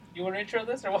You want to intro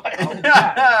this or what?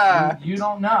 Okay. you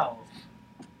don't know.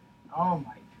 Oh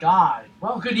my God.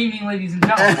 Well, good evening, ladies and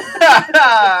gentlemen.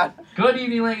 Good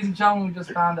evening, ladies and gentlemen. We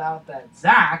just found out that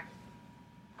Zach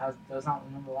does not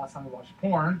remember the last time we watched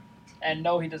porn. And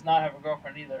no, he does not have a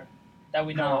girlfriend either. That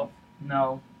we know of.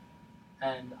 No.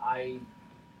 And mine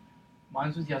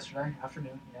was yesterday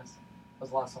afternoon, yes. That was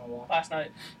the last time I watched.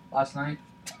 Last night.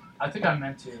 I think I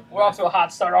meant to. We're off to a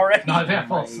hot start already. No, I think I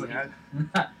fell asleep.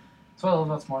 That's what I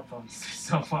love about smartphones.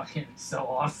 They're so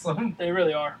awesome. They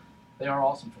really are. They are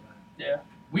awesome for that. Yeah.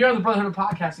 We are the Brotherhood of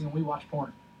Podcasting, and we watch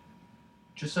porn.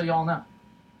 Just so y'all know.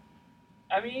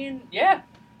 I mean, yeah.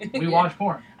 We watch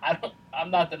porn. I'm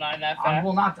not denying that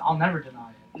fact. I'll never deny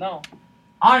it. No.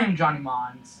 I am Johnny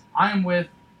Mons. I am with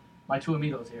my two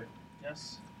amigos here.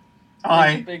 Yes.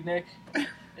 Hi. Big Nick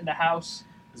in the house.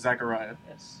 Zachariah.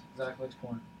 Yes. Zach likes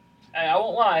porn. Hey, I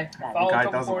won't lie. Oh, Follow the a guy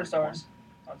couple doesn't porn like stars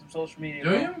on some social media. Do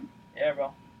bro. you? Yeah,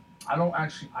 bro. I don't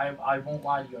actually. I won't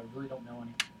lie to you. I really don't know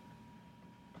any.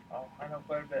 Oh, I know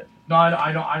quite a bit. No,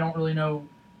 I don't really know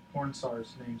porn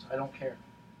stars' names. I don't care.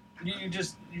 You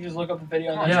just look up the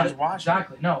video and Yeah. that's Yeah, it. Just watch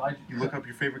exactly. No, You look up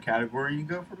your favorite category and you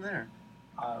go from there.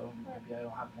 Maybe I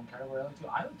don't have one category I like to.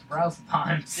 I like to browse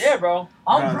sometimes. Yeah, bro.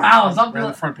 I'll browse. I'll be Around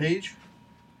like, the front page?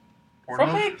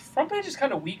 Front page is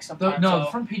kind of weak sometimes. the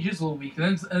front page is a little weak,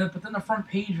 but then the front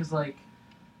page is like,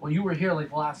 well, you were here like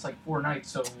the last 4 nights,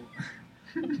 so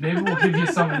maybe we'll give you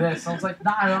some of this. I was like,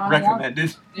 nah, I don't want.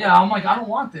 Recommended. Yeah, I'm like, I don't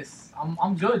want this.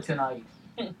 I'm good tonight.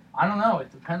 I don't know.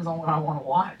 It depends on what I want to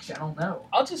watch. I don't know.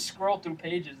 I'll just scroll through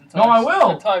pages until No, I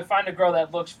will. until I find a girl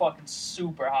that looks fucking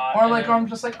super hot. Or and like, then- I'm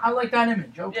just like, I like that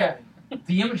image. Okay.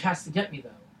 The image has to get me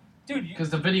though, dude. because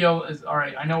the video is all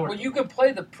right. I know where. Well, you can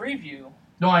play the preview.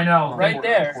 No, I know. Right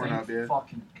there. Thank Pornhub, yeah.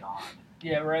 fucking God.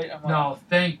 Yeah, right. I'm No,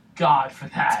 thank God for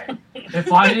that.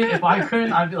 If I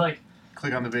couldn't, I'd be like,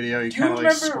 Click on the video, you Do you kind of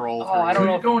like remember- scroll oh, through. I don't know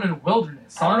you're if- going in the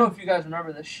wilderness. I don't know Son. if you guys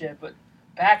remember this shit, but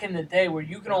back in the day where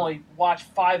you could only watch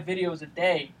 5 videos a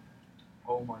day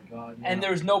Oh my God. Yeah. and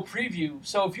there was no preview.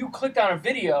 So if you clicked on a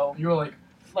video, you were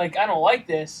like, I don't like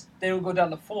this, then it would go down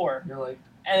to 4. you're like,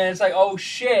 And then it's like, oh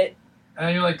shit. and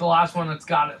then you're like the last one that's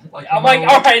got it. Like, I'm no like,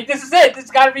 matter what- alright, this is it. This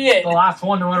has got to be it. the last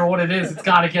one, no matter what it is, it's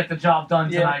got to get the job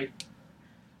done Yeah. tonight.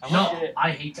 No, Shit.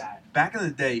 I hate that. Back in the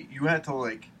day, you had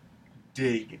to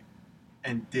dig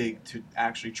to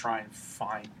actually try and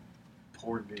find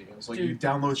porn videos. Like, you Dude.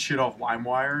 download shit off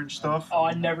LimeWire and stuff. Oh,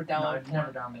 I never No, downloaded I've porn.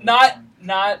 never downloaded Not porn.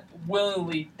 not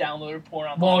willingly downloaded porn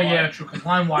on Well, LimeWire. yeah, true. Because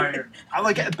LimeWire,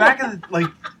 I back in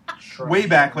trash, way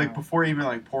back, you know. before even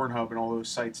Pornhub and all those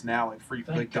sites now, free,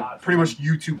 Thank God for pretty that. much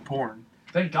YouTube porn.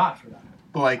 Thank God for that.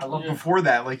 But I love before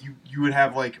that, you would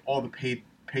have all the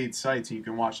paid sites and you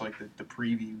can watch the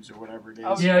previews or whatever it is.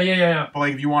 Oh, Yeah. But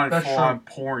if you wanted That's full on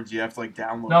porns, you have to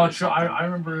download. No, it or it's true. something. I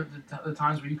remember the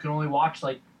times where you could only watch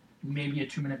maybe a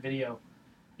 2-minute video.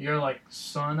 You're like,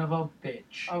 son of a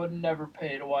bitch. I would never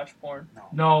pay to watch porn.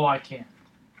 No, I can't.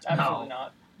 Absolutely No.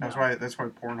 not. That's No. why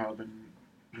Pornhub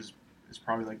is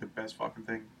probably the best fucking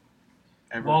thing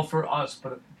ever. Well, for us,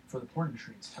 but for the porn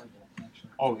industry, it's terrible, actually.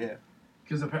 oh yeah.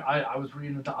 Because I was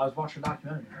watching a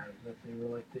documentary about it, that they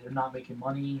were they're not making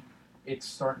money. It's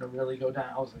starting to really go down.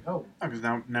 I was like, oh. Because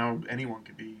now anyone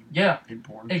could be Yeah, in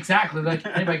porn. exactly. Like,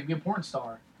 anybody can be a porn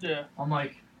star. Yeah. I'm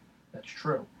like, that's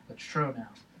true. That's true now.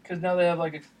 Because now they have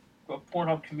a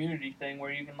Pornhub community thing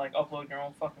where you can upload your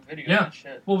own fucking videos Yeah. and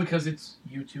shit. Well, because it's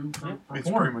YouTube for It's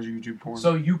porn. pretty much YouTube porn.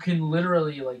 So you can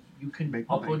literally, you can Make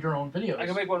upload money. your own videos. I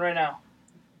can make one right now.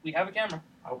 We have a camera.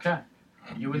 Okay.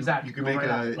 You and Zach. You can go make right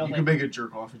out. No, you thank can make a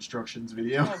jerk off instructions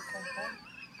video. Oh,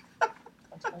 okay.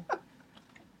 That's cool.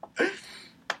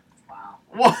 Wow.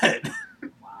 What?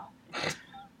 Wow. Jerk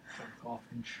off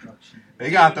instruction. They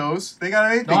got those. They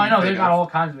got anything. No, I know. you They think got of. all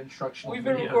kinds of instructional We've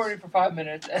been videos. recording for 5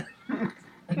 minutes.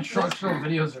 Instructional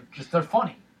videos are they're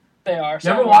funny. They are. You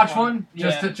Some ever are watch fun. one?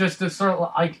 Yeah. Just to sort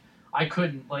of I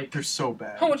couldn't They're so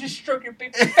bad. I want you to stroke your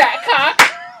big fat cock.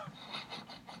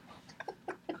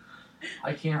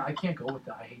 I can't go with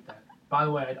that. I hate that. By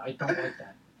the way, I don't like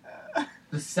that.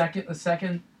 The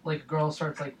second a girl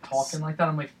starts talking like that,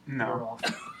 I'm like, No. you're off.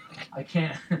 I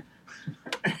can't.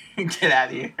 Get out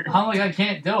of here. I'm like, I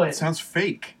can't do It it. sounds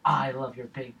fake. I love your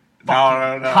big.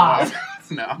 No. cock.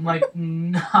 No. I'm like,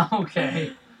 no,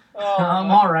 okay. Oh, I'm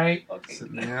all right. okay.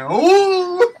 Sitting there.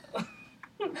 Ooh!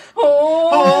 Oh!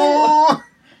 Oh!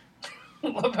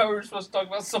 Love how we were supposed to talk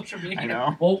about social media. I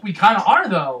know. Well, we kind of are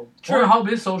though. True.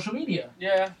 Pornhub is social media.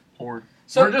 Yeah. Porn.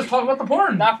 So We're just talking about the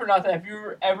porn. not for nothing. Have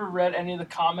you ever read any of the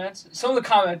comments? Some of the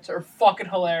comments are fucking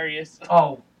hilarious.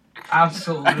 Oh, I've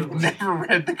absolutely. never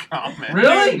read the comments.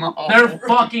 Really? No. They're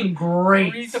fucking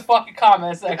great. Read the fucking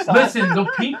comments next time. Listen, the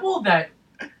people that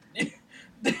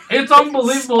It's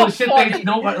unbelievable the It's so shit funny. they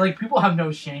nobody like. People have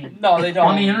no shame No, they don't.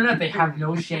 on the internet. They have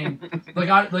no shame.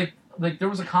 Like there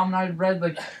was a comment I read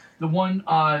like the one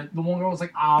girl was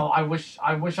like, oh, I wish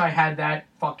I had that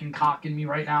fucking cock in me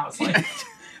right now. It's like,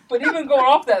 But even going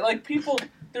off that, like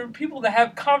there are people that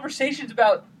have conversations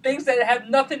about things that have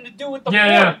nothing to do with the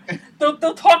porn.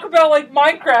 They'll talk about like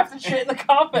Minecraft and shit in the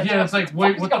comments. yeah, it's like,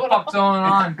 wait, what the fuck's going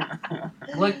on?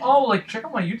 Like, oh, like check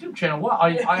out my YouTube channel. What?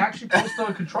 I actually posted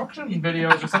a construction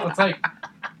videos or something. It's like,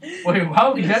 wait,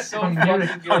 how did we get It's so from fucking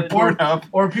here? good.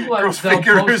 Or people Girls that'll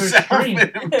figure post their herself stream.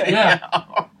 in Yeah.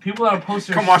 People that'll post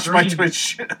their Come watch my stream.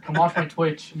 Twitch. Come watch my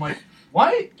Twitch. I'm like,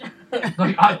 what?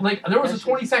 Like there was a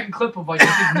 20-second clip of like a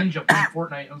big ninja playing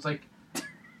Fortnite. And I was like,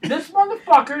 this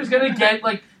motherfucker is gonna get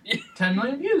like 10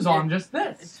 million views on just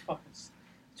this.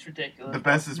 It's ridiculous. The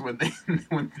best is when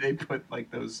they put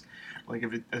like those, like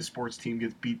if a sports team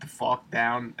gets beat the fuck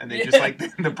down and they just like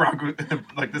the Broncos,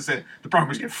 like they said, the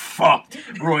Broncos get fucked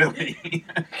royally.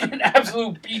 An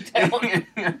absolute beatdown.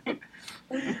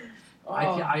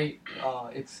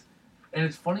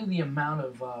 It's funny the amount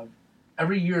of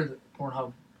every year that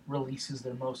Pornhub releases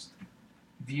their most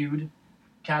viewed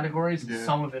categories, and Yeah.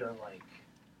 some of it are like,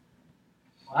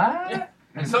 what?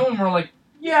 And some of them are like,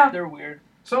 yeah. They're weird.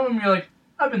 Some of them you're like,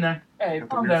 I've been there. Hey, Got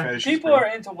the I'm weird there. fetishes, people bro. are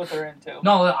into what they're into.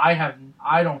 No,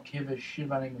 I don't give a shit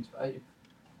about anyone's.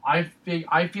 I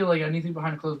feel like anything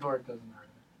behind a closed door, it doesn't matter.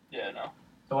 Yeah, no.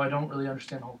 So I don't really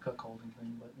understand the whole cuckolding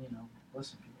thing, but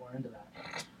listen, people are into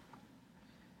that.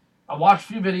 I watched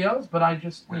a few videos, but I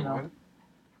just Wait,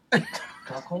 what?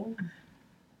 cuckold.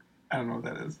 I don't know what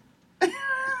that is.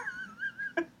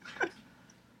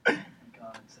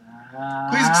 God,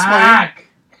 Please explain.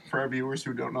 For our viewers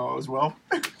who don't know as well.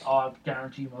 Oh, I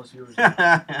guarantee most viewers.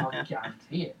 I'll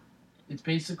guarantee it. It's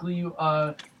basically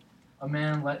a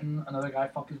man letting another guy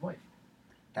fuck his wife,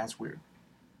 That's weird.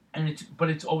 and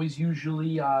it's always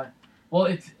usually I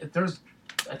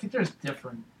think there's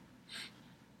different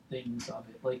things of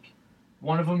it. Like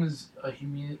one of them is a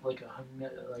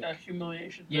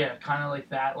Humiliation. yeah, kind of like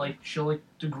that. Like she'll like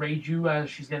degrade you as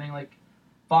she's getting like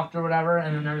fucked or whatever,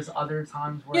 and then there's other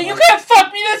times where Yeah, you like, can't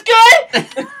fuck me, this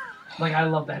guy. like I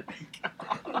love that.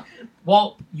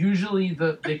 Well, usually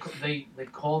they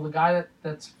call the guy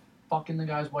that's fucking the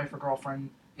guy's wife or girlfriend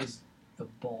is the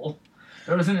bull.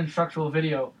 There was an instructional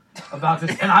video about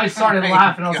this, and I started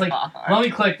laughing. I was like, "Let me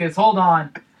click this. Hold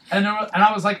on." And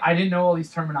I was like, I didn't know all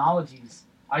these terminologies.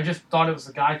 I just thought it was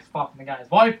the guy fucking the guy's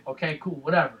wife. Okay, cool,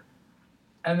 whatever.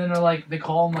 And then they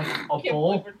call him like a I can't believe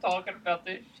bull. we're talking about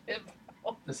this shit.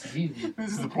 This is easy.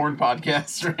 This is the porn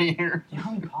podcast right here. You know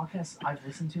how many podcasts I've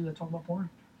listened to that talk about porn?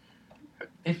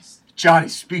 It's Johnny,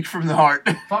 speak from the heart.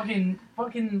 fucking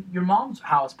your mom's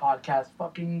house podcast.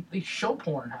 Fucking they show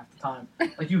porn half the time.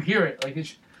 Like you hear it. Like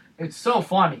it's so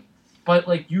funny. But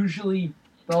like usually,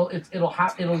 well, it'll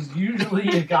usually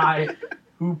a guy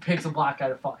who picks a black guy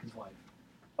to fuck his wife.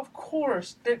 Of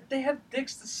course, they have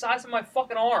dicks the size of my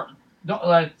fucking arm. No,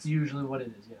 that's usually what it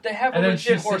is. Yeah. They have And a then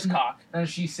legit she's horse sitting- cock. And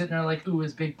she's sitting there like, ooh,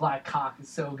 his big black cock is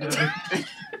so good.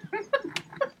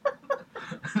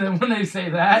 And then when they say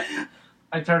that,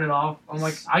 I turn it off. I'm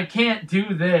like, I can't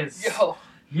do this. Yo.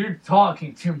 You're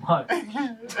talking too much.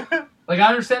 Like, I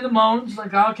understand the moans.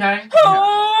 Like, okay.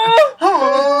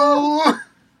 Oh!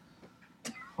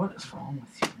 What is wrong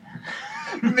with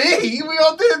you, man? Me? We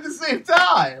all did it at the same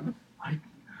time.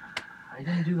 I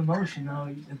didn't do the motion, though.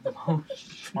 You did the motion.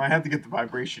 Well, I have to get the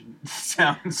vibration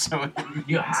sound, so it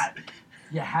You had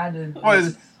to. What is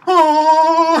it?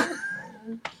 Oh!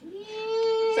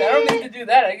 See, I don't need to do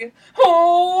that. I get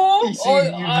You see, you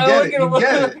get it, you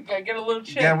get it. I get a little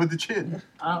chin. Yeah, with the chin.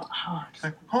 Just-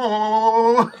 Like,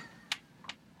 oh!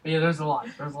 yeah, there's a lot.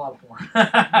 There's a lot of porn.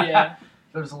 Yeah.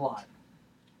 There's a lot.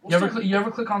 You ever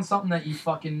click on something that you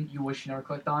wish you never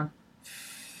clicked on?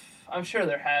 I'm sure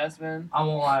there has been. I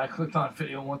won't lie, I clicked on a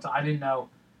video once. I didn't know.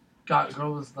 A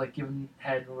girl was like giving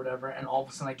head or whatever, and all of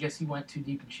a sudden I guess he went too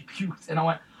deep and she puked, and I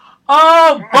went,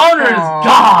 "Oh, boner is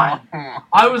gone."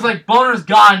 I was like, "Boner's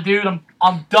gone, dude.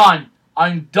 I'm done.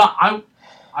 I'm done."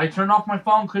 I turned off my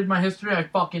phone, cleared my history. I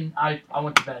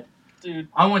went to bed. Dude.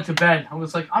 I went to bed. I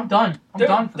was like, I'm done. I'm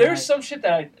done for the There's night. some shit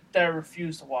that I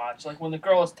refuse to watch. Like when the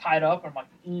girl is tied up, I'm like,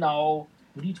 no.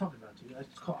 What are you talking about, dude? I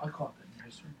caught that in your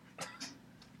history.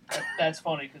 That's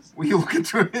funny because Will you look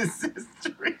into his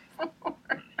history?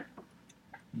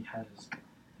 He had his thing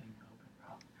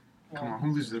open, bro. Come on,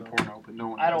 who loses their porn open? No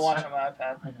one I don't does. watch on my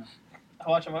iPad. I know. I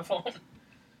watch on my phone.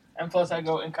 And plus, I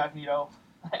go incognito.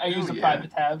 I use the yeah.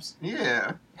 private tabs.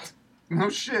 Yeah. No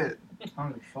shit. I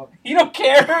don't give a fuck. You don't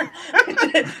care.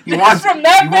 He wants- from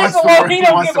that he face wants the alone, word- he he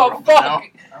don't wants give the a word fuck. out.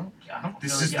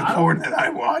 This is the porn that I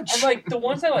watch. And like the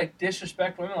ones that like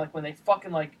disrespect women, like when they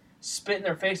fucking like spit in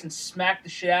their face and smack the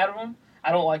shit out of them.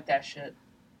 I don't like that shit.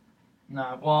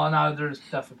 No, there's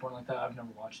definitely porn like that. I've never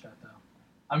watched that though.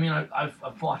 I mean,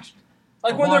 I've watched.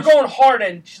 Like when they're going hard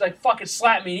and she's like, "Fucking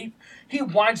slap me." He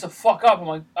winds the fuck up. I'm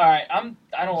like, all right,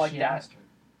 I don't like that.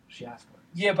 She asked for it.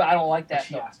 Yeah, but I don't like that.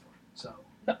 She asked for it, so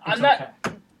no, I'm not.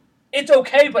 Okay. It's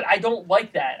okay, but I don't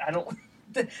like that. I don't.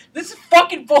 This is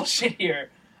fucking bullshit here.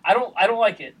 I don't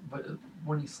like it. But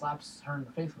when he slaps her in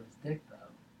the face with his dick,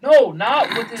 though. No,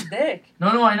 not with his dick.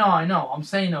 No, I know. I'm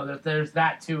saying though that there's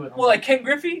that too. Well, like Ken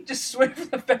Griffey just swing from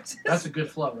the fences. That's a good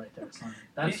flow right there, son.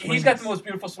 He's got the most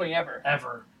beautiful swing ever.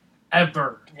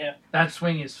 Ever. Yeah. That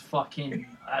swing is fucking.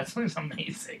 That swing's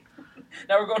amazing.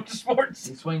 Now we're going to sports.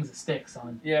 He swings a stick,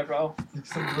 son. Yeah, bro.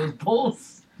 Some of those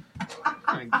bulls. Oh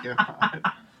my god.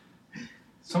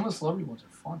 Some of the celebrity ones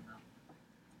are fun, though.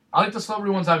 I like the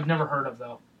celebrity ones I've never heard of,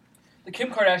 though. The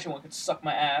Kim Kardashian one could suck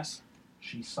my ass.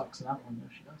 She sucks in that one,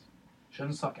 though. She does. She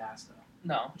doesn't suck ass, though.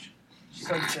 No. She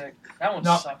sucks dick. That one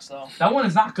sucks, though. That one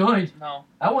is not good. No.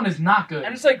 That one is not good.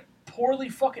 And it's like poorly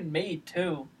fucking made,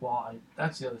 too. Well,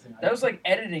 that's the other thing. That was like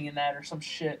editing in that or some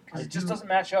shit, because it just doesn't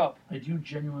match up. I do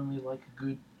genuinely like a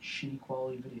good, shitty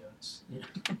quality video.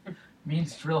 It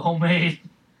means it's real homemade.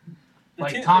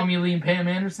 Like Tommy Lee and Pam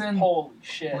Anderson. Holy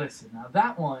shit. Listen, now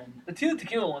that one. The Tila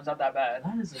Tequila one's not that bad.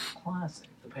 That is a classic,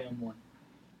 the Pam one.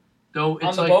 Though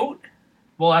it's on the boat?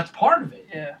 Well, that's part of it.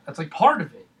 Yeah. That's like part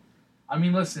of it. I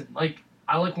mean, listen, like,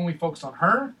 I like when we focus on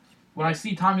her. When I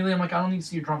see Tommy Lee, I'm like, I don't need to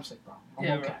see your drumstick, bro.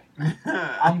 I'm okay. Right.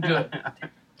 I'm good.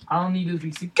 I don't need to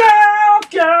be see, girls.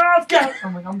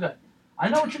 I'm like, I'm good. I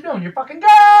know what you're doing. You're fucking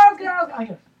girls. I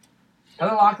get it.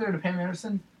 Heather Locklear to Pam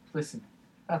Anderson, listen,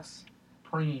 that's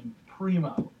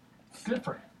primo. Good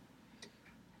for him.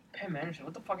 Pam Anderson,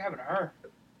 what the fuck happened to her?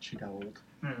 She got old.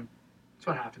 That's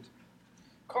what happens.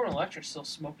 Carmen Electra's still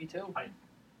smoky too.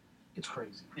 It's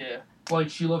crazy. Yeah. Like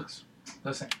she looks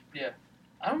the same. Yeah.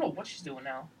 I don't know what she's doing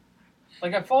now.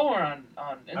 Like I follow her on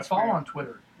Instagram. I follow her on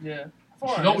Twitter. Yeah.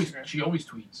 She always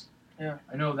tweets. Yeah.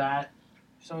 I know that.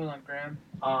 She's always on Gram.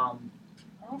 I don't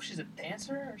know if she's a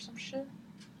dancer or some shit.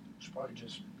 She's probably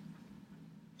just.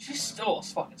 She's still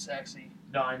fucking sexy.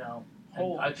 No, I know.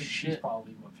 Holy I think shit. she's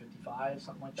probably, 55,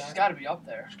 something like that? She's got to be up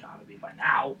there. She's got to be by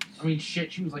now. I mean,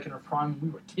 shit, she was like in her prime when we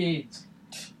were kids.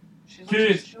 She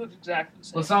looks exactly the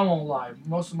same. Listen, I won't lie.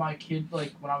 Most of my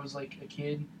like, when I was, like, a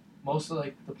kid, most of,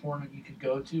 like, the porn that you could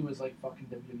go to was, like, fucking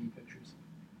WWE pictures.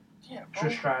 Yeah, bro.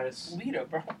 Trish Stratus. Lita,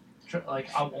 bro.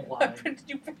 Like, I won't lie. I printed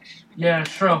you pictures. Yeah,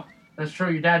 it's true. That's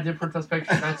true. Your dad did print those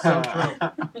pictures. That's so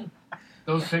true.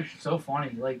 Those pictures so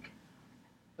funny. Like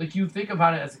you think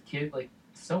about it as a kid, like,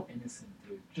 so innocent,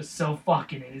 dude. Just so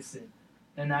fucking innocent.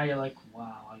 And now you're like,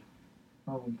 wow, I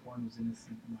remember when porn was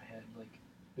innocent in my head. Like,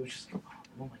 it was just like,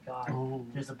 oh my god,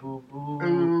 there's a boob.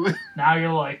 Ooh. Now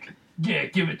you're like, yeah,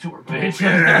 give it to her, bitch. Oh,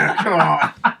 yeah, come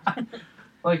on.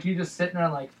 Like, you just sitting there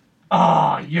like,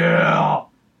 oh, yeah.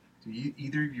 Do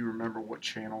either of you remember what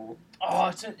channel? Oh,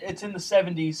 it's in the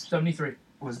 70s. 73.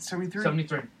 Was it 73?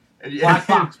 73. Black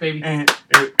box, baby. And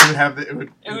it would have it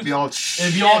would be all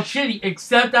it'd be all shitty,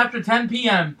 except after 10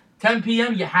 p.m. 10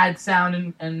 p.m. you had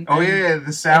sound and oh yeah,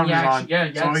 the sound was on.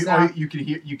 Yeah, so you can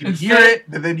hear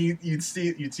it, but then you'd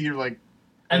see like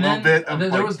a little bit of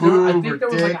there was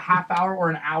like a half hour or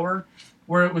an hour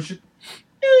where it was just.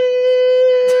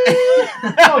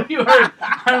 Oh, you heard.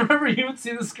 I remember you would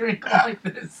see the screen go like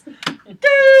this.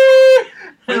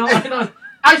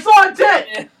 I saw a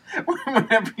tit!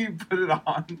 Whenever you put it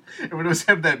on, it would always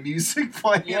have that music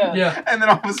playing. Yeah. And then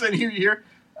all of a sudden you hear,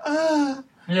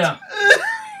 Yeah.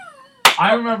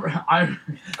 I remember.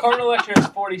 Carmen Electra is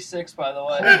 46, by the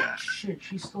way. Holy shit,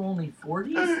 she's still only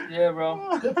 40s? Yeah,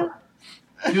 bro. Good for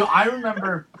her. Dude, I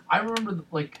remember,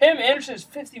 like... Pam Anderson is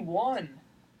 51.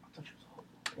 I thought she was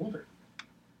older.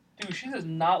 Dude, she does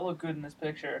not look good in this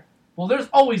picture. Well, there's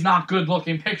always not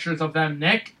good-looking pictures of them,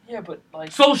 Nick. Yeah, but,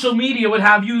 like... Social media would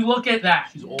have you look at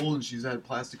that. She's old and she's had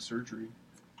plastic surgery.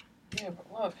 Yeah,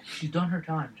 but look. She's done her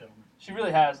time, gentlemen. She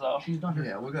really has, though. She's done her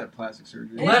time. Yeah, look at that plastic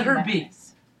surgery. Let her be.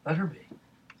 Let her be.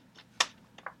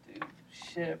 Dude,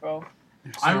 shit, bro.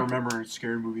 I still remember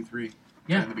Scary Movie 3.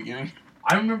 Yeah. In the beginning.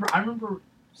 I remember...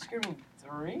 Scary Movie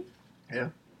 3? Yeah.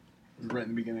 It was right in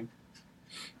the beginning.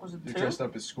 Was it They 2? dressed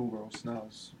up as schoolgirls. No, it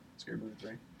was Scary Movie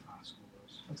 3.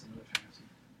 Schoolgirls. That's another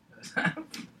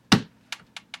fantasy.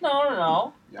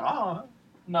 No. Yeah.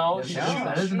 No, yes,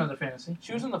 that is another fantasy.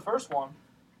 She was in the first one.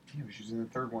 Yeah, but she's in the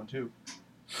third one, too.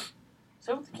 Is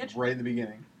that with the kitchen? Right in the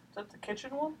beginning. Is that the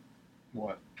kitchen one?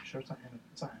 What? Sure, it's not Anna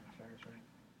Faris, right?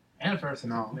 Anna Faris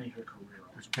No. made her career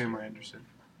off. It's Pamela Anderson.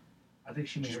 I think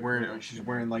she's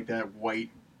wearing like that white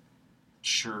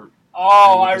shirt.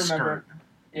 Oh, I remember. Skirt.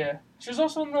 Yeah, she was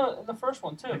also in the first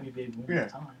one too. Yeah.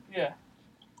 Yeah,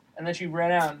 and then she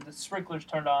ran out and the sprinklers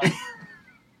turned on.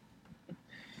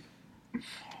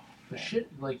 The shit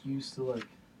like you used to like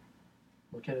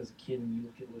look at as a kid, and you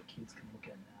look at what kids can look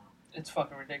at now. It's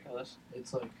fucking ridiculous.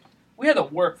 It's like we had to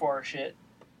work for our shit.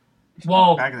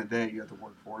 Well, back in the day, you had to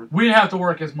work for it. We didn't have to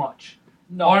work as much.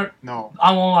 No, no.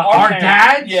 I won't lie. Our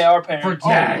dads, yeah, our parents. For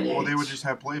dads. Well, they would just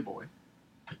have Playboy.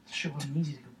 But the shit wasn't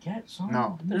easy to go get. So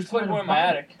no, there's Playboy in my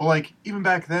attic. Well, like even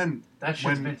back then, that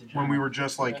shit's vintage. When we were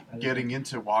just like getting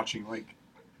into watching like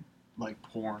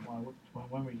porn.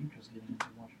 When were you just getting into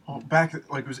watching? Oh, back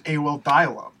like it was AOL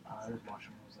dial-up. I was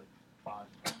watching when I was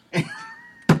like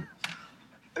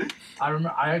 5. I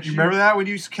remember. You remember that when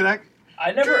you used to connect?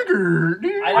 I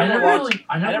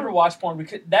never watched porn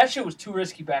because that shit was too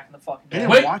risky back in the fucking day. You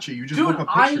didn't watch it. You just look up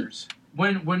pictures.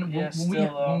 When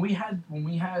we had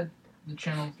the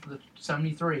channel, the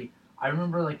 73, I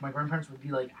remember like my grandparents would be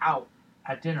like out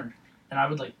at dinner, and I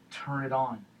would like turn it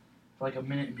on for like a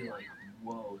minute and be like,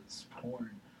 "Whoa, it's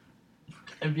porn,"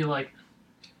 and be like,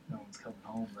 "No one's coming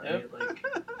home, right?" Yep. Like,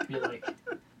 be like.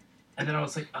 And then I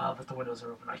was like, but the windows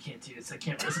are open. I can't do this. I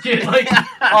can't risk it. Like,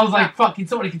 I was like, fucking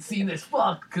somebody can see this.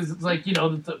 Fuck. Because it's like,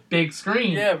 the big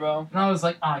screen. Yeah, bro. And I was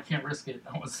like, I can't risk it.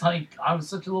 I was like, I was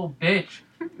such a little bitch.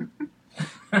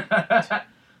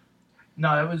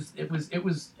 No, it was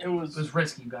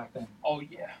risky back then. Oh,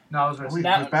 yeah. No, it was risky.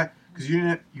 Because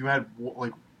you had,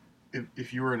 like,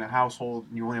 if you were in a household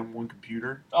and you only had one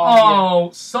computer. Oh, yeah.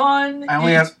 Son. I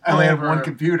only had one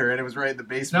computer, and it was right in the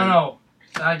basement. No.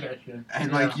 I get you.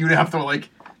 And like you'd have to like.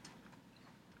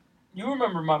 You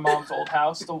remember my mom's old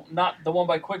house, not the one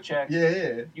by Quick Check.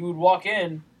 Yeah. You would walk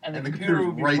in, and the computer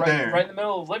would be right in the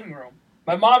middle of the living room.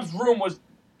 My mom's room was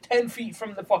 10 feet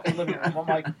from the fucking living room. I'm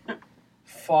like,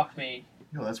 fuck me.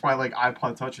 That's why like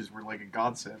iPod Touches were like a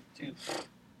godsend. Dude.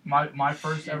 My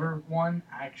first ever one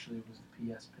actually was the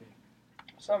PSP.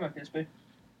 So my PSP.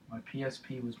 My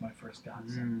PSP was my first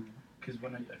godsend because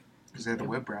Because they had the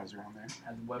web browser on there. I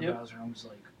had the web browser, and I was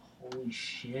like, holy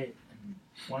shit. And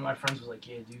one of my friends was like,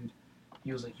 yeah, dude.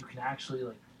 He was like, you can actually,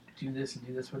 like, do this and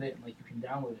do this with it, and, like, you can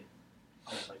download it.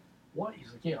 I was like, what?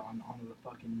 He's like, yeah, on the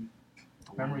fucking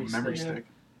memory stick.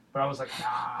 But I was like,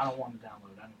 nah, I don't want to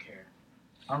download it. I don't care.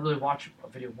 I don't really watch a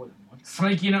video more than once.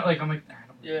 Like, like, I'm like, nah, I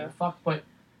don't really give a fuck. But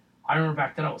I remember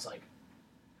back then I was like,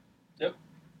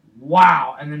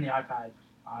 wow. And then the iPod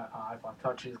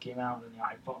Touches came out, and the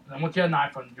iPhone. And once you had an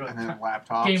iPhone, and then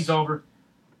laptops. Game's over.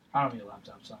 I don't need a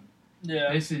laptop, son. Yeah.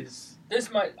 I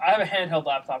have a handheld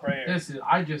laptop right here.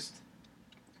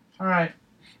 All right,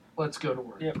 let's go to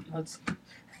work. Yep,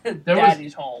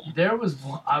 Daddy's home. There was,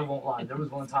 I won't lie, there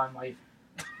was one time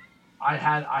I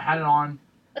had it on,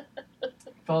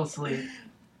 fell asleep.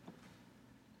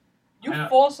 You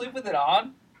fall asleep with it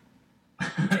on?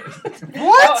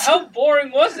 What? How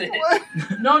boring was it?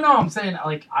 No, I'm saying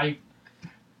like I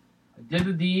did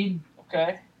the deed.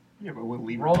 Okay. Yeah, but we'll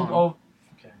leave rolled over.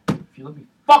 Okay, if you let me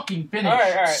fucking finish. All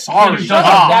right. Sorry, shut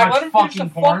up. Let him finish the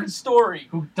porn. Story.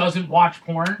 Who doesn't watch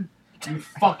porn? You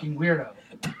fucking weirdo.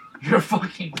 You're a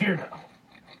fucking weirdo.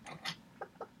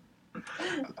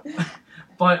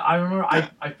 But I remember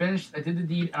I finished. I did the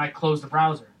deed and I closed the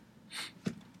browser.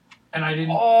 And I didn't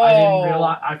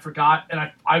realize. I forgot, and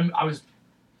I was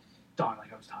done.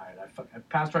 Like I was tired. I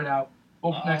passed right out.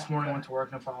 Woke next morning, went to work,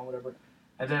 no problem, whatever.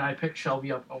 And then I picked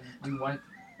Shelby up. We went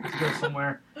to go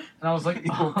somewhere, and I was like,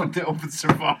 open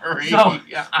Safari. So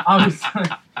I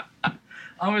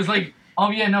was like,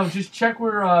 oh yeah, no, just check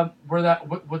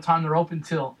what time they're open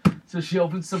till. So she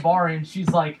opens Safari, and she's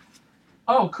like,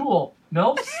 oh cool,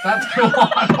 MILFs? That's cool.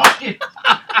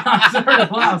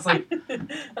 I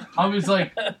was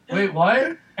like, wait,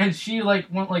 what? And she like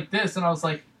went like this, and I was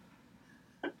like,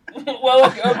 well,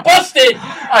 busted.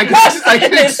 I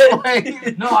can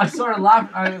explain. No, I started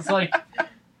laughing. I was like,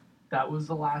 that was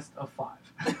the last of 5.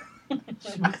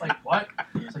 She was like, what? I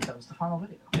was like, that was the final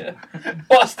video. Yeah.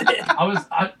 Busted.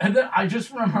 And then I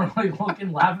just remember like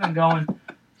looking, laughing, and going,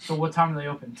 so what time are they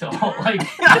open till? Like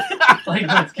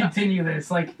let's continue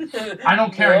this. Like, I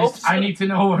don't care. I need to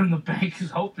know when the bank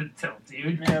is open till,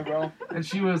 dude. Yeah, bro. And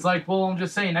she was like, well, I'm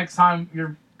just saying, next time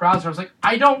your browser. I was like,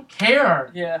 I don't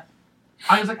care. Yeah.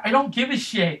 I was like, I don't give a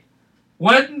shit.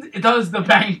 When does the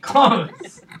bank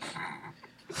close?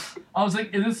 I was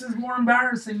like, this is more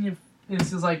embarrassing if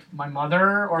this is like my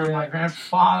mother or my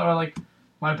grandfather or like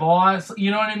my boss. You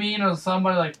know what I mean? Or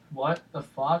somebody like, what the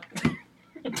fuck?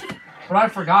 But I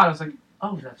forgot. I was like,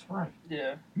 oh, that's right.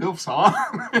 Yeah. MILFs, huh?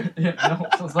 Yeah, no.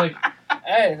 So I was like,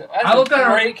 Hey, that's a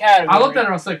great category. I looked at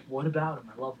her. I was like, "What about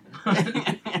him? I love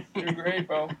him. You're great,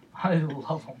 bro. I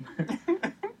love him."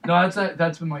 No,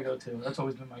 that's been my go-to. That's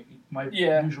always been my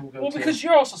usual go-to. Well, because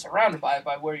you're also surrounded by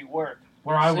where you work.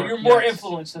 Where I work, so you're more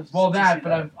influenced. Well, that,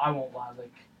 but I won't lie.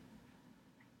 Like,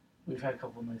 we've had a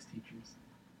couple of nice teachers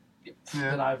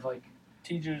that I've like.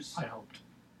 Teachers. I hoped.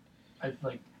 I've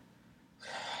like.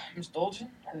 Ms. Dolgen,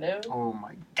 hello. Oh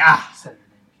my God. Said her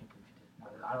name. I can't believe you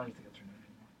did. No, I don't even think that's her name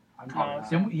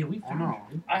anymore. We found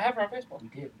her. I have her on Facebook. We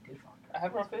did find her. I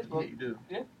have her on Facebook. Yeah, you do.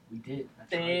 Yeah. We did. That's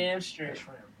Damn right. straight. That's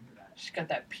right. I remember that. She's got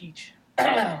that peach.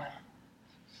 I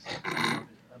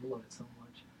love it so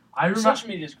much. I remember. Social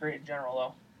media is great in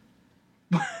general,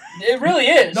 though. It really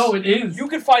is. No, it is. You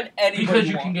can find anybody because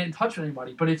you can get in touch with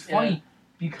anybody. But it's funny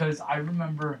because I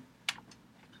remember,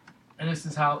 and this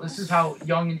is how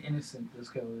young and innocent this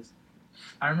goes.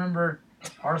 I remember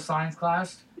our science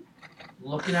class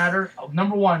looking at her.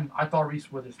 Number one, I thought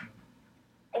Reese Witherspoon.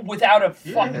 Without a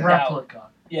fucking doubt. Replica.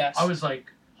 Yes. I was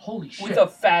like, holy shit. With a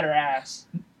fatter ass.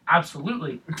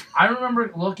 Absolutely. I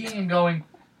remember looking and going,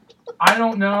 I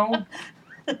don't know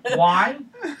why.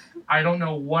 I don't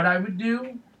know what I would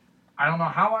do. I don't know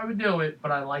how I would do it,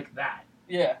 but I like that.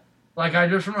 Yeah. Like, I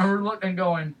just remember looking and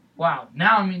going, wow.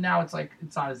 Now it's like,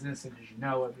 it's not as innocent as you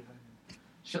know everything.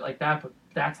 Shit like that, but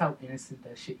that's how innocent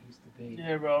that shit used to be.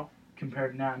 Yeah, bro.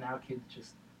 Compared to now. Now kids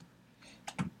just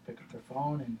pick up their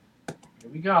phone and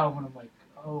here we go. And I'm like,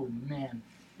 oh, man.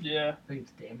 Yeah. I think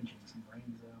it's damaging some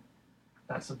brains, though.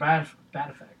 That's a bad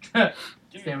effect.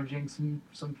 It's damaging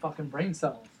some fucking brain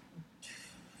cells.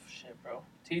 Shit, bro.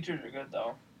 Teachers are good,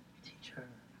 though. Teachers.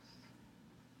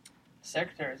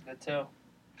 Secretary's good, too.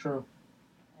 True.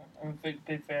 I'm a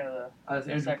big fan of that. As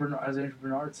Andrew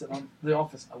Bernard said on The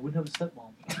Office, I wouldn't have a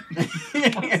stepmom.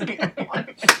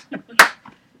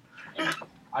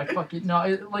 I fucking...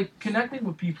 No, like, connecting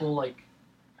with people, like,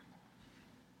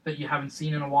 that you haven't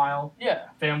seen in a while. Yeah.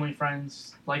 Family,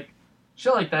 friends, like...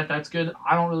 Shit like that, that's good.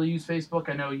 I don't really use Facebook.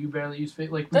 I know you barely use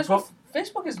Facebook. Like,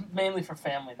 Facebook is mainly for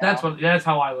family now. That's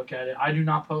how I look at it. I do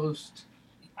not post...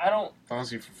 I don't...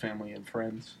 Honestly, for family and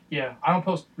friends. Yeah, I don't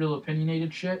post real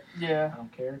opinionated shit. Yeah. I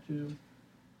don't care to.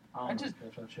 I just...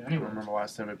 I don't remember the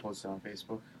last time I posted on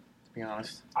Facebook, to be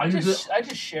honest. I just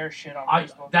share shit on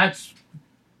Facebook.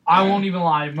 I won't even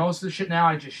lie. Most of the shit now,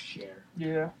 I just share.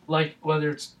 Yeah. Like,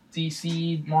 whether it's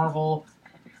DC, Marvel...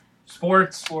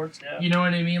 Sports, yeah. You know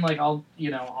what I mean? Like, I'll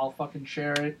fucking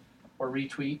share it or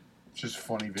retweet. It's just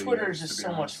funny videos. Twitter is just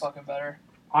so much fucking better.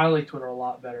 I like Twitter a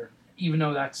lot better, even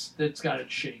though it's got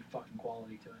its shitty fucking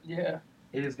quality to it. Yeah.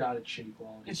 It has got its shitty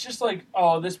quality. It's just like,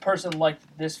 oh, this person liked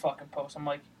this fucking post. I'm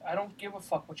like, I don't give a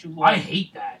fuck what you like. I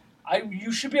hate that.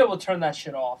 You should be able to turn that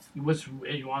shit off. You want to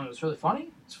know what's really funny?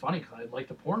 It's funny because I liked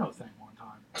the porno thing one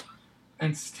time.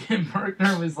 And Tim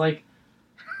Bergner was like,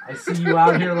 I see you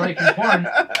out here liking porn.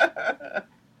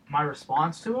 My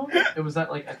response to him, it was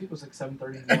at I think it was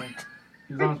 7:30 in the morning.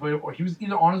 He was on his way, or he was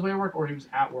either on his way to work or he was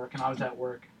at work, and I was at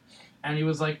work. And he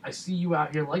was like, I see you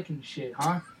out here liking shit,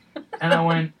 huh? And I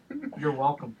went, you're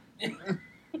welcome.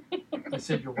 I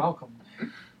said, you're welcome.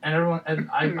 And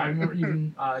I remember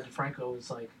even DeFranco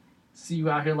was like, see you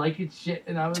out here liking shit.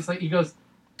 And I was like, he goes,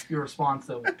 your response,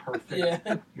 though, was perfect.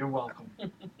 Yeah. You're welcome.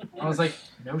 I was like,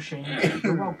 no shame.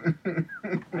 You're welcome.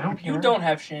 I don't care. You don't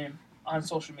have shame on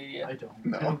social media. I don't.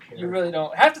 No. I don't care. You really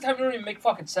don't. Half the time, you don't even make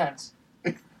fucking sense.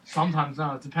 Sometimes,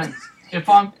 no. It depends.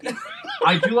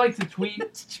 I do like to tweet.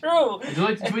 It's true. I do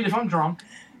like to tweet if I'm drunk.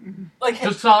 Like, just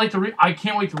because I like to read. I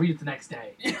can't wait to read it the next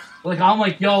day. Like, I'm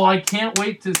like, yo, I can't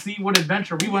wait to see what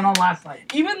adventure we went on last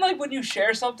night. Even, like, when you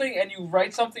share something and you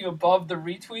write something above the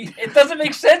retweet, it doesn't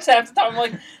make sense half the time. I'm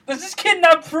like, does this kid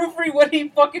not proofread what he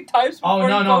fucking types before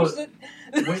he posts it?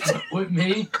 With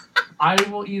me, I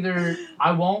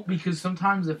won't, because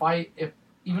sometimes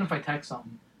even if I text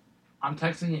something, I'm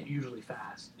texting it usually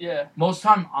fast. Yeah. Most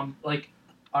time, I'm like,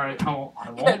 all right, I won't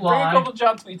lie. Bring a couple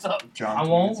John tweets up. I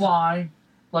won't lie.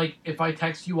 Like, if I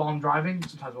text you while I'm driving,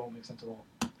 sometimes it won't make sense at all.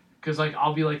 Because, like,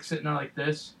 I'll be, like, sitting there like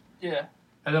this. Yeah.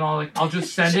 And then I'll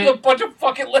just send it. A bunch of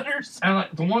fucking letters. And,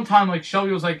 like, the one time, like,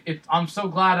 Shelby was like, I'm so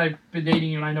glad I've been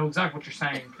dating you and I know exactly what you're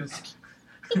saying. Because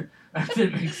that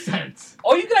didn't make sense.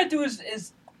 All you gotta do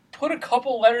is put a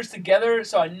couple letters together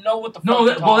so I know what the fuck you're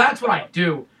talking well, that's about. what I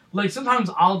do. Like, sometimes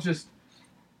I'll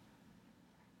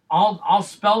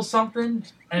spell something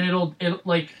and it'll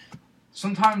like...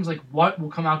 Sometimes, like, what will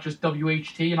come out just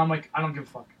WHT, and I'm like, I don't give a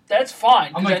fuck. That's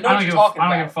fine, I'm like, I know what you're talking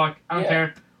about. I don't give a fuck. I don't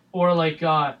care. Or, like,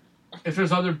 if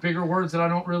there's other bigger words that I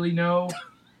don't really know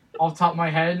off the top of my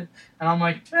head, and I'm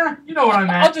like, you know what I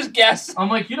meant. I'll just guess. I'm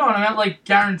like, you know what I meant? Like,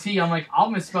 guarantee. I'm like, I'll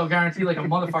misspell guarantee like a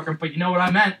motherfucker, but you know what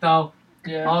I meant, though.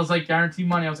 Yeah. I was like, guarantee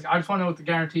money. I was like, I just want to know what the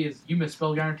guarantee is. You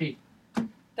misspelled guarantee.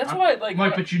 That's why, like...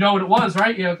 Like, but you know what it was,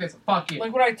 right? Yeah, okay, so fuck you.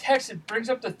 Like, when I text, it brings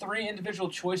up the 3 individual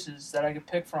choices that I could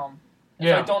pick from. If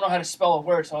Yeah. I don't know how to spell a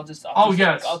word, so I'll just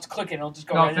click it and it'll just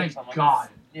go right in. Thank God.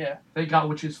 Yeah. Thank God,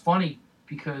 which is funny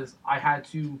because I had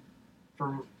to,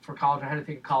 for college, I had to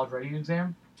take a college writing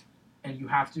exam, and you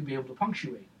have to be able to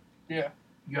punctuate. Yeah.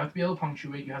 You have to be able to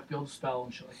punctuate, you have to be able to spell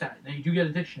and shit like that. Then you do get a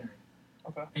dictionary.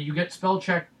 Okay. And you get spell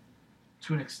check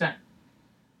to an extent.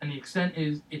 And the extent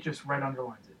is it just red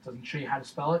underlines it. It doesn't show you how to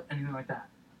spell it, anything like that.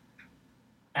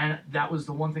 And that was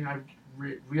the one thing I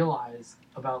realized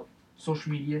about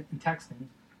social media and texting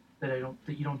that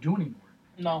you don't do anymore.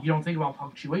 No. You don't think about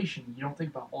punctuation. You don't think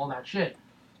about all that shit.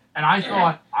 And I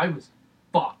thought I was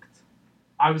fucked.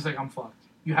 I was like, I'm fucked.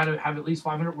 You had to have at least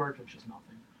 500 words, which is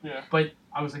nothing. Yeah. But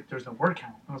I was like, there's no word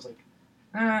count. I was like,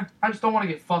 I just don't want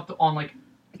to get fucked on, like,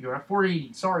 you're at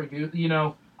 480. Sorry, dude. You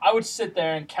know. I would sit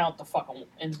there and count the fucking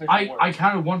individual words. I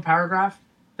counted one paragraph.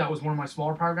 That was one of my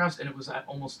smaller paragraphs, and it was at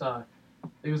almost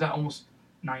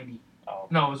 90. Oh.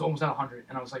 No, it was almost at 100.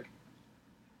 And I was like,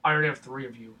 I already have 3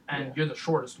 of you, and you're the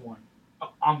shortest one.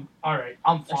 I'm all right.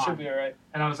 I'm fine. That should be all right.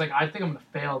 And I was like, I think I'm gonna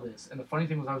fail this. And the funny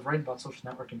thing was, I was writing about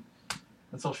social networking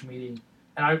and social media,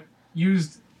 and I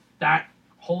used that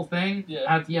whole thing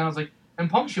at the end. I was like, and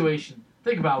punctuation.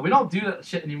 Think about it. We don't do that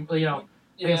shit anymore. You know,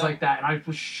 things like that. And I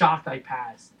was shocked I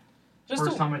passed.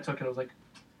 First time I took it, I was like,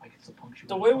 I get some punctuation.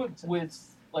 The way with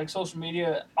like social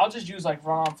media, I'll just use like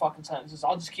run-on fucking sentences.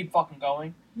 I'll just keep fucking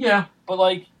going. Yeah. But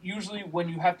like usually when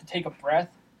you have to take a breath,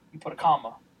 you put a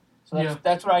comma. So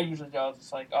that's what I usually do.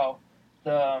 It's like, oh,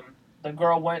 the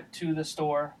girl went to the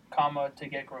store, comma, to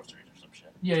get groceries or some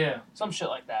shit. Yeah. Some shit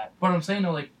like that. But I'm saying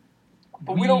though, like,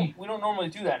 but we don't normally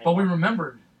do that anymore. But we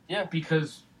remembered. Yeah.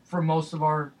 Because for most of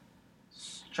our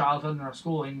childhood and our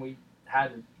schooling, we had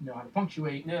to know how to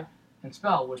punctuate and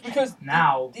spell, which because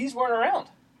now these weren't around.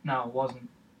 No, it wasn't.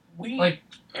 Like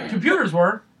computers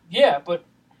were. Yeah, but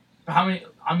how many?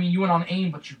 I mean, you went on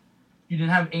AIM, but you didn't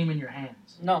have AIM in your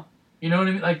hands. No. You know what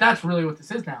I mean? Like that's really what this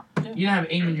is now. Yeah. You didn't have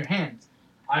AIM in your hands.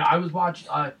 I watched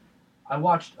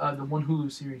the one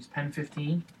Hulu series Pen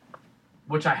 15,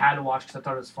 which I had to watch because I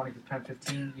thought it was funny because Pen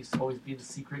 15 used to always be the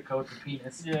secret code for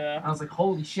penis. Yeah. And I was like,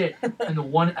 holy shit! And the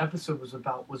one episode was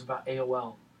about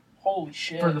AOL. Holy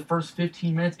shit! For the first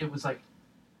 15 minutes, it was like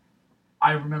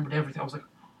I remembered everything. I was like,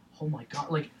 oh my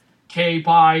god! Like, okay,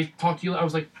 bye. Talk to you. I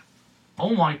was like,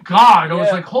 oh my god! I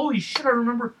was like, holy shit! I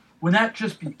remember when that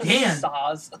just began.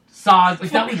 Soz.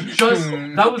 Like that was just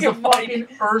that was the fucking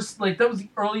first, like that was the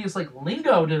earliest like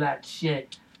lingo to that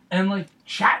shit, and like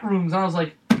chat rooms. And I was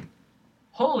like,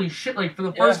 holy shit! Like for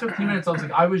the first 15 minutes, I was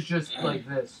like, I was just like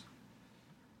this.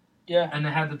 Yeah. And they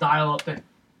had the dial up thing.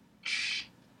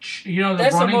 You know, the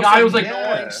That's running the most guy was like,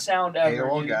 annoying sound ever.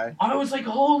 AOL guy. I was like,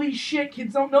 holy shit,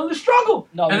 kids don't know the struggle.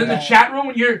 No, and then the chat room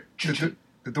when you're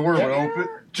the door would open.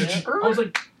 I was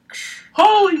like,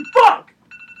 holy fuck!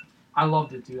 I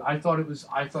loved it, dude. I thought it was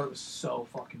so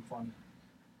fucking funny.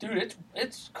 Dude,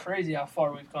 it's crazy how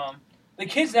far we've come. The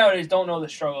kids nowadays don't know the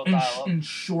struggle of dial-up. In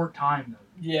short time, though.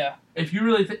 Yeah. If you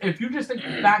really, if you just think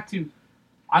back to,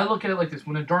 I look at it like this: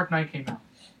 when The Dark Knight came out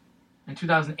in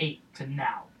 2008 to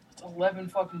now, it's 11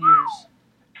 fucking years,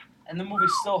 and the movie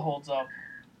still holds up.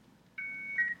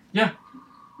 Yeah.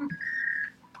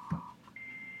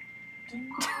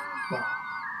 Wow.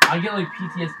 I get like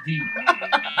PTSD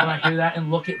when I hear that and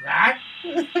look at that,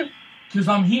 because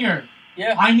I'm here.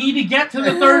 Yeah. I need to get to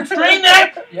the third string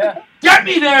neck. Yeah. Get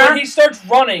me there. When he starts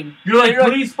running, you're like,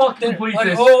 please fucking complete like,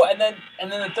 this. Oh, and then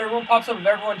the third one pops up with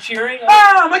everyone cheering. Like,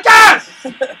 oh my gosh!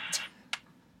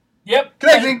 Yep.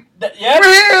 Connecting. Yep. We're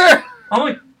here. I'm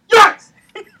like, yes.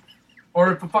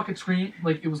 Or if a fucking screen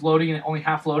like it was loading and it only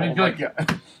half loaded, you're like,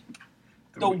 God.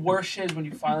 The worst shit is when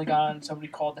you finally got on and somebody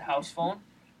called the house phone.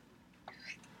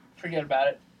 Forget about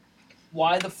it.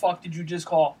 Why the fuck did you just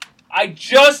call? I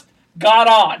just got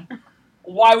on.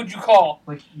 Why would you call?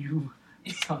 Like you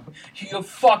You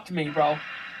fucked me, bro.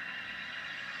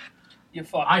 You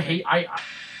fucked me. I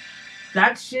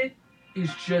that shit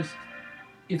is just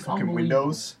it's fucking unbelievable.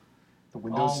 Windows. The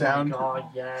Windows sound. Oh my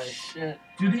god, yes. Shit.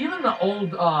 Dude, even the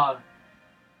old well,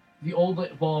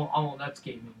 that's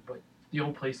gaming, but the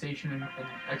old PlayStation and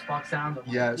Xbox sound.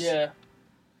 Yes. Yeah.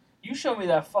 You showed me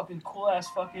that fucking cool ass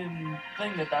fucking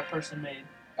thing that person made.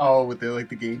 Oh, with the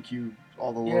GameCube,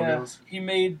 all the logos. He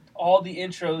made all the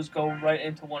intros go right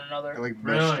into one another. Like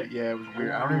really? Yeah, it was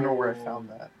weird. I don't even know where I found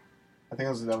that. I think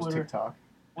that was TikTok.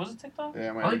 Was it TikTok?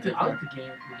 Yeah, I like the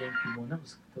GameCube one. That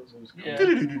was always cool.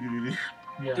 Yeah.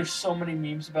 Yeah. There's so many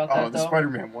memes about that. Oh, the though.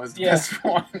 Spider-Man was the best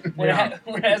one. When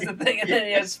it has the thing, and then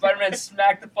he has Spider-Man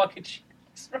smack the fucking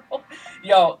cheeks, bro.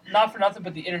 Yo, not for nothing,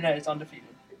 but the internet is undefeated.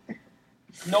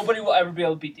 Nobody will ever be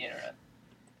able to beat the internet.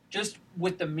 Just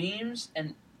with the memes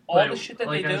and all the shit that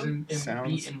they as do. in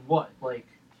beat in what? Like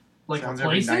Sounds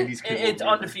replace every it? 90s kid It's will remember.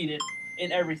 undefeated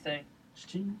in everything.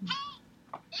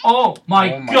 Oh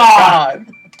my, Oh my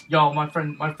god! Yo, my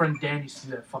friend Dan used to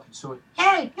do that fucking story.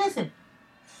 Hey, listen.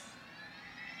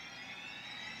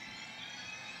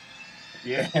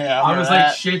 Yeah, I was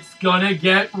like, shit's gonna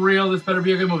get real. This better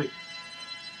be a good movie.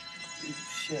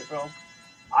 Shit, bro.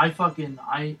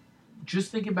 I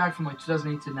just thinking back from like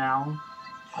 2008 to now,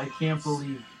 I can't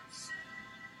believe.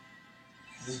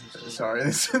 Sorry,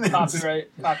 this Copyright.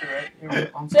 Here we go.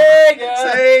 I'm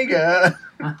Sega.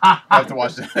 I have to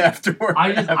watch that afterward.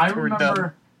 I after we're done.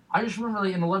 remember. I just remember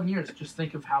like in 11 years, just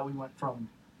think of how we went from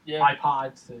Yeah.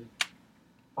 iPods to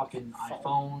fucking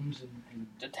iPhones and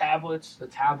The tablets. the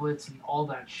tablets and all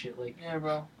that shit. Like, Yeah,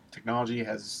 bro. Technology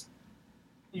has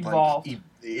Evolved. Like,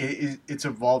 it's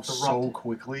evolved so Erupted.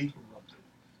 quickly.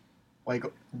 Like,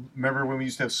 remember when we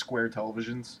used to have square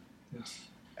televisions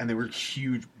and they were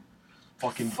huge,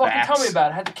 fucking bats? Tell me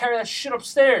about it. I had to carry that shit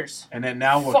upstairs. And then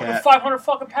now look Fucking at 500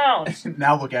 fucking pounds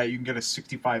now look at it, you can get a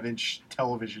 65-inch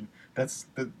television that's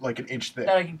like an inch thick.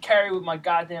 that I can carry with my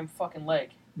goddamn fucking leg.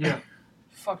 yeah,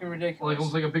 Fucking ridiculous. like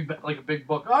almost like a big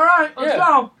book. All right, let's Yeah.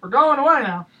 go. We're going away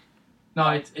now. No,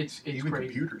 it's Even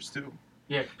crazy. computers too.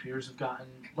 Yeah, computers have gotten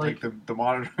Like the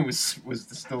monitor was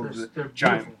still they're the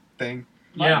giant beautiful. thing.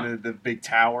 Yeah. And the big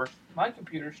tower. My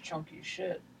computer's chunky as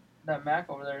shit. That Mac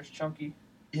over there is chunky.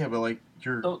 Yeah, but like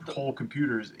your The- whole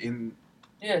computer's in.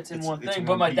 Yeah, it's in It's- one it's thing. in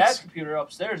But one my piece. dad's computer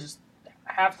upstairs is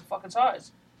half the fucking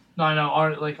size. No, I know.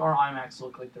 Our iMacs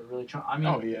look like they're really. I mean,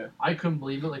 Oh yeah. I couldn't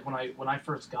believe it. Like when I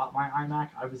first got my iMac,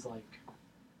 I was like,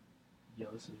 "Yo,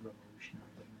 this is revolutionary."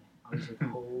 To me. I was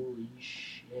like, "Holy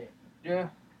shit!" Yeah.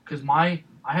 Because I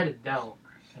had a Dell,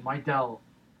 and my Dell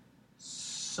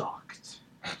sucked.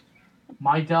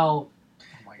 My Dell,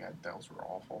 Oh my god, Dells were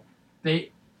awful.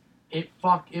 it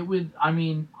would. I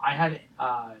mean, I had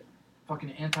fucking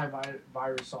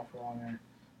antivirus software on there.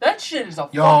 That shit is a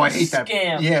Yo, I fucking hate that.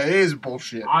 scam. Yeah, it is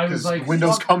bullshit. I was Because like,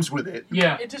 Windows fuck- comes with it.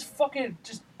 Yeah, It just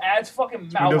adds fucking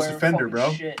malware. Windows and Defender, fucking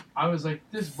bro. Shit. I was like,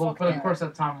 this book, Fuck but of yeah. course at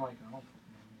the time I'm like, I don't fucking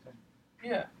know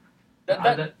anything.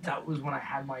 Yeah. That was when I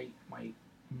had my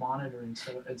monitor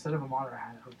instead of a monitor, I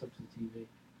had it hooked up to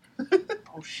the TV.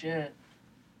 Oh shit.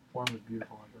 Porn was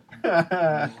beautiful at that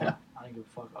time. Yeah, I didn't give a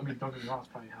fuck. I mean, don't get me wrong, it's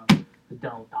probably how the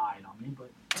Dell died on me, but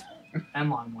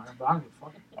and LimeWire, but I don't give a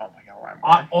fuck. Oh my god,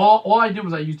 why? All I did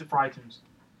was I used it for iTunes.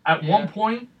 At Yeah. one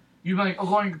point, you'd be like, "Oh,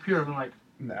 go on your computer." I'd be like,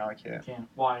 No, I can't. "Can't.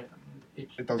 Why? It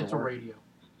doesn't It's work. a radio.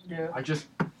 Yeah. I just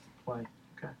play.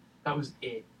 Okay, that was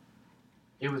it.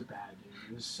 It was bad, dude.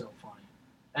 It was so funny.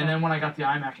 And then when I got the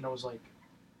iMac, and I was like,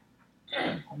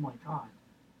 "Oh my god,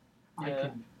 Yeah.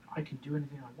 I can do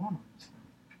anything I want on this thing."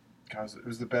 Guys, it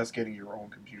was the best getting your own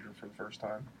computer for the first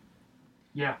time.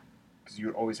 Yeah, Because you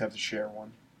would always have to share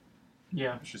one.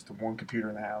 yeah. It's just the one computer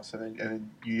in the house, and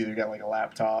then you either got like a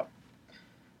laptop.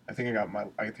 I think I got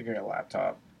a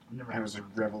laptop. I've never And it had was a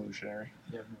laptop. revolutionary.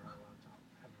 Yeah, I've never had a laptop.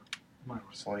 Ever.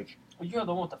 My It's like, Well, you have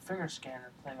the one with the finger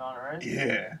scanner thing on it, right?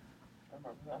 yeah. I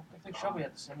remember that. I think Shelby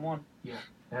had the same one.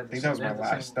 I think that was my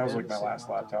last. That was like my last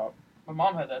laptop. My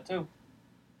mom had that too.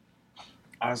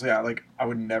 Honestly, I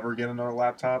would never get another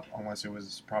laptop unless it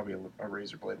was probably a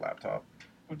Razer Blade laptop.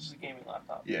 Which is a gaming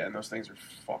laptop. Yeah, and those things are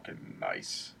fucking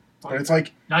nice. Like, But it's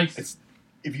like nice. it's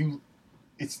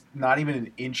it's not even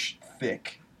an inch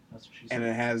thick, That's what she and said.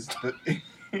 it has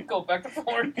the Go back to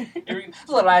porn. Here we go.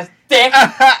 Little ass dick.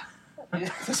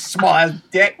 the small ass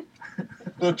dick,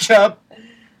 little chub.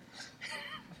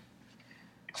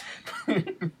 What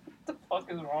the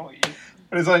fuck is wrong with you?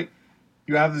 But it's like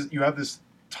you have this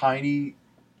tiny,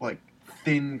 like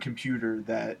thin computer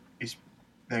that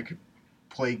could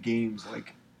play games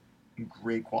like in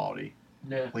great quality.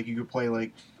 Yeah. Like you could play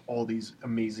like all these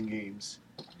amazing games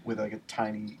with like a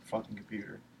tiny fucking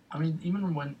computer. I mean,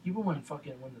 even when the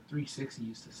 360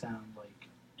 used to sound like.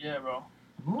 Yeah, bro.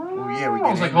 Oh yeah, we I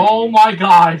was get like, angry. oh my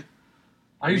god.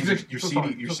 I used to your so CD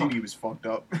sorry, your so CD sorry. was fucked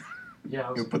up. Yeah, I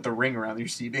You was, would put the ring around your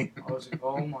CD. I was like,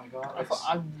 oh my god.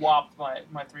 I whopped my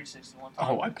 360 one time.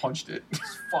 Oh, I punched it.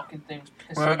 This fucking thing was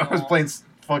pissing When me I was off. playing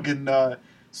fucking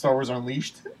Star Wars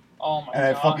Unleashed, Oh my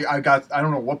and god. I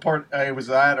don't know what part I was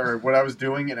at or what I was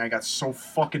doing, and I got so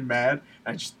fucking mad,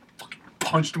 and I just fucking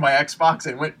punched my Xbox,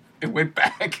 and it went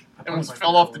back, and almost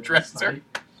fell off the dresser.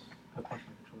 I punched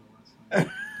my controller last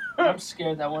night. I'm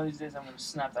scared that one of these days I'm going to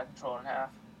snap that controller in half.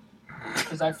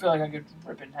 Because I feel like I could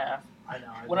rip it in half. I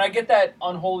know. When I get that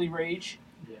unholy rage,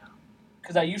 Yeah.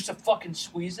 because I used to fucking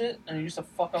squeeze it and it used to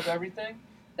fuck up everything,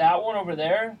 that one over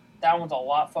there, that one's a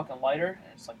lot fucking lighter,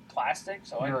 and it's like plastic.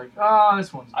 So You're like, oh,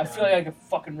 this one's I bad. feel like I could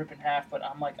fucking rip in half, but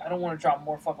I'm like, I don't want to drop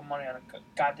more fucking money on a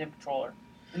goddamn controller.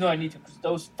 Even though I need to, because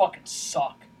those fucking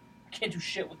suck. I can't do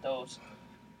shit with those.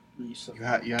 You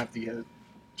have to get a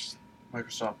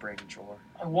Microsoft brand controller.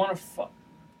 I want to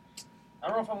I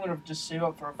don't know if I'm gonna just save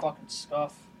up for a fucking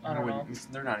scuff. I don't know.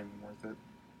 They're not even worth it.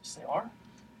 Yes, they are.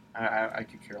 I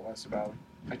could care less about them.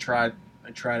 I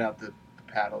tried out the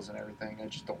paddles and everything. I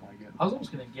just don't like it. I was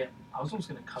almost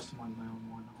gonna customize my own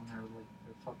one on their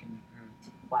fucking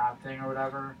lab thing or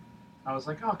whatever. I was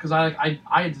like, oh, because I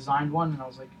had designed one and I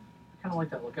was like, I kind of like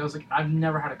that look. I was like, I've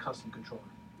never had a custom controller.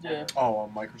 Yeah. Oh,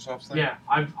 on Microsoft's thing. Yeah,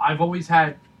 I've always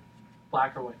had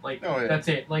black or white. Like that's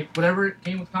it. Like whatever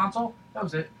came with console, that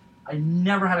was it. I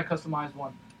never had a customized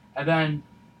one. And then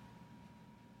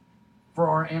for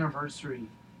our anniversary,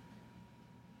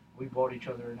 we bought each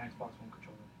other an Xbox One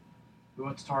controller. We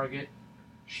went to Target.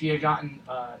 She had gotten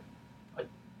a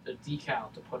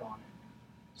decal to put on it.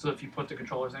 So if you put the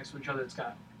controllers next to each other, it's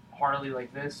got Harley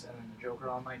like this, and then the Joker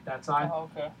on like that side. Oh,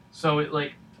 okay. So it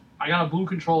like, I got a blue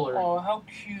controller. Oh, how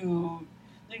cute!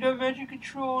 They got a magic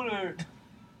controller.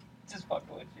 Just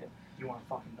fucking with you. You want to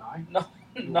fucking die? No,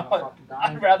 You no. wanna fucking die?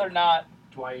 I'd rather not.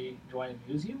 Do I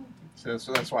amuse you? So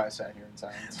that's why I sat here in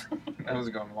silence. I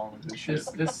wasn't going along with this shit.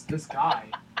 This guy,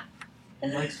 he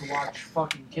likes to watch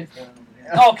fucking kid porn over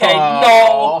here. Okay,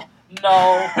 Oh.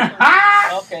 no.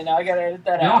 You Okay, now I gotta edit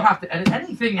that out. don't have to edit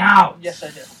anything out. Yes, I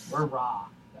do. We're raw.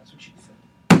 That's what she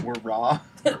said. We're raw.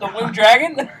 The Winged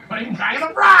Dragon? Wing dragon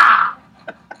of raw.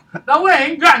 The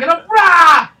wing dragon of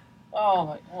raw. Oh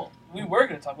my! Well, we were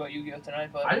gonna talk about Yu-Gi-Oh tonight,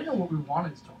 but I didn't know what we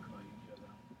wanted to talk about Yu-Gi-Oh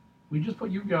though. We just put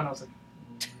Yu-Gi-Oh and I was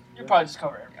like, you're probably just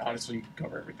covering everything. Honestly, you can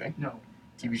cover everything. no.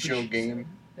 TV That's show, what she game.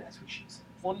 said. That's what she said.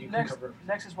 Well, You can next cover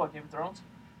next is what, Game of Thrones?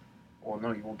 Well,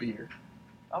 no, you won't be here.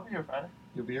 I'll be here Friday.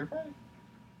 You'll be here Friday.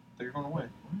 Thought you're going away.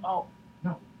 Oh,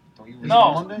 Don't you leave No.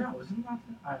 on Monday? No, isn't that?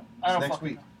 I don't know. I don't Next fucking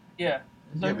week. know. Yeah,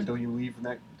 Is Yeah, that- but don't you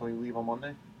leave on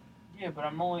Monday? yeah, but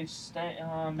I'm only staying.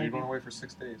 You're Maybe. going away for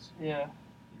 6 days. Yeah.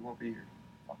 You won't be here.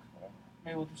 Fuck, whatever.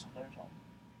 Maybe we'll do something or something.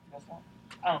 You guys want?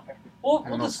 I don't care. We'll I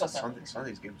don't know. discuss that.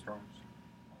 Sunday's Game of Thrones.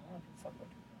 I don't give a fuck about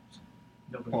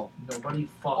Game of Thrones. Nobody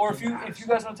fucking Or if you asked.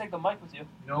 guys want to take the mic with you,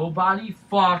 Nobody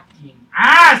fucking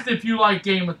asked if you like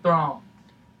Game of Thrones.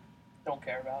 don't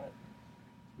care about it.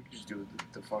 We could just do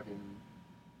the fucking.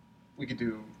 We could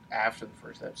do after the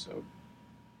first episode.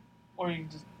 Or you can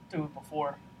just do it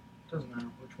before. Doesn't matter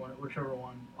whichever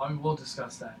one. I mean, we'll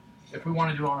discuss that. If we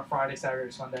want to do it on a Friday, Saturday,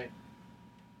 or Sunday.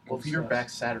 Well, if you're discuss. back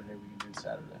Saturday, we can do it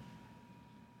Saturday.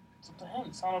 It's up to him.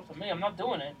 It's not up to me. I'm not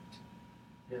doing it.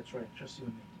 Yeah, that's right. Just you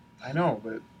and me. I know,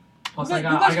 but Plus, you I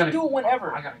guys gotta can do it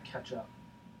whenever. I gotta catch up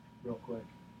real quick.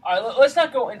 All right, let's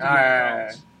not go into Game of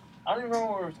Alright. Thrones. I don't even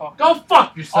remember what we were talking. Go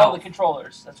fuck Oh, yourself. the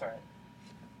controllers. That's right.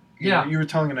 Yeah. You were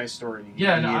telling a nice story. and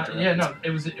Yeah, you no, interrupted. no.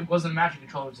 It wasn't a matching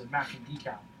controller. It was a matching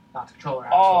decal, not the controller.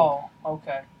 Oh,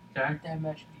 okay. Okay. They have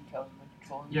matching decals in the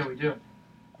controllers. Yeah, we do.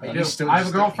 We He's do. still- I have a he's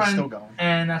still girlfriend, going.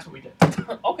 and that's what we did.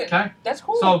 Okay. Okay. That's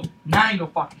cool. So now you go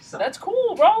fuck yourself. That's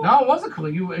cool, bro. No, it wasn't cool.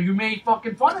 You made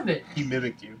fucking fun of it. He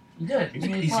mimicked you. You did. He's You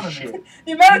a made piece fun of of shit. it.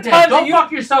 The amount You of did. times Go that you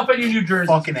fuck yourself in your New Jersey.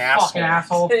 Fucking you asshole. Fucking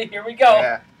asshole. Here we go.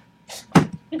 Yeah.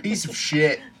 Piece of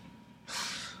shit.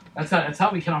 That's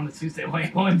how we get on the Tuesday.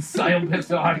 Like one silent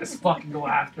pistol, I just fucking go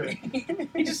after it.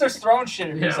 He just starts throwing shit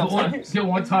at me Yeah, sometimes.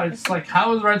 one time it's like,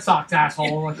 how was the Red Sox,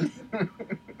 asshole? Like,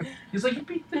 he's like,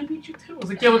 they beat you too. I was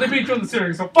like, yeah, well they beat you in the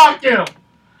series, so fuck you.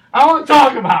 I don't want to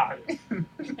talk about it.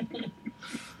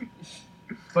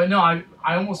 But no, I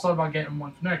almost thought about getting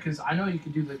one from there because I know you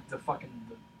could do the fucking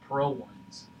the pro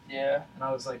ones, Yeah. and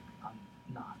I was like, I'm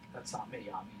not. That's not me,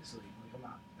 obviously. Like I'm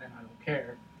not, and I don't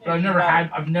care. But Yeah,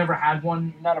 I've never had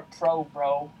one. You're not a pro,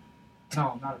 bro.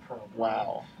 No, I'm not a pro. Bro.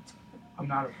 Wow. I'm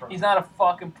not a pro. He's not a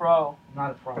fucking pro. I'm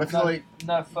not a pro. But I feel like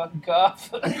Not a fucking cop.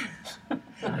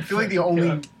 I feel like the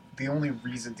only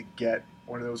reason to get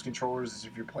one of those controllers is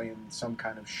if you're playing some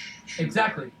kind of shooter,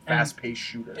 Exactly. And fast-paced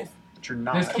shooter, If- but you're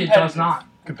not. this kid Competitive. does not.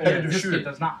 Competitive This shooter. kid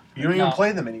does not. You don't even No.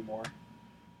 play them anymore.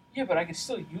 Yeah, but I can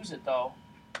still use it though.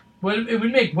 Well, it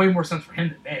would make way more sense for him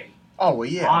than me. Oh well,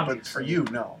 yeah, but Obviously. for you,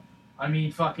 no. I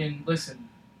mean, fucking listen.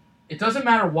 It doesn't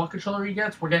matter what controller he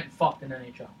gets. We're getting fucked in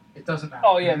NHL. It doesn't matter.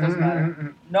 Oh yeah, it doesn't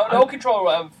matter. No controller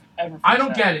will ever. I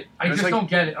don't get it. I It's just like- don't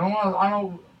get it. I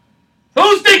don't.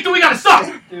 Whose dick do we gotta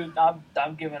suck? Dude,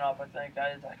 I'm giving up. I think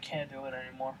I can't do it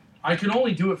anymore. I can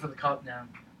only do it for the cup now.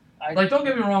 I, Like, don't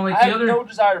get me wrong. Like I the have other no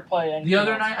desire to play anything the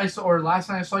other else. night I saw, or last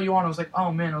night I saw you on. I was like,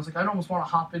 oh man. I was like, I almost want to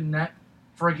hop in net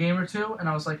for a game or two, and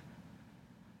I was like,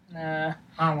 Nah,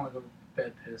 I don't want to go to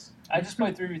bed piss. I just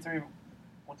play 3v3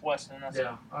 with Weston. And that's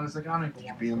Yeah, I was like, I don't even Did you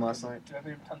want beat him last night? Dude, I beat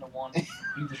him 10-1.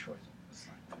 He destroys him this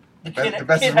night. The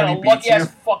best kid is had when a he beats lucky ass you.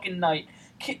 fucking night.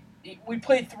 We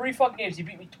played 3 fucking games. He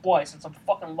beat me twice and some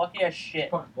fucking lucky ass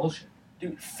shit. Fucking bullshit.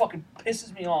 Dude, it fucking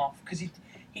pisses me off because he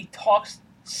talks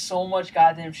so much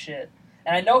goddamn shit.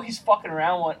 And I know he's fucking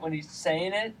around when he's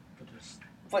saying it,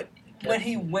 but when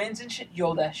he wins and shit,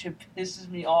 yo, that shit pisses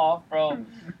me off, bro.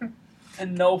 To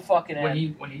no fucking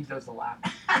end. When he does the lap.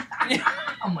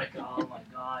 I'm like, oh my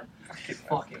god. This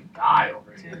fucking guy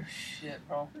over here. Dude, shit,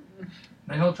 bro.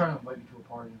 Then he'll try to invite me to a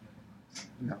party.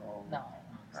 No. No.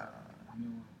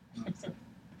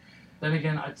 Then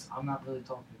again, I'm not really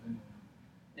talking to anyone.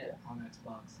 Yeah. On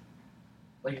Xbox.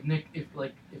 Like Nick, if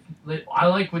I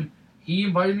like when he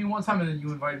invited me one time and then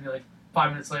you invited me like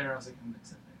 5 minutes later, I was like, I'm gonna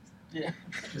accept things.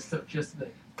 Yeah. Just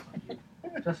like, fuck you.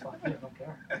 Just fuck you. I don't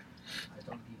care. I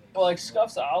don't need it. But like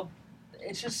scuffs,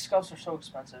 it's just scuffs are so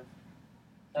expensive.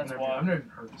 That's why. I've never even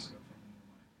heard of stuff.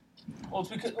 Well, it's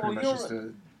because Pretty much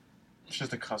it's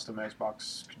just a custom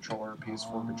Xbox controller,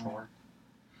 PS4 controller.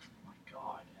 My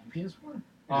God, and PS4? Yeah.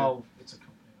 Oh, it's a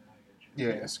company. I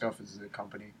get you. Yeah, Scuff is a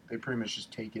company. They pretty much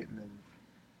just take it and then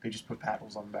they just put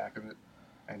paddles on the back of it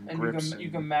and grips. You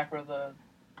can macro the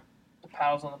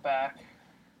paddles on the back,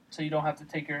 so you don't have to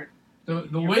take your. The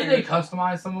Your way they fingers.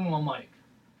 customize some of them,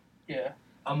 Yeah.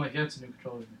 I'm like, yeah, it's a new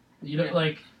controller. You know, Yeah.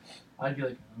 like, I'd be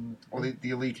like, Well, the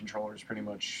Elite controller is pretty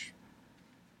much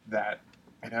that.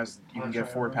 It has you can That's get right,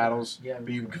 I 4 remember paddles, that. Yeah,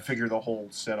 but you can configure the whole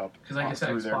setup because I guess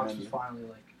through their Xbox menu. was finally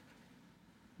like,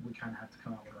 we kind of have to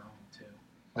come out with our own too.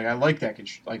 Like I like that.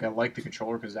 I like the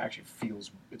controller because it actually feels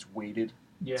it's weighted.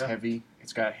 Yeah, It's heavy.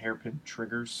 It's got hairpin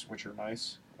triggers, which are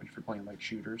nice if you're playing like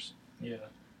shooters. yeah.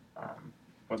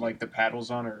 But like the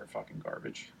paddles on are fucking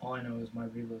garbage. All I know is my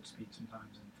reload speed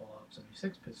sometimes in Fallout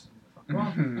 76 pisses me the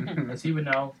fuck off. As he would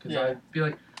know, because Yeah. I'd be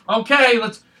like, okay,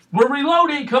 we're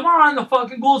reloading. Come on, the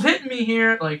fucking ghoul's hitting me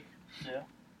here. Like,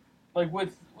 Like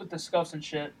with the scuffs and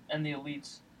shit and the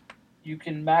elites, you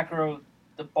can macro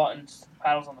the buttons, the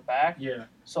paddles on the back. yeah,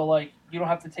 So like you don't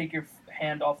have to take your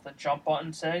hand off the jump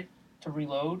button, say, to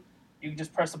reload. You can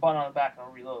just press the button on the back and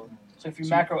it'll reload. So if you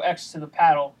macro X to the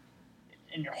paddle,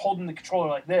 and you're holding the controller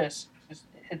like this, just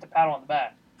hit the paddle on the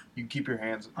back. You keep your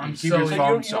hands. You I'm can keep so- your So you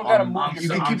thumbs don't gotta move on. You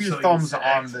yourself. can keep I'm your so thumbs used to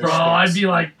on X, the bro. sticks. I'd be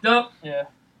like, nope. Yeah,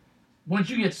 Once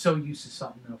you get so used to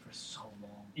something though for so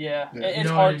long, yeah. Yeah. It's You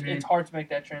know hard. what I mean? It's hard to make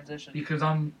that transition. because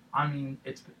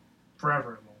it's been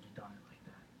forever I've only done it like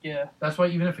that. Yeah, That's why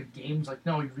even if a game's like,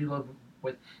 no, you reload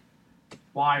with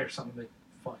Y or something, like,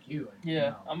 fuck you. Like, yeah.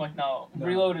 no. I'm like, no. No.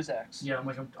 Reload is X, Yeah, I'm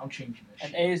like, I'm changing this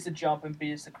and shit. A is the jump, and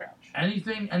B is the crouch.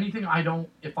 Anything I don't,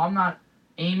 if I'm not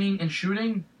aiming and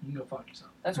shooting, you can go fuck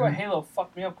yourself. That's why Halo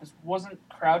fucked me up because wasn't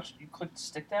crouched. You clicked the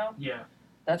stick down. Yeah.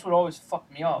 That's what always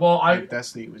fucked me up. Well, Like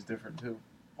Destiny was different too.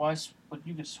 But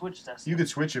you could switch that. You could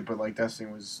switch it, but like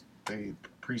Destiny was the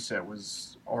preset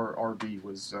was RB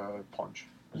was punch.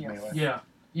 Was Yeah. melee.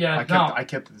 yeah, I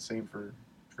kept it the same for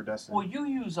Destiny. Well,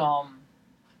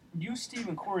 you Steve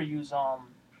and Corey use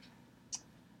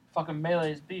fucking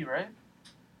melee is B, right?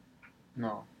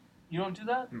 No, You don't do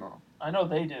that? no. I know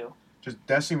they do. Just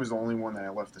Destiny was the only one that I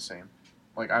left the same.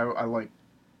 Like I like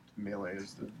melee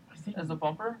as the I think As the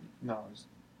bumper? no.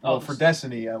 Oh, Well, for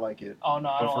Destiny I like it. Oh no,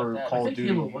 I But don't for like that. Call I of think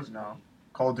Duty, Halo was no. great.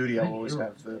 Call of Duty, I I think always Halo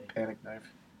have was the great. panic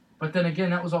knife. But then again,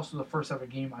 that was also the first ever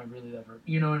game I really ever,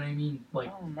 you know what I mean? I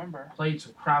Like, don't remember. played,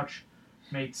 so crouch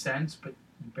made sense, but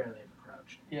you barely ever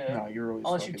crouched. Yeah. No, you're always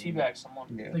Unless you fucking- teabag someone.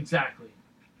 Yeah. Exactly.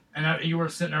 And you were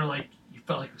sitting there like, you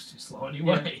felt like it was too slow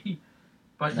anyway.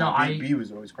 But no, B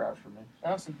was always crouch for me.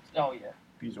 That was some, oh yeah.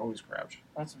 B was always crouch.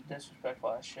 That's some disrespectful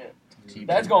ass shit. Teabag.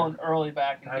 That's going early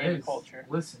back in that gaming is, culture.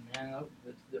 listen, man,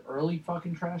 the early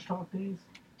fucking trash talk days.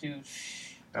 Dude,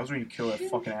 shh. That was when you kill that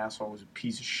fucking asshole who was a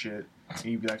piece of shit. And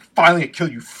you'd be like, finally I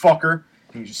killed you, fucker.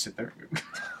 And you just sit there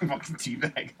and fucking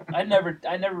teabag. I never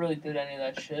really did any of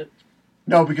that shit.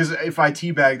 No, because if I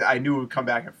teabagged, I knew it would come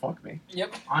back and fuck me.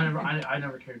 Yep. I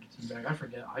never cared to teabag. I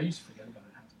forget. I used to forget about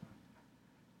it half the time.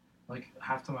 Like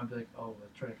half the time I'd be like, oh,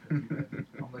 let's try to teabag.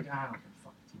 I'm like, I don't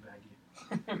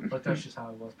fucking teabag you. Like that's just how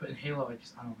it was. But in Halo, I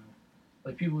don't know.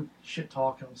 Like people would shit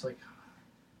talk, and I was like,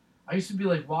 I used to be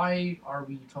like, why are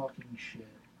we talking shit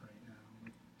right now?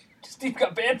 Like, Steve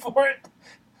got banned for it.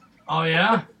 oh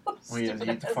yeah. Well, yeah, you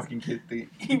have to fucking get the.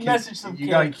 He messaged some you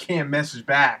kid. You can't message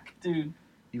back. Dude,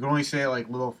 You can only say like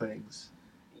little things.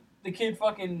 the kid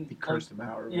fucking He cursed him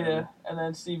out or yeah, whatever. and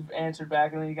then Steve answered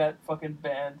back, and then he got fucking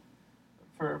banned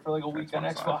for like a For week on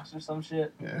Xbox Xbox or some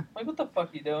shit. Yeah. Like, what the fuck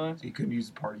you doing? He couldn't use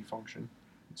the party function.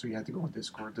 So you had to go on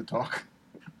Discord to talk.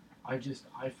 I don't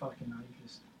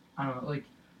know, like,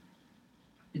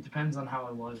 it depends on how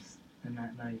I was And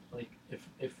that night, like,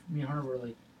 if me and her were,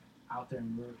 like, out there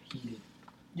and we were heated,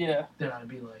 Yeah. then I'd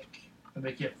be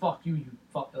like, yeah, fuck you, you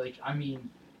fuck. Like, I mean,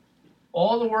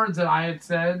 all the words that I had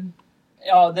said,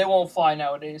 They won't fly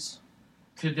nowadays.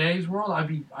 today's world, I'd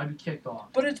be kicked off.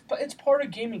 But it's part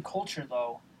of gaming culture,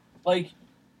 though. Like,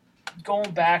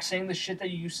 going back, saying the shit that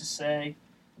you used to say.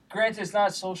 Granted, it's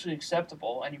not socially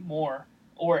acceptable anymore,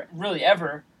 or really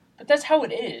ever, but that's how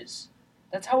it is.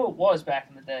 That's how it was back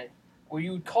in the day, where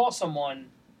you would call someone,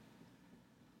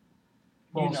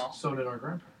 Well, you know. so did our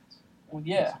grandparents. Well,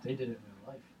 yeah. They did it in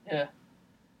real life. Yeah.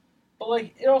 But,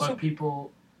 like, it also... But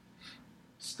people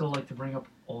still like to bring up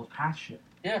old past shit.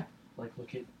 Yeah. Like,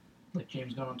 look at, like,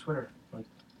 James Gunn on Twitter. Like,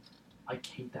 I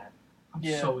hate that. I'm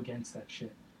Yeah. so against that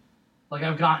shit. Like,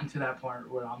 I've gotten to that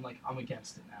point where I'm like, I'm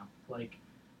against it now. Like,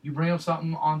 you bring up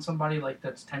something on somebody, like,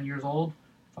 that's 10 years old,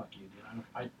 fuck you,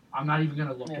 dude. I'm not even going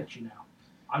to look at you now.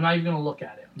 I'm not even going to look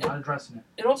at it. I'm not addressing it.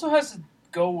 It also has to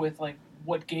go with, like,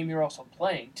 what game you're also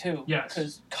playing, too. Yes.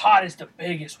 Because COD is the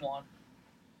biggest one.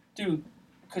 Dude,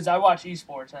 because I watch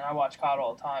esports and I watch COD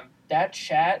all the time. That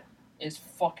chat is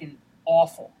fucking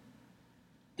awful.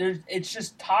 It's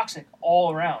just toxic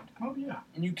all around. Oh, yeah.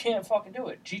 And you can't fucking do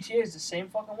it. GTA is the same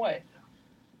fucking way.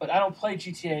 But I don't play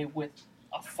GTA with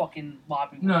a fucking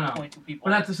lobby with 22 people.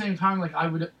 But at the same time, like, I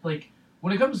would, like,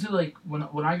 when it comes to, like, when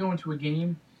I go into a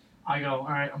game, I go, all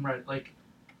right, I'm ready. Like,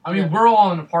 I mean, we're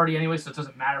all in a party anyway, so it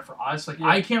doesn't matter for us. Like,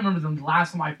 I can't remember the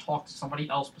last time I've talked to somebody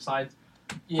else besides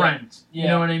friends. Yeah. You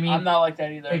know what I mean? I'm not like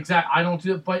that either. Exactly. I don't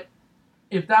do it. But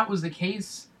if that was the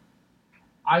case,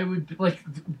 I would, like,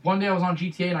 one day I was on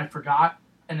GTA and I forgot,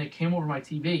 and it came over my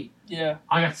TV. Yeah.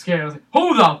 I got scared. I was like,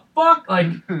 who the fuck?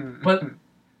 Like, but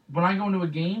when I go into a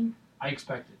game, I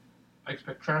expect it. I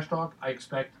expect trash talk.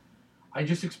 I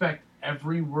just expect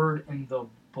every word in the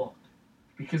book.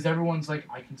 Because everyone's like,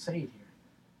 I can say it here.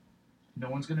 No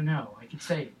one's going to know. I can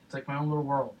say it. It's like my own little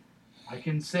world. I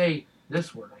can say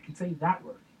this word. I can say that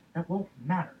word. That won't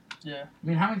matter. Yeah. I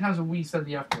mean, how many times have we said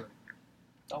the F word?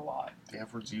 A lot. The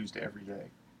F word's used every day.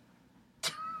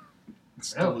 It's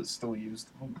still used.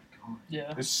 Oh my god.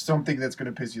 Yeah. There's something that's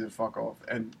going to piss you the fuck off,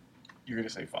 and you're going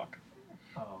to say fuck.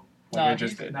 Oh. Like I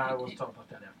just did. Nah, I wasn't talking about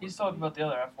that F word. He's talking about the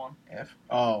other F one. F?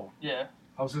 Oh. Yeah.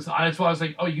 That's why I was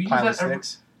like, oh, you use Pile that of every...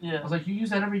 sticks? I Yeah. was like, you use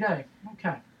that every day.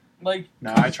 Okay. Like...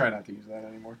 No, I try not to use that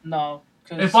anymore. No.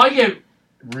 Cause If I get...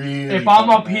 Really? If I'm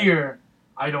up here,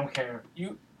 I don't care.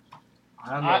 You...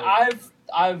 I don't know.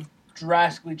 I've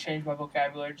drastically changed my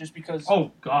vocabulary just because...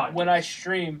 Oh, God. When I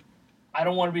stream, I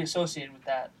don't want to be associated with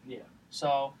that. Yeah.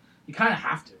 So... You kind of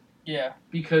have to. Yeah.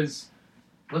 Because,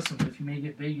 listen, if you make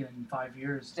it big in 5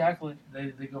 years, Exactly.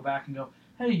 they go back and go,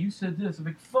 hey, you said this. I'm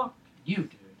like, fuck you,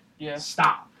 dude. Yeah.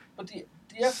 Stop. But the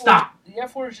F Stop. word, the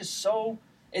F word is just so...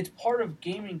 It's part of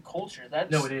gaming culture.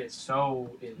 That's No, it is. So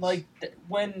is. like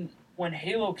when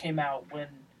Halo came out,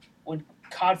 when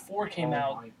COD 4 came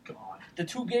out, Oh my god. the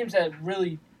two games that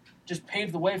really just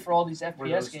paved the way for all these Were FPS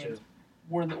those games two.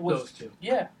 were Those two.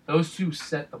 Yeah, Those two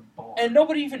set the bar. and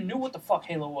nobody even knew what the fuck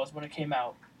Halo was when it came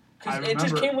out because I it just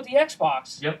remember. came with the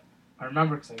Xbox. Yep. I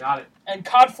remember because I got it. And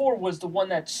COD 4 was the one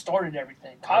that started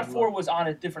everything. COD I 4 love- was on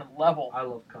a different level. I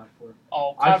love COD 4.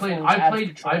 Oh, COD 4 was out of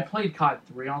control. I played COD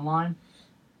 3 online.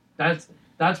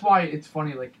 That's why it's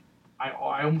funny. Like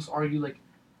I almost argue like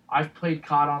I've played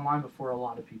COD online before a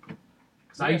lot of people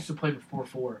because I Yeah. used to play before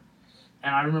 4,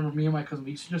 and I remember me and my cousin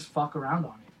we used to just fuck around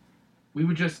on it. We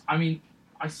would just I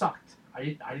sucked. I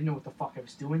didn't know what the fuck I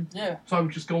was doing, Yeah, so I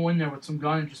would just go in there with some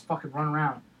gun and just fucking run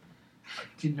around. I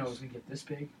didn't know it was gonna get this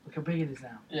big. Look how big it is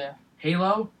now. yeah,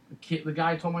 Halo, the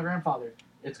guy told my grandfather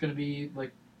it's gonna be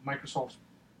like Microsoft's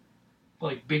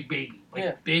like big baby, like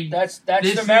Yeah. big. that's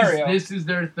the Mario. This is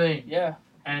their thing. Yeah,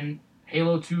 And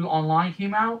Halo 2 Online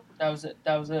came out. that was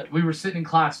it. We were sitting in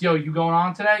class. Yo, you going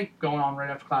on today? Going on right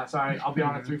after class. All right, I'll be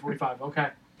on at 3:45. Okay.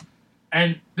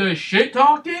 And the shit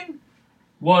talking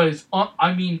was,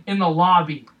 in the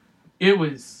lobby, it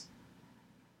was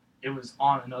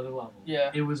on another level.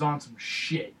 Yeah. It was on some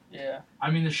shit. Yeah,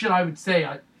 I mean, the shit I would say,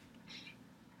 I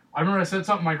remember I said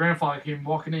something, my grandfather came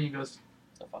walking in, he goes,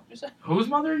 the fuck you said? whose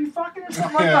mother are you fucking or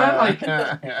something like that?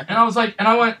 Like, and I was like, and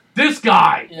I went, this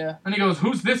guy! Yeah, And he goes,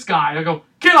 who's this guy? I go,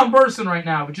 kid, I'm bursting right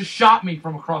now. It just shot me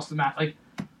from across the map. Like,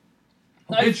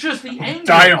 it's just the anger.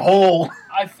 Die in a hole.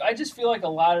 I just feel like a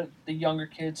lot of the younger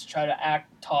kids try to act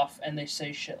tough and they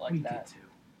say shit like We that. did too.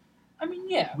 I mean,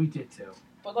 yeah, We did too.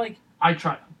 but like, I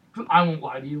won't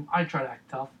lie to you. I try to act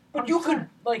tough. but you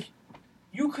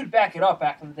could back it up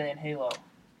back in the day in Halo,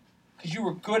 because you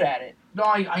were good at it. No,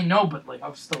 I know, but like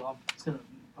I'm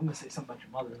gonna say something about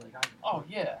your mother. Like Oh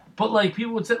yeah, But like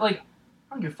people would say like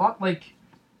I don't give a fuck. Like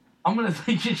I'm gonna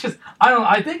think it's just I don't know.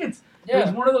 I think Yeah. It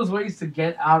was one of those ways to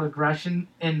get out aggression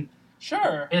in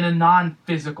a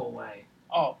non-physical way.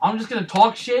 Oh. I'm just gonna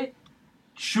talk shit,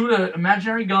 shoot an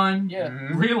imaginary gun, Yeah.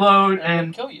 reload, I'm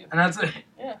and gonna kill you. And that's it.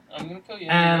 Yeah, I'm gonna kill you.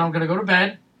 And I'm gonna go to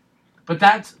bed. But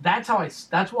that's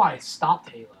why I stopped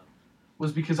Halo.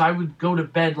 Was because I would go to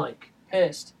bed like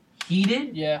pissed,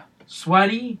 heated, yeah,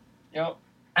 sweaty, yep,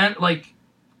 and like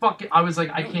fuck it. I was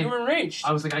like I can't. You were enraged.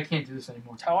 I was like I can't do this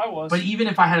anymore. That's how I was. But even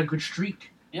if I had a good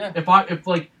streak, yeah, if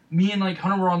like me and like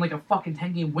Hunter were on like a fucking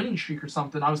 10-game winning streak or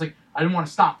something, I was like I didn't want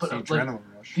to stop. But the like, adrenaline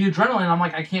rush. The adrenaline. I'm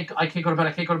like I can't go to bed.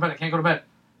 I can't go to bed. I can't go to bed.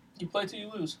 You play till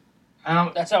you lose.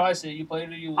 And that's how I see it. You play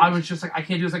till you lose. I was just like I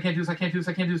can't do this. I can't do this. I can't do this.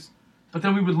 I can't do this. But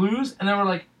then we would lose, and then we're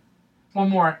like, one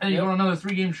more, and you go on another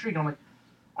 3-game streak. And I'm like,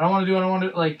 I don't want to do it. I don't want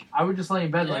to. Like, I would just lay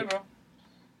in bed. Yeah, like, bro.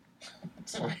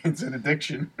 It's an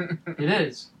addiction. It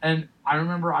is. And I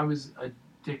remember I was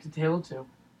addicted to Halo 2.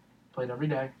 Played every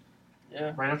day.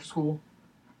 Yeah. Right after school.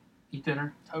 Eat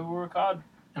dinner. That's how we work hard.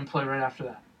 And play right after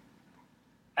that.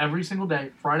 Every single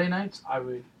day. Friday nights,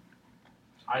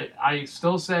 I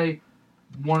still say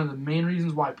one of the main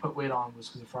reasons why I put weight on was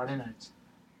because of Friday nights.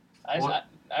 I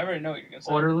already know what you're going to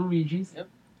say. Order Luigi's. Yep.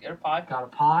 Get a pie. Got a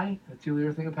pie and a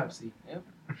 2-liter thing of Pepsi. Yep.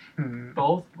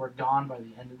 Both were gone by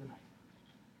the end of the night.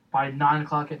 By 9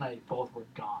 o'clock at night, both were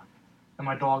gone. And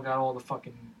my dog got all the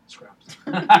fucking scraps.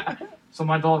 So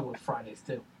my dog loved Fridays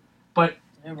too. But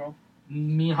yeah, bro.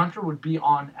 Me and Hunter would be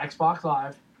on Xbox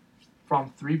Live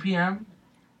from 3 p.m.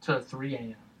 to 3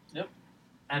 a.m. Yep.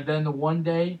 And then the one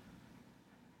day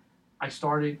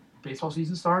baseball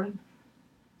season started,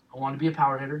 I wanted to be a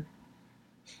power hitter.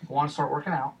 I wanted to start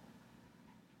working out.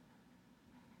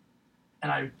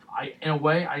 And I in a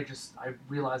way, I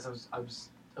realized I was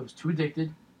too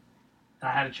addicted, and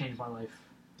I had to change my life.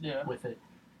 Yeah. With it,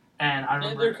 and I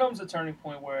remember there comes a turning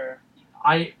point where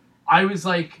I was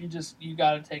like, you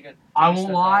gotta take it. I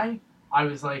won't lie. I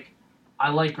was like, I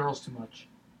like girls too much.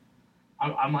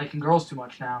 I'm liking girls too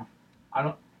much now.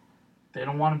 They're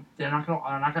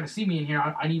not gonna see me in here.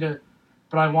 I need to,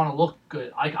 but I want to look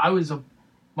good.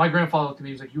 My grandfather looked at me.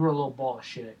 He was like, you were a little ball of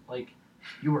shit. Like,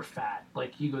 you were fat.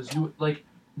 Like, he goes, you, like,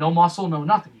 no muscle, no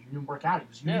nothing. You didn't work out. He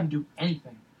goes, you didn't do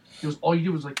anything. He goes, all you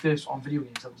did was like this on video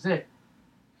games. That was it.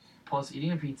 Plus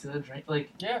eating a pizza, drink, like,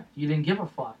 you didn't give a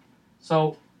fuck.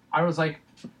 So I was like,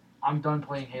 I'm done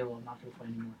playing Halo. I'm not going to play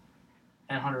anymore.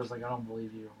 And Hunter was like, I don't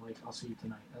believe you. Like, I'll see you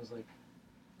tonight. I was like,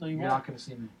 no, you're not going to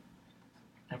see me.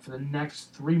 And for the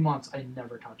next 3 months, I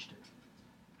never touched it.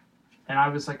 And I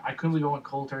was like, I couldn't go in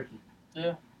cold turkey.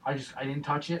 Yeah. I didn't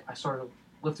touch it. I started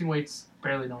lifting weights,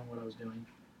 barely knowing what I was doing.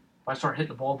 But I started hitting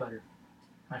the ball better.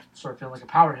 I started feeling like a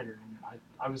power hitter. And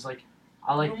I was like,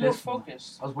 I like you were this. More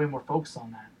focused. I was way more focused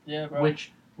on that. Yeah, bro.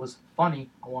 Which was funny.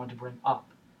 I wanted to bring up.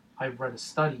 I read a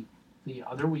study the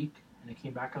other week, and it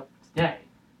came back up today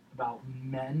about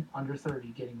men under 30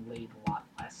 getting laid a lot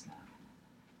less now.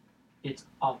 It's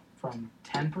up from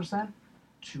 10%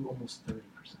 to almost 30%.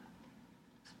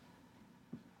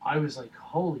 I was like,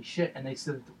 holy shit. And they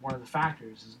said that one of the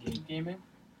factors is gaming.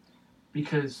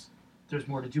 Because there's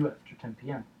more to do after 10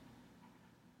 p.m.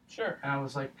 Sure. And I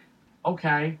was like,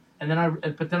 okay. And then I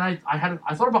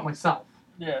thought about myself.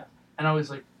 Yeah. And I was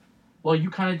like, well, you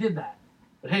kind of did that.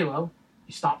 But Halo,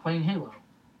 you stopped playing Halo.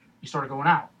 You started going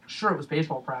out. Sure, it was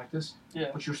baseball practice.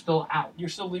 Yeah. But you're still out. You're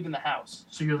still leaving the house.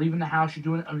 So you're leaving the house, you're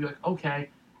doing it, and you're like, okay.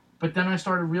 But then I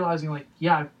started realizing, like,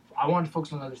 yeah, I wanted to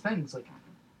focus on other things. Like,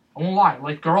 I won't lie,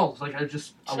 like girls. Like, I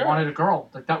wanted a girl.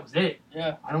 Like, that was it.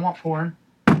 Yeah. I don't want porn.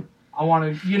 I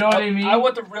want to, you know what I mean? I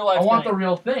want the real life I want the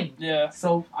real thing. Yeah.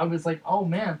 So I was like, oh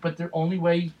man, but the only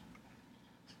way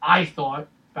I thought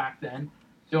back then,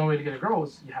 the only way to get a girl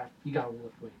was you gotta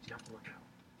lift weights, you have to work out.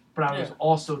 But I was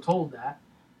also told that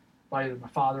by either my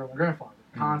father or my grandfather,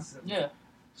 constantly. Yeah.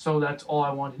 So that's all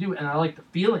I wanted to do, and I like the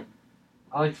feeling.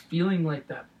 I like feeling like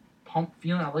that pump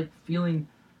feeling. I like feeling,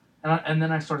 and then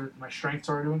my strength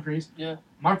started to increase. Yeah.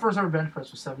 My first ever bench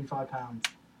press was 75 pounds,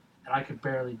 and I could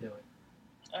barely do it.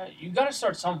 You got to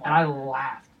start somewhere. And I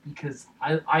laughed because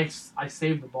I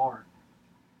saved the bar.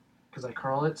 Because I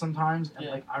curl it sometimes, and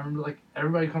like I remember, like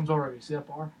everybody comes over, you see that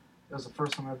bar? It was the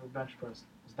first time I ever bench pressed.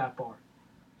 It was that bar.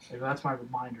 Like, that's my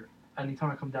reminder.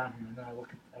 Anytime I come down here, and then I look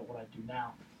at what I do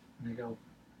now, and I go,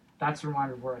 that's a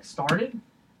reminder of where I started,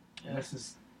 and this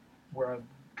is where I've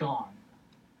gone.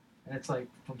 And it's like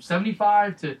from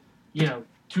 75 to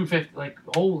 250. Like,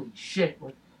 holy shit!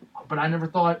 But I never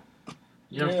thought.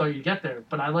 You never thought you'd get there,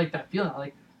 but I like that feeling. I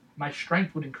like my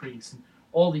strength would increase and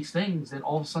all these things, and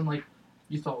all of a sudden, like,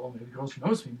 you thought, well, maybe girls would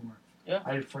notice me more. Yeah.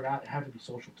 I forgot it had to be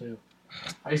social too.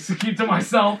 I used to keep to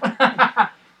myself.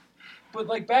 But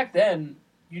like back then,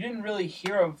 you didn't really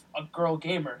hear of a girl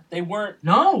gamer. They weren't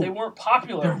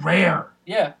popular. They're rare.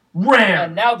 Yeah. Rare.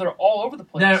 And now they're all over the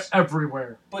place. They're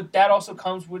everywhere. But that also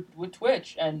comes with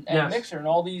Twitch and Yes. Mixer and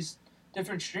all these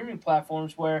different streaming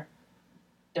platforms where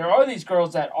there are these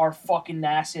girls that are fucking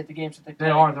nasty at the games that they play.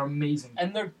 They are. They're amazing.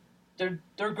 And they're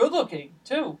good looking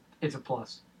too. It's a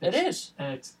plus. It is.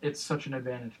 And it's such an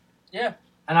advantage. Yeah.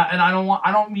 And I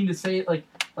don't mean to say it like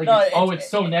No, it's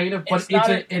so negative, but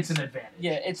it's an advantage.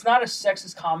 Yeah, it's not a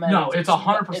sexist comment. No, it's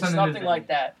 100% It's an nothing advantage. like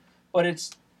that. But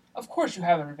it's, of course you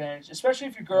have an advantage, especially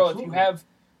if you're a girl, Absolutely. if you have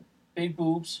big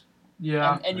boobs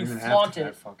Yeah. and you don't even flaunt have to it.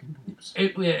 have fucking boobs.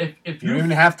 If You don't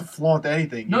even have to flaunt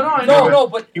anything. No, I No, know. no,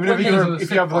 but Even when if they,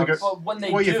 you have like a but when they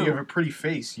if do, you have a pretty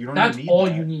face, you don't that's even need all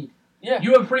that. you need. yeah,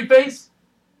 You have a pretty face?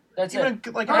 that's Even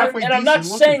it. like And halfway And I'm not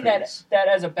decent saying looking that face.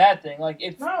 as a bad thing. Like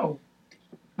if No.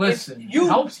 Listen, you- it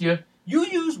helps you. you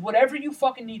use whatever you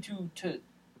fucking need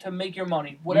to make your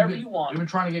money, whatever you We've want. been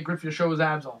trying to get Griffey to show his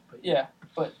abs off. But Yeah,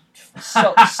 but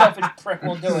selfish prick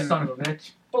won't do it. Son of a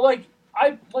bitch. But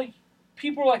like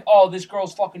people are like, oh, this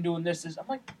girl's fucking doing this. I'm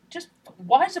like, just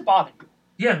why does it bother you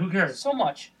Yeah, who cares? so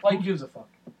much? Who Like gives a fuck?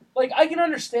 I can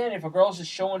understand if a girl's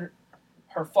just showing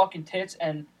her fucking tits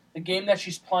and the game that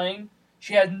she's playing,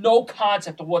 she has no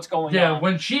concept of what's going Yeah, on.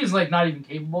 when she's like not even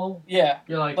capable, Yeah,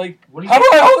 you're like, how what do do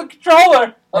I hold the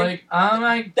controller? Like oh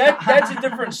my that's a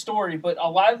different story. But a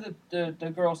lot of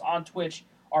the girls on Twitch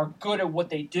are good at what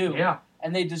they do, Yeah,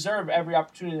 and they deserve every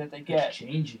opportunity that they it's get.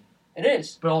 changing, It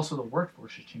is, but also the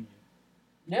workforce is changing.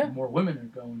 yeah, More women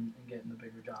are going and getting the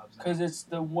bigger jobs now. because it's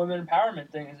the women empowerment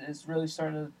thing is really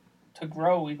starting to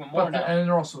grow even more now. And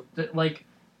they're also like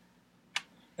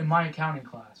in my accounting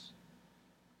class,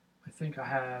 I think I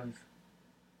have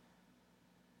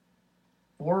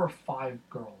 4 or 5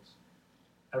 girls.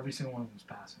 Every single one of them is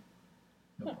passing.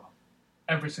 No problem.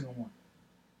 Every single one.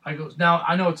 Now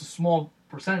I know it's a small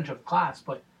percentage of the class,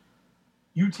 but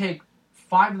you take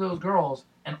 5 of those girls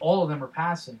and all of them are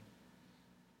passing,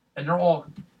 and they're all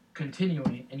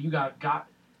continuing, and you got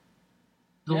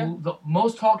the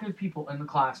most talkative people in the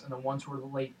class, and the ones who are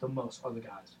late the most are the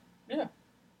guys. Yeah.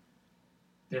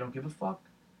 They don't give a fuck.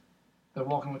 They're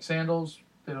walking with sandals.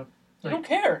 They don't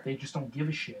care. They just don't give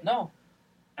a shit. No.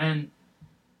 And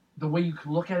the way you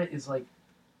can look at it is like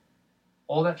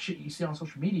all that shit you see on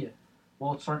social media.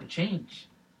 Well, it's starting to change.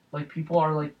 Like people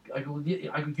are like, I go,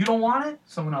 you don't want it?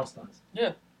 Someone else does. Yeah.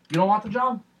 You don't want the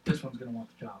job? This one's gonna want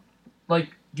the job.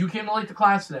 Like you came late to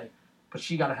class today, but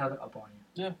she got a head up on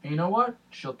you. Yeah. And you know what?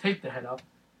 She'll take the head up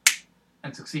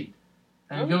and succeed.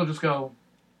 And Yeah. you'll just go,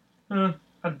 I'd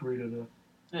burrito to.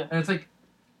 Yeah. And it's like,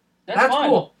 That's fine.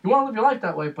 cool. You want to live your life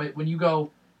that way, but when you go,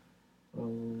 oh,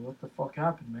 what the fuck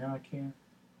happened, man? I can't.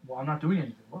 Well, I'm not doing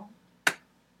anything. Well,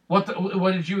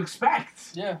 what did you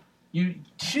expect? Yeah. You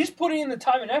She's putting in the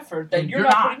time and effort that And you're you're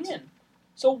not not. putting in.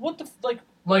 So what the like?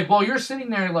 like while you're sitting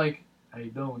there, like, how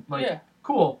you doing? Like, Yeah.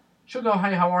 cool. She'll go,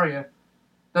 hey, how are you?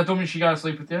 That don't mean she gotta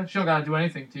sleep with you. She don't gotta do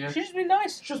anything to you. She just be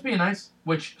nice. It's just being nice,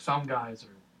 which some guys are.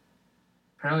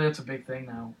 Apparently, that's a big thing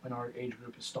now in our age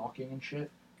group is stalking and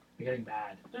shit. They're getting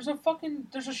bad. There's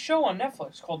a show on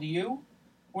Netflix called You,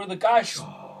 where the guy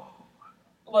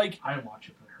like I didn't watch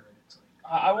it, but I heard it's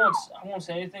like. I won't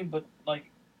say anything, but like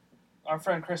our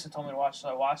friend Chris had told me to watch, so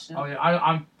I watched it. Oh yeah,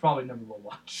 I'm probably never will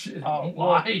watch it. Oh,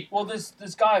 Why? well, this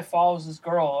guy follows this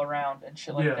girl around and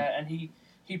shit like Yeah. that, and he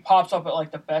pops up at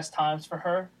like the best times for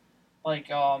her, like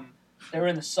they were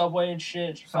in the subway and shit.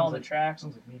 And she fell in the tracks,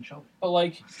 Sounds like me and Shelby. but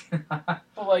like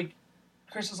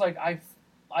Chris is like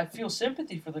I feel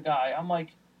sympathy for the guy. I'm like,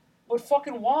 but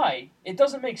fucking why? It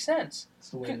doesn't make sense. That's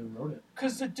the way they wrote it.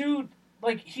 Cause the dude,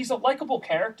 like, he's a likable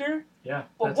character, Yeah,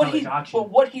 but that's how they got you.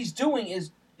 what he's doing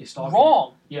is He's stalking.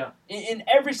 wrong. Yeah. In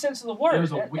every sense of the word. It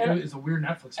was a And- weird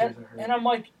Netflix series I heard. And I'm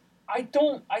like, I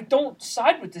don't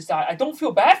side with this guy. I don't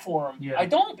feel bad for him. Yeah. I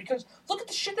don't, because look at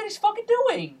the shit that he's fucking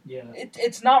doing. Yeah.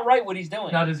 It's not right what he's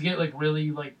doing. Now, does he get, like,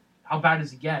 really, like, how bad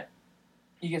does he get?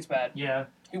 He gets bad. Yeah.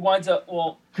 He winds up,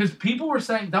 well, Because people were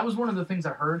saying, that was one of the things I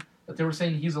heard, that they were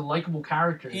saying he's a likable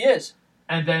character. he is.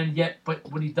 And then,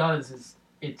 but what he does is,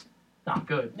 it's not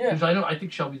good. Yeah. 'Cause I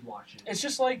think Shelby's watching it. It's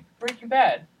just like Breaking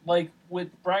Bad, like with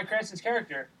Bryan Cranston's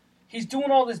character. He's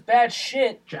doing all this bad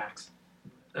shit. Jax.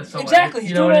 That's so Exactly, you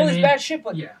he's know doing what all I this mean? bad shit,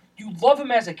 but Yeah. you love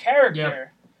him as a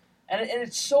character. Yep. And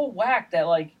it's so whack that,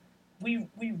 like, we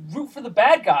root for the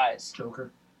bad guys.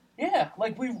 Joker. Yeah,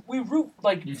 like, we root,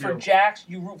 like, You for do. Jax,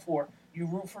 you root for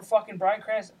fucking Bryan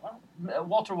Cranston,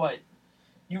 Walter White.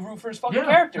 You root for his fucking Yeah,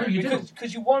 character no, you do.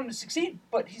 because you want him to succeed,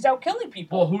 but he's out killing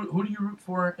people. Well, who do you root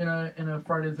for in a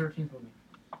Friday the 13th movie?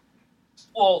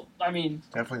 Well, I mean,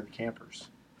 Definitely the campers.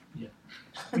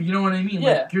 You know what I mean?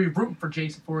 Yeah. Like, you're rooting for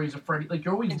Jason Voorhees or Freddy. Like,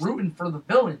 you're always rooting for the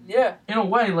villain. Yeah. In a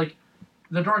way, like,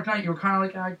 The Dark Knight, you were kind of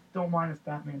like, I don't mind if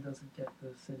Batman doesn't get the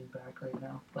city back right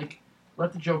now. Like,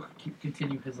 let the Joker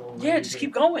continue his old. Yeah, just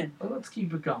keep going. Let's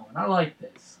keep it going. I like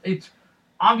this. It's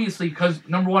obviously because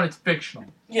number one, it's fictional.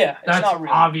 Yeah, it's That's not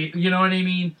real. obvious. You know what I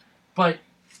mean? But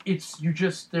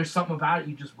there's something about it.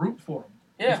 You just root for them.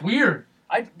 Yeah. It's weird.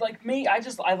 I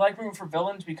like rooting for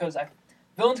villains because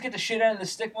villains get the shit out of the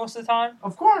stick most of the time,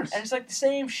 Of course. and it's like the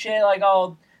same shit. Like,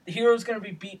 oh, the hero's gonna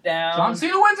be beat down. John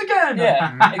Cena wins again.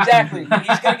 Yeah, exactly.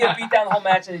 He's gonna get beat down the whole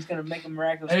match, and he's gonna make a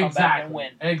miraculous comeback and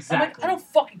win. Exactly. I'm like, I don't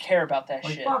fucking care about that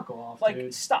Like, shit. fuck off, Like,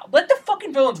 dude. stop. Let the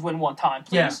fucking villains win one time,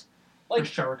 please. Yeah. Like,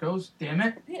 For Jericho's, damn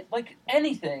it. yeah, like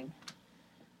anything.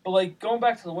 But like going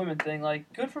back to the women thing,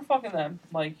 like good for fucking them.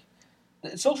 Like,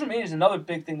 social media is another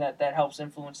big thing that helps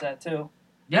influence that too.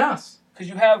 Yes. Because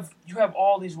you have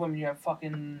all these women. You have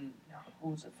fucking who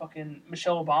was it? Fucking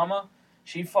Michelle Obama.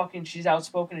 She's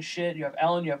outspoken as shit. You have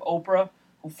Ellen. You have Oprah,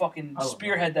 who fucking I love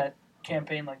spearhead that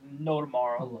campaign like no I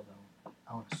tomorrow. love Ellen.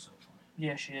 Ellen is so funny.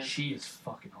 Yeah, she is. She is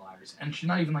fucking hilarious. And she's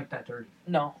not even like that dirty.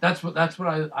 No. That's what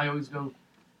I always go,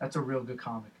 that's a real good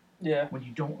comic. Yeah. When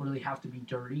you don't really have to be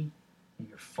dirty and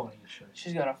you're funny as shit.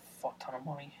 She's got a fuck ton of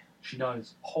money. She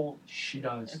does. Holy She shit.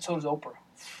 does. And so does Oprah.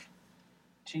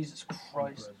 Jesus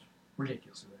Christ. Oprah's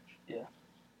ridiculously rich.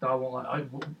 Yeah. I won't lie.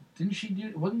 Didn't she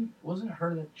do? Wasn't it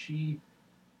her that she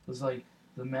was like,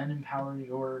 the men in power,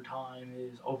 your time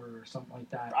is over, or something like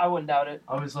that? I wouldn't doubt it.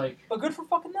 I was like, But good for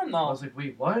fucking them I though. was like,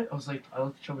 wait, what? I was like, I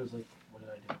looked at each other. I was like, what did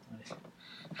I do?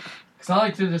 Because I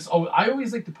like to just. Oh, I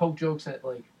always like to poke jokes at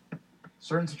like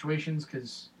certain situations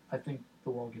because I think the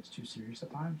world gets too serious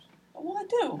at times. Well, I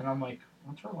do. And I'm like,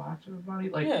 let's relax, everybody.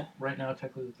 Like, Yeah. right now,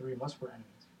 technically, the three of us were enemies.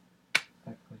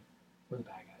 Technically, we're the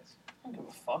bad guys. I don't give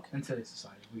a fuck. In today's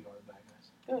society, we are the bad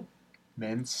guys.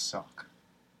 Men suck.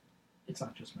 It's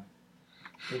not just men.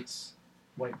 It's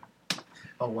white men.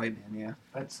 Oh, white man, yeah.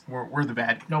 That's We're the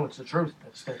bad. no, it's the truth.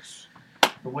 That's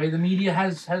the way the media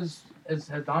has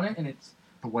done it, and it's.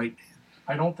 The white.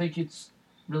 I don't think it's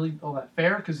really all that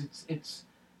fair because it's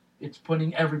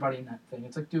putting everybody in that thing.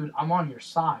 It's like, dude, I'm on your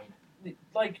side.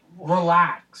 Like,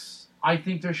 Relax. I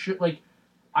think there should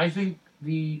I think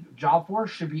the job force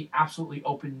should be absolutely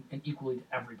open and equally to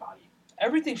everybody.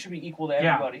 everything should be equal to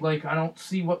everybody. Yeah, like I don't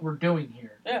see what we're doing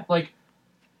here. Yeah. Like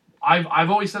I've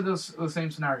always said this the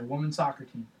same scenario. Women's soccer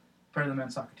team compared to the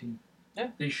men's soccer team. Yeah.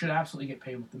 They should absolutely get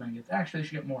paid what the men get. Actually, they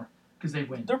should get more because they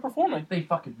win. They're performing. They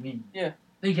fucking win. Yeah.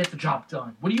 They get the job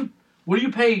done. What do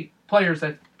you pay players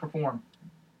that perform?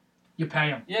 You pay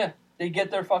them. Yeah, they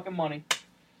get their fucking money.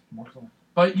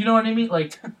 But you know what I mean?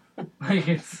 Like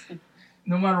it's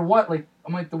no matter what. Like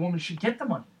I'm like the woman should get the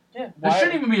money. Yeah. There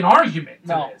shouldn't even be an argument to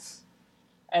No. this.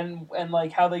 And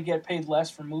like how they get paid less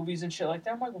for movies and shit like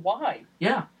that. I'm like, why?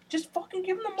 Yeah. Just fucking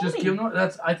give them the money. Just give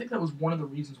them. I think that was one of the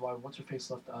reasons why what's her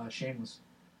face left Shameless.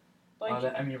 Like,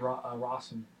 That Emmy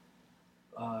Rossum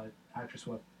actress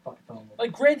what fucking fell in love.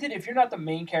 like, granted, if you're not the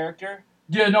main character,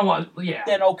 Yeah, no, yeah.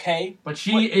 then okay. But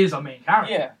she is a main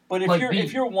character. Yeah, but if Like you're me.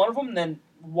 if you're one of them, then It's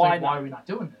why like, not? why are we not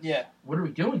doing this? Yeah. What are we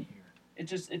doing here?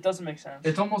 It doesn't make sense.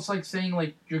 It's almost like saying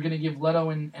like you're gonna give Leto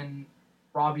and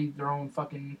Robbie their own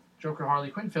fucking Joker Harley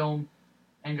Quinn film,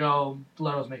 and go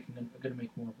Leto's gonna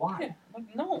make more. Why? Yeah,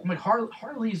 like no. I'm like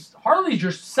Harley's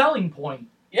your selling point.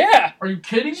 Yeah. Are you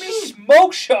kidding me?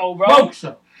 Smoke show, bro. Smoke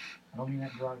show. I don't mean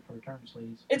that derogatory terms,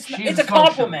 ladies. It's She's it's a smoke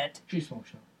compliment. Show. She's smoke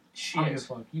show. She I don't give is. a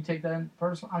fuck. You take that in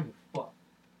personal. I don't give a fuck.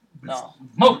 No.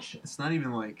 Smoke show. It's not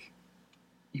even like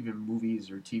even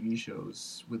movies or TV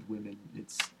shows with women.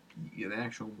 It's the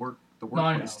actual the No,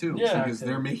 I workplace know. too, Yeah. because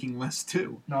they're making less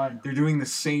too. No, I know. They're doing the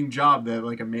same job that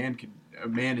like a man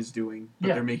is doing, but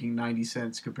Yeah. they're making 90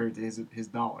 cents compared to his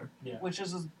dollar. Yeah. Which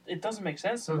is it doesn't make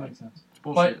sense. So it makes sense. It's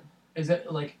bullshit. Is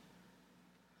it like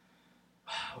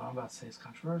what I'm about to say is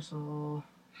controversial?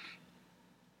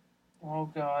 Oh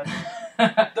god.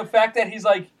 The fact that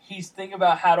he's thinking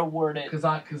about how to word it. Because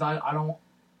I don't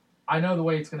I know the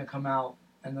way it's gonna come out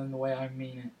and then the way I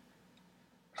mean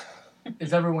it.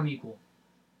 Is everyone equal?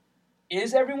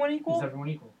 Is everyone equal? Is everyone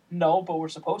equal? No, but we're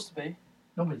supposed to be.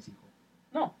 Nobody's equal.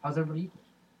 No. How's everybody equal?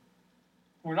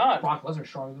 We're not. Brock Lesnar's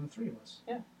stronger than the three of us.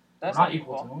 That's We're not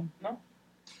equal to him. No.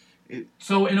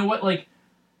 So in a way, like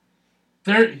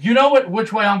there, you know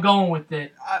which way I'm going with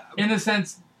it. In the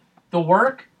sense, the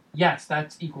work, yes,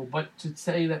 that's equal. But to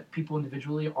say that people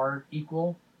individually are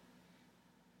equal,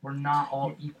 we're not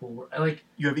all equal. We're, like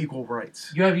You have equal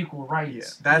rights. you have equal Yeah,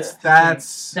 rights. that's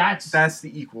That's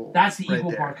the equal. That's the right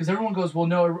equal there. part, because everyone goes, well,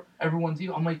 no, everyone's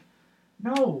equal. I'm like,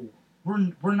 no,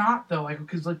 we're not though, like,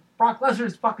 because like Brock Lesnar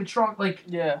is fucking strong. Like,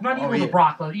 Yeah. not equal to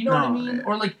Brock Lesnar. You know what I mean? Yeah.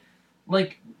 Or like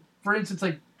for instance,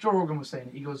 like Joe Rogan was saying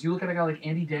it. He goes, you look at a guy like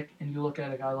Andy Dick and you look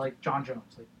at a guy like John Jones.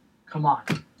 Like, come on,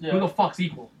 Yeah. who the fuck's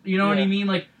equal? You know what I mean?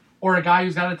 Like, or a guy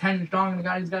who's got a 10-inch dong and a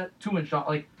guy who's got a 2-inch dong.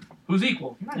 Like, who's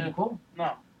equal? You're not equal.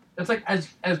 No. It's like as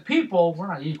people, we're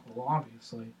not equal,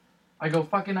 obviously. I go,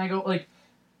 like,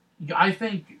 I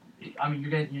think, I mean,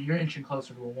 you're inching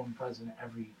closer to a woman president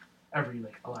every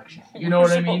like election. You know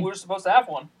what I mean? We're supposed to have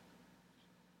one.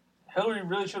 Hillary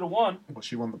really should have won. Well,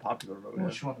 she won the popular vote. Well,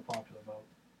 Yeah. she won the popular vote.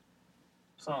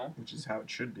 So. Which is how it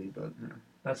should be, but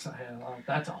That's a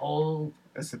whole.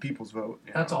 that's the people's vote.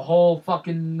 That's a whole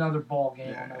fucking another ball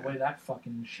game on the Yeah. way that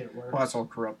fucking shit works. Well, that's all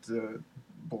corrupt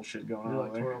bullshit going on there.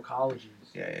 Electoral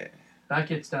colleges. Yeah. That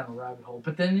gets down a rabbit hole.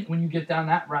 But then when you get down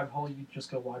that rabbit hole, you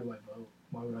just go, why do I vote?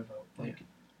 Why would I vote? Like,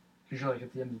 because you're like,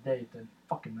 at the end of the day, it doesn't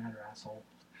fucking matter, asshole.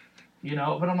 You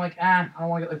know? But I'm like, I don't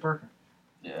want to get like Berkner.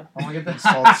 Yeah. I want to get that.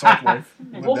 Salt life.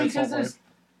 Well, because there's,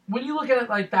 when you look at it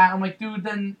like that, I'm like, dude,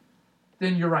 then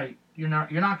you're right. You're not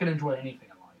going to enjoy anything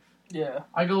in life. Yeah.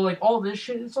 I go, like, all this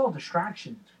shit, it's all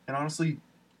distraction. And honestly,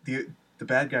 the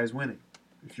bad guy's winning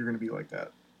if you're going to be like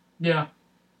that. Yeah.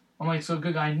 I'm like, so a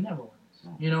good guy never wins.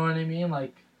 You know what I mean?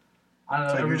 Like, I don't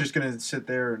know. It's like you're just going to sit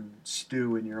there and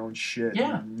stew in your own shit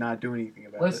and not do anything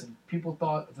about it. Listen, people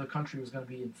thought the country was going to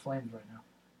be in flames right now.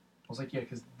 I was like, yeah,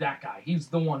 because that guy, he's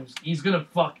the one he's going to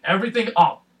fuck everything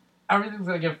up. Everything's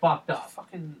going to get fucked up.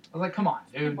 Fucking. I was like, come on,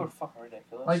 dude. People are fucking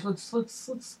ridiculous. Like, let's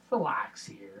relax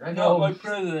here. I no, go, my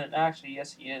president. Actually,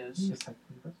 yes, he is. He is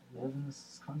technically president. He lives in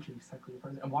this country. He's technically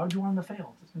president. And why would you want him to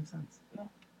fail? It doesn't make sense. No.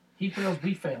 He fails,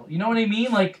 we fail. You know what I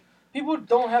mean? Like, people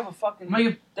don't have a fucking.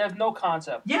 Like, they have no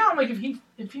concept. Yeah, I'm like,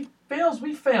 if he fails,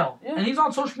 we fail. Yeah. And he's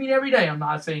on social media every day. I'm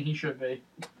not saying he should be.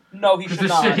 No, he should the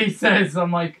not. Shit he says,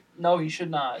 I'm like, no, he should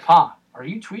not. Pa, are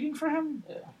you tweeting for him?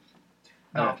 Yeah.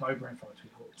 No, my grandfather tweets.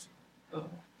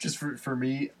 Just for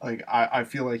me, like I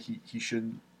feel like he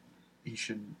shouldn't be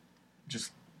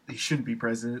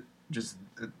president. Just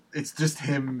it's just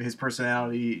him, his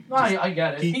personality. No, I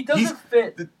get it. He doesn't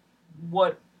fit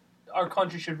what our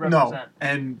country should represent. No,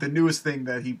 and the newest thing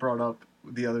that he brought up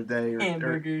the other day,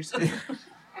 hamburgers.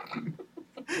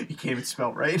 He can't even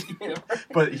spell right. Yeah, right.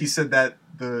 But he said that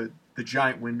the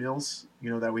giant windmills,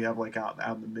 that we have like out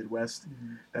in the Midwest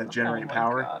that generate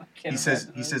power. He says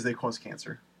they cause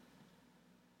cancer.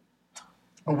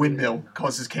 A windmill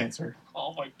causes cancer.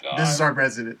 Oh my god! This is our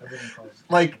president.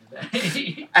 Like,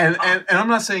 and I'm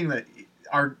not saying that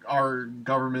our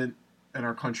government and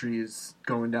our country is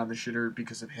going down the shitter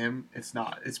because of him. It's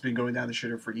not. It's been going down the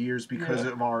shitter for years because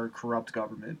of our corrupt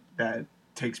government that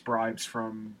takes bribes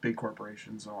from big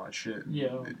corporations and all that shit.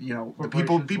 Yeah. The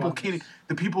people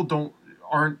don't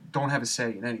have a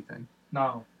say in anything.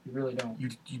 No, you really don't. You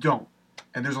don't.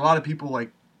 And there's a lot of people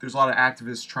there's a lot of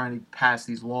activists trying to pass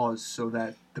these laws so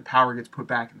that the power gets put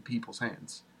back in the people's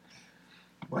hands.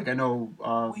 Like I know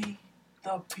we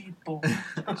the people.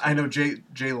 I know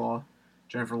J-Law,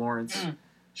 Jennifer Lawrence.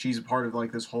 She's a part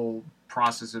of this whole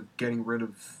process of getting rid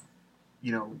of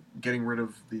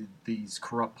these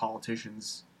corrupt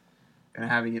politicians and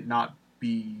having it not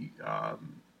be I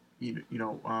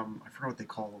forgot what they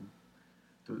call them,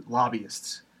 the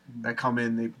lobbyists that come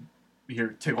in, they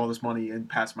take all this money and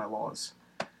pass my laws.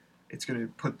 It's going to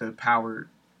put the power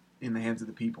in the hands of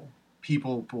the people.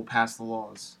 People will pass the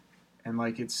laws, and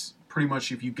it's pretty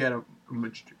much if you get a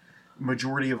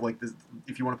majority of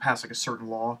if you want to pass a certain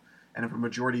law, and if a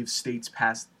majority of states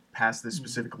pass this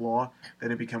specific law,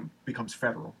 then it becomes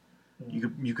federal. Yeah.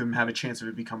 You can have a chance of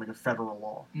it becoming a federal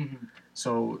law. Mm-hmm.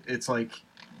 So it's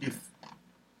if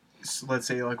let's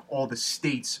say all the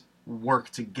states work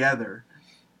together,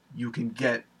 you can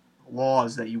get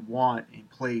laws that you want in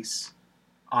place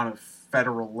on a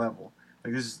federal level.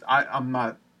 I'm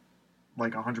not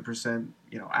 100%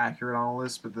 accurate on all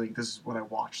this, but this is what I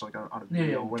watched on a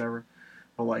video or whatever.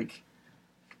 But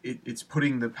it's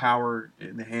putting the power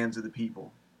in the hands of the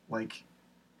people.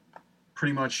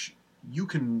 Pretty much you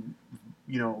can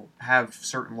have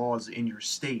certain laws in your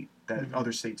state that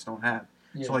other states don't have.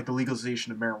 Yeah. So the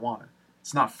legalization of marijuana,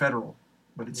 it's not federal,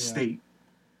 but it's state.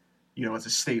 It's a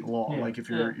state law. Yeah. If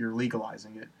you're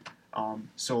legalizing it,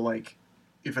 so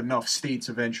if enough states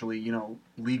eventually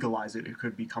legalize it, it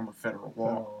could become a federal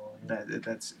law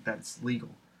that's legal.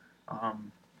 But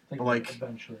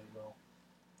eventually it will.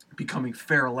 Becoming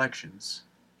fair elections,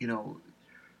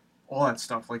 all that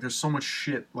stuff. There's so much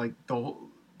shit. The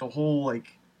whole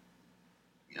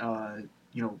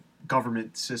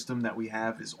government system that we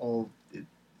have is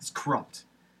it's corrupt.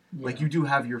 Yeah. You do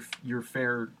have your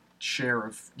fair share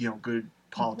of good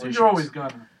politicians. You're always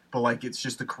gonna. but like it's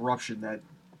just the corruption that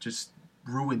just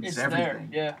ruins everything.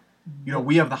 There, You know,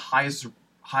 we have the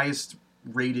highest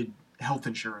rated health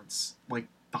insurance, like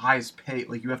the highest pay.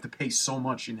 Like you have to pay so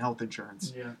much in health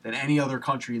insurance than any other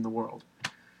country in the world,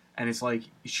 and it's like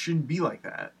it shouldn't be like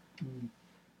that.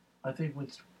 I think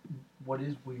what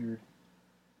is weird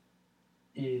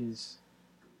is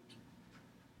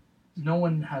no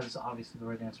one has obviously the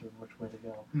right answer of which way to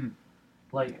go.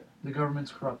 Like the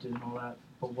government's corrupted and all that,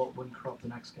 but what wouldn't corrupt the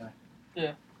next guy?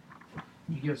 Yeah.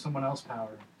 You give someone else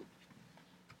power.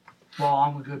 Well,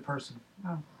 I'm a good person.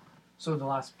 No. So the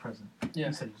last president. Yeah.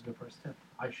 He said he was a good person too.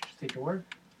 I should just take your word.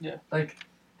 Yeah. Like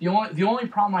the only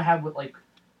problem I have with like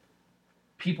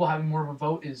people having more of a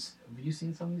vote is, have you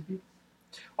seen some of these people?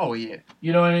 Oh yeah.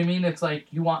 You know what I mean? It's like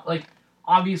you want like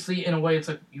obviously in a way it's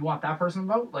like you want that person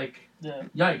to vote. Like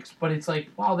yikes! But it's like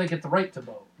well they get the right to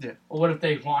vote. Yeah. Or what if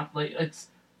they want like it's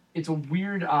a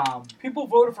weird people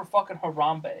voted for fucking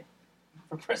Harambe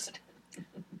for president.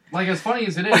 Like as funny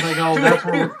as it is, like oh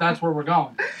that's where we're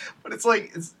going. But it's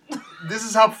like this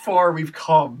is how far we've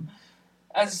come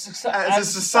as a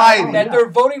society. That they're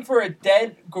voting for a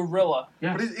dead gorilla.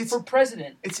 Yeah. But it's for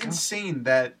president. It's insane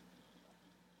that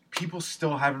people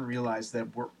still haven't realized that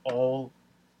we're all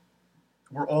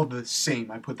the same.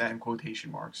 I put that in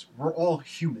quotation marks. We're all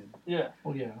human. Yeah.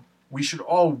 Well, yeah. We should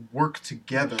all work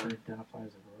together. Identify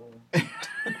as a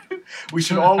gorilla. We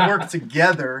should all work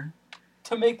together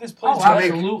to make this place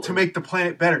to make the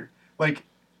planet better. Like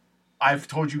I've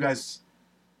told you guys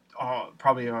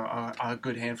probably a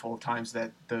good handful of times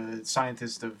that the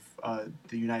scientists of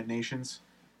the United Nations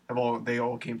they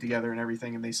all came together and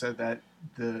everything, and they said that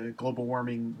the global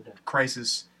warming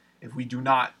crisis, if we do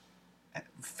not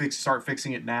start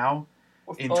fixing it now,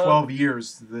 in 12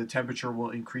 years the temperature will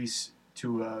increase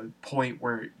to a point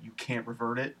where you can't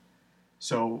revert it.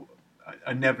 So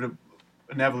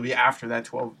inevitably after that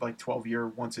 12 year,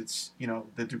 once it's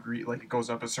the degree, like it goes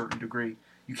up a certain degree,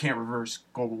 you can't reverse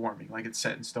global warming. Like it's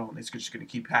set in stone. It's just going to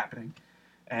keep happening,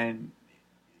 and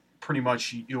pretty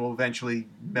much you'll eventually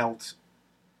melt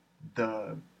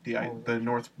the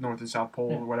north and south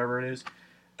pole or whatever it is.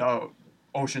 The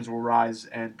oceans will rise,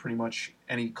 and pretty much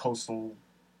any coastal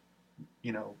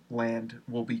land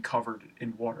will be covered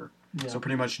in water. Yeah. So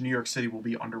pretty much New York City will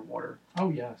be underwater.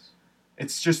 Oh yes.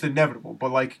 It's just inevitable.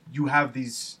 But like you have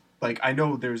these, like I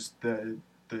know there's the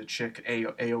chick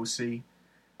AOC.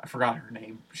 I forgot her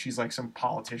name. She's like some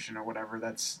politician or whatever.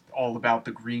 That's all about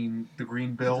the green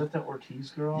bill. Is that the Ortiz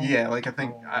girl? Yeah, like I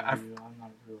think I'm not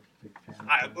a real big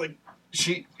fan.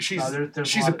 She's a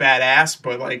badass,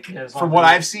 but like from what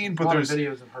I've seen, but there's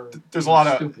videos of her. There's a lot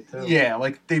of too.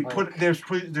 Like they put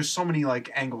there's so many like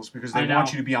angles because they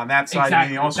want you to be on that side, exactly.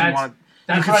 and they also want.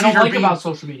 That's what I don't like about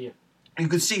social media. You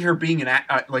could see her being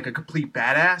like a complete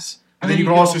badass, and then you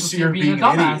can also see her being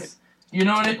an idiot. You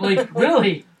know what I mean? Like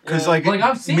really. Because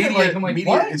I've seen media, it, like I'm like, media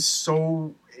what? is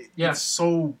so it's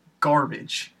so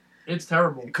garbage. It's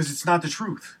terrible because it's not the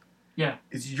truth. Yeah,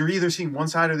 you're either seeing one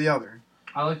side or the other.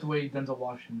 I like the way Denzel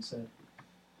Washington said.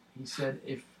 He said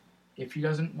if he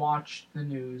doesn't watch the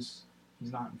news,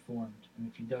 he's not informed, and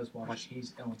if he does watch,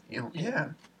 he's ill-informed. Yeah,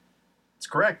 it's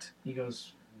correct. He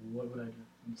goes, "What would I do?"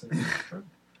 It's like, sure.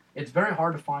 It's very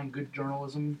hard to find good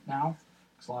journalism now.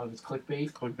 A lot of it's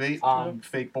clickbait,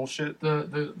 fake bullshit.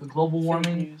 The global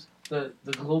warming, the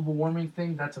global warming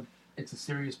thing. It's a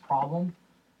serious problem.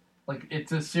 Like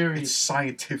it's a serious. It's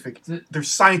scientific.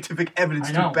 There's scientific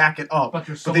evidence to back it up. But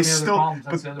there's so many other problems.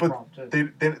 That's the other problem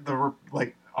too.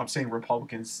 Like I'm saying,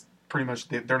 Republicans pretty much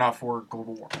they're not for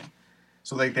global warming,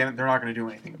 so they're not going to do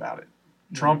anything about it.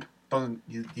 Mm-hmm. Trump doesn't.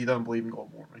 He doesn't believe in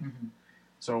global warming,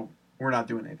 so we're not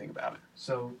doing anything about it.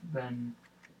 So then.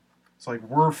 It's like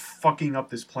we're fucking up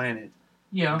this planet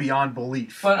beyond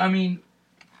belief. But I mean,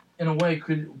 in a way,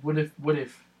 what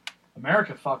if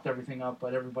America fucked everything up,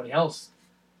 but everybody else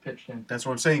pitched in? That's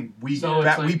what I'm saying. We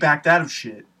backed out of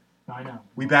shit. I know.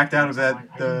 We backed out of that. I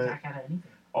didn't back out of anything.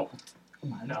 Oh,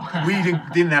 I know. We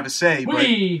didn't have to say.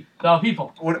 We the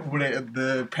people.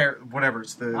 Whatever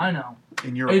it's the. I know.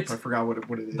 In Europe, I forgot what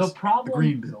it is. The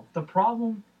Green Bill. The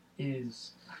problem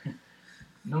is,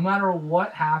 no matter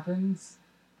what happens.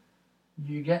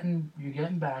 You're getting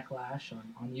backlash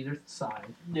on either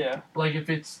side. Yeah. Like if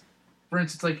it's, for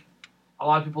instance, like a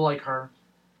lot of people like her.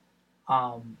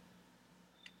 I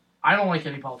don't like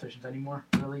any politicians anymore.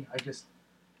 Really, I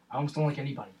almost don't like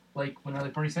anybody. Like when I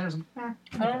like Bernie Sanders, I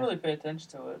don't really pay attention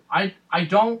to it. I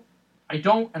don't,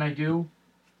 and I do.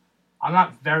 I'm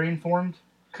not very informed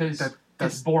because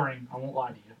that's boring. I won't lie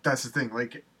to you. That's the thing.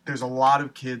 Like, there's a lot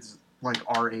of kids like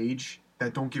our age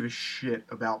that don't give a shit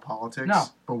about politics. No.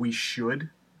 But we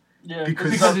should. Yeah,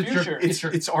 because Because it's it's our your-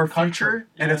 future. it's our country. future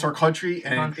and it's our country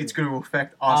and Country. it's going to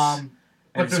affect us. But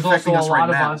and it's there's affecting also a us right lot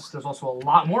of now. us. There's also a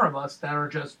lot more of us that are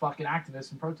just fucking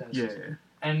activists and protesters. Yeah.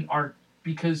 And are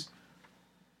because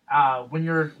when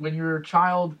you're a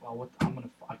child, well,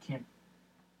 I can't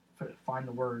find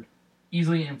the word,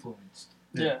 easily influenced.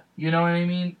 Yeah. You know what I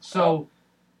mean? So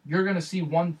you're gonna see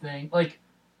one thing. Like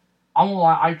I won't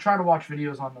lie, I try to watch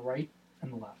videos on the right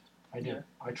and the left. I do. Yeah.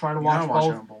 I try to You watch gotta watch it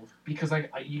both on both. because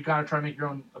you gotta try to make your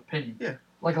own opinion. Yeah.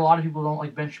 Like a lot of people don't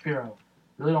like Ben Shapiro.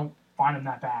 Really don't find him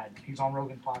that bad. He's on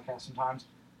Rogan's podcast sometimes.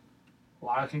 A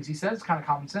lot of things he says is kind of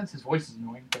common sense. His voice is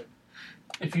annoying, but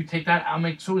if you take that,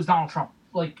 so is Donald Trump.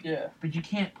 Like, Yeah. but you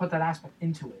can't put that aspect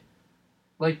into it.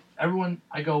 Like everyone,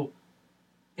 I go.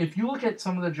 If you look at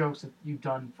some of the jokes that you've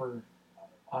done for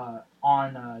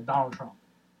on Donald Trump,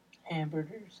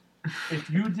 Hamburgers. if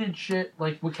you did shit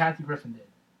like what Kathy Griffin did,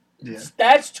 Yeah.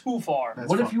 That's too far. That's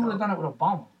what if fucked you would have up. done it with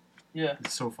Obama? Yeah.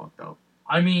 It's so fucked up.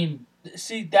 I mean,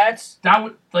 See, that's that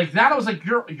would like that. I was like,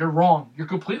 you're wrong. You're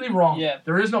completely wrong. Yeah.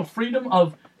 There is no freedom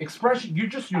of expression.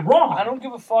 You're wrong. I don't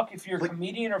give a fuck if you're a Like-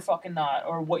 comedian or fucking not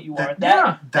or what you are. That-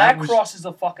 That Yeah. was- crosses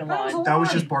the fucking That was line. a That was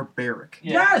lie. just barbaric.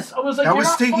 Yeah. Yes, I was like, That you're was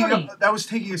not taking funny. that was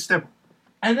taking a step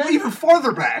And then even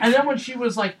farther back. and then when she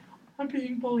was like, I'm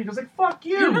being bullied, I was like, fuck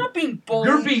you. You're not being bullied.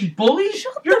 You're being bullied?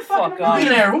 Shut You're the fucking fuck up. a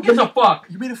millionaire. Who gives a fuck?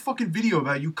 You made a fucking video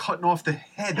about you cutting off the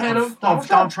head Head of of Donald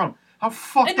Donald Trump. How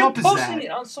fucked And you're up is posting that? it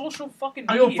on social fucking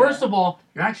I media. go, first of all,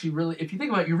 you're actually really, if you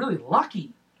think about it, you're really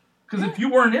lucky. Because if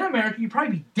you weren't in America, you'd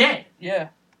probably be dead. Yeah.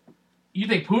 You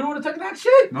think Putin would have taken that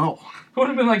shit? No, Would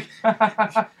have been like,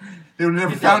 they would have never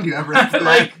Get found that. you ever after that.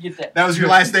 Like- Get that. That was your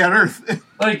last day on Earth.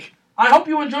 like, I hope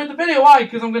you enjoyed the video. Why?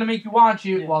 Because I'm going to make you watch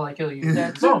it Yeah. while I kill you.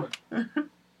 That's It's over.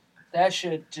 That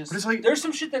shit just. But it's like- there's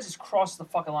some shit that just crossed the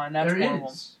fucking line. That's There one of them.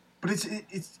 is. But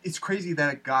it's crazy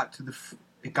that it got to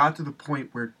the point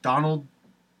where Donald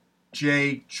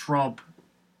J. Trump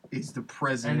is the And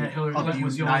president that Hillary of the Clinton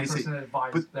was the only United person States, that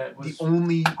advised but that was the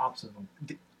only, opposite of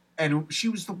him. and she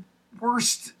was the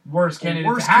worst Worst candidate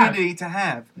to have. candidate to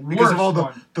have because Worst of all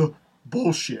one. the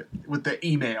bullshit with the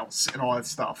emails and all that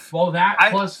stuff. Well, that I-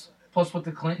 plus with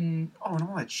the Clinton, Oh, and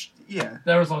all that yeah.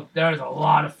 there was a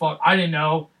lot of fuck. I didn't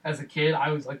know as a kid.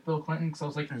 I was like Bill Clinton because I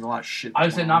was like, There's a lot of shit. I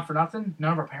said going not on. for nothing.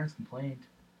 None of our parents complained.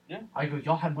 Yeah. I go,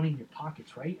 y'all had money in your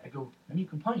pockets, right? I go, then you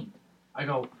complained. I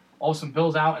go, all of a sudden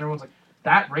Bill's out, and everyone's like,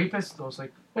 that rapist. I was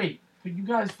like, wait, but you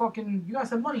guys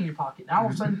had money in your pocket. Now all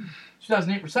of a sudden,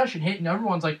 2008 recession hit, and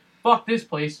everyone's like, fuck this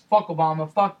place, fuck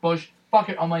Obama, fuck Bush, fuck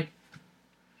it. I'm like,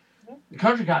 the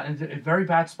country got into a very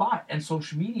bad spot, and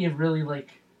social media really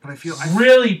But I feel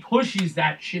really pushes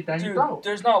that shit down your Dude, throat.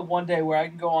 there's not one day where I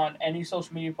can go on any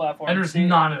social media platform And there's see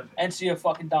none of it. and see a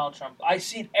fucking Donald Trump. I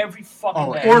see it every fucking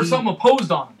Oh, day. Or something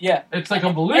opposed on him. Yeah. It's like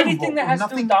unbelievable. Anything that has to do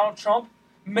Nothing- with Donald Trump,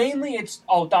 mainly it's,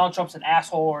 Donald Trump's an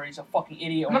asshole or he's a fucking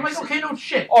idiot. and Or, I'm like, okay, no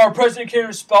shit. or President can't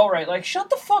even spell right. Like, shut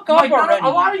the fuck I'm up like, no, already. a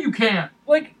lot of you can't.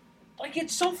 Like,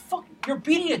 it's so fucking... You're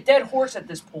beating a dead horse at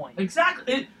this point.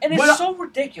 Exactly. And it's But, so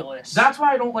ridiculous. that's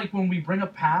why I don't like when we bring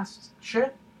up past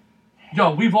shit.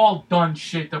 Yo, we've all done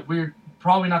shit that we're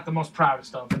probably not the most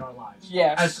proudest of in our lives.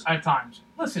 Yes. At times.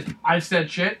 Listen, I've said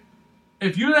shit.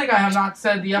 If you think I have not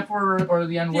said the F word or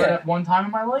the N word Yeah. at one time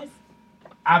in my life,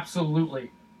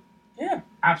 absolutely. Yeah.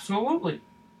 Absolutely.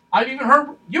 I've even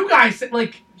heard you guys say,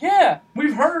 like, Yeah.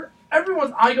 we've heard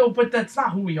everyone's, I go, but that's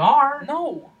not who we are.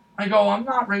 No. I go, I'm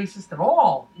not racist at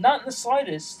all. Not in the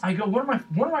slightest. I go, one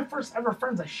of my first ever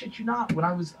friends, I shit you not, when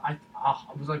I was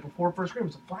like before first grade,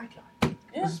 was a black guy.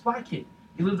 Yeah. This is a black kid.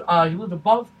 He lived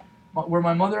above where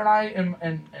my mother and I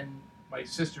and my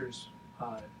sister's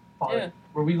father, Yeah.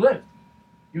 where we lived.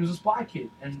 He was this black kid,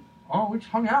 and we just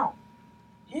hung out.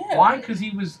 Yeah. Why? Because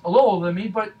he was a little older than me,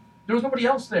 but there was nobody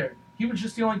else there. He was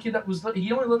just the only kid that was.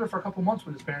 He only lived there for a couple months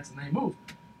with his parents, and then he moved.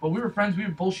 But we were friends. We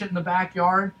would bullshit in the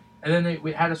backyard, and then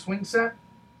we had a swing set,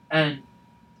 and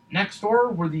next door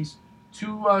were these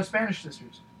two Spanish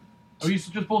sisters. We used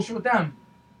to just bullshit with them.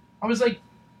 I was like,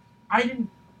 I didn't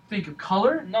think of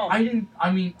color. No. I didn't.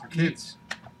 I mean, Our kids.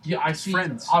 yeah, I see.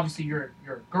 Friends. Obviously, you're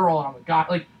a girl, and I'm a guy.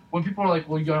 Like when people are like,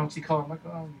 "Well, you don't see color," I'm like,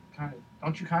 "Oh, you kind of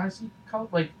don't. You kind of see color."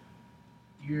 Like,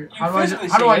 how do physically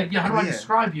I see it. I Yeah.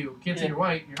 describe you? Can't say Yeah. you're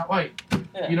white. You're not white.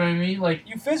 Yeah. You know what I mean? Like,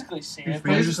 You physically see it. You're It's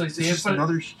physically just, see it's it, just but-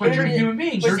 another. but you're you're- human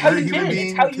beings. But You're it's how a you human kid. being,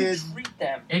 It's how you kid. treat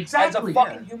them Exactly. as a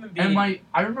fucking human being. And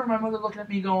I remember my mother looking at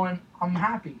me going, "I'm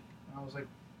happy," and I was like,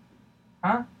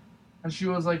 "Huh?" And she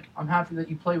was like, "I'm happy that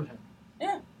you play with him."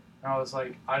 Yeah. And I was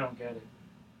like, "I don't get it."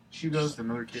 She It's goes, just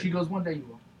another kid. "She goes, one day you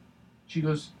will." She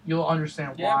goes, "You'll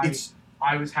understand Yeah. why It's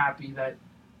I was happy that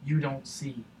you don't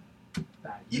see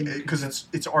that." because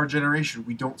it's our generation.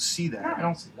 We don't see that. No, I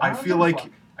don't see that. I don't feel give a like fuck.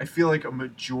 I feel like a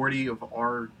majority of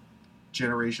our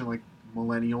generation, like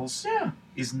millennials,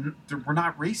 we're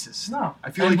not racist. No.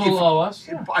 I feel and like below us.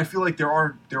 Yeah. I feel like there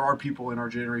are people in our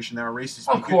generation that are racist.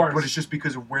 Of course. But it's just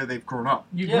because of where they've grown up.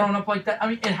 You've grown up like that. I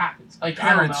mean, it happens. Like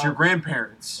Parents, your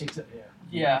grandparents.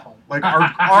 Yeah. Like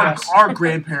our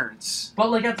grandparents. But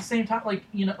like at the same time, like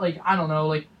like I don't know,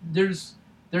 like there's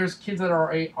kids that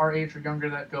are our age or younger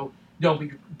that go, no,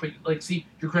 but like see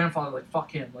your grandfather, like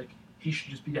fuck him, like he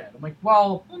should just be dead. I'm like,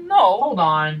 well, no, hold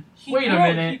on, wait a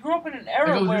minute. He grew up in an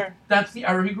era where that's the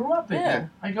era he grew up in. Yeah.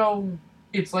 I go,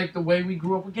 it's like the way we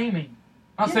grew up with gaming.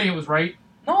 I'm not saying it was right.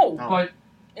 No, but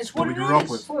it's what we it grew up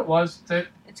with. It's what it was.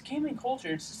 It's gaming culture.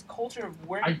 It's just culture of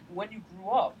when you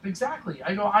grew up. Exactly.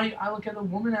 I go. I look at a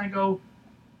woman and I go,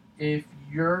 if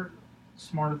you're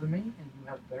smarter than me and you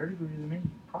have a better degree than me, you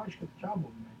probably should get the job over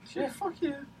me. Yeah, fuck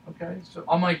yeah. Okay, so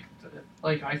I'm like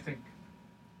I think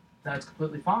that's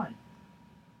completely fine.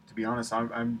 To be honest,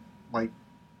 I'm like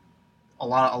a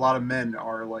lot of men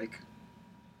are like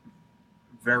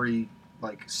very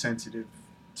like sensitive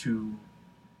to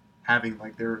having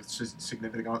like their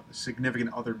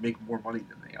significant other make more money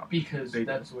than they are because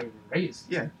that's the way we're raised.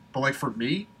 Yeah, but like for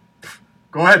me,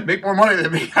 go ahead, make more money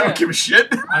than me. I don't give a shit.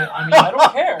 I mean, I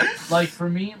don't care. Like for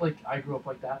me, like I grew up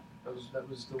like that. That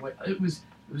was the way it was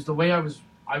the way I was.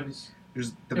 It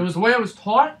was the way I was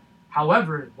taught.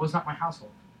 However, it was not my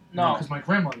household. No, because my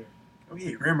grandmother. Oh yeah,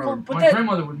 your grandmother. But my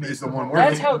grandmother would make is the one.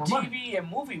 That's how TV and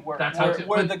movie work. That's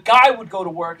where the guy would go to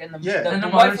work and the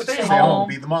wife would stay home.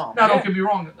 Be the mom. Now, don't get me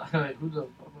wrong. Who would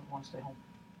want to stay home?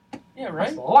 Yeah, right.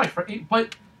 That's the life, right?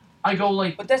 But I go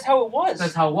like. But that's how it was.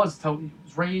 That's how it was. That's how it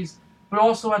was raised. But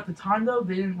also at the time, though,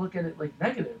 they didn't look at it like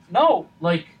negative. No.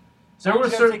 Like there were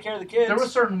certain take care of the kids. There were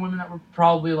certain women that were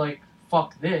probably like,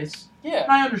 "Fuck this." Yeah.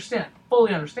 And I understand,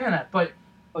 fully understand that. But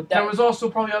there was also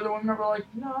probably other women that were like,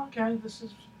 "No, okay, this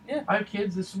is. Yeah. I have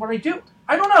kids. This is what I do."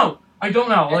 I don't know.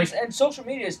 And social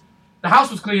media is. The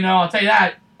house was clean now. I'll tell you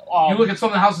that. You look at some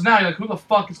of the houses now. You're like, "Who the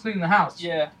fuck is cleaning the house?"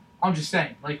 Yeah. I'm just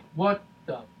saying, like, what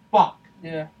the fuck?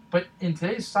 Yeah. But in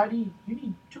today's society, you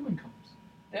need two incomes.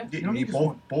 Yeah. You need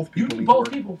both people. You need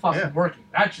both people fucking working.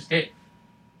 That's just it.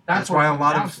 That's why a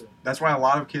lot of. That's why a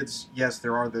lot of kids. Yes,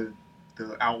 there are the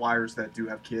outliers that do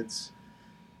have kids,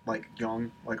 like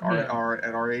young, like are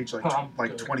at our age,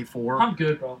 like 24. I'm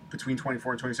good, bro. Between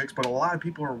 24 and 26, but a lot of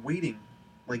people are waiting,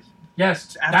 like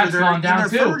yes, after they're gone down in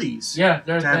their too. 30s. Yeah,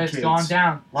 that's gone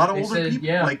down. A lot of older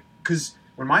people, like because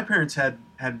when my parents had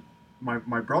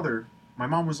my brother, my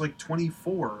mom was like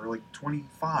 24 or like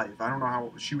 25. I don't know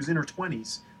how she was in her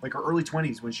 20s, like her early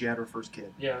 20s when she had her first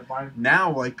kid. Yeah,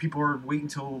 now like people are waiting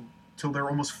till they're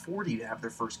almost 40 to have their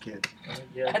first kid.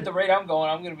 Yeah, at the rate I'm going,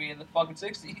 I'm going to be in the fucking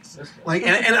 60s. Like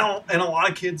and a lot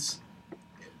of kids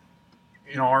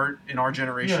in our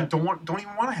generation don't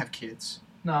even want to have kids.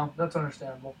 No, that's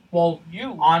understandable. Well,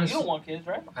 honestly, you don't want kids,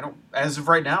 right? I don't. As of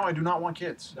right now, I do not want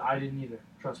kids. I didn't either.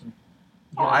 Trust me.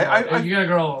 You got a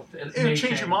girl. It'll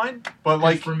change your mind, but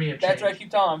like for me, that's what I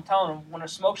keep telling him. I'm telling him when a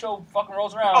smoke show fucking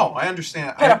rolls around. Oh, I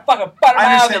understand. I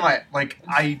understand.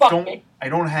 I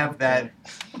don't have that.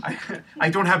 I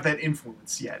don't have that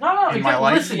influence yet in my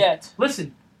life.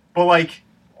 Listen. But like,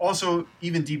 also,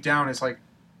 even deep down, it's like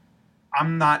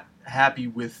I'm not happy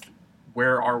with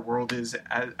where our world is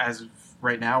as of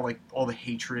right now. Like all the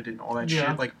hatred and all that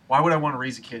shit. Like, why would I want to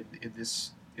raise a kid in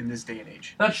this day and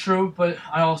age? That's true, but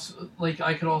I also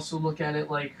I could also look at it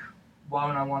like, why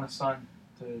would I want a son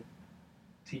to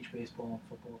teach baseball and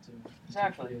football too?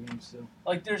 Exactly. Video games too.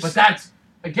 Like there's. But that's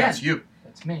that's you.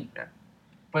 That's me. Yeah.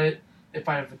 But if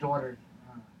I have a daughter,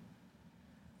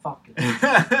 fuck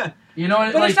it. You know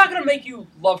what? But it's not gonna make you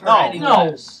love her any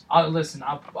less. Listen,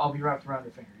 I'll be wrapped around her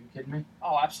finger. Are you kidding me?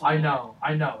 Oh, absolutely. I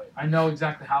know it. I know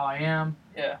exactly how I am.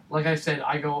 Yeah. Like I said,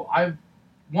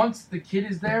 once the kid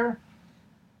is there,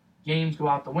 games go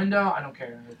out the window. I don't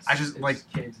care. It's like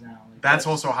kids now. Like, that's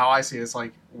also how I see it. It's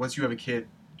like once you have a kid,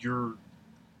 your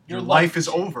life is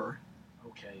over.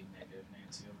 Okay, negative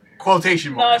Nancy over here.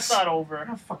 Quotation marks. No, it's not over. It's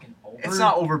not fucking over. It's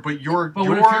not over, but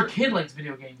what if your kid likes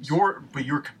video games? But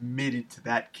you're committed to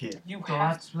that kid.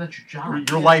 That's your job.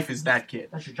 Your life is that kid.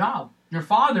 That's your job. Your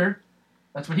father,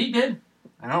 that's what he did.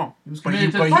 I know. He was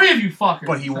committed to three of you fuckers.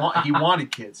 But he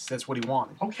wanted kids. That's what he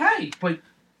wanted. Okay, but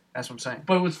that's what I'm saying.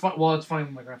 But it was fun. Well, it's funny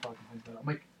when my grandfather complains about it. I'm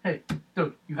like, hey,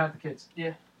 dude, you have the kids.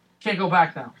 Yeah. Can't go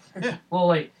back now. Yeah. A little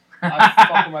late. I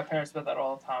fuck with my parents about that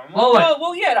all the time.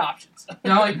 Well, you had options.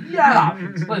 You know, like, you had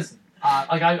options. Listen,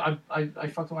 like I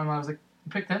fucked with my mom. I was like,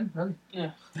 you picked 10? Really?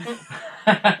 Yeah.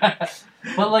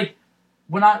 But like,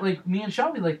 when me and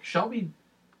Shelby, Shelby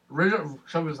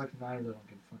was like, nah, I really don't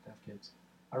give a fuck to have kids.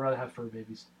 I'd rather have fur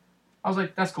babies. I was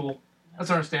like, that's cool. That's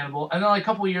understandable. And then like a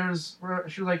couple of years, where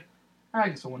she was like, I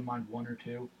guess I wouldn't mind 1 or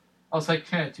 2. I was like,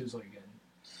 2's like good.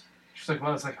 She's like,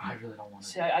 well, it's like I really don't want to.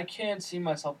 See, I can't see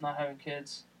myself not having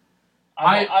kids.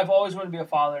 I've always wanted to be a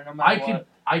father, no matter what.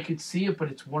 I could see it, but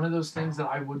it's one of those things that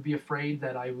I would be afraid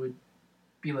that I would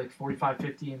be like 45,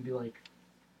 50 and be like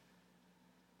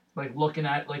looking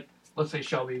at, like, let's say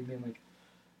Shelby being like,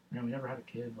 we never had a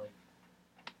kid. Like,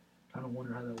 I don't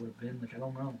wonder how that would have been. Like, I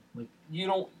don't know. Like, you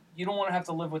don't want to have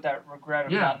to live with that regret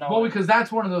of not knowing. Well, because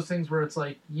that's one of those things where it's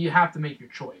like you have to make your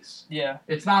choice. Yeah.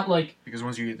 It's not like because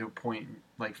once you get to a point,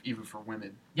 like even for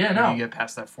women, you get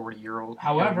past that 40-year-old.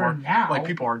 However, now like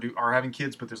people are having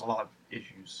kids, but there's a lot of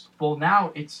issues. Well,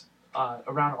 now it's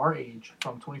around our age,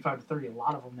 from 25 to 30. A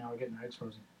lot of them now are getting eggs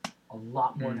frozen. A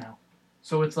lot more now.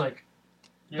 So it's like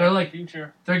they're like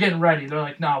future. They're getting ready. They're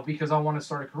like, no, because I want to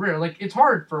start a career. Like, it's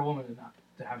hard for a woman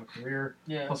to have a career.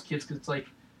 Yeah. Plus kids, because it's like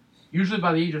usually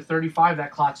by the age of 35,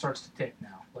 that clock starts to tick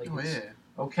now. Like,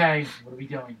 okay, what are we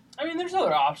doing? I mean, there's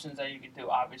other options that you can do,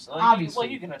 obviously.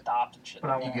 You can adopt and shit.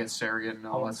 But you get surrogate and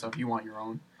all that stuff. You want your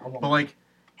own. But like,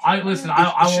 I won't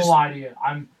lie to you.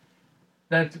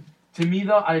 To me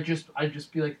though, I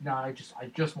just be like, nah, I just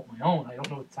want my own. I don't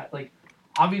know what's like.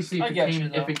 Obviously,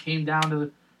 if it came down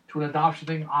to an adoption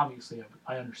thing, obviously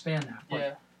I understand that.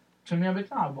 But to me, I'm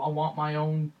like, nah, I want my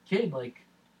own kid. Like,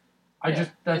 that's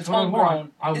it's what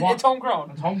homegrown. I want. It's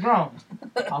homegrown. It's homegrown.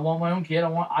 I want my own kid.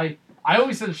 I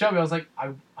always said to Shelby, I was like,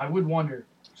 I would wonder.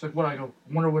 It's like, I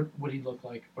wonder what he'd look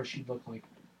like or she'd look like.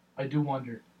 I do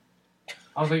wonder.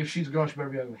 I was like, if she's a girl, she better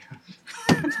be ugly.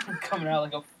 Coming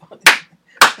out like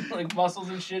like muscles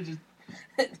and shit, just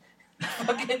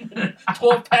fucking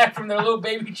 12-pack from their little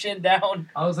baby chin down.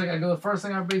 I was like, the first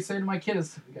thing everybody say to my kid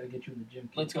is, we gotta get you in the gym,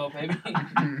 kid. Let's go, baby.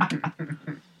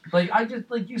 Like, I just,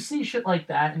 like, you see shit like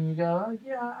that, and you go,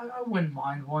 I wouldn't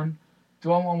mind one.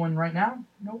 Do I want one right now?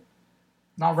 Nope.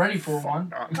 Not ready for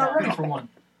one. Not ready for one.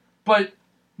 But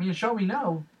me and Shelby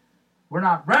know we're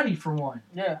not ready for one.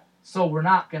 Yeah. So we're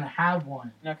not gonna have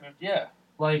one. Yeah.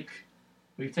 Like,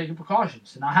 we've taken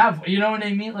precautions to not have one. You know what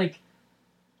I mean? Like,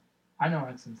 I know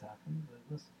accidents happen, but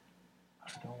listen,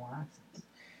 I don't want accidents.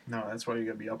 No, that's why you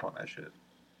gotta be up on that shit.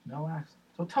 No accidents.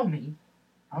 So tell me,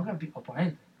 I don't gotta be up on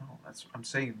anything. No, I'm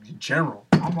saying in general.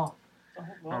 I'm up.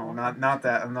 No, not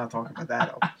that. I'm not talking about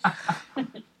that.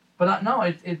 But no,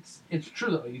 it's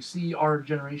true though. You see, our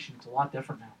generation is a lot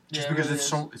different now. Just because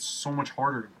it's so much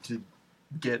harder to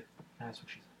get. That's what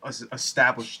she said.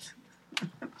 Established.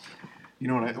 You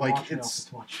know what I like?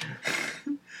 It's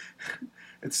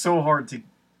so hard to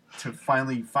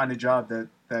finally find a job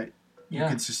that you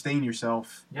can sustain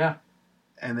yourself. Yeah.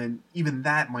 And then even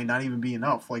that might not even be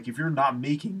enough. Like, if you're not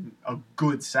making a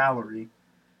good salary,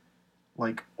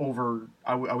 like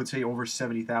I would say over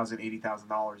 $70,000,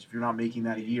 $80,000. If you're not making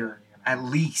that a year, at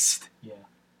least. Yeah.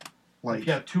 Like, if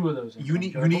you have 2 of those. You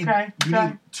need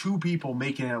 2 people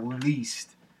making at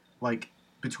least like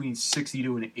between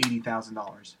 $60,000 to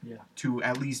 $80,000. Yeah. To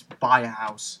at least buy a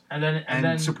house. And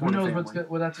then support who knows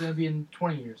what that's going to be in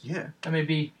 20 years. Yeah. That may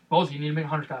be both of you need to make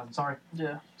 $100,000. Sorry.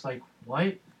 Yeah. It's like,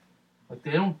 what? Like,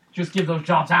 they don't just give those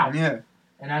jobs out. Yeah.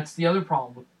 And that's the other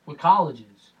problem with colleges.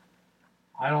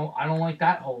 I don't like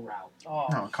that whole route. Oh,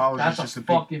 no, college is just a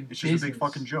big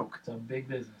fucking joke. It's a big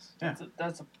business. Yeah.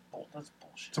 That's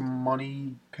bullshit. It's a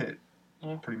money pit,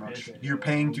 pretty much. You're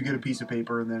paying to get a piece of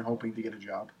paper and then hoping to get a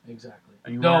job. Exactly.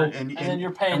 And then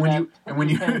you're paying when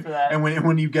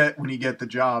you get the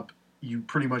job, you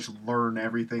pretty much learn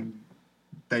everything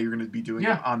that you're going to be doing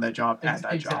on that job at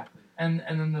that job. And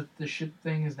then the shit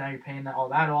thing is now you're paying all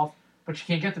that off, but you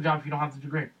can't get the job if you don't have the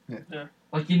degree. Yeah.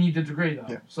 Like, you need the degree, though.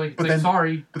 Yeah. So,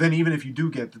 sorry. But then even if you do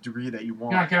get the degree that you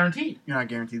want... You're not guaranteed. You're not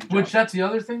guaranteed the job. Which, that's the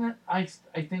other thing that I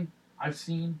think I've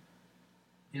seen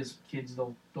is kids,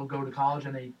 they'll go to college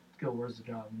and they go, where's the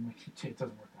job? I'm like, it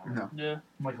doesn't work out. No. Yeah.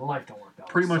 I'm like, life don't work out.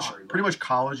 Pretty much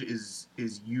college is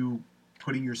you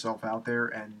putting yourself out there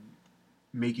and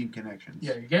making connections.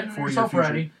 Yeah, you're getting yourself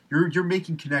ready. You're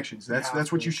making connections.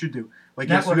 That's what you should do. Like,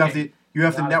 yes, you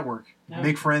have to network,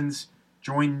 make friends,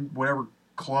 join whatever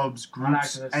clubs,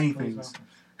 groups, anything.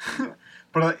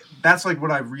 But that's like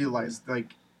what I've realized.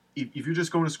 Like, if you're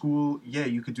just going to school,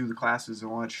 you could do the classes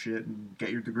and all that shit and get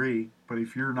your degree. But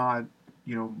if you're not,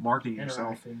 marketing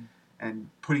yourself and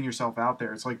putting yourself out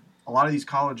there, it's like a lot of these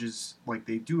colleges, like,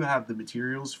 they do have the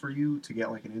materials for you to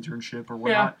get like an internship or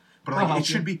whatnot. But like, it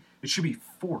should be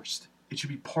forced. It should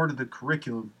be part of the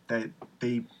curriculum that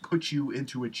they put you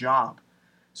into a job.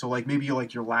 So like maybe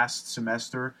like your last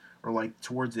semester or like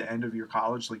towards the end of your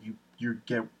college, like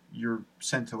you're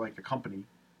sent to like a company,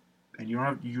 and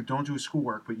you don't do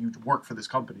schoolwork, but you work for this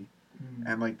company,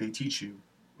 and like they teach you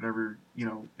whatever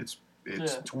it's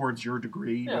it's Yeah. towards your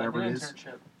degree, Yeah, whatever like it an is.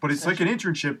 internship. But it's like an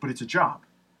internship, but it's a job,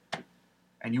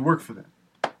 and you work for them,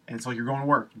 and it's like you're going to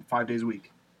work 5 days a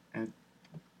week, and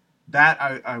that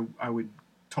I would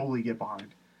totally get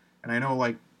behind, and I know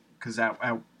like because at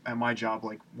my job,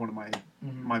 like one of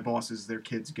my bosses, their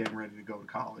kids getting ready to go to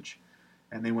college,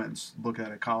 and they went and looked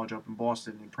at a college up in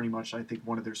Boston, and pretty much I think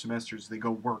one of their semesters they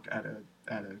go work at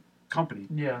a company.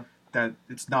 Yeah. That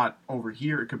it's not over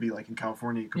here. It could be like in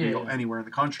California. It could be anywhere in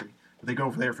the country. But they go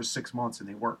over there for 6 months and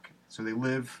they work. So they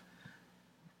live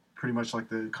pretty much like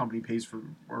the company pays for,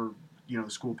 or the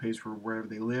school pays for wherever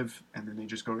they live, and then they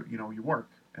just go. You work,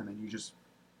 and then you just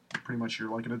pretty much you're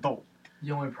like an adult.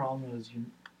 The only problem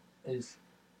is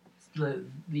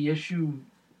the issue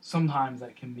sometimes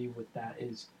that can be with that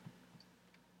is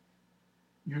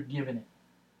you're given it.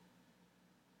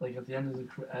 Like at the end of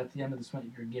the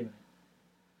semester, you're given it.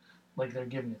 Like they're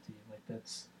giving it to you. Like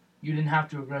you didn't have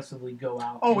to aggressively go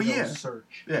out and go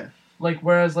search. Yeah. Like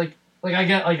whereas like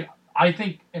I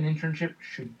think an internship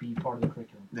should be part of the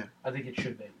curriculum. Yeah. I think it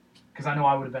should be. Because I know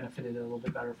I would have benefited a little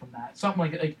bit better from that.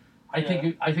 Something like I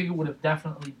think it would have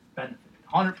definitely benefited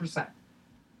 100%.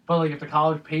 But like if the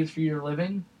college pays for your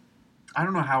living, I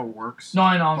don't know how it works. No,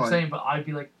 I know I'm saying, but I'd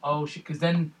be like, oh shit, because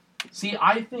then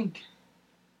I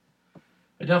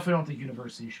definitely don't think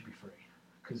university should be free.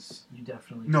 Because you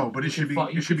definitely but it should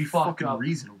be fucking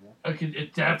reasonable.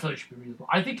 It definitely should be reasonable.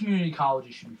 I think community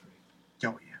colleges should be free.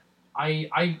 Oh yeah.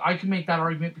 I can make that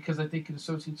argument because I think an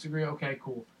associate's degree, okay,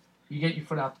 cool, you get your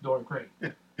foot out the door, great. Yeah,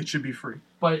 it should be free.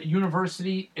 But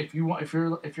university, if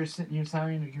you're sitting here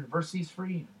telling me university's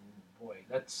free, boy,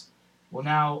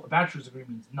 now a bachelor's degree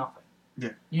means nothing.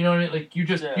 Yeah. You know what I mean? Like you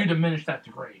diminish that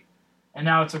degree, and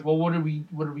now it's like, well, what do we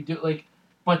do? Like,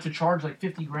 but to charge like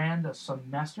 $50,000 a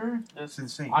semester, that's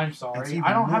insane. I'm sorry,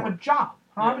 I don't have a job.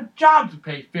 I don't have a job to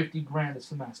pay $50,000 a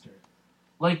semester.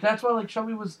 Like that's why like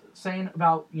Shelby was saying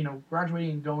about graduating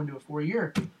and going to a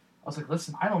 4-year. I was like,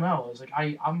 listen, I don't know. I was like,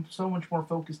 I'm so much more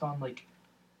focused on like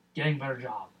getting a better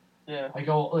job. Yeah. I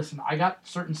go, listen, I got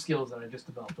certain skills that I just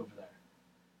developed over there.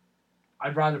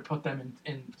 I'd rather put them in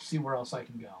and see where else I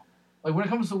can go. Like when it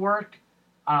comes to work,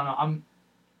 I don't know.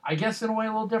 I guess in a way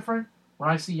a little different. When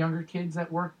I see younger kids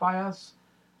that work by us,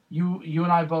 you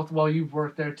and I both. Well, you've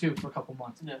worked there too for a couple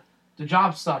months. Yeah. The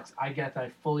job sucks. I get that. I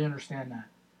fully understand that.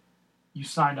 You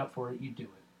signed up for it. You do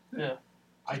it. Yeah.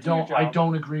 I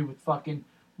don't agree with fucking.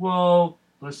 Well,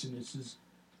 listen.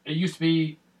 It used to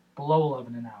be below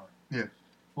 11 an hour. Yeah.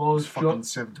 Well, it's fucking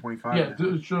 $7.25.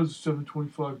 Yeah, it shows a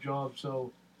 $7.25 job.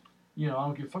 So, I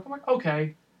don't give a fuck. I'm like,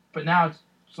 okay, but now it's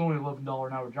only $11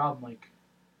 an hour job. I'm like,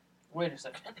 wait a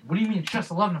second. What do you mean it's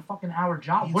just 11 a fucking hour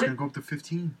job? It's gonna go up to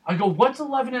 15. I go, what's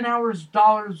 11 an hour's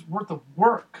dollars worth of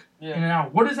work in an hour?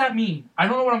 What does that mean? I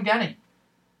don't know what I'm getting.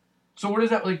 So what is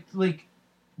that like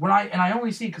when I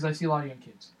only see because I see a lot of young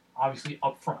kids, obviously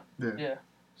up front. Yeah.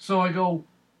 So I go,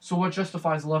 so what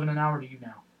justifies 11 an hour to you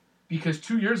now? Because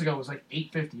 2 years ago it was like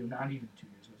 $8.50, or not even 2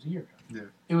 years. It was a year ago. Yeah.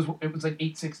 It was like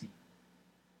 $8.60.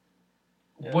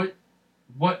 Yeah.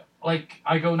 What like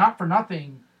I go, not for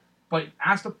nothing. But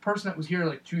ask the person that was here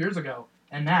like 2 years ago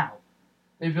and now,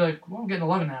 they'd be like, "Well, I'm getting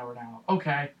 11 an hour now.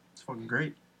 Okay, it's fucking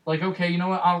great. Like, okay, you know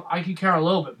what? I can care a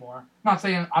little bit more.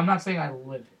 I'm not saying I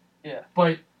live it. Yeah.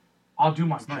 But I'll do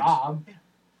my job. Nice.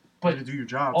 But you do your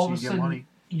job, all so of you a get sudden, money.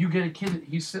 You get a kid.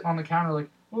 He's sitting on the counter like,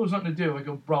 "Well, there's nothing to do." I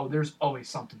go, "Bro, there's always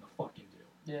something to fucking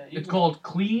do. Yeah. It's called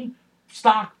clean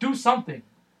stock. Do something.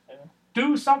 Yeah.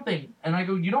 Do something." And I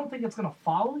go, "You don't think it's gonna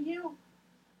follow you?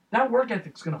 That work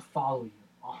ethic's gonna follow you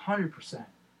 100%.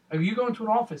 If you go into an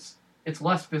office, it's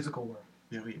less physical work."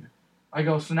 Yeah. I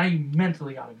go, so now you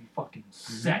mentally got to be fucking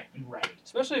set and ready.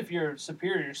 Especially if your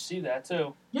superiors see that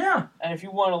too. Yeah. And if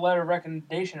you want a letter of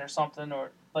recommendation or something,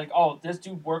 or like, oh, this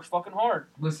dude works fucking hard.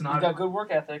 Listen, He's got good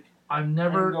work ethic. I've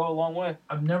never go a long way.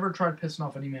 I've never tried pissing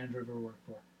off any manager I've ever worked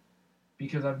for,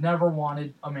 because I've never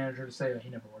wanted a manager to say that he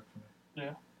never worked for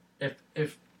me. Yeah.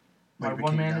 If my Like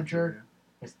one manager,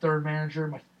 my third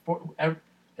manager,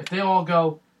 if they all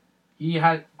go, he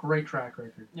had great track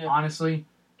record. Yeah. Honestly,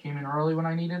 came in early when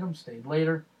I needed him, stayed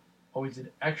later, always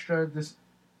did extra.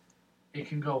 It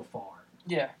can go far.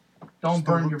 Yeah. Don't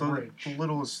burn your bridge. The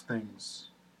littlest things.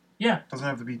 Yeah. It doesn't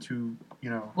have to be too,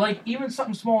 Like, even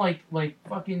something small like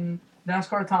fucking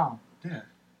NASCAR Tom. Yeah.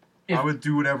 If, I would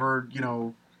do whatever,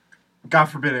 God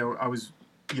forbid I was,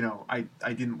 I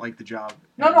didn't like the job.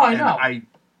 No, I know. I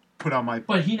put on my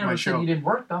But he never said show. he didn't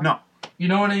work, though. No. You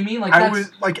know what I mean?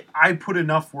 Like, I put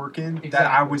enough work in Exactly.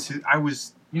 that I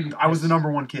was the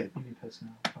number one kid. You'd be pissed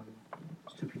now.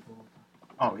 It's two people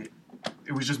Oh, all the time.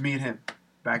 it was just me and him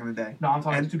back in the day. No, I'm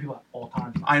talking to two people at all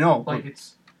times. I know. Like,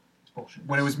 it's bullshit.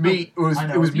 When it was me, it was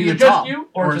me Either and just Tom. you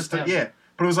or just him. Yeah,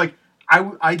 but it was like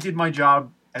I did my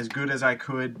job as good as I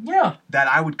could. Yeah. That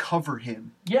I would cover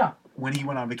him. Yeah. When he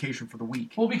went on vacation for the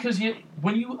week. Well, because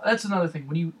that's another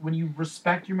thing. When you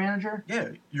respect your manager. Yeah,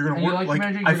 you're gonna work. You like your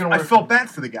manager, I you're gonna work felt bad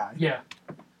for the guy. Yeah.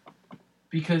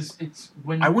 Because it's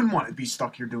when I wouldn't want to be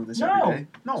stuck here doing this every day.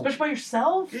 No. Especially by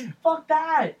yourself. Yeah. Fuck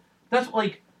that. That's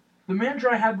like the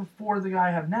manager I had before the guy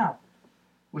I have now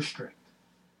was strict.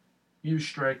 He was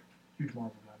strict. Huge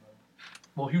Marvel guy.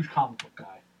 Well, huge comic book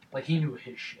guy. Like he knew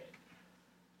his shit.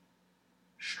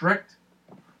 Strict.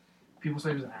 People say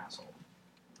he was an asshole.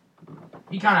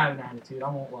 He kind of had an attitude, I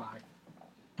won't lie.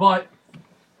 But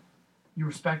you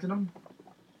respected him.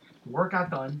 The work got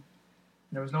done.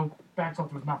 There was no back talk,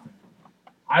 there was nothing.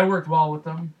 I worked well with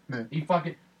him. Yeah.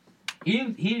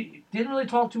 He didn't really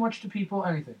talk too much to people,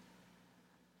 anything.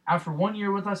 After 1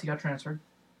 year with us, he got transferred.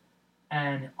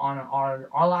 And on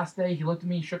our last day, he looked at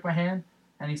me, shook my hand,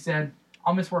 and he said,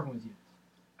 I'll miss working with you.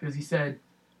 Because he said,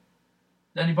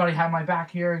 anybody have my back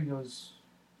here? He goes,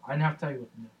 I didn't have to tell you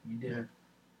what to do. You did. Yeah.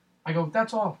 I go,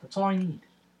 that's all. That's all I need.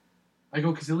 I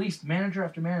go, because at least manager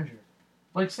after manager,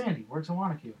 like Sandy, works in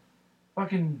Wanacue,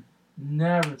 fucking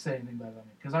never say anything bad about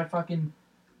me. Because I fucking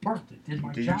worked. I did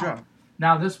my job.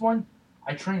 Now this one,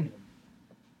 I trained him.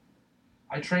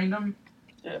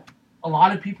 Yeah. A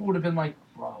lot of people would have been like,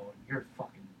 bro, you're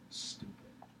fucking stupid.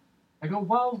 I go,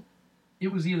 well,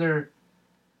 it was either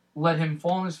let him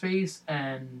fall on his face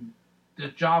and the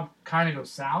job kind of goes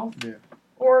south,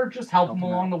 or just help him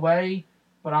along the way,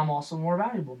 but I'm also more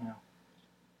valuable now.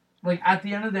 Like, at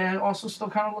the end of the day, I also still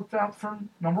kind of looked out for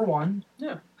number one.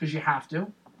 Yeah. Because you have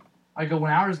to. I go,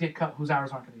 when hours get cut, whose hours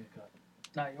aren't going to get cut?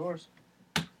 Not yours.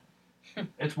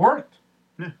 It's worked.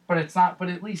 Yeah. But it's not, but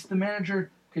at least the manager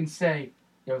can say,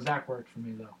 yo, Zach worked for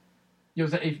me, though. Yo,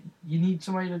 if you need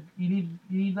somebody to, you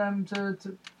need them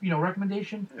to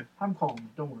recommendation, I'm calling you.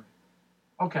 Don't worry.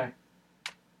 Okay.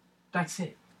 That's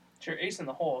it. It's your ace in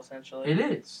the hole, essentially. It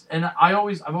is. And I've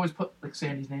always put, like,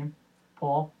 Sandy's name,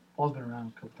 Paul. Paul's been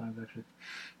around a couple times, actually.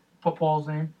 Put Paul's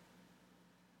name.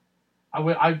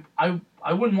 I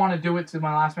wouldn't want to do it to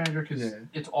my last manager because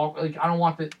it's awkward. Like, I don't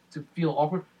want it to feel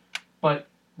awkward. But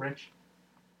Rich,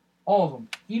 all of them,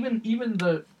 even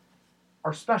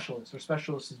our specialist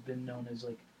has been known as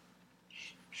like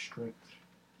strict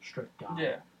guy.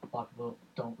 Yeah. A lot of people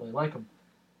don't really like him.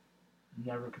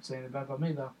 Never could say anything bad about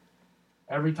me though.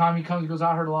 Every time he comes, he goes,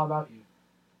 I heard a lot about you.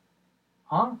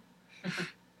 Huh?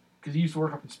 Because he used to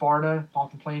work up in Sparta,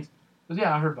 talking planes. He goes,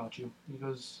 yeah, I heard about you. He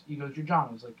goes, you're John.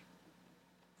 I was like,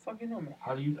 fuck, you know me.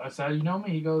 I said, how do you know me?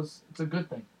 He goes, it's a good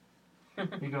thing.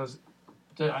 He goes,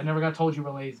 I never got told you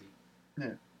were lazy.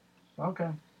 Yeah. Okay.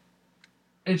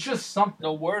 It's just something.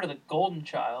 The word of the golden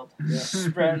child. Yeah.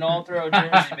 Spreading all throughout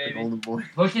Jersey, baby. Golden boy.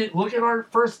 Look at our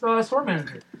first store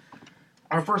manager.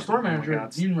 Our first store manager,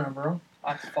 you remember him.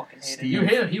 I fucking hated Steve. him. You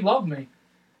hated him. He loved me.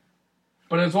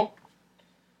 But it's all...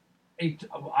 I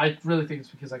really think it's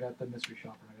because I got the mystery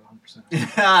shopper and I got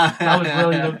 100%. That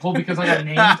was really cool because I got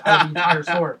names out of the entire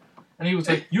store. And he was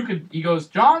like, he goes,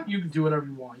 John, you can do whatever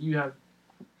you want. I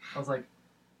was like,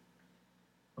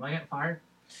 am I getting fired?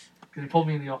 Because he pulled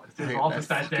me in the office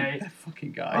that day. That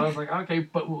fucking guy. I was like, okay.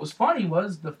 But what was funny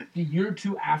was the year or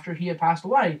two after he had passed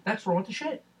away, that store went to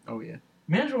shit. Oh, yeah.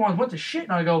 Management went to shit.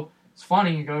 And I go, it's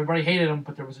funny. You go, everybody hated him,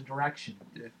 but there was a direction.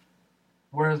 Yeah.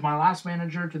 Whereas my last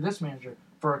manager to this manager,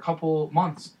 for a couple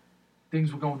months,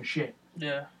 things were going to shit.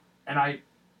 Yeah. And I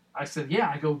said, yeah.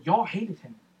 I go, y'all hated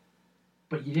him,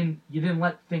 but you didn't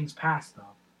let things pass though.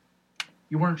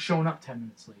 You weren't showing up 10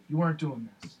 minutes late. You weren't doing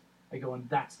this. I go, and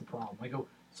that's the problem. I go,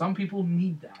 some people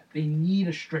need that. They need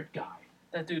a strict guy.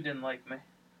 That dude didn't like me.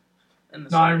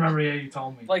 I remember. Yeah, you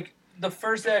told me. Like the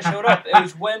first day I showed up, it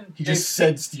was when he just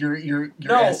sensed your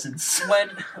essence. When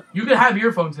you could have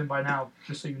earphones in by now,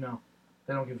 just so you know.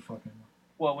 They don't give a fuck anymore.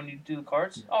 What, when you do the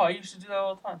cards? Yeah. Oh, I used to do that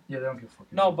all the time. Yeah, they don't give a fuck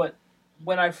anymore. No, but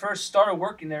when I first started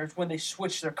working there, it's when they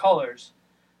switched their colors.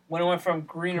 When it went from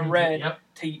green and red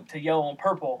to yellow and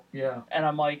purple. Yeah. And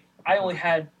I'm like, I only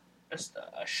had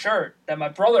a shirt that my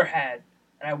brother had,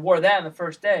 and I wore that on the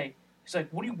first day. He's like,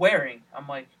 what are you wearing? I'm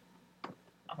like,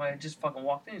 I just fucking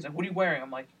walked in. He's like, what are you wearing?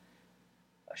 I'm like,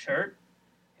 a shirt?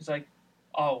 He's like,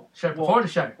 oh. Shirt before the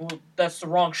shirt. Well, that's the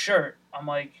wrong shirt. I'm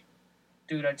like,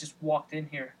 dude, I just walked in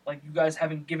here. Like, you guys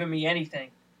haven't given me anything.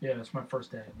 Yeah, it's my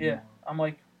first day. Yeah. I'm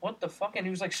like, what the fuck? And he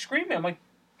was like screaming. I'm like,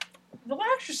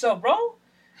 relax yourself, bro.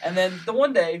 And then the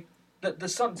one day, the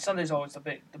Sunday's always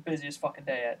the busiest fucking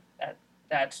day at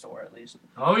that store, at least.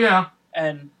 Oh, yeah.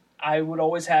 And I would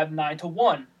always have 9 to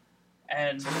 1.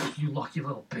 And you lucky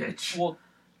little bitch. Well,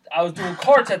 I was doing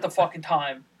carts at the fucking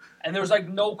time. And there was, like,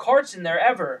 no carts in there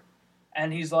ever.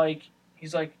 And he's like,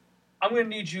 I'm gonna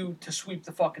need you to sweep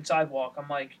the fucking sidewalk. I'm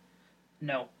like,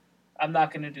 no, I'm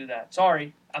not gonna do that.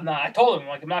 Sorry, I'm not. I told him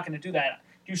I'm not gonna do that.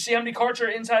 Do you see how many carts are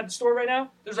inside the store right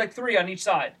now? There's like 3 on each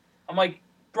side. I'm like,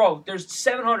 bro, there's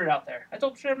 700 out there. I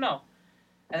told him straight up no.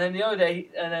 And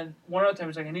then one other time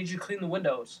he's like, I need you to clean the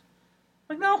windows.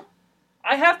 I'm like, no,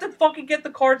 I have to fucking get the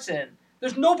carts in.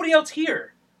 There's nobody else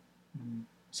here. Mm-hmm.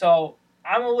 So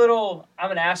I'm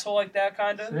an asshole like that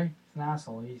kind of. See? He's an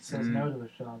asshole. He says no to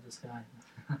his job, this guy.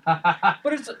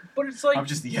 But it's like, I'm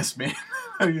just the yes man.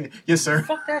 Yes, sir.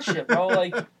 Fuck that shit, bro.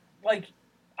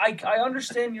 I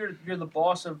understand you're the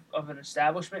boss of an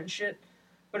establishment and shit,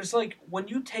 but it's like when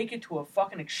you take it to a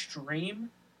fucking extreme,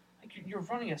 like you're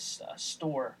running a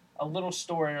store, a little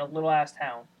store in a little ass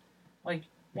town, like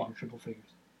making triple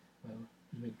figures. Well,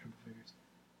 he's making triple figures.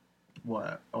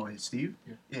 What? Oh, hey, Steve?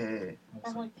 Yeah.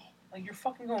 I'm like you're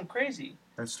fucking going crazy.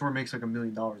 That store makes like $1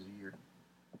 million a year.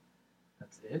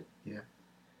 That's it? Yeah.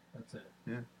 That's it?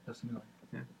 Yeah. That's $1 million?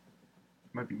 Yeah.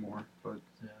 Might be more, but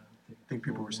yeah, I think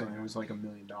people were saying it was like $1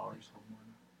 million.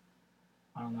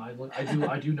 I don't know.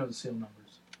 I do know the sale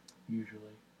numbers, usually.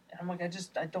 And I'm like,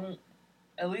 I don't,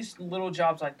 at least little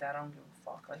jobs like that, I don't give a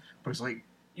fuck. Like, but it's like,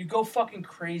 you go fucking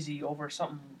crazy over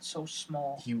something so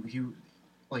small.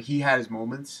 He had his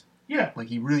moments. Yeah. Like,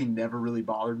 he really never really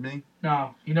bothered me.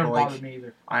 No, he never bothered me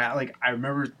either. I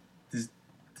remember this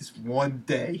one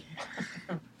day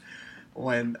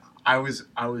when I was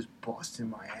busting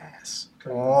my ass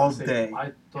all day.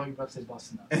 I thought you were about to say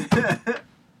busting up.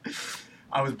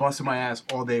 I was busting my ass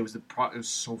all day. It was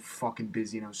so fucking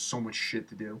busy and there was so much shit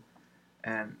to do.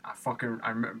 And I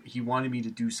remember he wanted me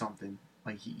to do something.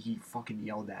 Like he fucking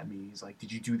yelled at me. He's like,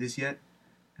 "Did you do this yet?"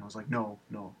 And I was like, No.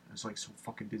 I was like so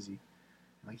fucking busy.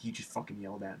 Like, he just fucking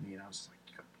yelled at me, and I was like,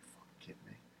 you gotta be fucking kidding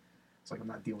me. It's like, I'm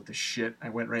not dealing with this shit. I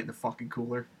went right in the fucking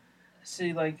cooler.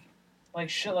 See, like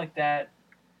shit like that,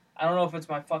 I don't know if it's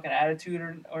my fucking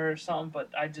attitude or something, but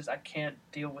I can't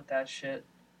deal with that shit.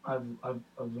 I've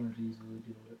learned to easily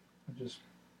deal with it.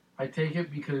 I take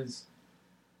it because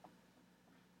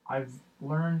I've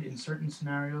learned in certain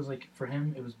scenarios, like, for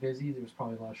him, it was busy, there was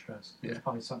probably a lot of stress. There's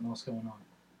probably something else going on.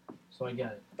 So I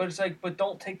get it. But it's like,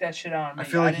 don't take that shit out on me. I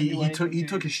feel like he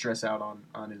took his stress out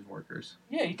on his workers.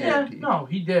 Yeah, he did. Yeah, no,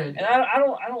 he did. And I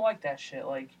don't like that shit.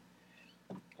 Like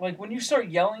when you start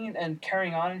yelling and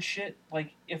carrying on and shit.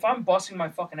 Like, if I'm busting my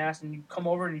fucking ass and you come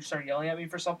over and you start yelling at me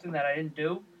for something that I didn't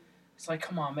do, it's like,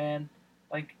 come on, man.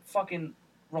 Like, fucking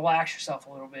relax yourself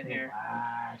a little bit here.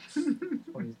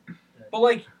 Relax. But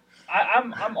like,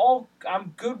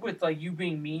 I'm good with like you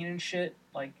being mean and shit.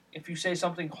 Like, if you say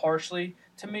something harshly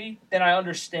to me, then I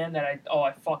understand that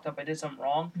I fucked up, I did something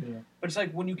wrong. Yeah. But it's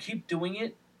like when you keep doing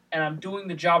it and I'm doing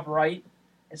the job right,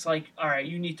 it's like, all right,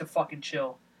 you need to fucking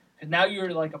chill. Because now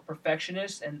you're like a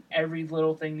perfectionist and every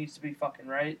little thing needs to be fucking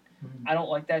right. Mm-hmm. I don't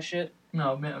like that shit.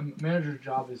 No, a manager's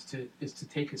job is to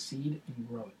take a seed and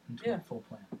grow it into a full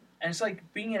plant. And it's like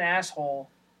being an asshole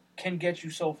can get you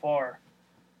so far.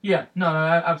 Yeah, no,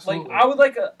 absolutely. Like, I would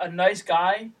like a nice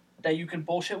guy that you can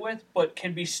bullshit with, but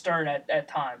can be stern at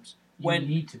times. You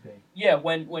need to be. Yeah,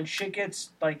 when shit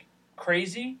gets like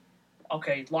crazy,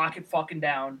 okay, lock it fucking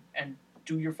down and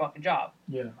do your fucking job.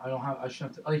 Yeah, I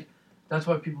shouldn't have to, like, that's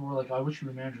why people were like, I wish you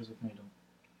were managers with me.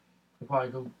 Like, why? I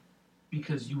go,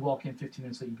 because you walk in 15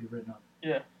 minutes late, you'd be written up.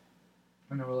 Yeah.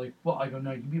 And they were like, well, I go,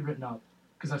 no, you'd be written up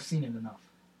because I've seen it enough.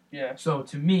 Yeah. So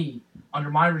to me, under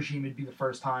my regime, it'd be the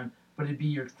first time, but it'd be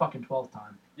your fucking 12th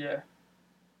time. Yeah.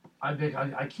 I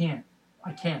can't.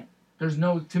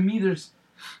 To me, there's,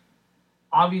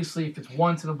 obviously, if it's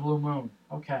once in a blue moon,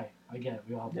 okay, I get it.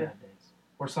 We all have bad days.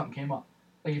 Or something came up.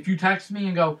 Like, if you text me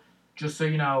and go, just so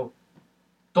you know,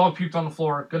 dog puked on the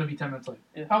floor, gonna be 10 minutes late.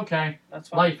 Yeah. Okay. That's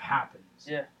fine. Life happens.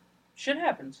 Yeah. Shit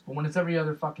happens. But when it's every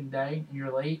other fucking day and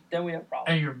you're late, then we have problems.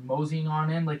 And you're moseying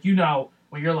on in, like,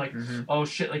 when you're like, oh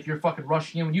shit, like you're fucking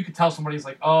rushing in, when you can tell somebody's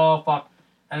like, oh fuck,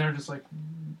 and they're just like,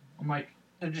 I'm like,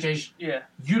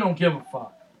 you don't give a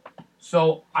fuck.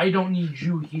 So I don't need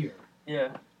you here.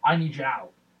 Yeah. I need you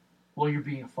out. Well, you're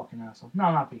being a fucking asshole. No,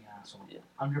 I'm not being an asshole. Yeah.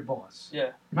 I'm your boss. Yeah.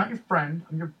 I'm not your friend.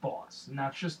 I'm your boss. And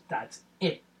that's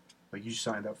it. Like, you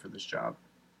signed up for this job.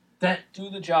 Do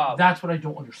the job. That's what I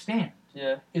don't understand.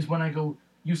 Yeah. Is when I go,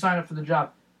 you sign up for the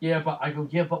job. Yeah, but I go,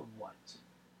 yeah, but what?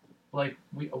 Like,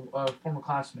 a former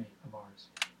classmate of ours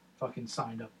fucking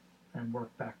signed up and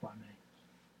worked back by me.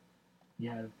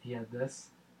 He had this.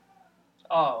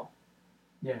 Oh.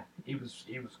 Yeah, he was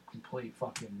complete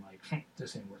fucking like,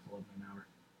 this ain't worth $11 an hour.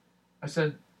 I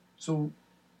said, so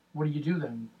what do you do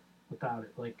then without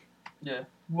it? Like, Yeah.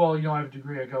 Well, I have a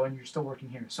degree. I go, and you're still working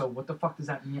here. So what the fuck does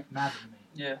that matter to me?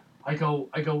 Yeah. I go,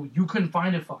 you couldn't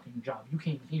find a fucking job. You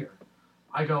came here.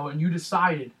 I go, and you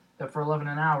decided that for $11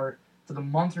 an hour, for the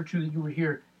month or two that you were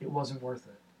here, it wasn't worth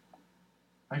it.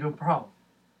 I go, bro,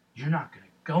 you're not going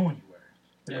to go anywhere.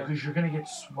 Because you're going to get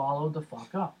swallowed the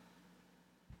fuck up.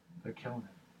 They're killing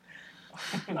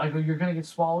it. I go, you're going to get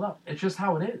swallowed up. It's just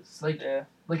how it is. Like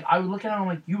I would look at it and I'm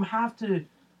like, you have to,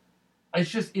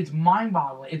 it's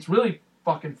mind-boggling. It's really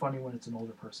fucking funny when it's an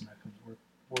older person that comes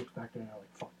works back there and they're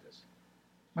like, fuck this.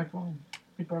 I'm like, well,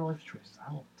 make better life choices. I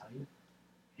don't know what to tell you.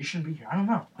 You shouldn't be here. I don't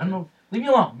know. Leave me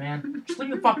alone, man. Just leave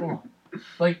me the fuck alone.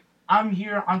 Like, I'm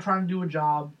here. I'm trying to do a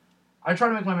job. I try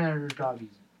to make my manager's job easy.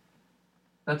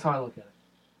 That's how I look at it.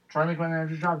 Try to make my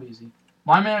manager's job easy.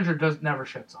 My manager never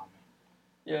shits on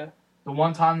me. Yeah. The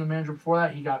one time the manager before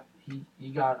that, he got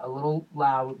a little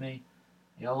loud with me.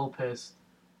 He got a little pissed.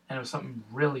 And it was something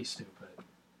really stupid.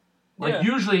 Like,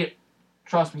 usually,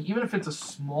 trust me, even if it's a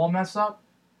small mess up,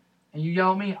 and you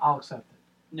yell at me, I'll accept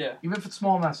it. Yeah. Even if it's a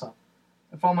small mess up.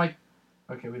 If I'm like,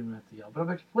 okay, we didn't have to yell. But I'm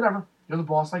like, whatever. You're the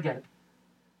boss, I get it.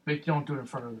 But you don't do it in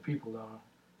front of other people, though.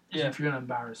 Yeah. If you're going to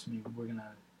embarrass me, we're going to...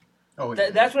 Oh, yeah.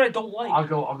 That's what I don't like.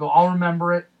 I'll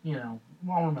remember it,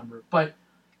 I'll remember it. But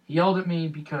he yelled at me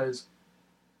because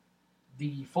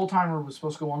the full-timer was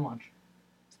supposed to go on lunch.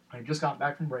 I had just got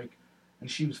back from break, and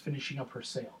she was finishing up her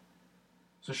sale.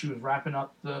 So she was wrapping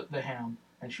up the ham,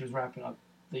 and she was wrapping up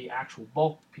the actual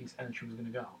bulk piece, and then she was going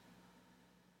to go.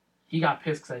 He got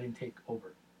pissed because I didn't take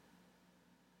over.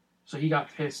 So he got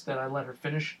pissed that I let her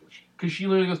finish. Because she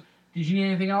literally goes, did you need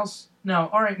anything else? No.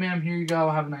 All right, ma'am, here you go.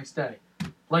 Have a nice day.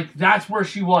 Like, that's where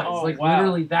she was. Oh,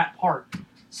 literally that part.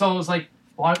 So I was like,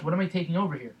 what am I taking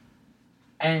over here?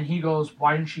 And he goes,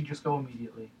 why didn't she just go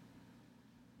immediately?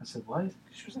 I said, what?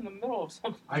 She was in the middle of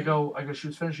something. I go, she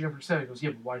was finishing up her set. He goes, yeah,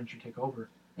 but why didn't you take over?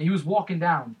 And he was walking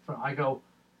down. I go,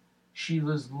 she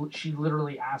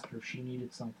literally asked her if she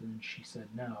needed something, and she said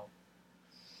no.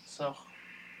 So.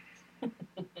 I'm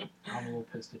a little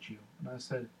pissed at you. And I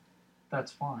said,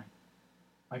 that's fine.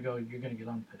 I go, you're going to get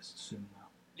unpissed soon now.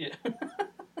 Yeah.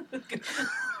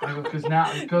 I go, because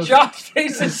now... Josh's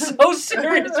face is so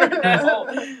serious right now.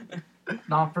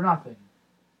 Not for nothing.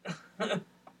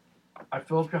 I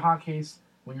fill up your hot case.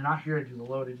 When you're not here, I do the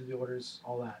load, I do the orders,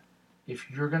 all that. If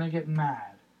you're going to get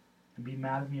mad and be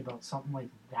mad at me about something like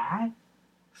that,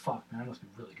 fuck, man, I must be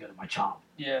really good at my job.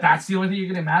 Yeah. That's the only thing you're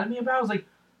going to get mad at me about? I was like,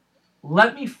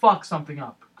 let me fuck something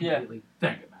up completely.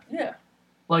 Then get mad at me. Yeah.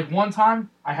 Like, one time,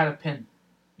 I had a pin.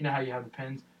 You know how you have the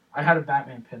pins? I had a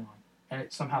Batman pin on, and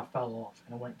it somehow fell off,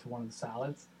 and it went into one of the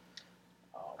salads.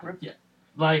 Oh, rip. Yeah.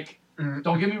 Like,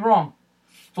 don't get me wrong.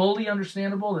 Fully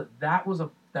understandable that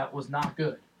was not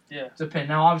good. Yeah. It's a pin.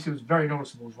 Now, obviously, it was very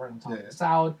noticeable. It was right on top of the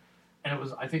salad, and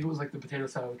I think it was like the potato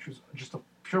salad, which was just a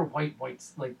pure white, like,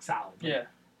 salad. Like, yeah.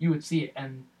 You would see it,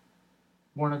 and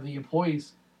one of the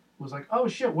employees was like, oh,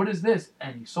 shit, what is this?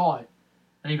 And he saw it,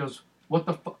 and he goes, what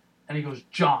the fuck? And he goes,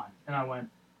 John. And I went,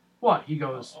 what? He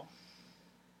goes,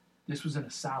 this was in a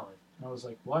salad. And I was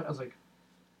like, what? I was like,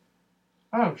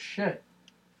 oh, shit.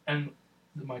 And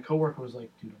my coworker was like,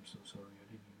 dude, I'm so sorry.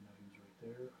 I didn't even know he was right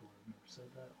there. I would have never said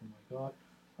that. Oh, my God.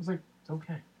 I was like, it's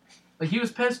okay. Like, he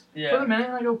was pissed for the minute,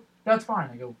 and I go, that's fine.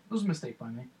 I go, it was a mistake by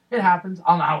me. It happens. I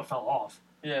don't know how it fell off.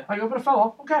 Yeah. I go, but it fell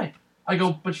off. Okay. I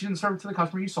go, but she didn't serve it to the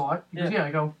customer. You saw it. He goes, yeah.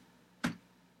 I go,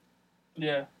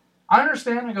 yeah. I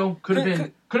understand. I go, could have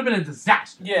been a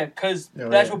disaster. Yeah, because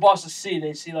that's what bosses see.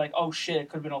 They see, like, oh, shit, it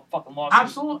could have been a fucking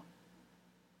lawsuit.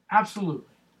 Absolutely.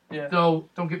 Yeah. Though,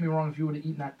 don't get me wrong, if you would have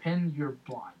eaten that pin, you're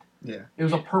blind. Yeah. It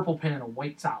was a purple pin in a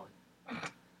white salad.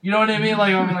 You know what I mean?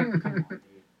 Like, I'm like, come on, dude.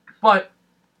 But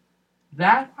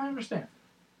that, I understand.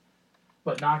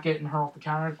 But not getting her off the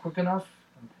counter quick enough?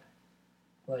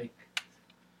 Okay. Like,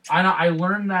 I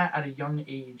learned that at a young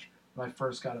age when I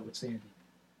first got it with Sandy.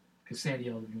 Because Sandy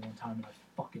yelled at me one time,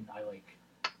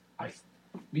 and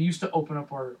we used to open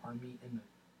up our meat in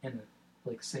the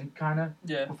like sink kind of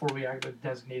before we had a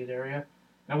designated area.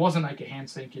 And it wasn't like a hand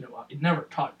sink, it never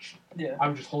touched. Yeah. I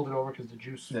would just hold it over because the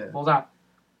juice falls out.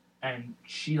 And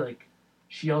she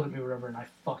yelled at me or whatever, and I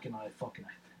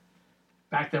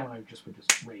back then when I would just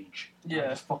rage.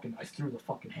 Yeah. I threw the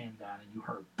fucking hand down, and you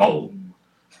heard boom.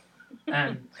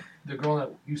 And the girl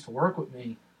that used to work with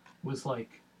me was like,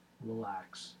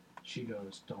 relax. She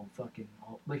goes, don't fucking...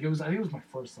 Like, I think it was my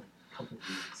first, like, couple of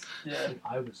weeks. Yeah. Like,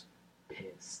 I was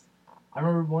pissed. I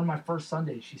remember one of my first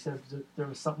Sundays, she said there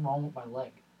was something wrong with my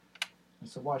leg. I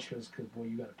said, why? She goes, because, boy,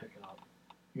 you got to pick it up.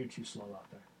 You're too slow out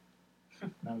there.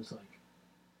 And I was like,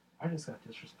 I just got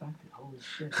disrespected. Holy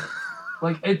shit.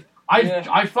 Like,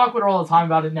 I fuck with her all the time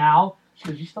about it now. She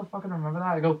goes, you still fucking remember that?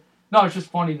 I go, No, it's just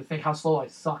funny to think how slow I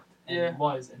sucked. And Yeah. it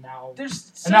was, and now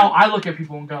Now I look at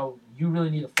people and go, "You really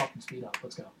need to fucking speed up.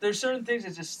 Let's go." there's certain things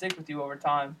that just stick with you over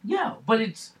time. Yeah, but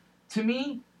it's to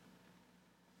me.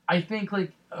 I think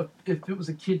like if it was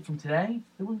a kid from today,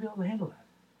 they wouldn't be able to handle that.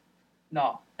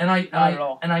 No. And Not at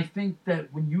all. I think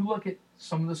that when you look at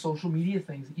some of the social media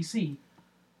things that you see,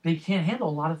 they can't handle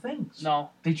a lot of things. No.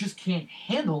 They just can't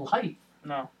handle life.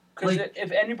 No. Because Like-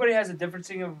 if anybody has a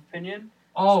differencing of opinion,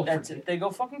 Oh, that's it. They go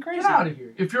fucking crazy. Get out of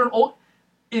here. If you're an old,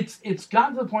 it's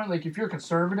gotten to the point like if you're a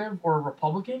conservative or a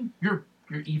Republican, you're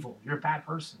evil. You're a bad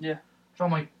person. Yeah. So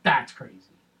I'm like, that's crazy.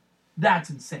 That's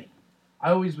insane. I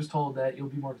always was told that you'll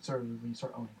be more conservative when you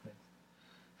start owning things.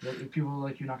 That if people are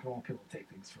like, you're not gonna want people to take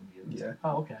things from you. It's Yeah. like,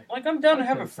 oh, okay. Like, I'm down to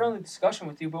have a Okay. friendly discussion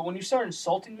with you, but when you start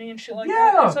insulting me and shit like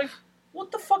Yeah. that, it's like,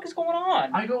 what the fuck is going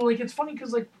on? I go like it's funny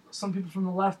because like some people from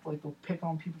the left like they'll pick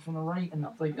on people from the right and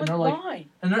like and they're like why?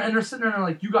 and they're sitting there and they're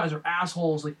like, you guys are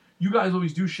assholes, like you guys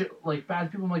always do shit like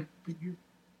bad people. I'm like, but you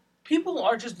People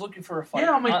are just looking for a fight.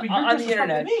 yeah, I'm like, but you're on the disrespecting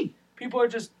internet. me. People are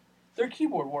just, they're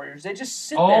keyboard warriors. They just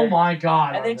sit Oh there my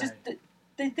god. and they are just,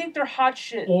 they think they're hot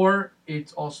shit. Or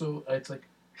it's also it's like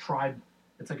tribe.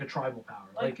 It's like a tribal power.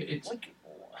 Like like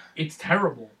it's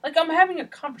terrible. I'm having a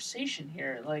conversation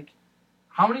here. Like,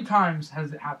 How many times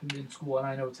has it happened in school? And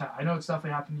I know it's definitely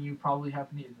happened to you. Probably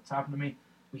happened to you. It's happened to me.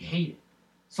 We hate it.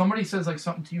 Somebody says like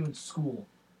something to you in school,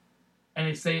 and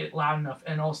they say it loud enough,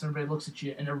 and all of a sudden everybody looks at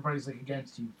you, and everybody's like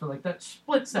against you for like that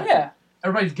split second. yeah.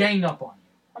 Everybody's ganging up on you.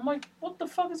 I'm like, what the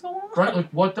fuck is going on? Right? Like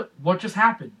what just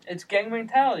happened? It's gang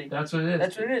mentality. That's what it is.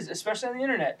 That's what it is, especially on the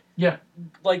internet. Yeah.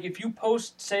 Like, if you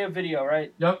post, say, a video,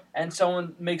 right? Yep. And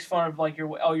someone makes fun of, like,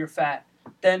 you're fat.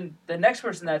 Then the next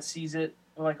person that sees it,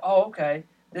 they're like, oh, okay.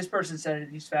 This person said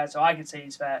he's fat, so I can say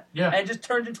he's fat. Yeah. And it just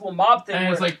turns into a mob thing. And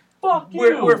where, it's like fuck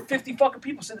you. where 50 fucking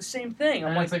people say the same thing. I'm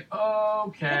and like, it's like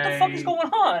okay. what the fuck is going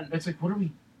on? It's like what are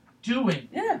we doing?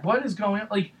 Yeah. What is going on?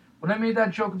 Like when I made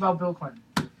that joke about Bill Clinton.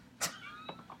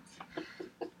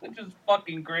 Which is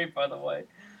fucking great, by the way.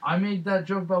 I made that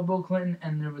joke about Bill Clinton,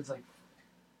 and there was like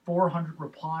 400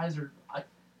 replies.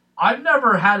 I've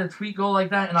never had a tweet go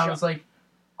like that, and I was like,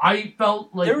 I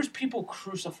felt like There was people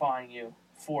crucifying you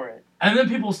for it. and then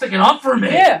people sticking up for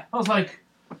me. Yeah. I was like,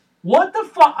 what the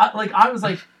fuck? I was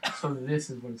like, so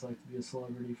this is what it's like to be a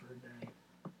celebrity for a day.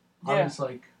 I Yeah. was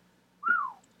like,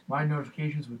 my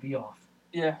notifications would be off.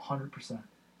 Yeah. 100%.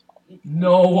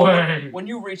 No way. When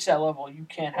you reach that level, you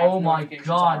can't have Oh my notifications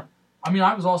god. on. I mean,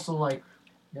 I was also like,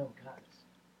 yo, guys.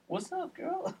 What's up,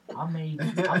 girl? I made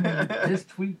this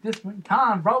tweet this many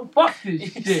times, bro. Fuck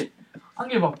this shit. I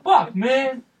don't give a fuck,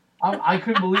 man. I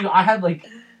couldn't believe it. I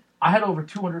had over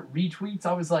 200 retweets.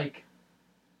 I was like,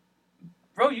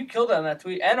 Bro, you killed it on that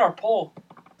tweet. And our poll.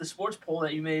 The sports poll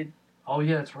that you made. oh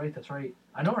yeah, that's right.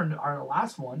 I know our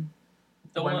last one.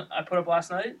 The When- one I put up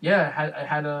last night? Yeah, it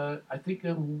had I think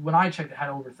when I checked, it had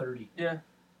over 30. Yeah.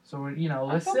 So you know,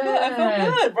 I listen. felt good. I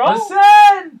felt good, bro.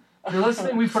 Listen. You're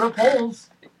listening. We put up polls.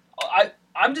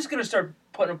 I'm just going to start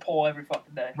putting a poll every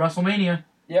fucking day. WrestleMania.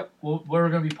 Yep. We're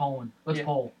gonna be polling. Let's Yeah.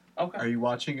 poll. Okay. Are you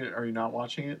watching it? Are you not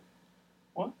watching it?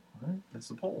 What? That's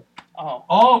the poll. Oh.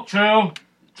 Oh, true.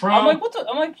 True. I'm like, what the?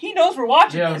 I'm like, he knows we're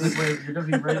watching Yeah, I was this. like, wait, you're gonna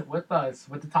be right with us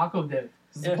with the taco dip.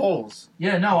 It's Yeah. the polls.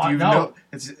 Yeah, no, Do I you know. know?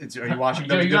 It's. Are you watching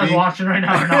Are WWE? you guys watching right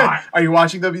now or not? Are you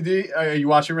watching WD? Are you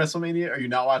watching WrestleMania? Are you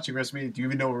not watching WrestleMania? Do you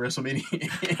even know what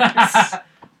WrestleMania is?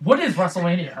 What is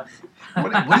WrestleMania?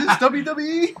 what is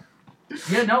WWE?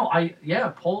 Yeah,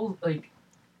 polls like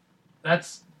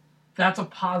that's a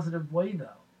positive way though.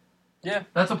 Yeah.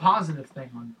 That's a positive thing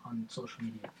on social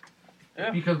media.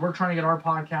 Yeah. Because we're trying to get our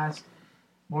podcast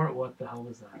more. What the hell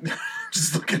was that?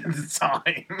 Just looking at the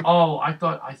time. Oh, I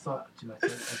thought, dude, I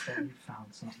thought you found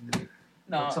something.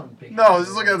 No. Something big. No,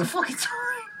 just looking at the fucking time.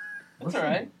 That's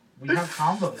alright. We have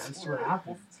combos. That's what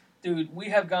happens. Dude, we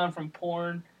have gone from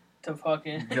porn to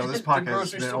fucking. Yo, this to podcast has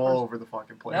grocery been stores. all over the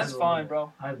fucking place. That's fine,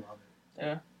 bro. I love it.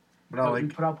 Yeah. But But we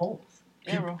like put out polls.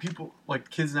 Yeah, bro. people, like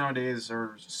kids nowadays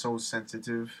are so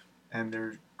sensitive, and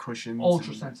they're cushions.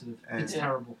 Ultra and sensitive. and- It's Yeah.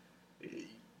 terrible.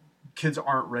 Kids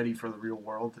aren't ready for the real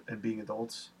world and being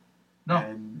adults. No.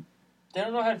 And They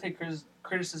don't know how to take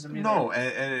criticism either. no,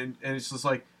 and it's just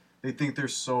like they think they're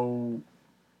so,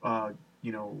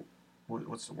 you know,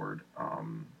 what's the word?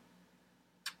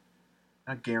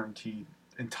 Not guaranteed,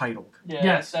 entitled. Yeah,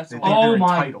 Yes. that's They the think one. Oh they're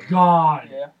my entitled. god.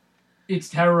 Yeah. It's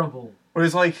terrible. But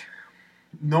it's like,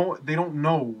 no, they don't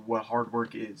know what hard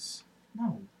work is.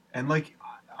 No. And like,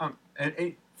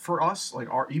 and for us, like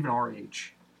even our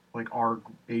age, like our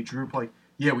age group, like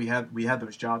yeah, we had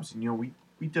those jobs, and you know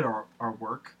we did our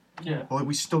work, Yeah. but like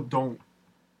we still don't,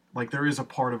 like there is a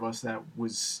part of us that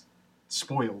was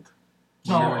spoiled,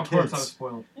 when we No, were of course kids. I was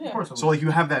spoiled. Yeah. Of course I was. So like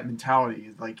you have that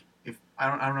mentality, like if I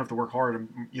don't have to work hard,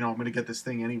 I'm gonna get this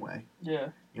thing anyway. Yeah.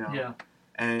 Yeah.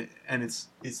 And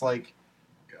it's like,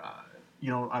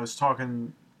 I was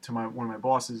talking to one of my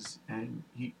bosses, and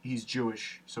he's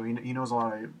Jewish, so he knows a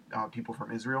lot of people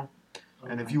from Israel.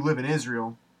 And if you live in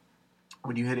Israel,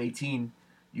 when you hit 18,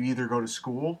 you either go to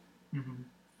school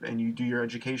and you do your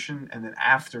education, and then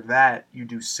after that you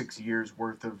do 6 years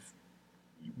worth of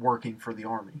working for the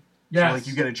army. Yes. So like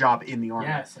you get a job in the army.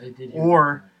 Yes, I did.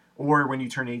 Or when you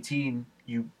turn 18,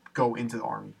 you go into the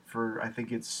army for I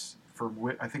think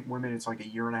women it's like a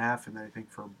year and a half, and then I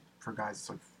think for guys it's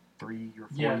like 3 or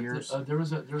 4 years. There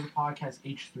was a podcast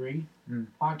H3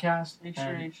 podcast. H3,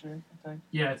 I think.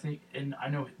 Yeah, I think, and I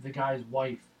know the guy's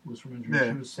wife was from Israel.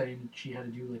 Yeah. She was saying she had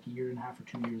to do like a year and a half or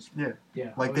 2 years. Yeah.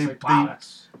 Yeah. Like I was wow,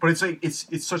 that's... But it's like it's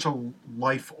such a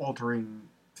life altering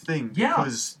thing. Yeah.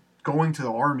 Because going to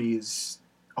the army is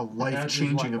a life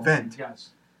changing event. Yes.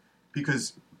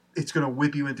 Because it's gonna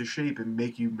whip you into shape and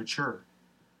make you mature,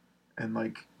 and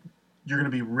like you're gonna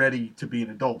be ready to be an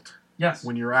adult. Yes.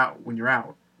 When you're out.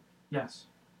 Yes.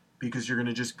 Because you're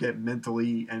gonna just get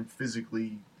mentally and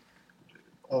physically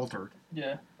altered.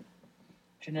 Yeah.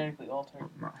 Genetically altered.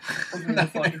 No. Put me in the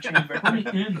fucking chamber. Put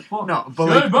me in the fuck. No,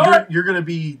 but like you're gonna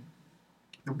be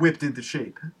whipped into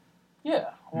shape.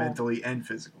 Yeah. Well, Mentally and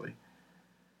physically.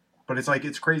 But it's like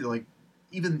it's crazy. Like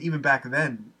even back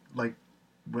then, like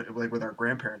with our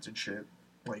grandparents and shit,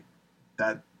 like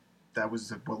that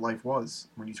was what life was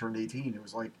when you turned 18. It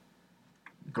was like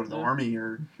go to the army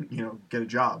or get a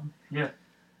job. Yeah.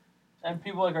 And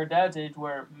people like our dad's age,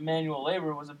 where manual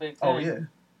labor was a big thing. Oh yeah,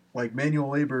 like manual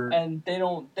labor. And they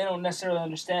don't necessarily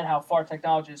understand how far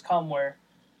technology has come. Where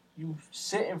you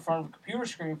sit in front of a computer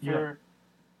screen for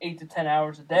 8 to 10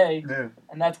 hours a day,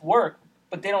 and that's work.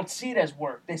 But they don't see it as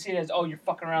work. They see it as, oh, you're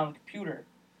fucking around on the computer.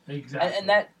 Exactly. And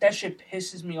that shit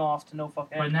pisses me off to no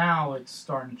fucking end. But now it's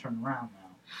starting to turn around now.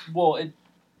 Well,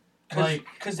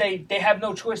 because they have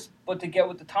no choice but to get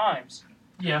with the times.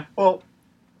 Yeah. Well,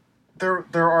 there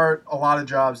are a lot of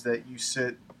jobs that you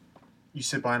sit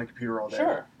behind a computer all day.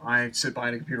 Sure. I sit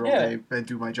behind a computer all day and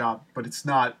do my job, but it's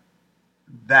not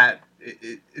that.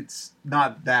 It's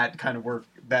not that kind of work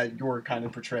that you're kind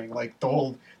of portraying. Like the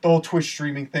whole Twitch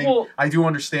streaming thing. Well, I do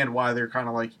understand why they're kind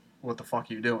of like, what the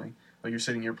fuck are you doing? Like you're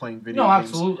sitting here playing video games. No,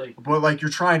 absolutely. But like you're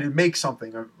trying to make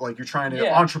something. Like you're trying to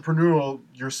entrepreneurial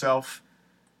yourself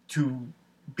to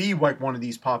be like one of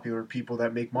these popular people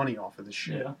that make money off of this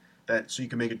shit. Yeah. So you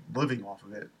can make a living off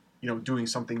of it. Doing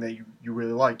something that you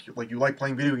really like. Like you like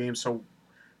playing video games, so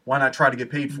why not try to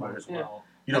get paid for it? Well.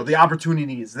 The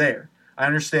opportunity is there. I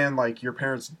understand like your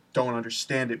parents don't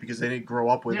understand it because they didn't grow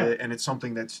up with it, and it's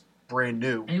something that's brand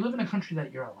new. And you live in a country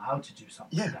that you're allowed to do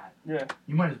something like that. Yeah.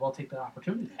 You might as well take that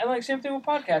opportunity. And like same thing with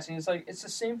podcasting. It's like it's the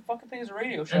same fucking thing as a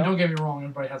radio show. And don't get me wrong,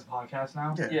 everybody has a podcast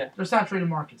now. Yeah. They're saturated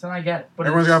markets, and I get it. But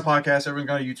everyone's got a podcast, everyone's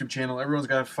got a YouTube channel, everyone's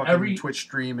got a fucking Twitch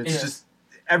stream. It's just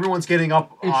everyone's getting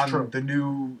up on the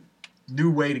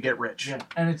new way to get rich. Yeah.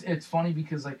 And it's funny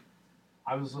because like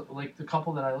I was like the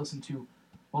couple that I listened to,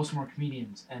 most of them are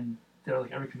comedians, and they're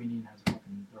like every comedian has a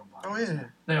fucking their own podcast. Oh yeah.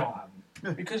 They all have them.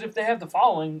 Yeah. Because if they have the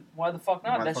following, why the fuck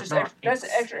not? That's just that's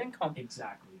extra income.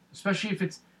 Exactly. Especially if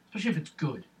it's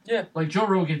good. Yeah. Like Joe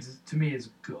Rogan's to me is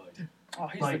good. Oh,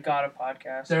 he's the god of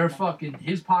podcasts. They're fucking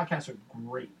his podcasts are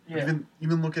great. Yeah.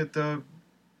 Even look at the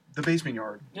Basement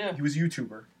Yard. Yeah. He was a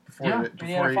YouTuber before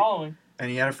he had a following. And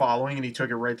he had a following, and he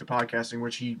took it right to podcasting,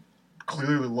 which he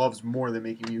clearly loves more than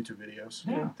making YouTube videos.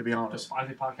 Yeah. To be honest, I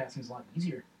think podcasting is a lot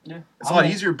easier. Yeah. It's a lot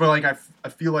easier, but like I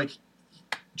feel like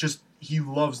just he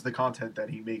loves the content that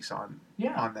he makes on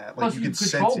that. Like Plus you can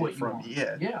sense it from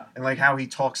yeah. And like how he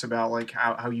talks about like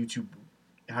how YouTube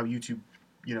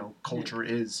culture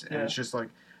is, and it's just like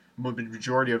the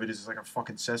majority of it is like a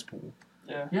fucking cesspool.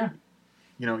 Yeah. Yeah.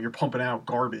 You're pumping out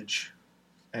garbage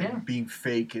and being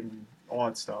fake and all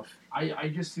that stuff. I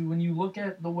just see when you look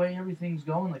at the way everything's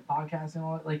going, like podcasting and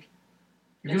all that, like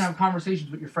you're gonna have conversations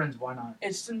with your friends. Why not?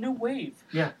 It's the new wave.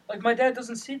 Yeah. Like my dad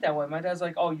doesn't see it that way. My dad's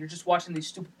like, oh, you're just watching these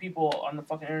stupid people on the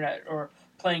fucking internet or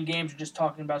playing games or just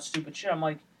talking about stupid shit. I'm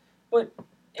like, but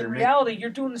in reality,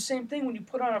 you're doing the same thing when you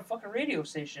put on a fucking radio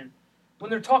station. When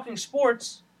they're talking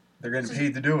sports, they're getting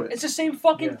paid to do it. It's the same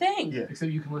fucking thing. Yeah.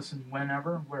 Except you can listen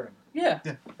whenever, wherever. Yeah.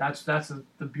 That's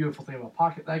the beautiful thing about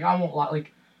podcast. Like I won't lie.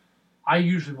 Like I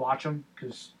usually watch them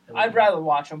because I'd rather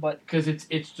watch them, but because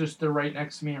it's just they're right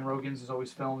next to me, and Rogan's is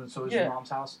always filmed, and so is your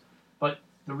mom's house. But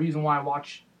the reason why I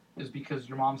watch is because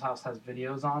your mom's house has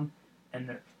videos on, and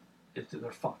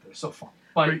they're fun. They're so fun.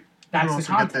 But That's the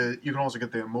content. You can also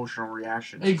get the emotional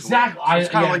reaction. Exactly. So it's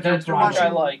kind of like that's you're what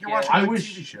watching, you're watching a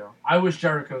wish, TV show. I wish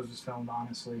Jericho's was filmed,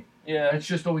 honestly. Yeah. It's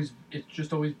just always.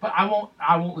 But I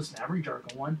won't listen to every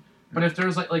Jericho one. But if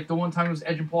there's like the one time it was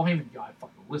Edge and Paul Heyman, yeah, I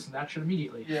fucking listen to that shit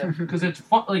immediately. Yeah. Because it's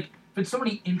fun. Like if it's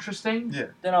somebody interesting,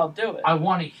 then I'll do it. I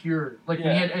want to hear. Like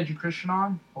when he had Edge and Christian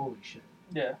on, holy shit.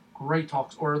 Yeah. Great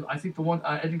talks. Or I think the one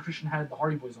Edge and Christian had the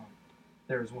Hardy Boys on.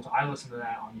 There's one. I listened to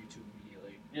that on YouTube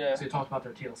immediately. Yeah. So they talked about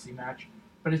their TLC match,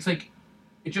 but it's like,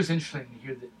 it's just interesting to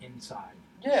hear the inside.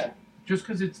 Yeah. Just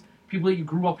because it's people that you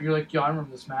grew up, you're like, yeah, I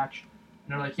remember this match,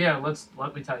 and they're like, yeah,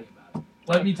 let me tell you about it.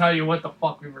 Let me tell you what the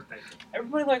fuck we were thinking.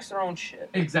 Everybody likes their own shit.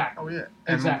 Exactly. Oh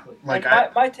yeah. Exactly. Like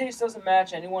my taste doesn't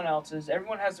match anyone else's.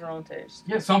 Everyone has their own taste.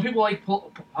 Yeah. Some people like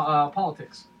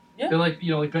politics. Yeah. They're like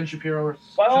like Ben Shapiro or.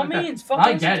 By all like means,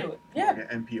 fucking listen to it. Yeah.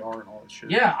 NPR and all that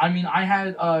shit. Yeah, I mean, I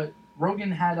had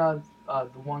Rogan had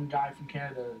the one guy from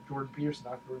Canada, Jordan Peterson,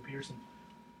 Dr. Jordan Peterson.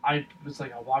 I was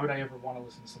like, why would I ever want to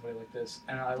listen to somebody like this?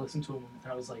 And I listened to him,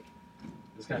 and I was like,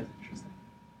 this guy's interesting.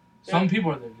 Yeah. Some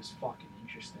people are there just fucking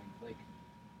interesting. Like,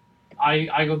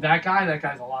 I go, that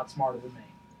guy's a lot smarter than me,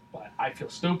 but I feel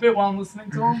stupid while I'm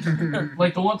listening to him.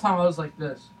 Like the one time I was like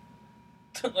this.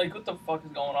 Like, what the fuck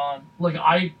is going on? Like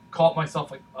I caught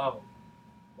myself like, oh,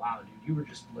 wow, dude, you were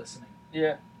just listening.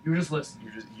 Yeah. You were just listening.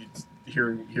 You just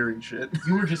hearing shit.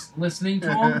 You were just listening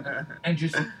to him and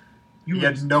just. You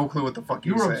had no clue what the fuck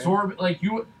you were saying. Absorbing,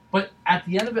 but at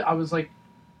the end of it, I was like,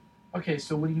 okay,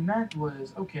 so what he meant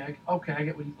was, okay, I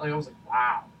get what he, like, I was like,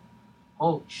 wow,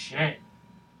 holy shit.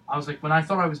 I was like, when I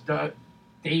thought I was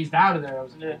dazed out of there, I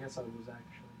was like, I guess I was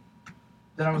actually.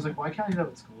 Then I was like, why can't I do that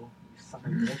at school? You son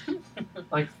of a bitch.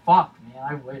 Like, fuck, man,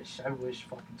 I wish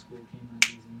fucking school came that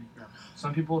easy to me.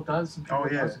 Some people it does, some people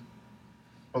it doesn't.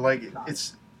 But like,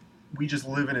 we just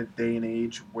live in a day and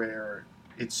age where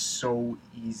it's so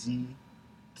easy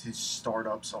to start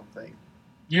up something.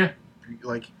 Yeah.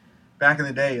 Like, back in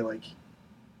the day, like,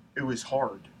 it was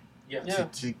hard. Yeah.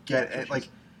 To get it. Like,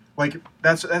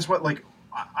 that's what, like,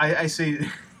 I say...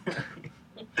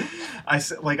 I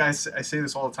say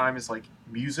this all the time. It's like,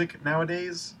 music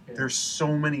nowadays, there's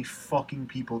so many fucking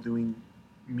people doing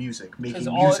music, making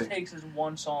music. Because all it takes is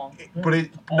one song.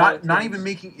 But not even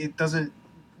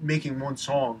making one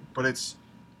song, but it's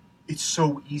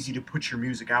so easy to put your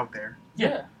music out there.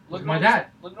 Yeah. Look at my dad.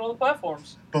 Look at all the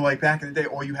platforms. But like back in the day,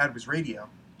 all you had was radio.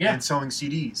 Yeah. And selling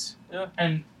CDs. Yeah.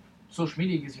 And social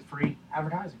media gives you free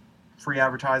advertising. Free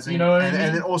advertising. You know what I mean?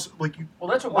 And then also like you. Well,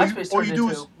 that's what MySpace all you do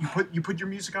is you put your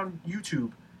music on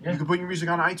YouTube. Yeah. You can put your music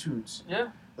on iTunes. Yeah.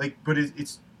 Like, but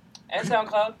it's. And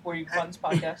SoundCloud, where you can find this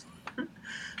podcast.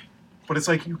 But it's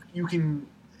like you can.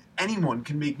 Anyone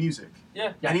can make music.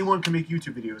 Yeah. Yes. Anyone can make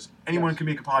YouTube videos. Anyone can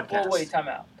make a podcast. Well, wait, time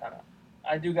out.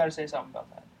 I do got to say something about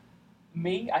that.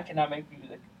 Me, I cannot make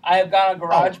music. I have gone on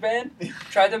GarageBand,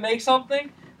 tried to make something,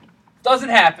 doesn't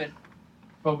happen.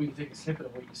 But we can take a snippet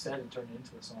of what you said and turn it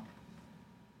into a song.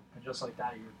 And just like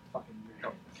that, you're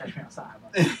Catch Me Outside.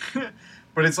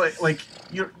 But it's like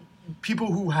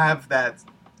people who have that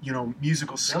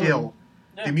musical skill,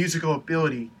 the musical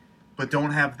ability, but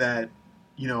don't have that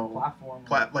platform.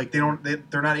 Like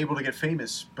they're not able to get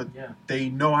famous, but yeah. they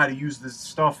know how to use this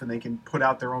stuff and they can put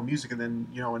out their own music, and then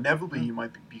inevitably you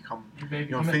might become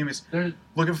famous.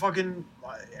 Look at fucking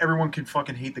everyone can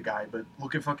fucking hate the guy, but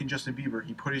look at fucking Justin Bieber.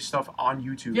 He put his stuff on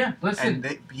YouTube. Yeah, listen.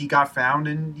 And he got found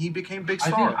and he became a big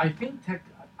star. I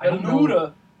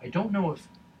don't know if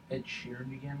Ed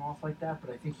Sheeran began off like that, but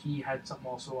I think he had something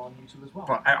also on YouTube as well.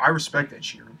 But I respect Ed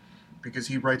Sheeran because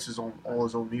he writes all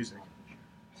his own music.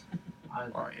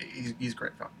 He's a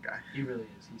great fucking guy. He really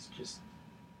is. He's just.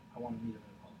 I want to meet him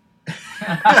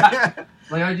at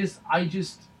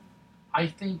I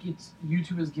think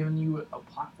YouTube has given you a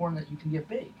platform that you can get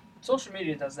big. Social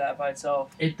media does that by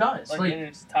itself. It does. Like in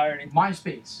its entirety.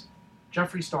 MySpace.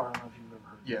 Jeffree Star. I don't know if you've ever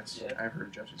heard. Yes, yeah. I've heard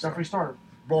of Jeffree Star. Jeffree Star.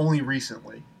 Only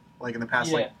recently, like in the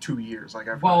past 2 years. Like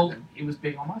I've heard of him. It was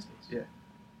big on MySpace. Yeah.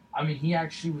 I mean, he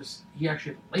actually had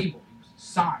a label. He was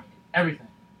signed. Everything.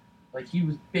 Like, he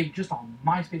was big just on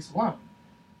MySpace alone.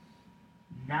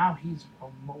 Now he's a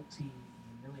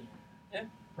multi-millionaire. Yeah.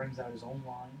 Brings out his own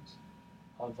lines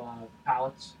of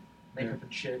palettes, makeup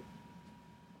and shit.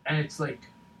 And it's like,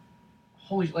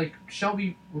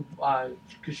 Shelby,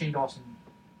 because Shane Dawson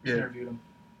interviewed him.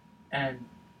 And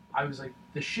I was like,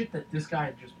 the shit that this guy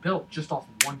had just built just off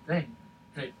of one thing,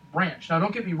 and it branched. Now,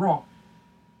 don't get me wrong.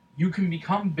 You can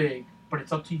become big, but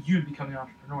it's up to you to become an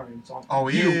entrepreneur. And it's on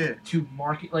you to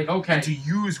market. Like, okay. And to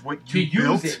use what you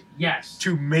built. Use it, yes.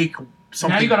 To make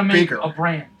something now you gotta make bigger. A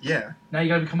brand. Yeah. Now you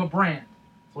got to become a brand.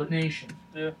 Flip Nation.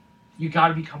 Yeah. You got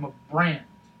to become a brand.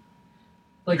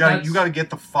 Like you got to get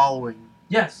the following.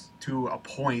 Yes. To a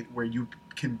point where you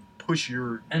can push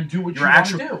your and do what your you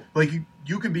actual, want to do. Like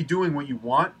you can be doing what you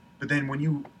want, but then when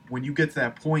you get to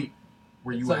that point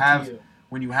where It's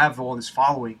when you have all this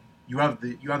following, you have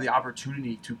the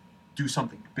opportunity to do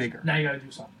something bigger. Now you got to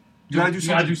do something. You got to do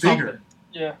something bigger.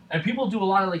 Yeah. And people do a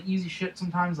lot of like easy shit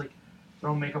sometimes, like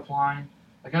throw makeup line.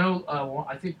 Like I know,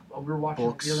 I think we were watching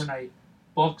it the other night.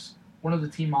 Books. One of the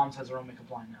team moms has her own makeup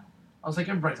line now. I was like,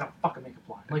 everybody's got a fucking makeup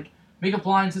line. Like makeup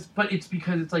lines, but it's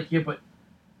because it's like, yeah, but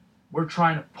we're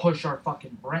trying to push our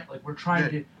fucking brand. Like we're trying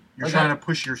to. You're trying to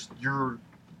push your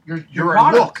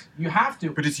product. Look. You have to.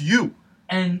 But it's you.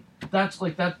 And that's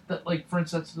like that. Like for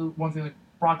instance, that's the one thing. Like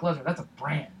Brock Lesnar, that's a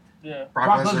brand. Yeah.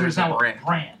 Brock Lesnar is now a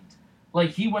brand. Like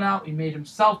he went out, he made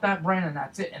himself that brand, and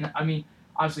that's it. And I mean,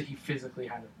 obviously, he physically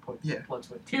had to put blood,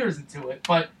 sweat, tears into it,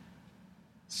 but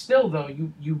still, though,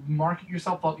 you market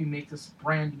yourself up, you make this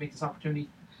brand, you make this opportunity,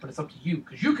 but it's up to you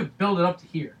because you could build it up to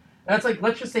here. That's like,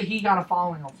 let's just say he got a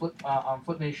following on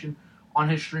Flip Nation on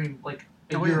his stream like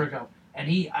a year ago, and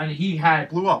he had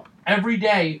blew up every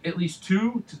day. At least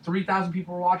 2,000 to 3,000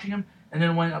 people were watching him, and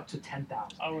then went up to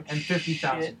 10,000 and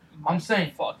 50,000. I'm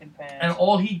saying, fucking pants. And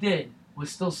all he did was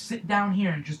still sit down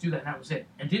here and just do that, and that was it,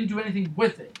 and didn't do anything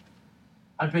with it.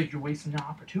 I bet you're wasting an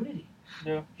opportunity.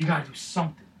 Yeah. You gotta do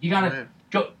something. You gotta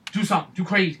go do something. Do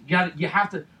crazy. You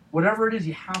have to, whatever it is,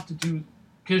 you have to do,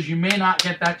 because you may not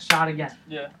get that shot again.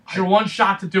 Yeah. It's your one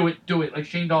shot to do it. Do it like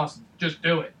Shane Dawson. Just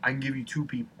do it. I can give you 2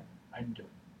 people. I can do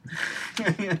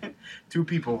it. 2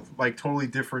 people, like totally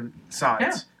different sides.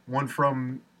 Yeah. One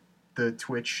from the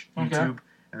Twitch, YouTube,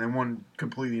 and then one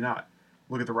completely not.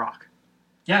 Look at The Rock.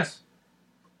 Yes.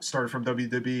 Started from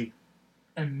WWE.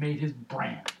 And made his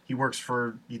brand.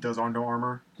 He does Under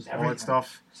Armour, all that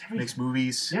stuff. Makes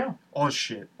movies. Yeah. All this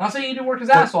shit. Not saying he didn't work his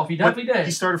ass off. He definitely did.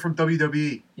 He started from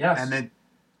WWE. Yes. And then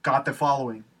got the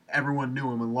following. Everyone knew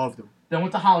him and loved him. Then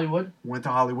went to Hollywood.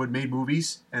 Made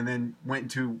movies, and then went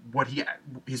into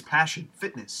his passion,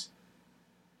 fitness.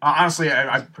 Honestly,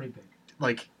 I pretty big.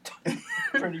 Like,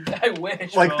 pretty big. I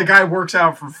wish. Like, the guy works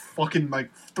out for fucking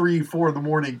like 3, 4 in the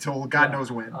morning till God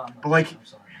knows when. But like, I'm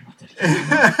sorry.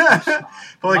 but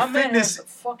like my fitness, man has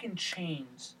fucking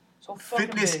chains. So fucking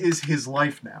fitness big. is his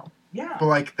life now. Yeah. But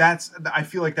like I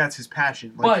feel like that's his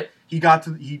passion. Like, but he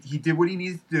did what he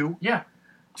needed to do. Yeah.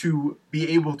 To be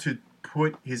able to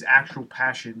put his actual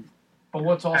passion. But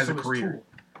what's also as a career? Tool?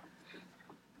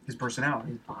 His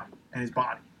personality. His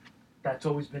body. That's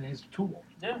always been his tool.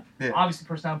 Yeah. Obviously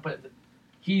personality, but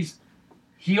he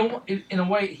in a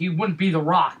way he wouldn't be The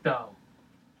Rock though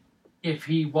if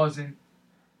he wasn't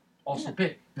also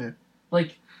big. Yeah.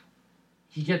 Like,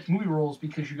 he gets movie roles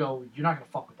because you go, you're not going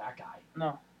to fuck with that guy.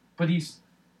 No. But his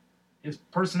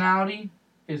personality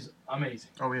is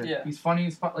amazing. Oh, yeah. He's funny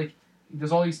as fuck. Like, he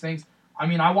does all these things. I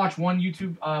mean, I watched one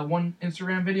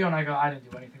Instagram video, and I go, I didn't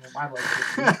do anything with my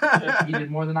life. He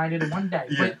did more than I did in one day.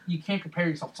 Yeah. But you can't compare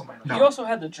yourself to somebody like that. He also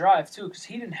had the drive, too, because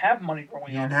he didn't have money growing up.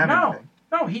 He didn't have anything.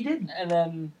 No, he didn't. And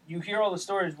then you hear all the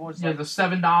stories. Where it's the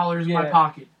 $7 in my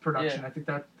pocket production. Yeah. I think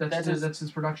that's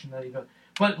his production that he does.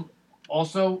 But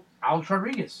also, Alex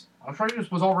Rodriguez. Alex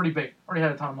Rodriguez was already big. Already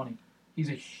had a ton of money. He's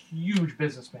a huge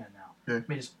businessman now. Yeah.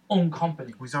 Made his own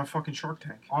company. He's on fucking Shark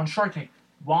Tank. On Shark Tank.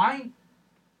 Why?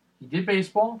 He did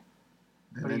baseball.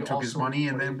 And then took his money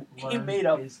and then... He made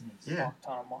up business. Yeah.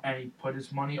 And he put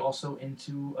his money also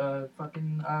into a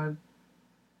fucking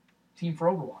team for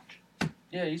Overwatch.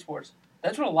 Yeah, esports.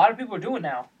 That's what a lot of people are doing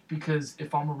now. Because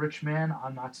if I'm a rich man,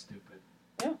 I'm not stupid.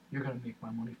 Yeah. You're going to make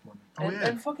my money for me.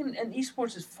 And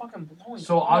esports is fucking blowing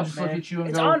So up, I'll just man. look at you and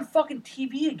it's go... It's on fucking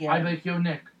TV again. I'd be like, yo,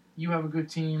 Nick, you have a good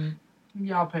team.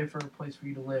 Yeah, I'll pay for a place for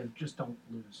you to live. Just don't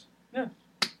lose. Yeah.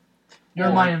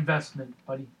 You're my investment,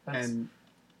 buddy. That's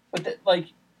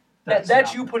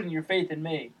you putting your faith in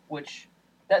me, which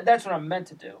that's what I'm meant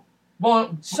to do.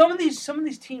 Well, some of these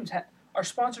teams are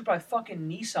sponsored by fucking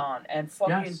Nissan and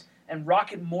fucking and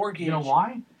Rocket Mortgage. You know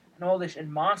why? And all this,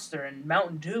 and Monster and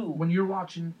Mountain Dew. When you're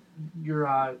watching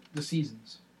your the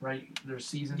seasons, right? There's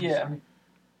seasons. Yeah. I mean,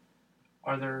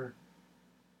 are there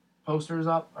posters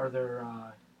up? Are there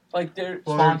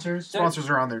sponsors? Sponsors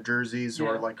are on their jerseys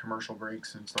or like commercial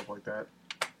breaks and stuff like that.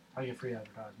 I get free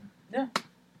advertisement. Yeah.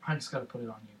 I just gotta put it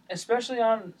on you. Especially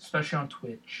on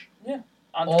Twitch. Yeah.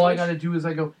 All Twitch. I gotta do is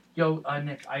I go, yo,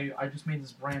 Nick, I just made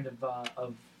this brand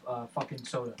of fucking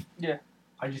soda. Yeah.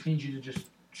 I just need you to just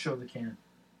show the can.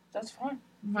 That's fine.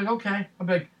 I'm like, okay. I'm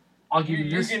like, I'll give you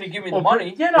this. You're gonna give me the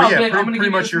money. Yeah, no. I'm gonna pretty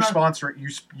much you're sponsoring.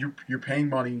 You're paying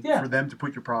money for them to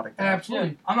put your product out. Absolutely.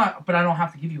 Yeah. I'm not, but I don't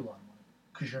have to give you a lot of money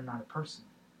because you're not a person.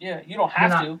 Yeah, you don't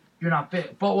have to. You're not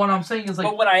big. But what I'm saying is like.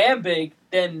 But when I am big,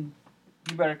 then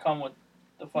you better come with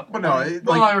the fucking. But no, money. it,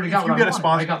 Well, like I already got if you what get I a wanted.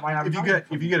 sponsor, I got my if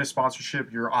advertisement. you get a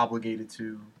sponsorship, you're obligated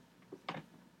to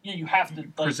Yeah, you have to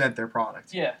like. present their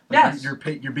product. Yeah. Like, Yes.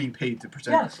 you're being paid to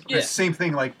present. Yes. It's Yeah. the same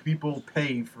thing. Like people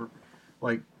pay for,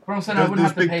 like. But I'm saying I wouldn't those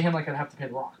have to big- pay him like I'd have to pay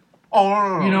The Rock.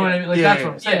 Oh no. You know what I mean? Like Yeah, that's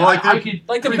what I'm saying. yeah. Like, I could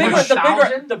Like the Pretty bigger, much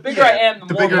the bigger I am, the,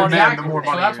 the more bigger money. man, I the can more make.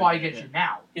 So money that's you're why I gonna get get. you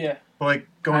now. Yeah. But like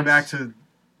going back That's- to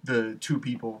the two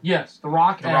people, Yes, The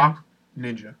Rock. The and, Rock,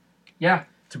 Ninja. Yeah.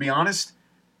 To be honest,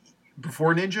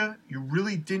 before Ninja, you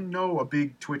really didn't know a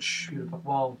big Twitch.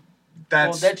 Well,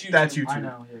 That's that's YouTube. that's YouTube. I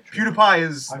know. Yeah, true. PewDiePie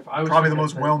is I was probably the thinking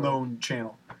most that, well-known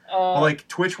channel. But like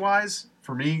Twitch-wise,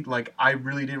 for me, like I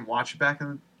really didn't watch it back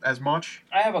as much.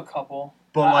 I have a couple.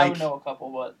 But I like would know a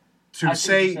couple, but I to see what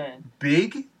say you're saying.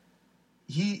 big,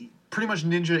 he pretty much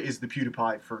Ninja is the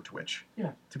PewDiePie for Twitch.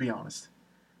 Yeah. To be honest,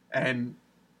 and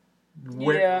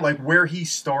where Yeah. like where he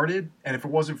started, and if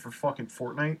it wasn't for fucking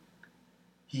Fortnite,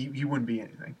 he wouldn't be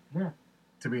anything. Yeah.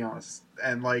 To be honest,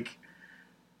 and like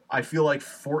I feel like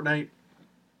Fortnite,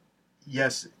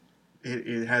 yes,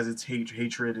 it has its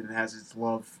hatred and it has its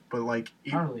love, but like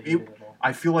I don't really hate it it at all.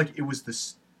 I feel like it was the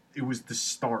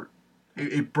start.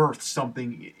 It birthed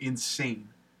something insane.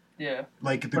 Yeah.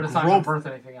 Like the But it's not going growth. to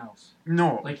birth anything else.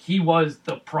 No, Like, he was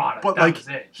the product. but that like was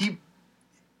it.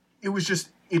 it was just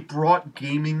it brought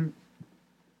gaming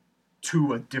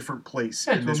to a different place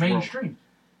Yeah, in to a this world. mainstream.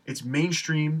 It's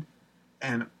mainstream,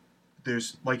 and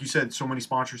there's like you said, so many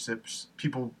sponsorships.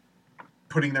 People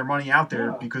putting their money out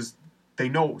there Yeah. because they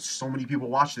know so many people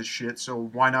watch this shit. So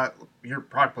why not your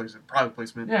product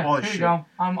placement, Yeah, all here that you shit. go.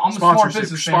 I'm a smart Sponsorship,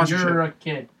 businessman. You're sponsorship. a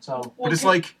kid, so Well, But it's can-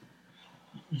 like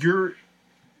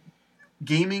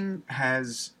gaming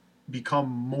has become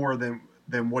more than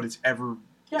what it's ever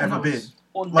been.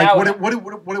 Well, Like now what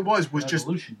it was just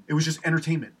evolution. it was just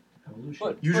entertainment. Evolution.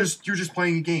 But- You're just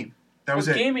playing a game. That was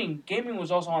but it. gaming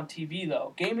was also on TV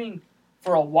though. Gaming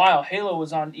for a while, Halo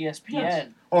was on ESPN, Yes.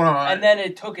 Oh no, and then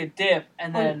it took a dip,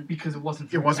 and then because it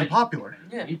wasn't. it wasn't popular.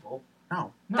 yeah, People.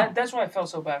 No. No. that's why I felt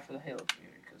so bad for the Halo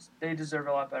community because they deserve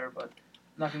a lot better. But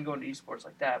I'm not gonna go into esports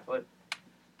like that. But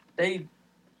they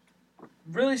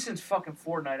really since fucking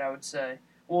Fortnite, I would say.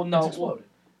 Well, no, It's well,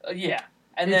 exploded. yeah,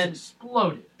 and It's then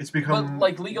exploded. It's but become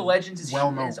like League of Legends is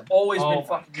well known. has always Oh been my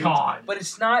fucking huge. God. But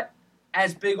it's not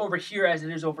as big over here as it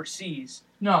is overseas.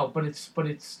 No, but it's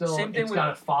still. Same thing it's with-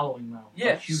 got a following though.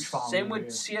 Yeah, a huge following. same over with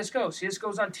here. CS:GO.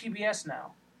 CS:GO's on TBS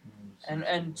now,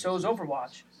 and so is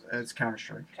Overwatch, it's Counter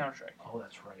Strike. Counter Strike. Oh,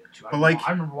 that's right. But like-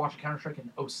 I remember watching Counter Strike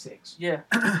in 06. Yeah,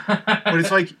 But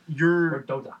it's like or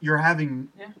Dota. you're having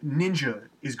Yeah. Ninja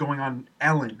is going on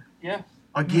Ellen. Yeah.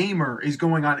 A gamer is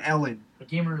going on Ellen. The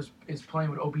gamer is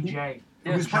playing with OBJ.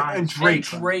 Yeah. Who's playing- and Giants.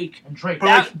 Drake. and Drake. And Drake. But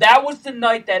That like- that was the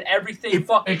night that everything It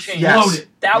fucking exploded. changed. Yes.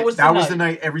 That was that the was night. the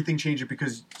night everything changed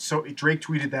because Drake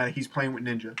tweeted that he's playing with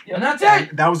Ninja. Yeah. And that's And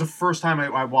it. that was the first time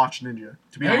I watched Ninja.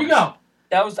 To be There honest. you go.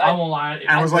 That was I I, won't lie. And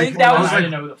I was like, think that was I like,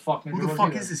 didn't know who the fuck. who Ninja the was fuck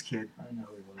either. is this kid? I didn't know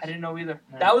who he was. I didn't know either.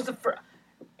 Yeah. That was the first.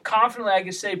 Confidently, I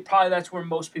could say probably that's where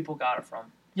most people got it from.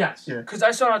 Yes. Yeah. Because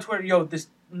I saw it on Twitter, yo, this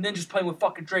Ninja's playing with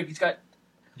fucking Drake. He's got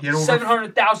He had over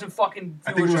 700,000 fucking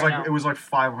I think it viewers was right like now. it was like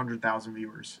 500,000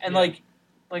 viewers. And Yeah. like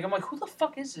I'm like, who the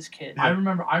fuck is this kid? Yeah. I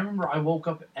remember I woke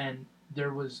up and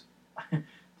there was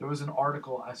an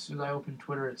article as soon as I opened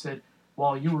Twitter. It said,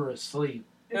 "While you were asleep,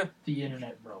 Yeah. the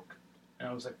internet broke." And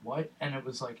I was like, "What?" And it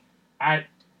was like at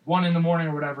 1 a.m.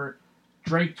 or whatever.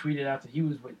 Drake tweeted out that he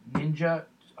was with Ninja,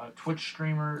 a Twitch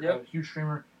streamer, Yep. a huge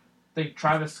streamer. I think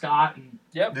Travis Scott and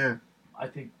Yep. Yeah. I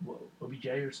think OBJ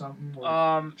or something,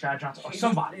 or Chad Johnson or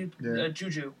somebody. Yeah.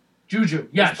 Juju. Juju,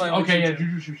 yes, playing with okay, yeah,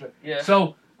 Juju. Juju. Yeah.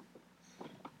 So,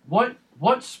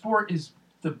 what sport is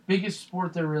the biggest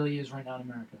sport there really is right now in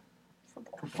America?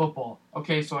 Football.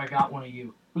 Okay, so I got one of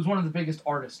you. Who's one of the biggest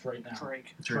artists right now?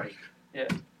 Drake. Drake. Yeah.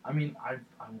 I mean, I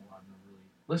won't really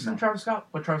listen No. to Travis Scott,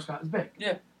 but Travis Scott is big.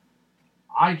 Yeah.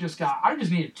 I just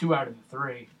needed 2 out of the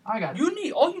 3. I got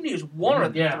All you need is one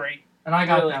of the Yeah. three. and I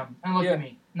got Really? them. And look Yeah. at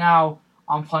me now.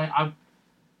 I'm playing. I'm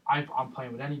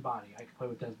playing with anybody. I can play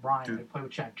with Des Bryant. Dude. I can play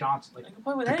with Chad Johnson. I Like, can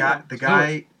play with The anyone.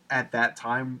 guy at that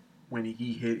time when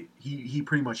he hit he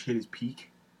pretty much hit his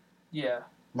peak. Yeah.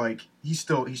 Like he's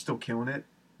still killing it,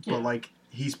 Yeah. but like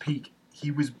his peak, he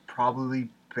was probably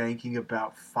banking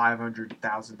about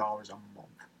 $500,000 a month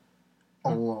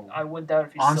alone I wouldn't doubt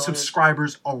if he on still is.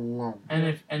 subscribers alone. and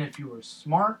if you were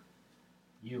smart,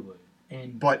 you would.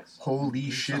 And But holy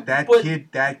shit, that But-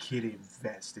 kid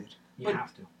invested. you but-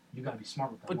 have to. You gotta be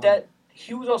smart with that. But money. that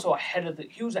he was also ahead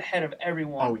of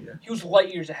everyone. Oh yeah, He was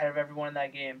light years ahead of everyone in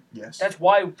that game. yes. That's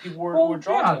why people were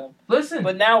drawn yeah. to him. Listen.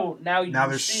 But now you Now can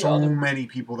there's see so other. many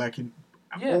people that can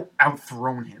Yeah.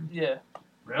 outthrone him. Yeah.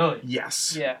 really,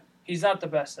 Yes. Yeah. He's not the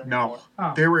best anymore.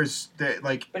 Oh. There was that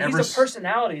like. But he's a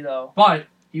personality, though. But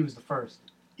he was the first.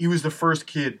 He was the first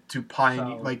kid to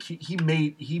pioneer. So- Like he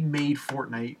made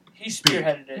Fortnite. He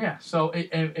spearheaded it. Yeah. So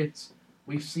it's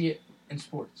we see it in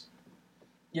sports.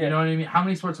 Yeah. You know what I mean? How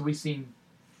many sports have we seen?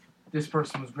 This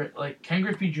person was great. Like Ken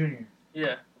Griffey Jr.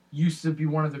 Yeah. used to be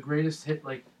one of the greatest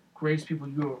people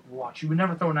you ever watch. You would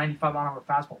never throw a 95-mile-an-hour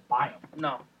fastball by him.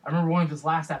 No. I remember one of his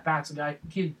last at-bats,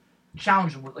 kid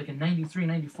challenged him with like a 93,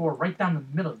 94, right down the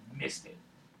middle, missed it.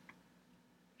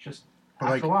 Just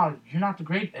But, after a while, you're not the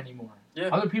great anymore. Yeah.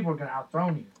 Other people are going to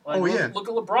outthrone you. Like, yeah. Look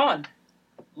at LeBron.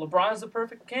 LeBron's the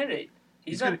perfect candidate.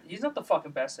 He's gonna- not the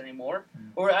fucking best anymore. Mm.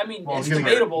 Or I mean, Well, it's he's gonna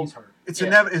get- debatable. He's hurt. It's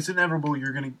Yeah. it's inevitable.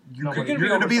 You're gonna be the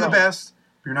overthrown. best.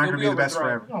 But you're not You'll gonna be be the best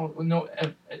overthrown. forever. No,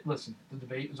 listen, the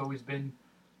debate has always been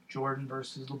Jordan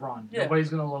versus LeBron. Yeah. Nobody's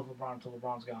going to love LeBron until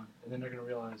LeBron's gone. And then they're going to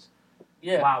realize,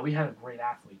 Yeah. wow, we had a great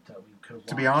athlete that we could have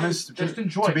To be honest, Just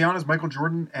enjoy to it. be honest, Michael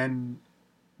Jordan and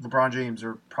LeBron James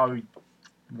are probably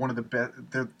one of the best.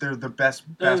 They're the best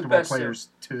They're the basketball best, players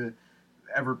to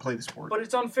ever play the sport. But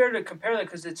it's unfair to compare that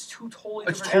because it's two totally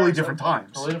It's different totally eras different of-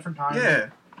 times. Totally different times. Yeah,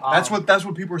 that's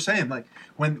what people were saying. Like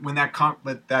when that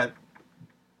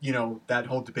that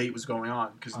whole debate was going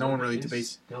on because no one really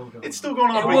debates. It's still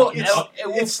going on. It but will- it's, it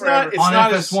will it's forever. not. It's on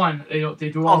not FS1, as they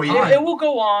do all Oh, the yeah. time. It will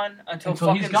go on until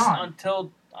Until he's gone.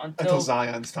 until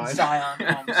Zion's time. Zion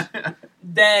comes.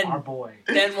 Then Our boy.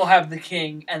 we'll have the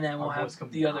king, and then we'll Our boys have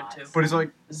come the other nuts. two. But it's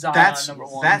like Zion that's number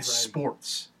one. that's right.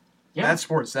 sports. Yeah. That's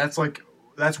sports. That's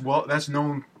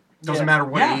known. Doesn't Yeah. matter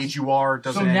what Yes. age you are.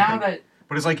 Doesn't So anything. now that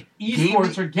But it's like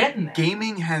esports are getting that.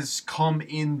 gaming has come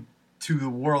into the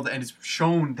world and it's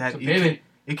shown that So baby,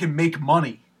 it can make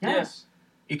money. yes.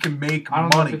 It can make I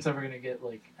don't know money. if it's ever going to get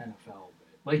like NFL.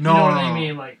 Like, No, you know what no, I no.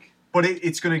 mean? Like, but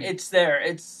it's gonna It's there.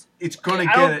 It's gonna I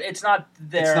get don't- it. It's not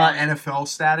there. It's not NFL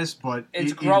status, but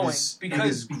It's it growing is, it because-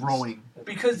 is growing.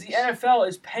 because the NFL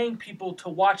is paying people to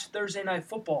watch Thursday Night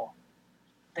Football.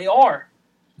 They are.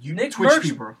 You Nick Twitch Merckx,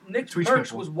 people, Nick Twitch Merckx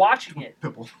people. was watching it.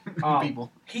 people, Oh.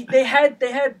 people. They had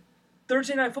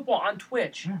Thursday Night Football on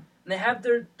Twitch, Yeah. and they have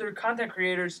their content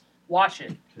creaters watch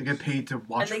it. They get paid to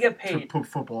watch. And they get to paid. put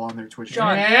football on their Twitch.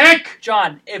 John. Nick!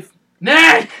 John, if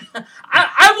Nick!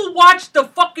 I will watch the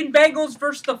fucking Bengals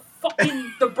versus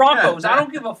the Broncos. I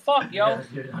don't give a fuck, yo. Yeah,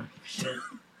 dude, I don't give a shit.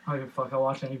 I don't give a fuck. I'll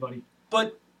watch anybody.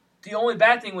 But the only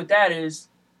bad thing with that is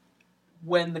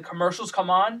when the commercials come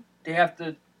on, they have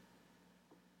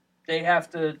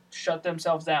to shut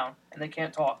themselves down and they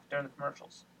can't talk during the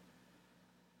commercials.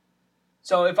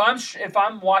 So if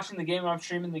I'm watching the game or I'm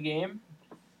streaming the game,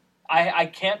 I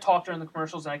can't talk during the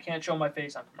commercials and I can't show my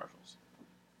face on commercials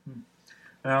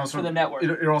And also, for the network.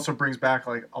 it also brings back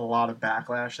like a lot of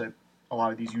backlash that a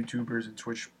lot of these YouTubers and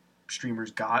Twitch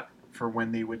streamers got for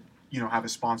when they would have a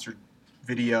sponsored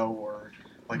video or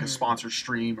like a sponsored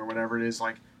stream or whatever it is.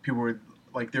 Like people would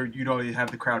like you'd always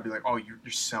have the crowd be like, "Oh, you're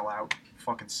sellout,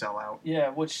 fucking sellout." Yeah,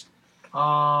 which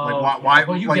why-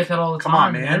 Well, you like, get that all the come time.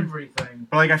 on, in man. Everything.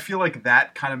 But like I feel like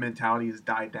that kind of mentality has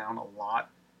died down a lot.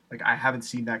 Like I haven't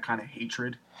seen that kind of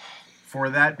hatred for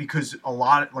that because a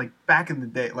lot like back in the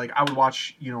day, like I would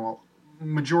watch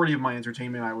majority of my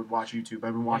entertainment I would watch YouTube.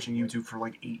 I've been watching YouTube for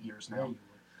like 8 years Yeah, now, you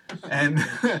would.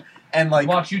 and and like You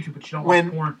watch YouTube, but you don't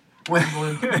when- watch porn.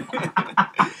 when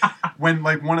when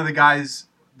like one of the guys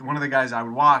I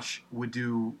would watch would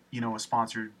do a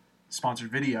sponsored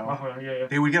video. Oh, yeah.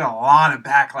 They would get a lot of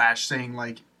backlash saying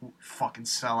like fucking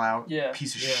sellout, Yeah.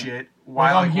 piece of Yeah. shit.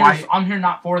 Like, I'm here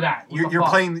not for that. What the You're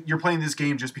fuck? playing this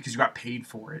game just because you got paid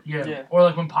for it. Yeah. Yeah. Or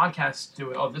like when podcasts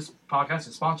do it. Oh, this podcast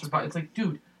is sponsored by. It's like,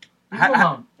 dude, leave Ha- it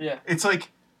alone. It's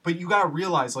like, but you gotta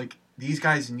realize like these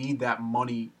guys need that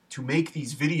money to make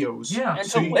these videos. Yeah. And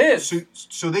so to live.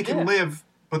 so they can Yeah. live,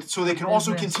 but so they can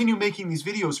also Business. continue making these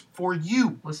videos for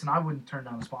you. Listen, I wouldn't turn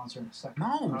down a sponsor in a second.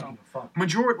 No. I don't give a fuck.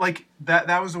 Majority like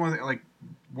that was the one that, like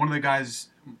one of the guys,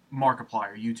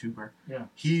 Markiplier, YouTuber. Yeah.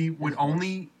 He would His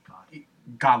only God,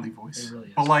 godly voice, it really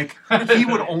is. but like he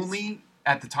would only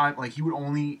at the time like he would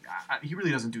only he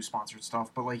really doesn't do sponsored stuff,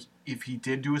 but like if he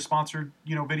did do a sponsored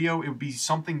video, it would be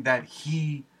something that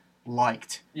he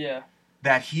liked. yeah.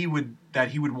 That he would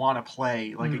want to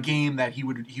play, like a Mm. game that he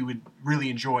would really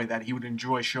enjoy, that he would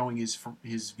enjoy showing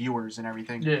his viewers and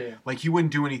everything. Yeah. Like he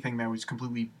wouldn't do anything that was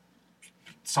completely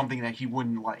something that he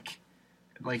wouldn't like.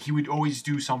 Like he would always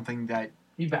do something that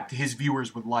He back. his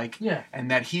viewers would like Yeah. and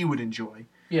that he would enjoy.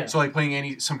 Yeah. So like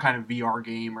playing some kind of VR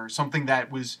game or something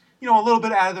that was a little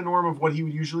bit out of the norm of what he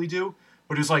would usually do,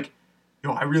 but it was like,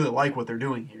 I really like what they're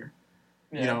doing here.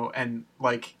 Yeah. And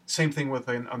like same thing with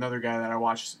another guy that I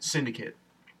watched, Syndicate.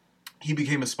 He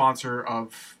became a sponsor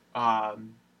of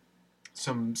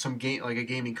some game, like a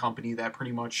gaming company that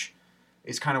pretty much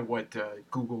is kind of what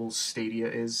Google's Stadia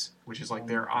is, which is like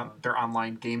their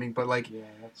online gaming. But like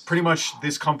pretty much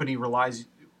this company relies.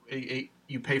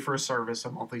 You pay for a service,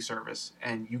 a monthly service,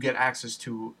 and you get access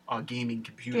to a gaming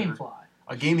computer. GameFly.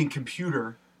 A gaming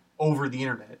computer over the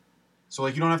internet. So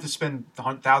like you don't have to spend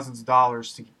thousands of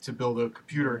dollars to build a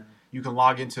computer. Yeah. You can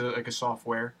log into like a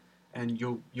software, and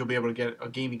you'll be able to get a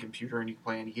gaming computer, and you can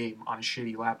play any game on a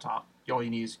shitty laptop. All you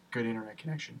need is good internet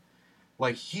connection.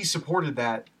 Like he supported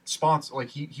that sponsor. Like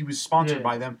he was sponsored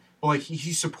by them, but like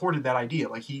he supported that idea.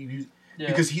 Like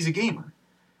because he's a gamer.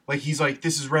 Like he's like,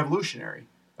 this is revolutionary.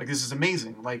 Like this is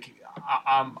amazing. Like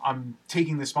I'm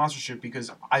taking this sponsorship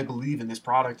because I believe in this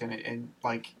product, and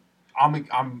like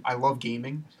I love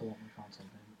gaming.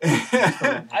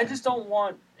 I just don't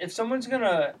want, if someone's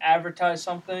gonna advertise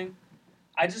something,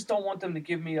 I just don't want them to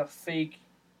give me a fake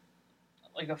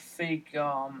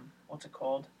what's it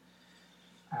called?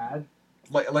 Ad.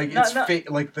 Fake.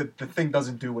 Like the thing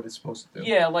doesn't do what it's supposed to do.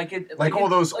 Yeah, like it. Like all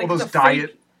those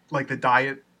diet, fake, like the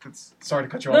diet. Sorry to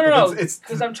cut you off. No. It's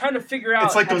because I'm trying to figure out.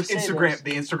 It's like those the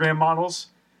Instagram models,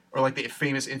 or like the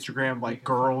famous Instagram like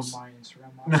girls. My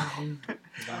Instagram models.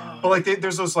 But like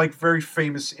there's those like very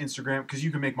famous Instagram, because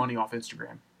you can make money off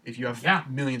Instagram if you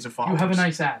have millions of followers. You have a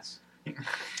nice ass.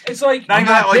 It's like I'm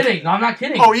not kidding. I'm not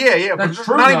kidding. Oh yeah. That's but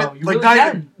true. Not Really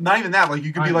not even that. Like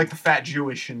you could be like the fat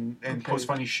Jewish and post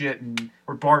funny shit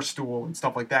or Barstool and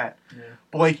stuff like that. Yeah.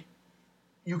 But like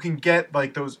you can get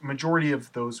like those majority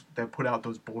of those that put out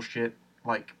those bullshit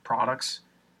like products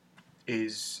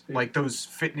is like those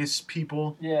fitness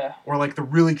people. Yeah. Or like the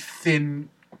really thin,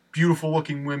 beautiful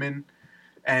looking women,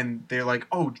 and they're like,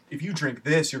 oh, if you drink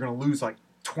this, you're gonna lose like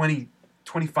 20,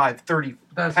 25, 30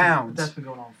 pounds. That's been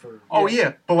going on for. Oh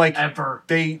yeah, but like ever.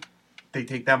 They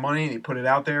take that money and they put it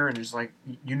out there, and it's like,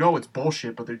 you know it's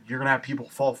bullshit, but you're gonna have people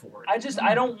fall for it.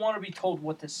 I don't want to be told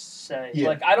what to say. Yeah.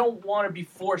 Like I don't want to be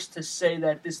forced to say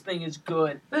that this thing is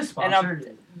good. This sponsor.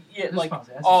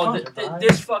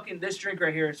 This drink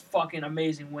right here is fucking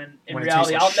amazing. When in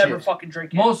reality, I'll never fucking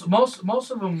drink it. Most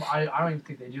of them, I don't even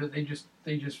think they do it. They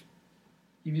just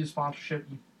give you the sponsorship.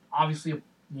 You're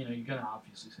gonna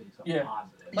obviously say something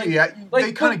positive.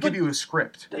 They kind of give you a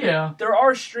script. There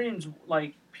are streams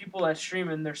like people that stream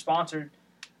and they're sponsored.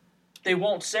 They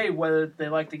won't say whether they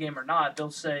like the game or not.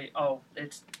 They'll say, "Oh,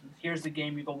 here's the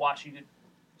game. You go watch. You can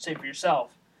say for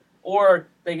yourself." Or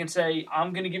they can say,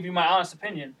 "I'm going to give you my honest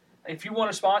opinion. If you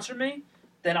want to sponsor me,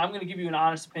 then I'm going to give you an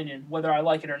honest opinion, whether I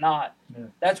like it or not." Yeah.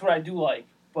 That's what I do like.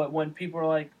 But when people are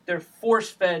like, they're force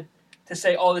fed to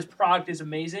say, "Oh, this product is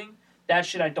amazing," that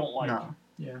shit I don't like. No.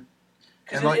 Yeah.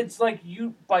 Because it's like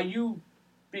by you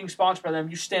being sponsored by them,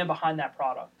 you stand behind that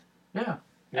product. Yeah.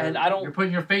 And you're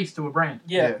putting your face to a brand.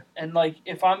 Yeah. And like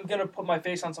if I'm gonna put my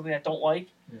face on something I don't like,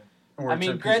 or I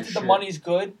mean, granted the money's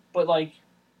good, but like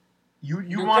your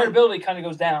credibility kind of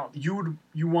goes down. You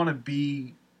want to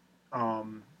be,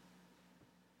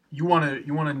 you want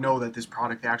to know that this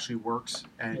product actually works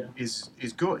and is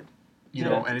good, you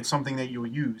know, and it's something that you'll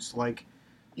use. Like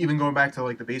even going back to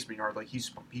like the Basement Yard, like he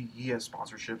has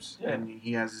sponsorships and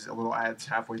he has little ads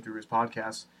halfway through his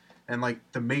podcast. And like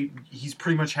he's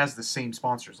pretty much has the same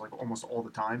sponsors like almost all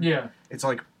the time. Yeah, it's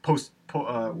like postage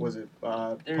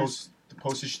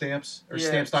stamps or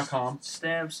stamps.com.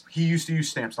 Stamps. He used to use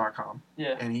stamps.com.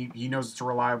 Yeah, and he knows it's a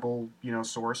reliable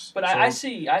source. But I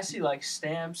see like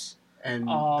Stamps and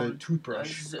the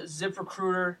toothbrush.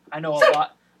 ZipRecruiter. I know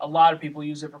a lot of people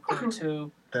use ZipRecruiter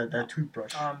too. That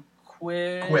toothbrush.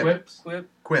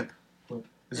 Quip.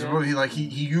 This is what he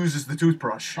uses the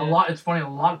toothbrush. A lot. It's funny. A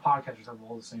lot of podcasters have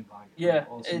all the same podcast. Yeah.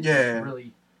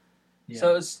 Really. Yeah.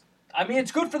 So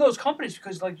it's good for those companies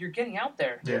because like you're getting out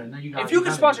there. Yeah. If you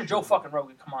can sponsor Joe fucking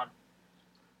Rogan, come on.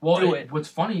 Well, do it. What's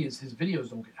funny is his videos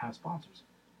don't have sponsors.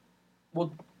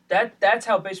 Well, that's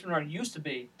how Basement Yard used to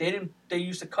be. They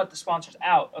used to cut the sponsors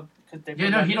out because they.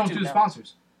 He don't do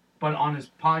sponsors, but on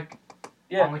his on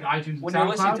like iTunes and when SoundCloud, you're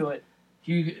listening to it.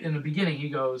 In the beginning, he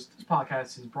goes, "This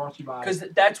podcast is brought to you by." Because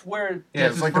that's where. Yeah,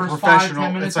 it's like the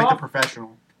professional. It's like the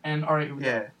professional. And all right,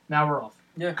 now we're off.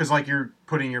 Yeah. Because like you're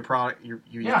putting your product, you're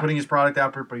putting his product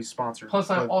out there, but he's sponsored. Plus,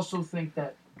 I also think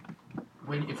that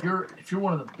if you're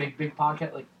one of the big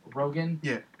podcast like Rogan.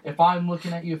 Yeah. If I'm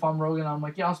looking at you, if I'm Rogan, I'm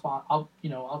like,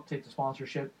 I'll take the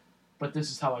sponsorship, but this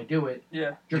is how I do it.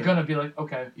 Yeah. You're gonna be like,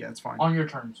 okay. Yeah, it's fine. On your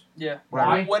terms. Yeah.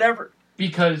 Why? Whatever.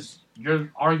 Because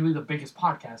you're arguably the biggest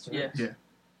podcaster. Yes. Yeah.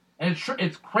 And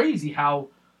it's crazy how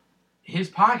his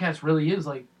podcast really is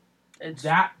like it's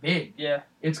that big. Yeah.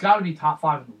 It's got to be top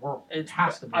 5 in the world. It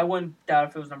has to be. I wouldn't doubt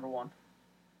if it was number 1.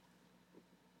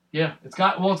 Yeah, it's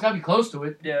got to be close to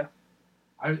it. Yeah.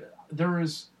 There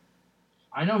is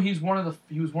I know he was one of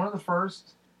the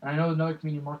first, and I know another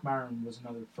comedian, Mark Maron, was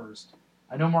another first.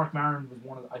 I know Mark Maron was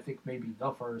one of I think maybe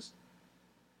the first.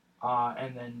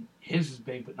 And then his is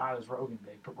big, but not as Rogan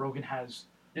big. But Rogan has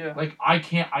I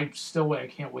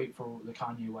can't wait for the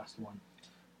Kanye West one.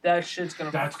 That shit's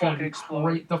gonna fucking explode.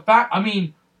 Great. The fact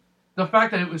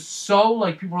that it was so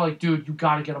like people were like, dude, you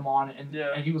gotta get him on,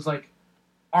 and he was like,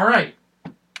 all right.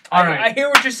 I hear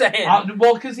what you're saying.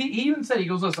 Well, because he even said, he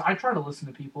goes, listen, I try to listen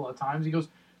to people at times. He goes,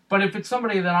 but if it's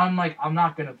somebody that I'm like, I'm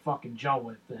not going to fucking gel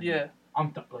with, then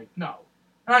I'm like, no.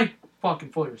 And I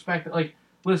fucking fully respect it. Like,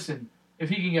 listen, if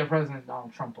he can get President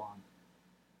Donald Trump on.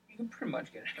 You can pretty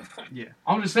much get anyone. Yeah.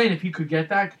 I'm just saying, if he could get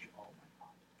that, oh my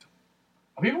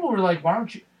God. People were like, why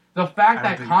don't you... The fact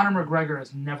that Conor McGregor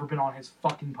has never been on his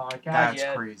fucking podcast. That's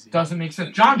crazy. Doesn't make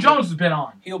sense. John Jones has been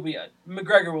on.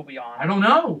 McGregor will be on. I don't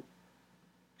know.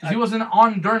 Because he wasn't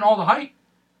on during all the hype.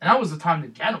 And that was the time to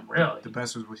get him, really. The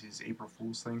best was his April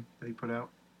Fool's thing that he put out.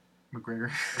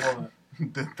 McGregor.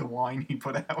 What? the wine he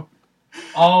put out.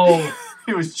 Oh.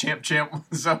 It was Champ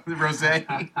with some rosé.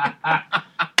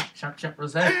 Champ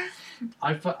rosé.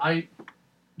 I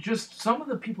just some of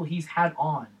the people he's had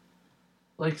on,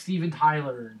 like Steven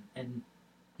Tyler and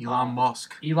Elon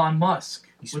Musk. He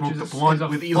smoked the blunt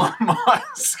with Elon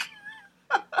Musk.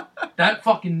 That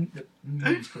fucking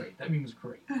meme was great. That meme was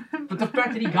great. But the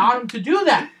fact that he got him to do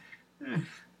that,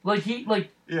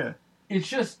 it's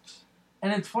just,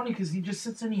 and it's funny because he just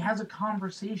sits and he has a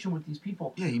conversation with these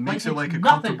people. Yeah, he makes it like a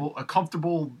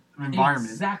comfortable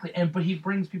environment. Exactly, but he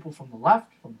brings people from the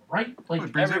left, from the right, like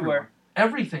everywhere,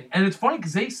 everything. And it's funny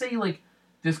because they say like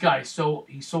this guy he's so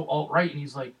alt right, and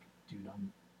he's like, dude,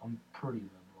 I'm pretty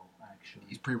liberal actually.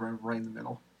 He's pretty right in the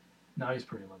middle. No, he's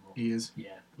pretty liberal. He is?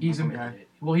 Yeah. He's admitted it.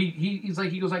 Well, he's like,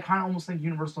 he goes, I kind of almost think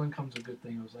universal income's a good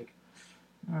thing. I was like,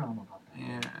 I don't know about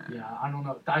that. Yeah, I don't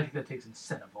know. I think that takes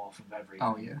incentive off of everything.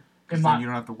 Oh, yeah. Because then you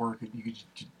don't have to work.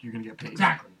 You're going to get paid.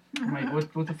 Exactly. I'm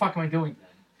like, what the fuck am I doing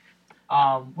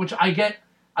then? Which I get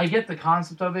the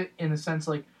concept of it in the sense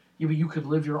like, yeah, but you could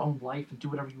live your own life and do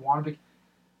whatever you want to be.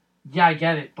 Yeah, I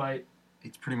get it, but...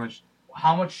 It's pretty much...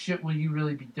 How much shit will you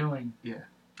really be doing? Yeah.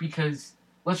 Because...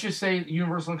 Let's just say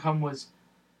universal income was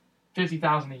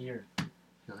 $50,000 a year. Yeah,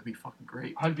 that'd be fucking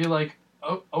great. I'd be like,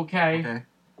 oh, okay.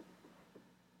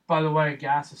 By the way,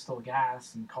 gas is still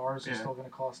gas, and cars are still going to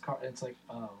cost cars. It's like,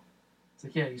 oh. It's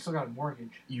like, yeah, you still got a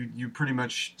mortgage. You pretty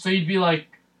much... So you'd be like...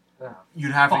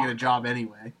 you'd have to get a job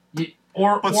anyway.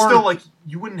 Or still, like,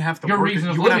 you wouldn't have to your work... Your reason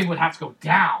of living would have to go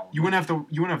down. You wouldn't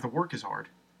have to work as hard.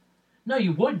 No,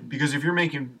 you wouldn't. Because if you're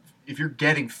getting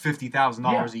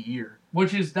 $50,000 a year...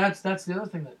 Which is that's the other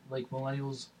thing that like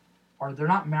millennials they're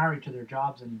not married to their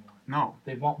jobs anymore. No,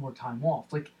 they want more time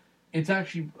off. Like it's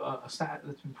actually a stat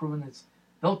that's been proven that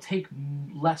they'll take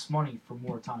less money for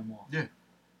more time off. Yeah,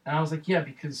 and I was like, yeah,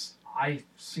 because I've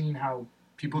seen how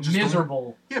people just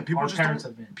miserable our parents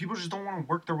have been. People just don't want to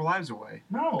work their lives away.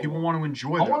 No, people want to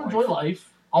enjoy. I want to enjoy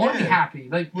life. I want to be happy.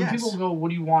 Like when people go, "What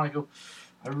do you want?" I go,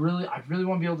 I really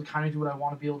want to be able to kind of do what I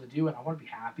want to be able to do, and I want to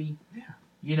be happy. Yeah.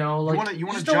 You know, like you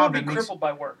want a job that makes... crippled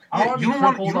by work. Yeah, you don't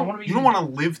want to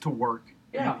live to work.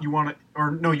 Yeah. You want to,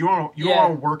 or no, you want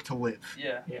to work to live.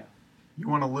 Yeah. Yeah. You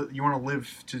want to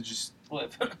live to just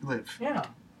live. Live. Yeah.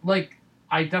 Like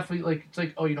I definitely like. It's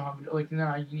like, oh, you don't have like,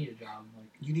 nah, you need a job. Like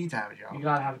you need to have a job. You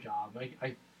gotta have a job.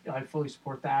 I fully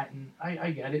support that, and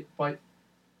I get it, but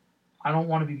I don't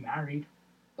want to be married.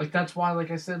 Like that's why,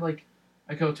 like I said, like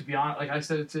I go to be honest. Like I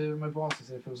said it to my boss. I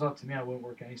said if it was up to me, I wouldn't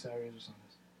work any Saturdays or Sundays.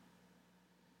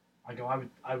 I go,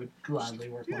 I would gladly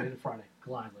work Monday to Friday.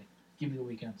 Gladly. Give me the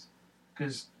weekends.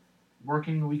 Because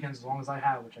working the weekends as long as I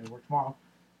have, which I work tomorrow,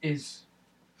 it's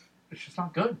just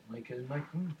not good.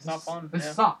 It's not fun.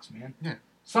 This sucks, man. Yeah.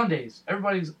 Sundays,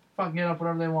 everybody's fucking get up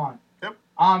whatever they want. Yep.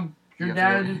 Your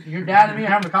dad and me are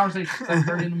having a conversation at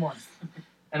 7:30 in the morning.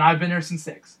 And I've been there since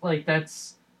 6. Like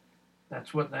that's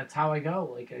how I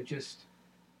go. Like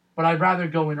but I'd rather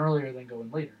go in earlier than go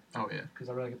in later. Oh, yeah. Because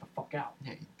I'd rather get the fuck out.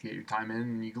 Yeah, you get your time in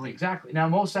and you can leave. Exactly. Now,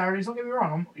 most Saturdays, don't get me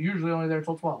wrong, I'm usually only there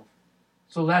till 12.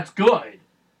 So that's good.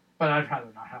 But I'd rather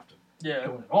not have to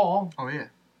go in at all. Oh, yeah.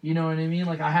 You know what I mean?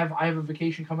 Like, I have a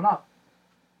vacation coming up.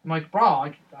 I'm like, bro,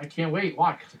 I can't wait.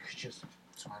 Why? Because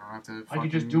so I don't have to... I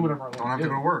could just do whatever I want to do. Don't have to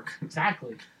go to work.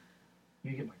 Exactly.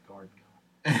 You get my garden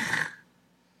going.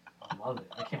 I love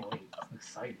it. I can't wait. I'm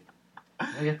excited.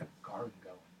 I get the garden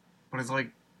going. But it's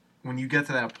like, when you get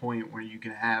to that point where you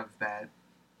can have that,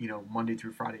 Monday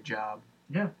through Friday job,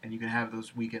 and you can have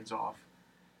those weekends off,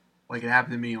 like it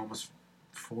happened to me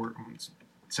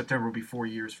September will be 4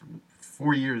 years from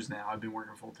 4 years now. I've been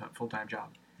working a full time job.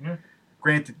 Yeah.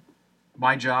 Granted,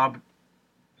 my job,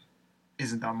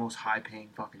 isn't the most high-paying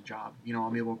fucking job. You know,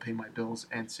 I'm able to pay my bills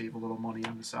and save a little money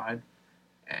on the side.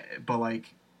 But,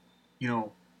 like, you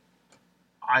know,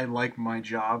 I like my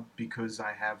job because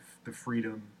I have the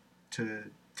freedom to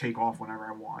take off whenever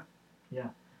I want. Yeah.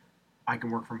 I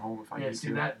can work from home if I need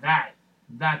to.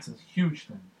 That's a huge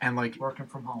thing. And, like, working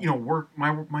from home. You know,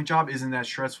 my job isn't that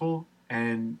stressful,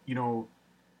 and, you know,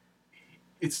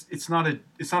 it's not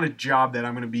a job that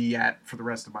I'm going to be at for the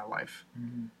rest of my life.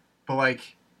 Mm-hmm. But,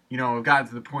 like, you know, I've gotten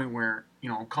to the point where, you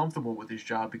know, I'm comfortable with this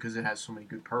job because it has so many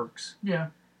good perks. Yeah.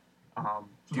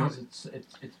 Sometimes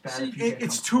it's bad. See, if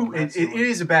you it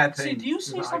is a bad thing. See, do you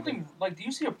see something like? Do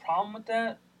you see a problem with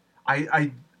that?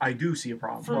 I do see a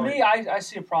problem. For me, I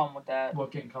see a problem with that.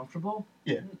 What, getting comfortable?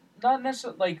 Yeah. Not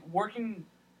necessarily like working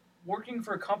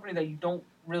for a company that you don't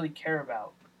really care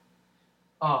about.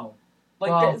 Oh. Like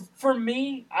well, for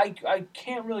me, I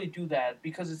can't really do that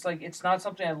because it's like it's not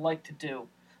something I like to do.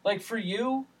 Like for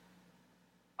you,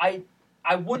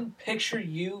 I wouldn't picture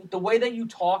you the way that you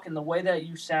talk and the way that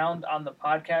you sound on the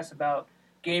podcast about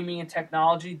gaming and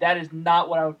technology. That is not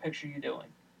what I would picture you doing.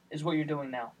 Is what you're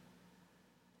doing now.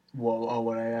 Well,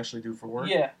 what I actually do for work?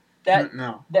 Yeah.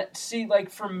 No. See, like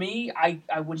for me,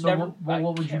 I would never.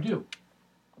 What would you do?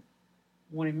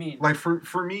 What do you mean? Like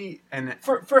for me and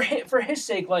for his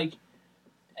sake, like,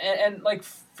 and like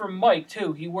for Mike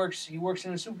too. He works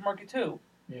in a supermarket too.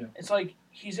 Yeah. It's like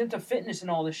he's into fitness and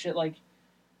all this shit. Like,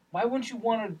 why wouldn't you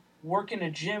want to work in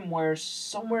a gym where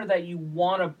somewhere that you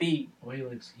want to be? Well,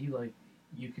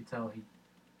 you could tell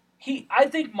I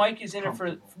think Mike is in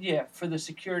it for the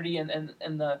security and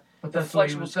the. But that's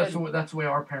the way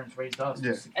our parents raised us.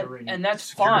 Yeah. Security. And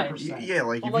that's fine. Yeah,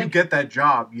 like if you get that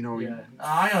job, you know, yeah,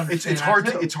 I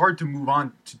understand. It's hard to move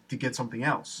on to get something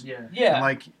else. Yeah. Yeah. I And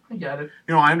like, get it.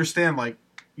 You know, I understand. Like,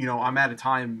 you know, I'm at a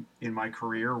time in my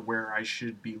career where I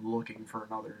should be looking for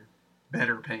another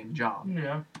better paying job.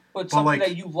 Yeah. But something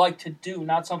that you like to do,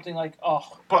 not something like,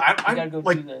 but I gotta go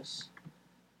do this.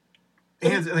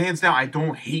 Hands down, I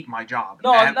don't hate my job.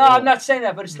 No, I'm not saying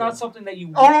that, but it's not something that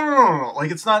you. Oh no!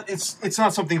 Like it's not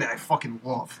something that I fucking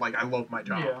love. Like I love my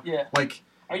job. Yeah. Like,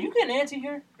 are you getting antsy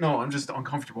here? No, I'm just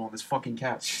uncomfortable on this fucking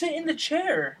couch. Sit in the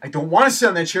chair. I don't want to sit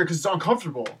on that chair because it's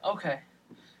uncomfortable. Okay.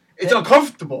 It's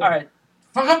uncomfortable. All right.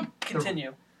 Fuck him.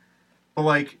 Continue. But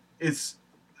like it's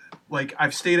like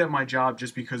I've stayed at my job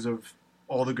just because of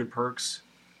all the good perks.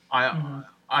 I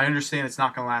understand it's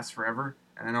not gonna last forever,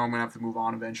 and I know I'm gonna have to move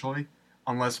on eventually.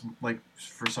 Unless, like,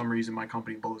 for some reason my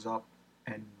company blows up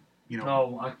and, you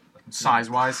know,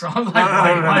 size-wise. No.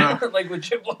 Like, would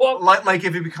you blow up? Like,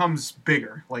 if it becomes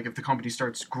bigger. Like, if the company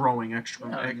starts growing extra.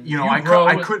 Yeah, you know, I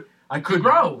could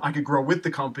grow with the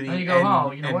company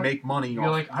and make money. You're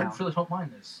like, I really don't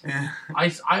mind this.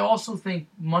 I also think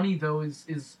money, though,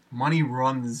 is money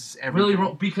runs everything.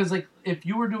 Really, because, like, if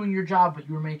you were doing your job but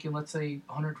you were making, let's say,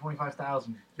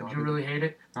 $125,000, would you really hate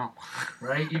it? No.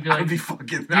 Right? You'd be like, I'd be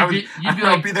fucking.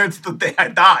 I'd be there until the day I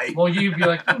die. Well, you'd be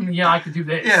like, yeah, I could do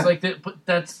this. Yeah. Like that,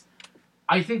 but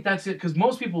I think that's it, because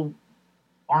most people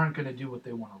aren't going to do what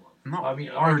they want to love. No, I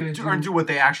mean, or do what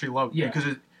they actually love. Yeah.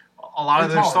 Because a lot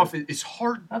of their stuff is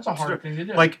hard. That's a hard thing to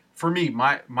do. Like, for me,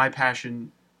 my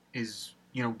passion is,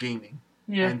 you know, gaming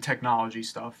and technology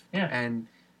stuff. Yeah. And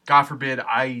God forbid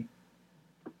I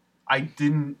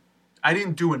didn't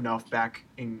do enough back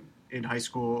in high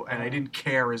school, and I didn't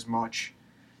care as much,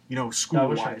 you know,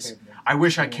 school-wise. I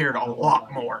wish I cared a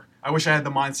lot more. I wish I had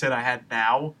the mindset I had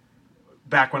now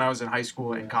back when I was in high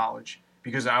school and college,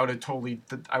 because I would have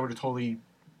totally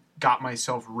got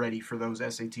myself ready for those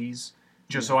SATs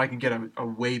just so I can get a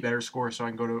way better score so I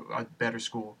can go to a better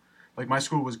school. Like, my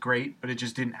school was great, but it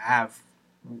just didn't have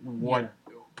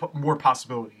more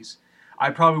possibilities. I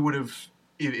probably would have,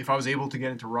 if I was able to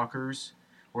get into Rutgers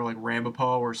or like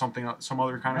Ramapo or some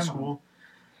other kind of school.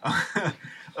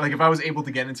 Like, if I was able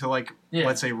to get into, like,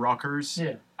 let's say Rutgers,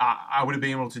 I would have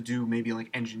been able to do maybe like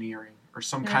engineering or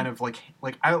some kind of like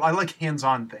I like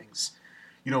hands-on things,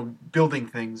 you know, building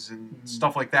things and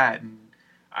stuff like that. And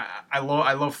I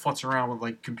love futzing around with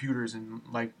like computers, and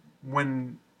like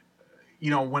when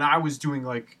I was doing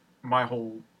like my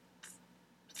whole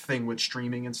thing with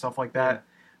streaming and stuff like that,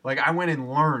 like I went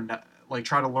and learned, like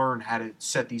try to learn how to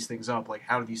set these things up, like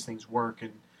how do these things work,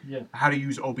 and how to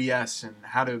use OBS, and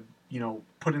how to, you know,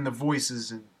 put in the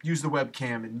voices and use the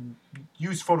webcam and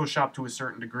use Photoshop to a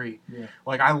certain degree. Yeah.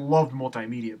 Like, I loved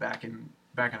multimedia back in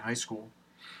high school,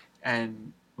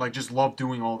 and like just loved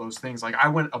doing all those things. Like, I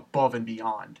went above and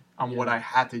beyond on what I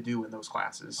had to do in those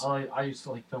classes. I used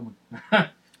to like filming.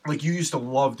 Like, you used to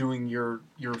love doing your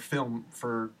film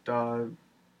for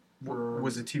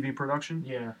was it TV production?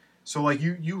 Yeah. So like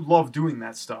you love doing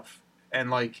that stuff, and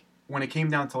like when it came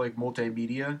down to like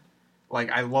multimedia,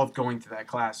 like I loved going to that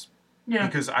class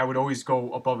because I would always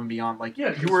go above and beyond. Like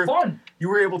fun. You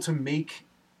were able to make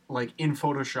like in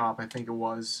Photoshop, I think it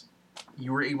was,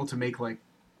 you were able to make like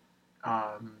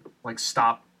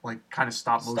stop motion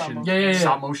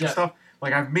stuff.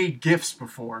 Like I've made GIFs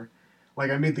before. Like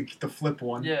I made the flip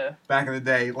one back in the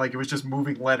day. Like it was just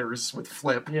moving letters with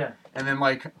flip. Yeah. And then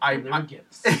like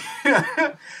GIFs.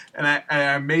 and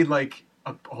I made like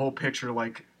a whole picture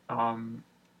like I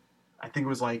think it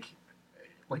was like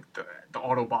the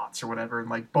Autobots or whatever, and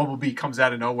like Bumblebee comes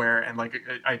out of nowhere, and like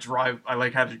I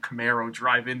like had a Camaro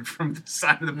drive in from the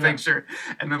side of the picture,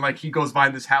 and then like he goes by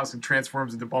this house and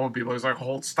transforms into Bumblebee. It was like a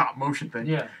whole stop motion thing.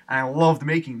 Yeah. And I loved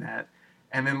making that.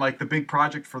 And then like the big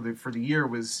project for the year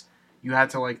was you had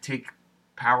to like take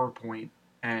PowerPoint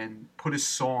and put a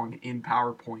song in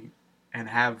PowerPoint and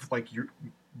have like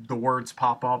the words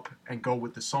pop up and go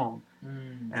with the song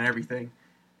and everything.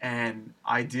 And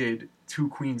I did 2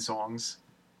 Queen songs.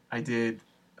 I did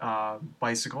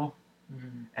Bicycle,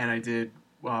 and I did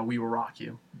We Will Rock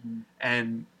You.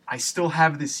 And I still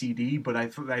have the CD, but I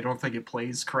don't think it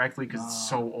plays correctly because it's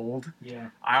so old. Yeah,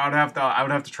 I would have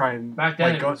to try and back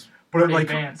then like, it was but pretty like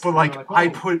advanced. but like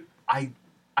Whoa.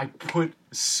 I put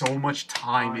so much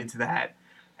time into that,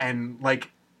 and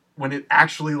like when it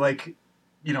actually like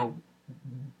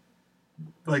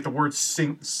like the words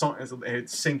it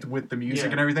synced with the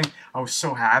music and everything, I was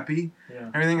so happy.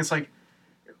 Everything. It's like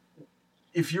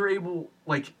if you're able,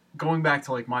 like going back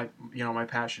to like my my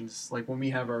passions, like when we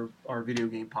have our video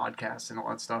game podcasts and all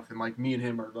that stuff, and like me and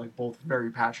him are like both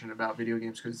very passionate about video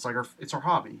games because it's like it's our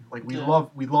hobby. Like we love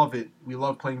it. We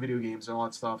love playing video games and all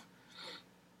that stuff.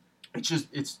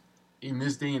 It's in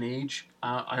this day and age.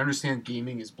 I understand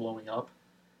gaming is blowing up,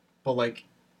 but like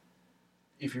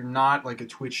if you're not like a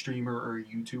Twitch streamer or a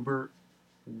YouTuber,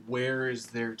 where is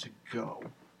there to go?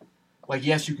 Like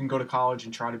yes, you can go to college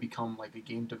and try to become like a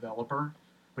game developer,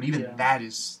 but even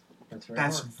that's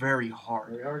very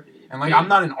hard. Very hard. And like I'm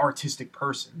not an artistic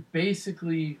person.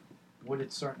 Basically, what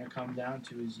it's starting to come down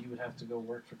to is you would have to go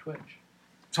work for Twitch.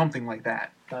 Something like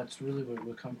that. That's really what it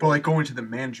would come. But like go into the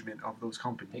management of those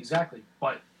companies. Exactly,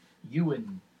 but you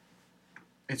and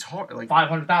it's hard. Like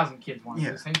 500,000 kids want to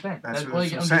do the same thing. That's what I'm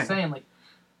just saying. Like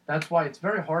that's why it's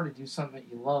very hard to do something that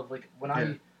you love. Like when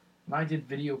I did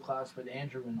video class with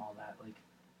Andrew and all that, like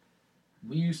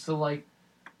we used to like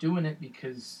doing it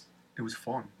because it was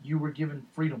fun. You were given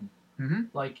freedom. Mm-hmm.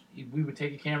 Like we would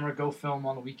take a camera, go film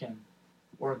on the weekend,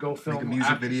 or go film make a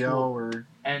music after video, school, or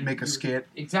make a skit.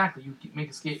 Exactly, you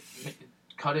make a skit,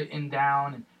 cut it in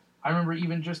down. And I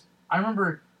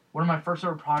remember one of my first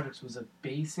ever projects was a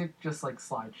basic, just like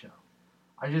slideshow.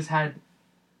 I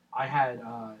had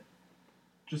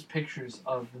just pictures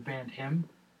of the band Him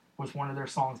with one of their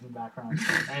songs in the background,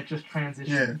 and it just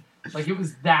transitioned. Like it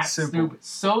was that stupid,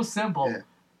 so simple. Yeah.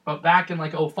 But back in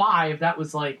like 2005, that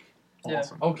was like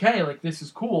awesome. Okay, like this is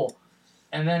cool.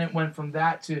 And then it went from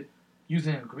that to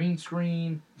using a green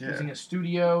screen, using a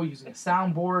studio, using a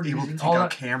soundboard, able using to take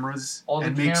out cameras,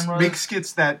 and make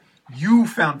skits that you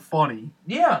found funny.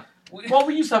 Yeah. Well,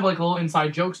 we used to have like little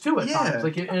inside jokes too at times,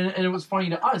 like, and it was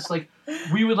funny to us. Like,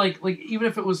 we would like even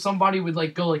if it was somebody would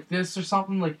like go like this or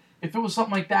something. Like, if it was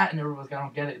something like that, and everyone was like, I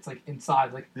don't get it. It's like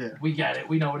inside, like we get it,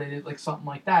 we know what it is, like something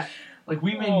like that. Like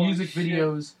we made music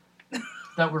videos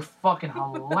that were fucking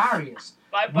hilarious.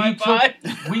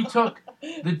 We took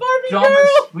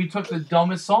the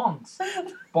dumbest songs.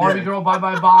 Barbie Girl, Bye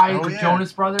Bye Bye, the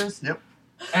Jonas Brothers. Yep.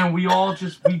 And we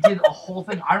did a whole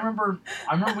thing. I remember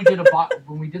when we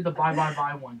did the Bye Bye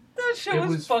Bye one. That shit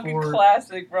was fucking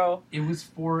classic, bro. It was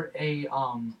for an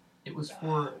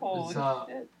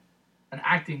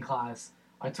acting class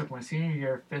I took my senior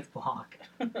year, 5th block.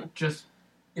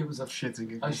 It was a shits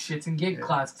and gig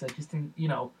class because I just didn't,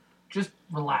 just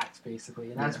relax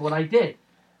basically, and that's what I did.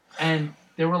 And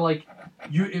they were like,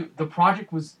 the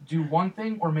project was do one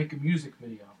thing or make a music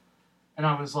video, and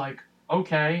I was like,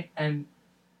 okay. And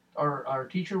our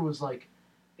teacher was like,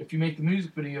 if you make the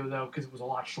music video though, because it was a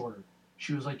lot shorter,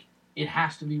 she was like, it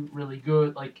has to be really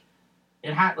good. Like,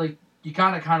 it had like you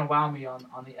kind of wow me on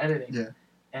the editing. Yeah.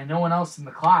 And no one else in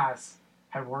the class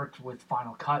had worked with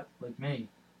Final Cut like me,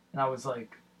 and I was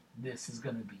like, this is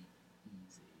gonna be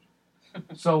easy.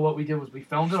 So what we did was we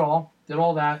filmed it all, did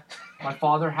all that. My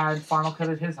father had Final Cut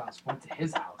at his house. Went to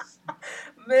his house.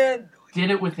 Man.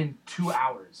 Did it within 2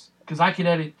 hours because I could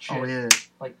edit shit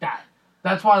like that.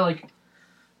 That's why, like,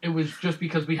 it was just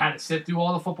because we had to sit through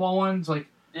all the football ones. Like,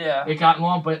 it got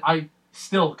long, but I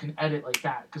still can edit like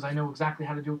that because I know exactly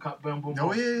how to do a cut. Boom, boom,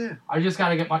 boom. I just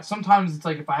gotta get sometimes it's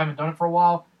like if I haven't done it for a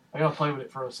while, I gotta play with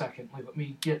it for a second. Like, let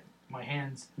me get my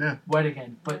hands wet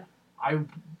again. But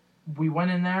we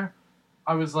went in there.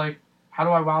 I was like, how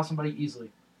do I wow somebody easily,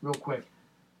 real quick?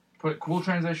 Put cool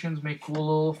transitions, make cool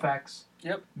little effects.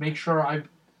 Yep. Make sure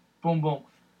boom.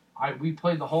 We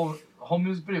played the whole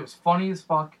music video. It was funny as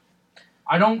fuck.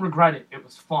 I don't regret it. It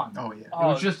was fun. Oh yeah.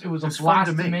 It was a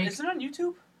blast to make. Is it on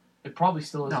YouTube? It probably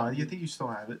still is. No, you think you still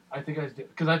have it? I think I did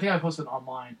because I think I posted it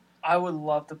online. I would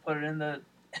love to put it in the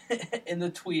in the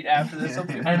tweet after this so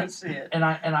people can see it. And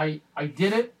I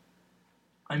did it.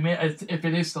 I mean, if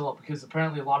it is still up, because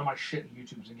apparently a lot of my shit in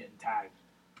YouTube's been getting tagged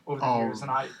over the years,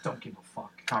 and I don't give a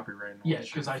fuck. Copyright. Yeah,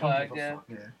 because I don't give a fuck.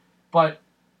 Yeah. But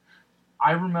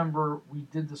I remember we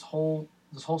did this whole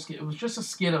skit. It was just a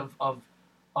skit of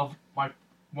my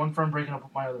one friend breaking up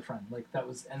with my other friend. Like that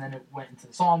was, and then it went into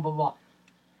the song, blah blah.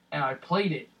 And I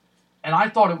played it, and I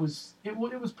thought it was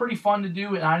pretty fun to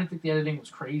do, and I didn't think the editing was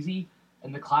crazy.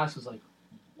 And the class was like,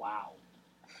 wow.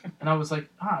 And I was like,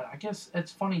 I guess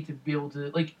it's funny to be able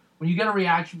to, like, when you get a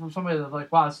reaction from somebody that's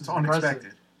like, wow, this is impressive.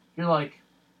 Unexpected. You're like,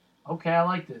 okay, I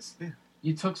like this. Yeah.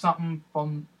 You took something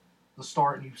from the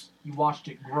start and you watched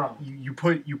it grow. You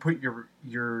put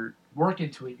your work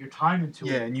into it, your time into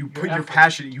it. Yeah, and you put effort. your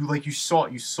passion. You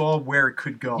saw where it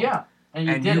could go. Yeah,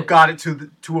 and you got it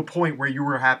to a point where you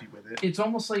were happy with it. It's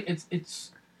almost like it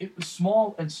was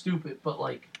small and stupid, but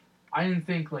like I didn't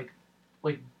think like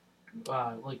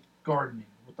gardening.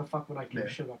 What the fuck would I give a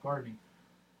shit about gardening?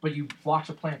 But you watch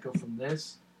a plant go from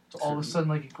this to all of a sudden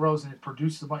like it grows and it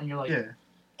produces a bunch, and you're like,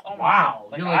 oh wow.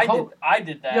 Like, you're like, I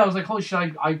did that. Yeah, I was like, holy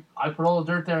shit! I put all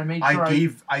the dirt there. I made sure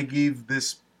I gave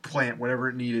this plant whatever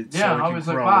it needed. Yeah, so it I was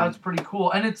like, wow, that's pretty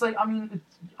cool. And it's like, I mean,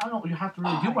 I don't. You have to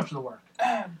really do much of the work.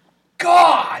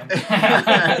 God,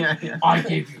 I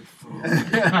gave you food.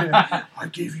 I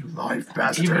gave you life,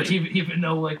 bastard. Even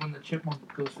though, like, when the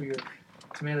chipmunk goes for your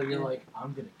tomato, you're like,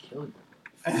 I'm gonna kill you.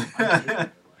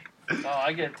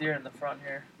 I get deer in the front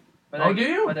here. Do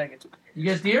you? My dad gets. You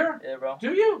get deer? Yeah, bro.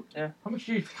 Do you? Yeah. How much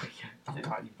do you think I get? Oh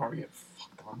God, you probably get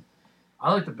fucked on.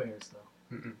 I like the bears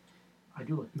though. Mm-mm. I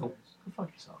do like the bears. Go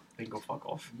fuck yourself. Then go fuck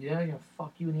off. Yeah, I'm gonna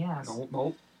fuck you in the ass.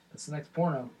 Nope. That's the next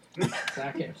porno.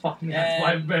 Zach getting fucked in the ass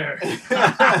by a bear. And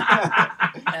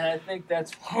I think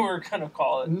that's what we're gonna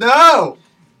call it. No!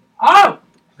 Oh!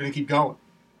 We're gonna keep going.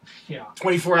 Yeah.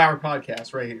 24-hour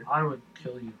podcast right here. I would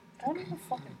kill you. Don't even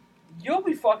fucking. You'll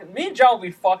be fucking. Me and John will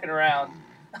be fucking around.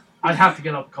 I'd have to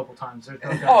get up a couple times. There's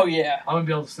no doubt. Oh yeah. I wouldn't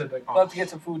be able to sit like. We'll have to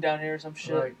get some food down here or some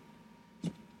shit. Like,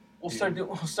 We'll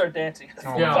start dancing.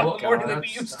 Oh yeah, God. More than we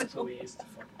used that's to. what we used to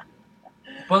fucking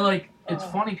do. But like, it's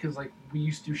funny because like we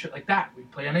used to do shit like that.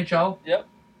 We'd play NHL. Yep.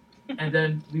 And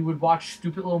then we would watch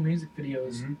stupid little music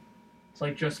videos. Mm-hmm. It's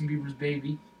like Justin Bieber's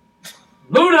Baby,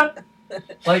 Luda.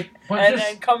 Like, but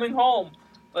and Coming Home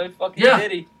by fucking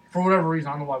Diddy. For whatever reason,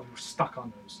 I don't know why we were stuck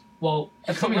on those. Well,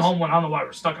 Coming Home one, I don't know why we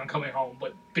were stuck on Coming Home,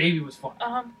 but Baby was fun.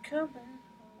 I'm coming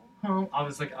home. I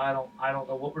was like, I don't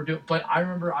know what we're doing. But I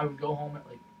remember I would go home at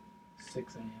like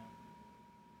 6 a.m.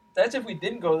 That's if we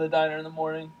didn't go to the diner in the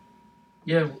morning.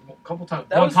 Yeah, a couple times.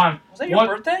 Was that your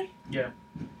birthday? Yeah.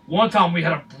 One time we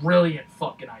had a brilliant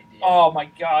fucking idea. Oh my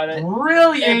god.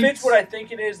 Brilliant! If it's what I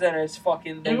think it is, then it's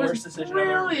fucking the worst decision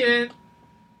ever. Brilliant!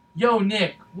 Yo,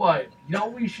 Nick, what? You know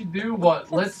what we should do? What?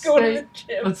 Let's go to the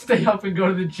gym. Let's stay up and go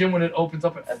to the gym when it opens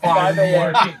up at 5 in the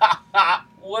morning.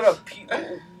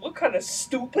 What kind of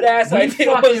stupid ass idea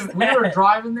was that? We were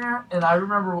driving there, and I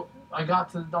remember I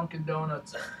got to the Dunkin'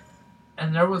 Donuts,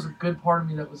 and there was a good part of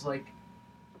me that was like,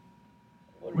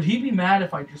 would he be mad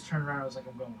if I just turned around and I was like,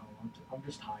 I'm going home. I'm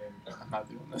just tired. I'm not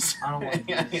doing this. I don't want to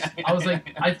do this. I was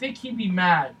like, I think he'd be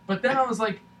mad. But then I was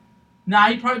like, nah,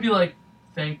 he'd probably be like,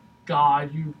 thank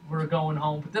God you were going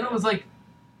home. But then I was like,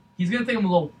 he's going to think I'm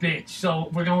a little bitch, so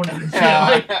we're going to the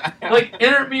gym. Like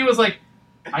inner me was like,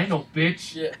 I ain't no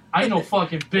bitch. Yeah. I ain't no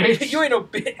fucking bitch. You ain't no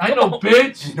bitch. I ain't no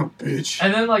bitch. Ain't no bitch.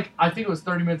 And then, like, I think it was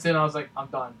 30 minutes in, I was like, I'm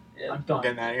done. Yeah. I'm done. We're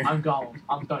getting out of here. I'm going.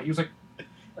 I'm done. He was like,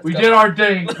 Let's we go. did our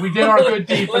thing. We did our good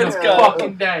deed for Let's this go.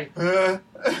 fucking day. I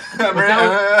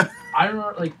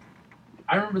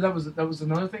remember that was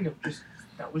another thing of just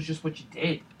that was just what you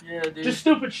did. Yeah, dude. Just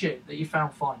stupid shit that you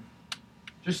found fun.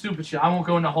 Just stupid shit. I won't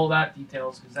go into whole that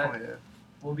details because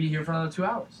we'll be here for another 2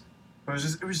 hours. It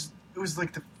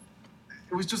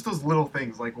was just those little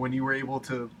things like when you were able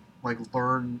to like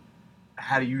learn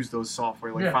how to use those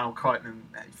software like Final Cut and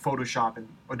Photoshop and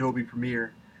Adobe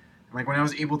Premiere. And like when I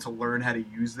was able to learn how to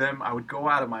use them, I would go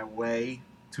out of my way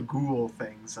to Google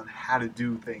things on how to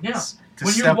do things. Yeah. To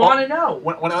When you want to know.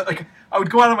 When I would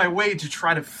go out of my way to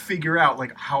try to figure out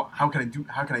like how can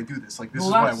I do this? Like this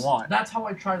is what I want. That's how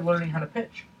I tried learning how to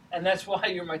pitch. And that's why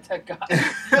you're my tech guy.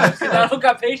 I don't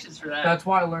got patience for that. That's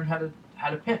why I learned how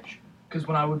to pitch. Because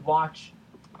when I would watch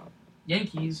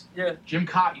Yankees, Yeah. Jim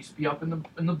Cott used to be up in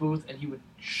the booth, and he would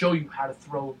show you how to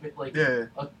throw a bit like a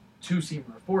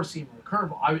 2-seamer, a 4-seamer, a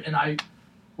curveball. I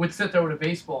would sit there with a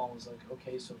baseball and was like,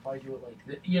 okay, so if I do it like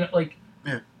this, like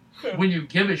when you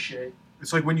give a shit,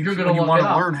 it's like when you want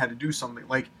to learn how to do something.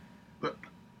 Like a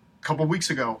couple weeks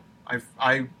ago,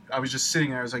 I was just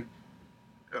sitting there. I was like,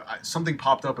 something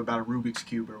popped up about a Rubik's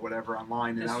Cube or whatever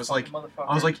online, and I was like,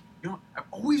 I've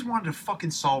always wanted to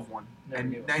fucking solve one,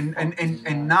 and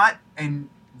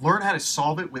learn how to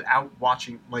solve it without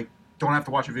watching. Like, don't have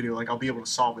to watch a video. Like, I'll be able to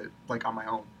solve it like on my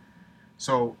own.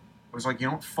 So I was like,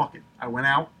 fuck it. I went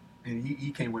out, and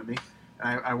he came with me,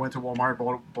 and I went to Walmart,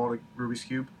 bought a Rubik's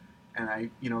Cube,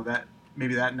 and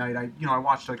maybe that night I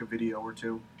watched like a video or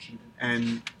two,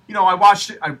 and I watched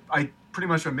it. I pretty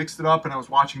much mixed it up, and I was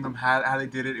watching them how they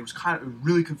did it. It was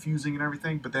really confusing and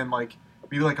everything. But then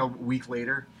maybe a week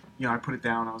later, I put it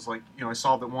down. I was like, I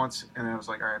solved it once, and then I was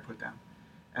like, all right, I put it down.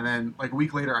 And then a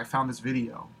week later, I found this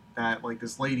video that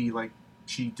this lady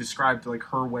she described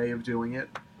her way of doing it,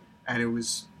 and it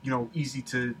was easy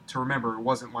to remember. It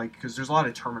wasn't because there's a lot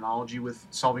of terminology with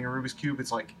solving a Rubik's Cube.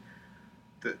 It's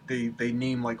they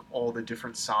name all the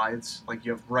different sides.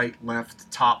 You have right,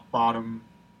 left, top, bottom,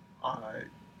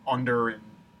 under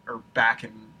or back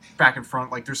and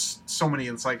front. There's so many.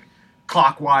 It's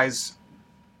clockwise,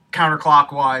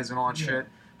 counterclockwise, and all that shit.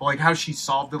 But how she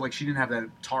solved it, she didn't have that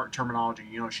terminology.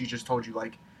 She just told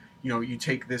you you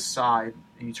take this side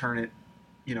and you turn it,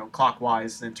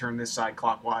 clockwise, then turn this side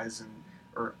clockwise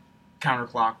or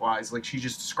counterclockwise. She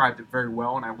just described it very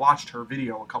well. And I watched her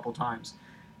video a couple times,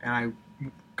 and I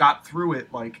got through it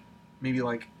maybe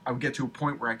I would get to a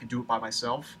point where I could do it by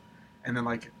myself, and then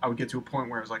I would get to a point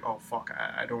where I was like, oh fuck,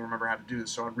 I don't remember how to do this,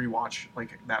 so I'd rewatch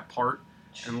that part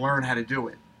and learn how to do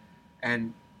it,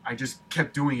 and I just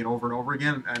kept doing it over and over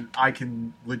again, and I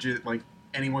can legit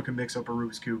anyone can mix up a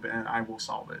Rubik's Cube and I will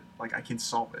solve it. I can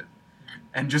solve it,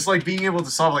 and just being able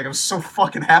to solve I'm so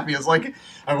fucking happy. I was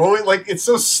I've always it's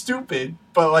so stupid,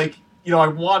 but I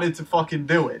wanted to fucking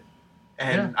do it.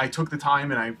 And I took the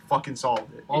time and I fucking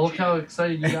solved it. Well, look how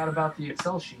excited you got about the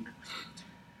Excel sheet.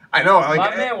 I know.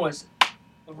 My man was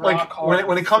rock hard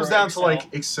when it comes down Excel. to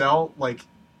Excel,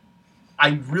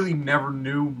 I really never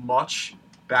knew much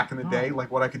back in the day,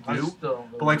 what I could do.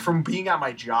 But from being at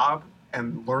my job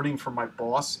and learning from my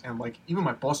boss, and even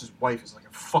my boss's wife is a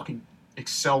fucking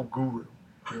Excel guru.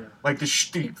 Yeah.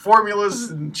 The formulas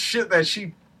and shit that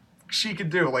she can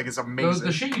do, it's amazing.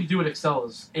 The shit you can do in Excel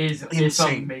is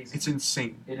insane. Amazing. It's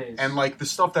insane. It is. And the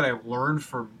stuff that I learned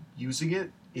from using it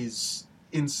is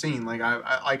insane.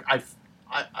 I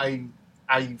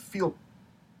feel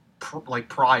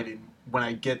pride in when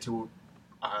I get to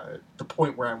the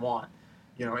point where I want,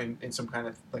 in some kind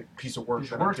of piece of work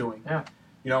that I'm doing. Yeah.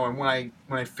 And when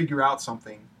I figure out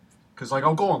something, because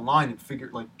I'll go online and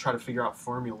try to figure out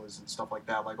formulas and stuff like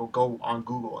that. I'll go on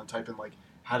Google and type in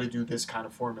how to do this kind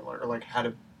of formula, or how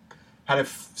to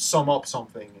sum up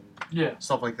something and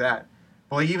stuff like that.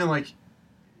 But even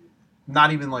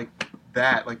not even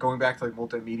that, going back to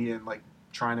multimedia and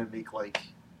trying to make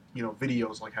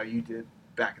videos how you did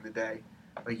back in the day.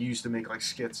 You used to make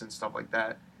skits and stuff like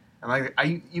that. And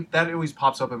that always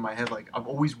pops up in my head. I've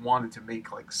always wanted to make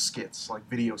skits,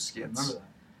 video skits. I remember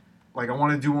that. I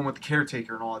wanted to do one with the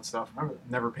caretaker and all that stuff.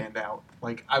 Never panned out.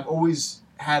 I've always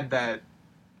had that.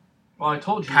 Well, I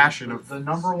told you, passion the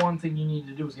number one thing you need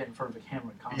to do is get in front of a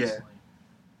camera constantly.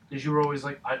 Because you were always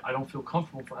I don't feel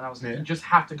comfortable for it. And I was you just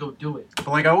have to go do it.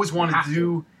 But I always wanted to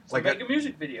do make a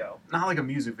music video. Not a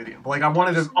music video, but I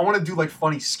want to do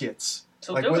funny skits.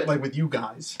 So do it. With you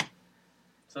guys.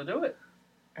 So do it.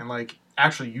 And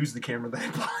actually use the camera that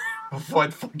I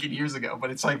bought fucking years ago. But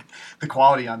it's the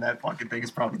quality on that fucking thing is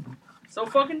probably so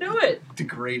fucking do it.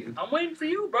 Degraded. I'm waiting for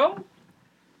you, bro.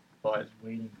 But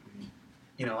waiting for you.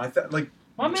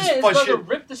 My man is about to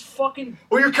rip this fucking.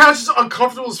 Well, your couch is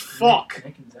uncomfortable as fuck.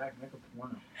 Nick and Zach make a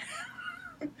porno.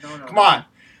 No. Come on.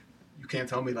 You can't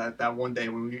tell me that one day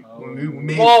when we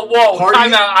made whoa,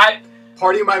 time out.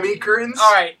 Party in My Meat Curtains.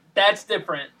 All right, that's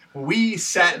different. We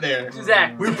sat there.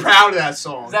 Zach, we were proud of that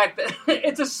song. Zach,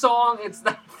 it's a song. It's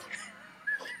not.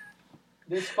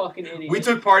 This fucking idiot. We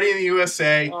took Party in the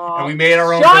USA and we made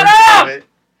our own version of it,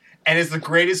 and it's the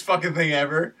greatest fucking thing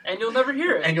ever. And you'll never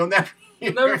hear it. You'll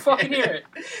never fucking hear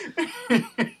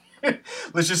it.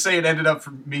 Let's just say it ended up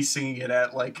for me singing it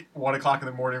at 1 o'clock in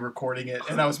the morning, recording it,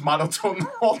 and I was monotone the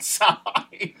whole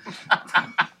time.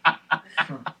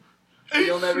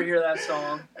 You'll never hear that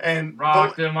song. And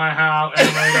rocked in my house.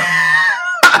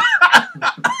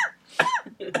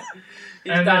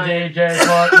 And the DJ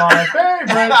put my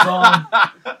favorite song.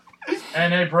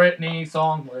 And a Britney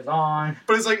song was on.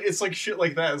 But it's like shit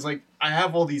like that. It's like I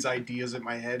have all these ideas in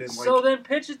my head and like so then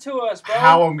pitch it to us, bro.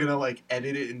 how I'm gonna like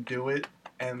edit it and do it,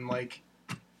 and like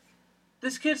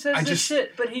this kid says this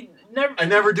shit, but I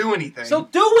never do anything. So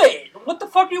do it. What the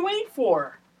fuck are you waiting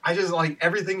for? I just like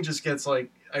everything just gets like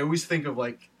I always think of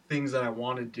like things that I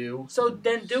want to do. So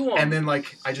then do them. And then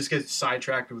like I just get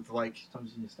sidetracked with like.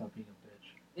 Sometimes you need to stop being a bitch.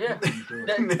 Yeah,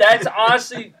 that's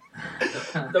honestly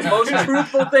the most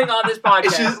truthful thing on this podcast.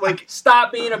 It's just like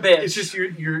stop being a bitch. It's just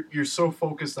you're so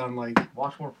focused on like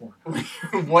watch more porn.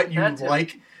 what you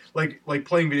like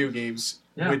playing video games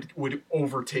would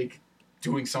overtake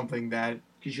doing something that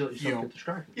because you let yourself get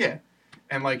distracted. Yeah,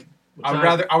 and like I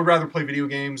would rather play video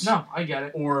games. No, I get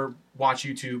it. Or watch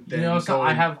YouTube than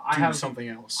I have something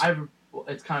else.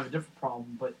 It's kind of a different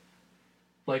problem, but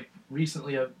like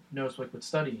recently I've noticed like with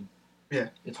studying. Yeah.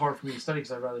 It's hard for me to study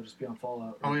because I'd rather just be on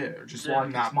Fallout. Or just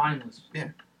watch. It's mindless.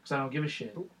 Yeah. Because I don't give a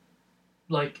shit.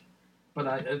 Like,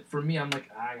 but for me, I'm like,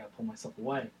 I gotta pull myself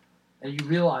away. And you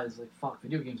realize, like, fuck,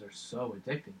 video games are so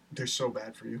addicting. They're so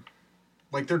bad for you.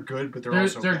 Like, they're good, but they're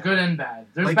also They're bad. good and bad.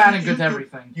 There's like, bad and good to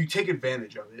everything. You take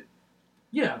advantage of it.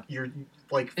 Yeah. You're,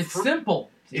 like... It's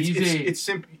simple. It's easy. It's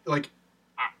simple. Like,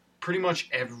 pretty much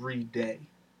every day.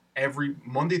 Every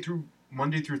Monday through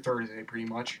Thursday, pretty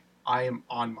much. I am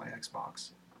on my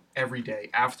Xbox every day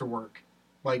after work.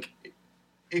 Like,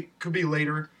 it could be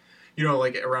later,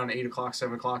 like around 8 o'clock,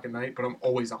 7 o'clock at night, but I'm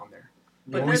always on there.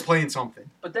 I'm always playing something.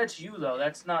 But that's you, though.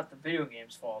 That's not the video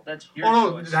game's fault. That's your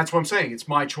choice. That's what I'm saying. It's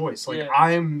my choice. Like,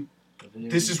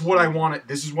 this is what I want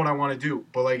to do.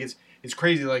 But, like, it's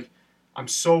crazy. Like, I'm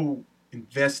so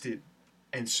invested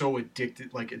and so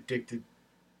addicted,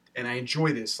 and I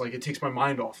enjoy this. Like, it takes my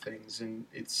mind off things, and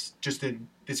it's just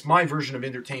it's my version of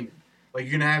entertainment. Like,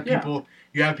 you're gonna have people,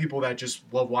 you have people that just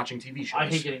love watching TV shows. I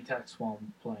hate getting texts while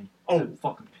I'm playing. Oh, that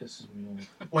fucking pisses me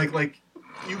off. Like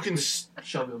you can.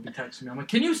 Shelby will be texting me. I'm like,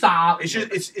 can you stop? It's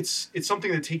just it's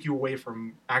something that take you away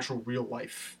from actual real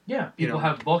life. Yeah, people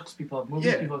have books, people have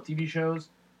movies, people have TV shows.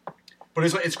 But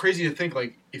it's crazy to think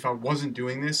like if I wasn't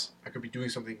doing this, I could be doing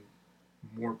something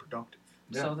more productive.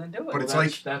 Yeah. So then do it. But it's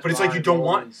like you don't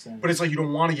want. But it's like you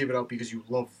don't want to give it up because you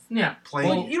love playing.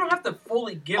 Well, you don't have to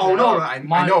fully give it up. Oh no, I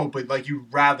know, but like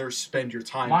you'd rather spend your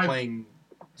time playing.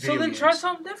 Video games. Try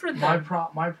something different. Then.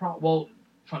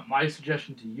 My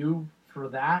suggestion to you for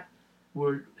that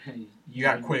would you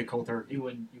gotta quit it cold turkey. You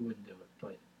wouldn't do it,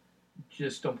 but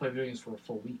just don't play video games for a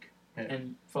full week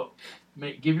and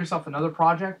give yourself another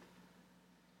project.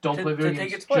 Don't play video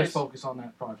games. Just focus on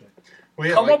that project.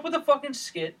 Well, Come up with a fucking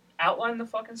skit. Outline the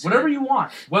fucking skit. Whatever you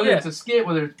want. Whether it's a skit,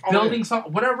 whether it's building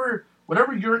something, whatever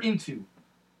you're into.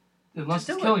 Unless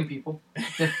it's killing people.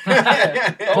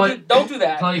 Don't do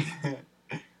that. Like,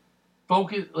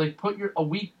 focus. Like, put a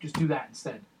week. Just do that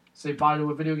instead. Say bye to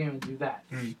a video game and do that.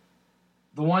 Mm.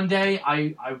 The one day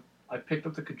I picked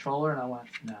up the controller and I went,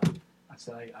 no. I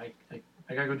said I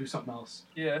gotta go do something else.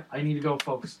 Yeah. I need to go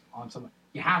focus on something.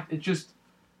 You have. It's just.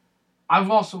 I've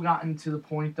also gotten to the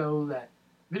point though that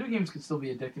video games can still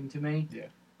be addicting to me. Yeah.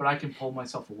 But I can pull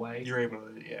myself away. You're able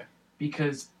to, yeah.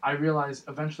 Because I realize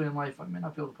eventually in life I may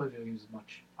not be able to play video games as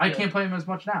much. I can't play them as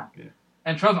much now. Yeah.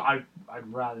 And trust me,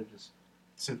 I'd rather just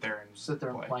sit there and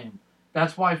play them.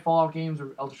 That's why Fallout games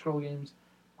or Elder Scrolls games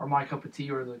are my cup of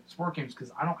tea, or the sport games, because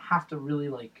I don't have to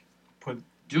really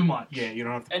do much. Yeah, you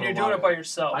don't have to. And you're doing it by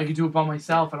yourself. I can do it by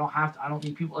myself. I don't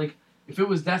need people. Like if it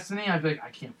was Destiny, I'd be like, I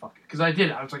can't fuck it, because I did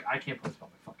it. I was like, I can't play this by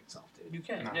my fucking self, dude. You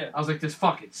can't. Yeah. I was like, this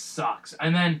fucking sucks.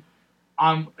 And then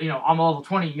I'm a level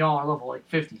 20, y'all are level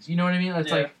 50s. You know what I mean?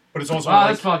 It's like, but it's also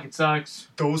this fucking sucks.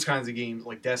 Those kinds of games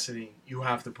like Destiny, you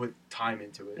have to put time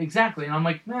into it. Exactly, and I'm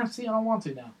like, I don't want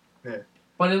to now. Yeah.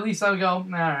 But at least I would go, all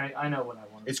right, I know what I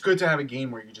want. It's good to have a game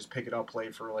where you just pick it up,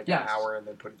 play for an hour, and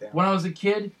then put it down. When I was a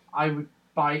kid, I would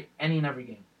buy any and every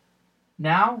game.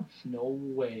 Now, no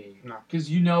way. No. Because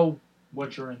you know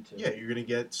what you're into. Yeah, you're going to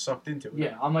get sucked into it.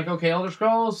 Yeah, I'm like, okay, Elder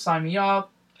Scrolls, sign me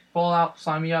up. Fallout,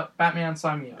 sign me up. Batman,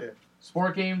 sign me up. Yeah.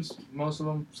 Sport games, most of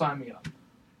them, sign me up.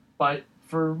 But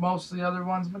for most of the other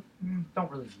ones, I'm like,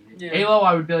 don't really need it. Yeah. Halo,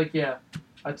 I would be like, yeah,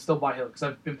 I'd still buy Halo because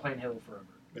I've been playing Halo forever.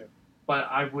 Yeah. But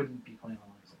I wouldn't be playing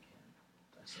online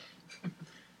because I can't.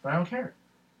 But I don't care.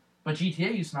 But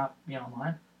GTA used to not be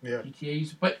online. Yeah. GTA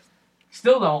used to, but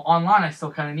still though, online I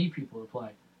still kind of need people to play.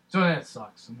 So that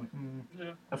sucks. I'm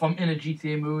like, if I'm in a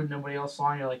GTA mood, nobody else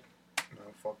on, you're like, no,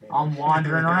 fuck me. I'm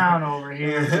wandering around over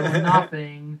here doing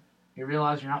nothing. You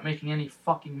realize you're not making any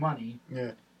fucking money.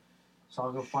 Yeah. So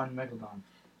I'll go find Megalodon.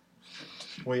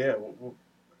 Well, yeah.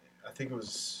 I think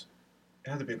it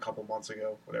had to be a couple months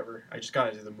ago, whatever. I just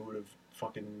got into the mood of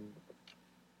fucking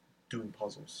doing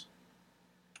puzzles.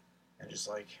 and just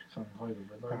like, Sorry,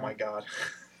 oh my god,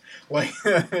 like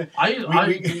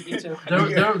Me too.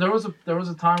 there was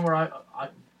a time where I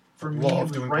for me it love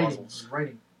was doing writing. puzzles.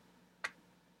 Writing.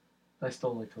 I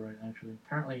still like to write actually.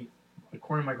 Apparently,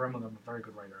 according to my grandmother, I'm a very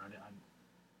good writer. I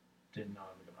didn't know I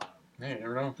was good. Yeah, you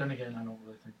never know. Then again, I don't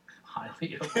really think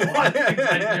highly of a lot of things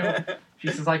I do. She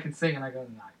says I can sing, and I go, no,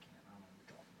 I can't. I don't know what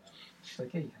you're talking about. She's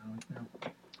like, hey, I'm like,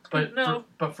 no. But No.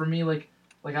 but for me, like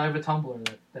I have a Tumblr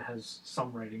that has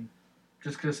some writing,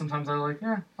 just because sometimes I like,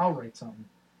 I'll write something.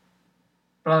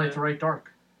 But I like to write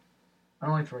dark. I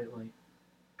don't like to write light.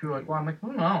 People are like, well, I'm like, I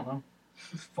don't know.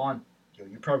 It's fun. Yo,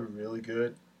 you're probably really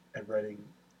good at writing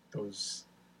those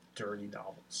dirty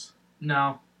novels.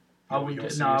 No. I You wouldn't.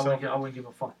 don't see I yourself? wouldn't give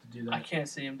a fuck to do that. I can't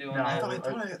see him doing No.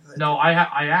 that. No, I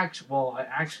actually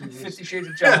was, 50 Shades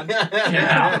of John.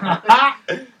 yeah.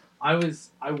 I was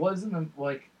in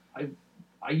the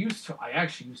I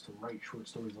actually used to write short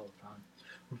stories all the time.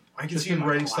 I can Just see in him my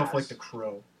writing stuff class. like The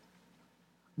Crow.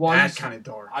 Well, That's kind of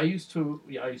dark. I used to.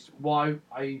 Well,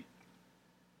 I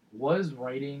was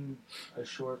writing a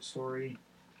short story.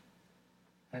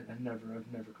 I've never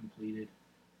completed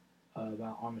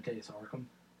about Amadeus Arkham,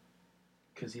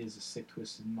 because he has a sick,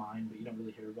 twisted mind, but you don't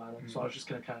really hear about him. So I was just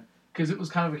gonna kind of, because it was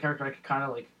kind of a character I could kind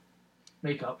of like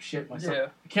make up shit myself. Yeah.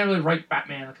 I can't really write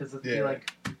Batman because it'd be Yeah. like,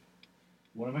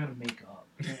 what am I gonna make up?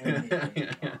 I can't really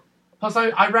make up. Plus,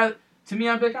 I'd rather, to me,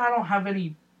 I'd be like, I don't have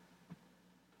any.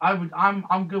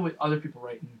 I'm good with other people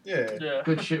writing Yeah.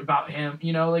 good shit about him.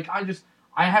 You know, like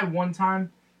I had one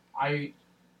time, I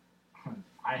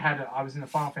was in the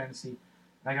Final Fantasy, and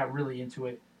I got really into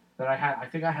it. That I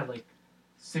think I had like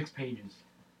 6 pages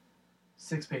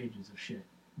of shit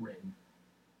written,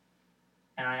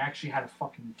 and I actually had a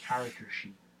fucking character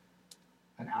sheet,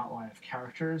 an outline of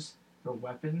characters, their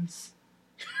weapons,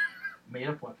 made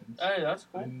up weapons. Hey, that's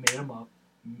I cool. made them up,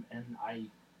 and I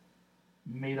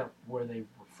made up where they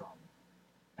were from,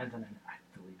 and then I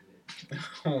deleted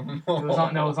it.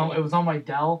 Oh, no. It was on my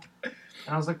Dell, and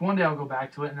I was like, one day I'll go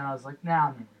back to it, and then I was like, nah,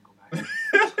 I'm never gonna go back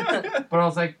to it. But I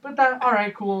was like, all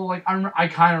right, cool. Like I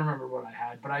kind of remember what I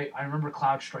had, but I remember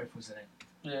Cloud Strife was in it,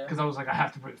 Yeah. because I was like, I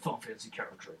have to bring Final Fantasy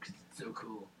character because it's so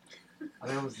cool. I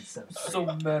think I was in 7th grade. So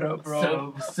meta,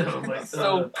 bro. So like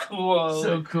So cool.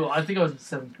 so cool. I think I was in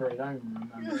 7th grade. I don't even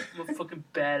remember. I'm a fucking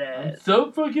I'm badass.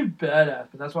 so fucking badass,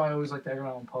 but that's why I always liked Edgar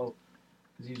Allan Poe,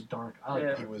 because he was dark. I like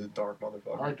Yeah. He was a dark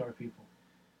motherfucker. I like dark people.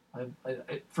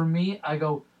 For me,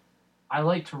 I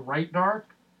like to write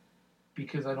dark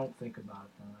because I don't think about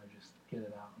it. Then I just get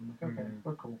it out. I'm like, okay,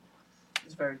 we're cool.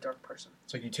 He's a very dark person.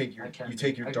 It's like you take your I can dark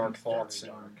be very thoughts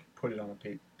and dark. put it on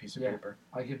a piece of Yeah. paper.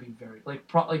 I could be very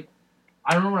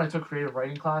I remember when I took creative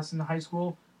writing class in high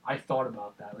school. I thought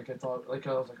about that. I was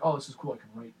like, oh, this is cool. I can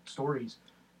write stories,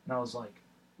 and I was like,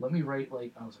 let me write I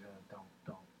was like,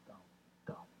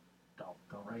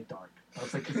 don't write dark. I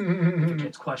was like, 'cause if it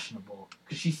gets questionable,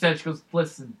 because she goes,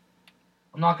 listen,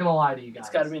 I'm not gonna lie to you guys. It's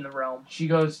got to be in the realm. She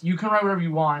goes, you can write whatever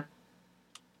you want.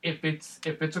 If it's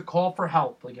a call for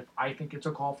help, like if I think it's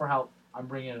a call for help, I'm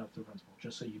bringing it up to the principal,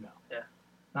 just so you know. Yeah.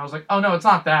 And I was like, oh no, it's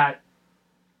not that.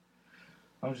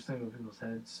 I was just thinking of people's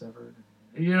heads severed.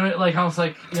 You know, like I was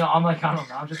like, I'm like, I don't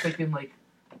know. I'm just thinking like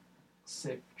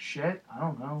sick shit. I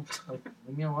don't know. Like,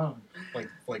 leave me alone.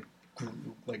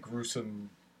 Like gruesome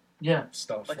Yeah.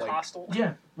 stuff. Like hostile.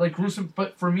 Yeah. Like gruesome.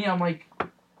 But for me, I'm like,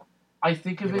 I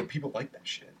think of it. People like that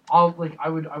shit. I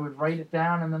would write it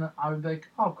down, and then I would be like,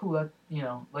 oh cool, that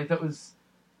like that was.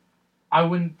 I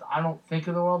don't think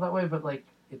of the world that way, but like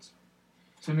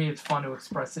to me it's fun to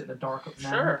express it in the dark.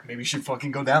 Sure. Maybe you should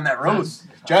fucking go down that road. That's-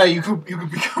 Jai, you could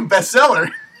become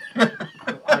bestseller.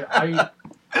 I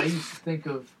used to think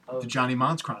of The Johnny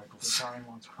Mons the Chronicles. Johnny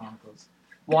Mons Chronicles.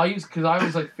 Well, because I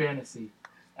was like fantasy,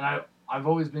 and I've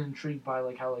always been intrigued by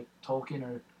like how like Tolkien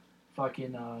or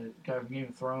fucking guy from Game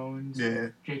of Thrones, Yeah.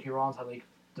 J.K. Rowling, how they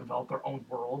develop their own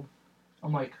world.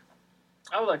 I'm like,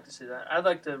 I would like to see that. I'd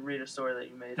like to read a story that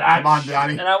you made. Come on,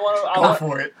 Johnny. And I want Go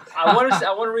for it. I want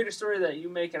to read a story that you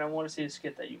make, and I want to see a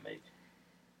skit that you make.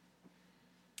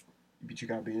 But you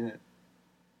gotta be in it.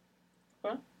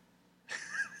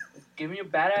 Give me a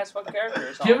badass fucking character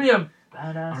or something. give me a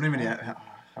badass. I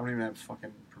don't even have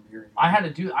fucking premiere. I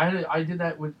did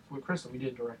that with Crystal. We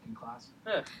did directing class.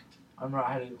 Yeah. I remember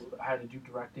I had to do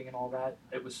directing and all that.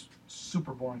 It was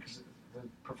super boring because the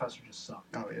professor just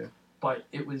sucked. Oh yeah. But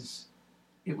it was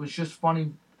just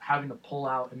funny having to pull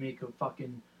out and make a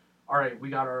fucking. All right, we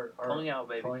got our Pulling out,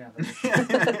 baby. pulling out.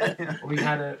 we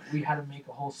had to make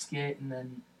a whole skit and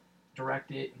then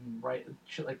direct it and write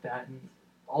shit like that, and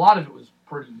a lot of it was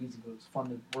pretty easy, but it was fun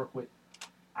to work with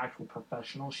actual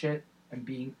professional shit and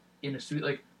being in a studio.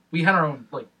 Like we had our own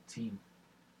like team.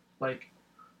 like,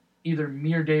 either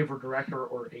me or Dave were director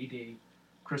or AD.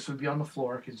 Chris would be on the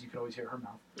floor because you could always hear her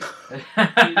mouth.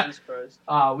 Jesus Christ.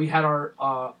 We had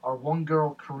our one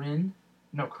girl, Corinne.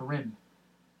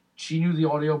 She knew the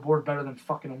audio board better than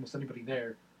fucking almost anybody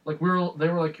there. Like they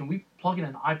were like, can we plug in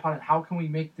an iPod and how can we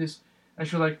make this? And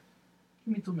she was like,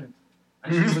 give me 2 minutes.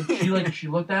 And she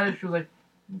looked at it. She was like,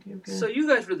 okay. So you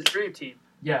guys were the dream team.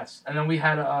 Yes, and then we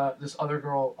had this other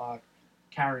girl,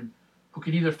 Karen, who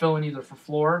could either fill in either for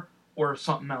floor or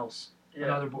something else.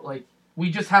 Yeah. We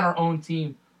just had our own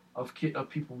team of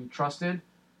people we trusted.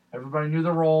 Everybody knew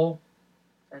the role.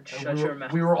 And shut your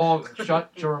mouth. We were all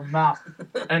shut your mouth.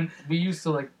 And we used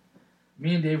to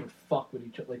me and Dave would fuck with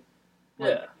each other.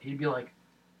 Yeah. He'd be like,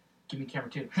 give me camera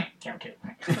 2. Camera 2.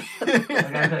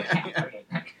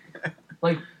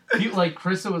 I'd be like,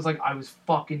 Krista was like, I was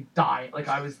fucking dying.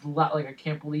 I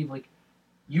can't believe,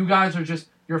 you guys are just,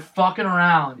 you're fucking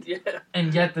around. Yeah.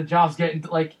 And yet the job's getting,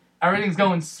 everything's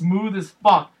going smooth as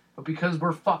fuck. But because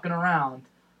we're fucking around,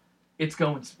 it's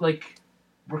going,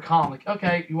 we're calm.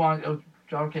 Okay, you want,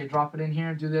 okay, drop it in here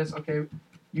and do this. Okay,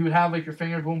 you would have, your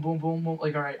finger, boom, boom, boom, boom.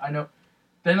 All right, I know.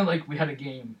 Then, we had a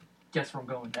game. Guess where I'm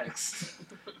going next.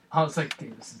 I was like,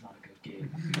 dude, this is not a good game.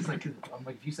 He's like, I'm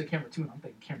like, if you say camera 2, and I'm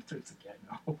thinking camera 3, it's like,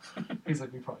 yeah, no. He's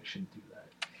like, we probably shouldn't do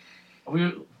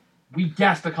that. We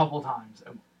guessed a couple times,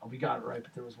 and we got it right,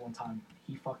 but there was one time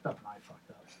he fucked up and I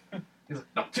fucked up. He's like,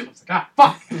 no, 2. I was like,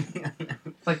 fuck!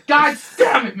 It's like, God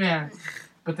damn it, man!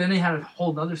 But then they had a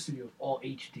whole other studio of all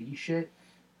HD shit,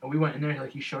 and we went in there,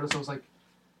 he showed us, I was like,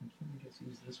 can we just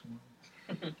use this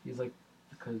one? He's like,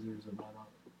 because there's about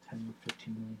 $10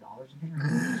 $15 million in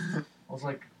here. I was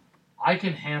like, I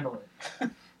can handle it.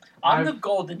 I'm the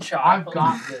golden child. I've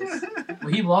got this.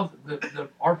 Well, he loved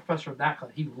our professor of that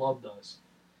class. He loved us.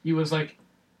 He was like,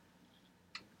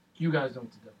 you guys know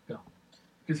what to do. Go.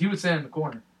 Because he would stand in the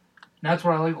corner. And that's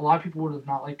what I like. A lot of people would have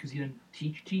not liked because he didn't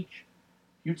teach.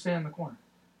 He would stand in the corner.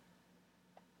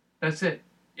 That's it.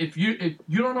 If you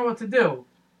don't know what to do,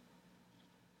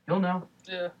 he'll know.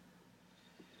 Yeah.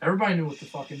 Everybody knew what to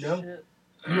fucking do. Shit.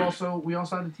 We also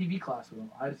had a TV class with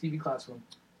him. I had a TV class with him.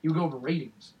 He would go over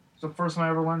ratings. It's the first time I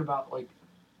ever learned about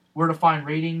where to find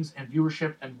ratings and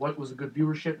viewership and what was a good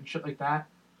viewership and shit like that.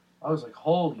 I was like,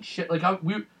 holy shit!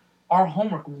 Our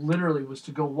homework literally was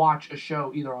to go watch a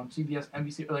show either on CBS,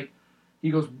 NBC, or he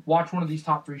goes, watch one of these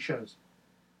top 3 shows.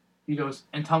 He goes,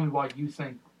 and tell me why you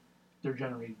think they're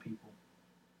generating people.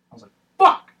 I was like,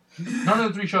 fuck! None of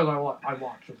the 3 shows I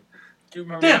watched. Do you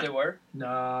remember what they were?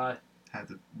 Nah. Had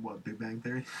the Big Bang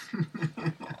Theory?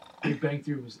 Big Bang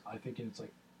Theory was, I think, in its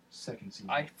second season.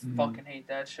 I fucking hate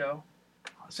that show.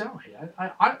 See, I don't hate it.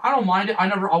 I don't mind it.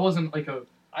 I wasn't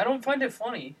I don't find it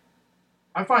funny.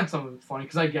 I find some of it funny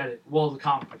because I get it. Well, the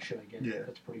comic book shit, I get it. Yeah.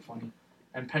 That's pretty funny.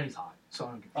 And Penny's hot, so I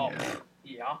don't give a fuck.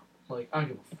 Yeah. I don't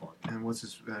give a fuck. And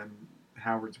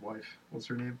Howard's wife? What's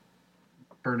her name?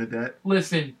 Bernadette.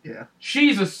 Listen. Yeah.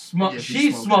 She's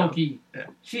she's smoky. Yeah.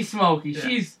 She's smoky. Yeah.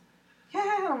 She's.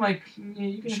 Yeah, I'm like, yeah,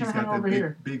 you can have her over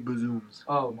here. Big bazooms.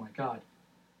 Oh my god.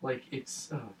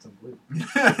 It's unbelievable.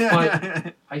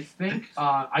 But I think,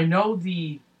 I know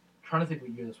trying to think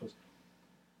what year this was.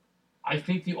 I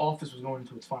think The Office was going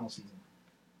into its final season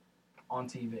on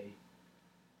TV.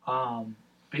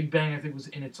 Big Bang, I think, was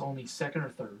in its only second or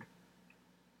third.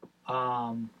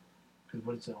 Because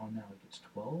what is it on now? It's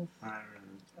 12? I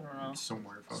don't know.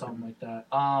 Somewhere. Something like that.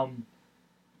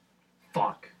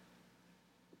 Fuck.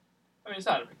 I mean, it's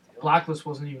not a big deal. Blacklist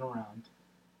wasn't even around.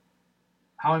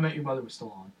 How I Met Your Mother was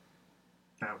still on.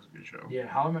 That was a good show. Yeah,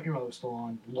 How I Met Your Mother was still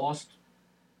on. Lost.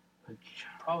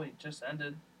 Probably just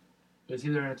ended. It was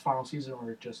either in its final season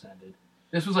or it just ended.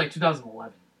 This was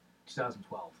 2011,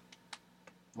 2012.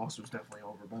 Lost was definitely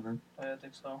over by then. I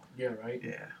think so. Yeah, right?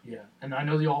 Yeah. Yeah. And I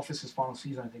know The Office's final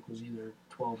season, I think, was either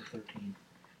 12 or 13.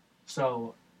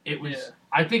 So, it was... Yeah.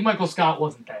 I think Michael Scott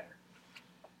wasn't there.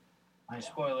 I know.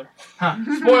 Spoiler.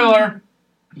 Spoiler!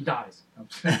 He dies.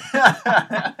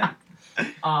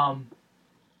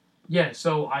 Yeah,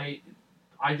 so I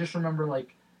just remember,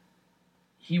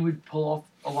 he would pull off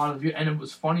a lot of the view, and it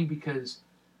was funny because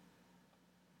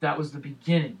that was the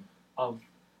beginning of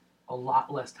a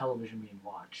lot less television being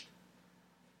watched.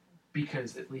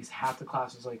 Because at least half the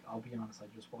class was like, I'll be honest, I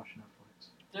just watched Netflix.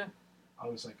 Yeah. I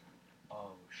was like,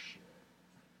 oh shit.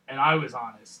 And I was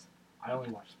honest. I only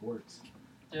watch sports.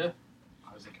 Yeah.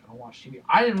 I was like, I don't watch TV.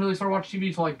 I didn't really start watching TV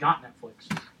until I got Netflix.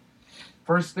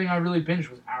 First thing I really binged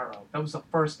was Arrow. That was the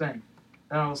first thing.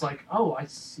 And I was like, oh, I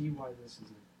see why this is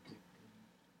addicting.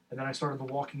 And then I started The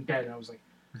Walking Dead, and I was like,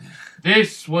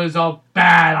 this was a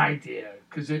bad idea.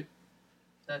 Because that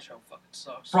show fucking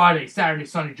sucks. Friday, Saturday,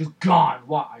 Sunday, just gone.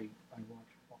 Why? I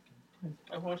watch fucking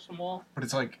I watched them all. But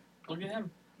it's like, Look at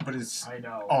him. but it's. I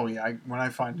know. Oh yeah, when I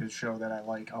find a show that I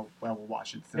like, I will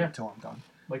watch it until I'm done.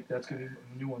 Like that's gonna be the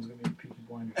new one's gonna be Peaky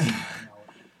Blinders. I know.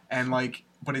 And like,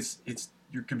 but it's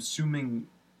you're consuming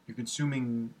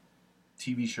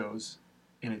TV shows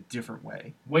in a different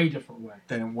way Way different way.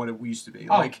 than what it used to be.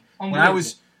 Oh, Like when I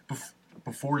was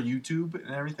before YouTube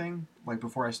and everything, like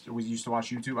before I was used to watch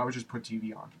YouTube, I would just put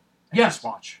TV on. And Yes. Just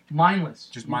watch. Mindless.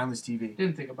 Just mindless TV.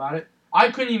 Didn't think about it. I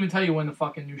couldn't even tell you when the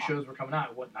fucking new shows were coming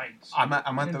out. What nights? I'm at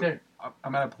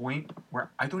a point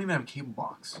where I don't even have a cable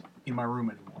box in my room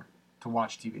anymore to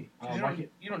watch TV.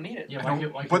 You don't need it. Yeah, I my don't-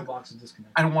 cable but- box is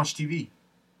disconnected. I don't watch TV.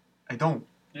 I don't.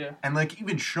 Yeah. And like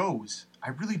even shows, I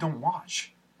really don't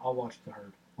watch. I'll watch The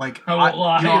Herd. Like I won't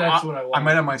lie, that's what I watch. I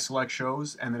might have my select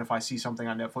shows, and then if I see something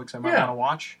on Netflix I might want to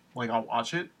watch, like I'll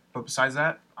watch it. But besides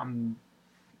that, I'm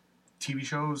TV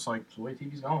shows like That's the way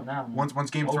TV's going now. Man. once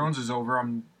Game of Thrones is over,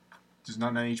 there's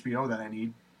nothing on HBO that I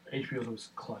need. HBO's was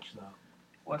clutch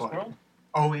though. Westworld.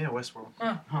 Oh yeah, Westworld.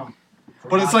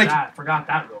 But it's like forgot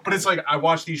that real quick. But it's like I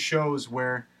watch these shows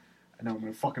where I know I'm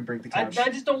gonna fucking break the I couch.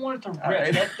 just don't want it to rip.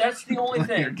 Alright. That's the only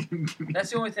thing. Give me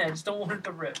That's the only thing. I just don't want it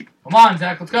to rip. Come on,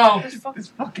 Zach, let's go. this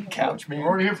fucking couch, man. We're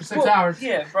already here for 6 Well, hours.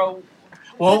 Yeah, bro.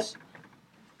 Well,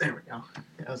 there we go.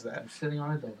 How's that? I'm sitting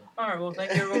on a dildo. All right. Well,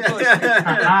 thank you everyone for listening.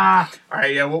 Ah, All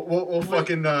right, yeah, we'll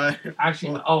fucking. actually,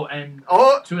 and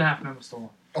Oh, 2.5 Men was still on.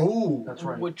 oh, That's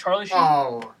right. With Charlie Sheen.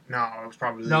 oh, no, it was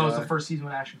probably. No, it was the first season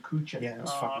with Ashton Kutcher. Yeah, it was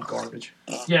Oh. fucking garbage.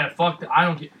 Yeah, fuck. I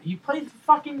don't get. He played the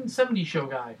fucking 70s show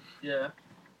guy. Yeah.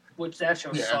 Which that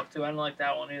show Yeah. sucked too. I didn't like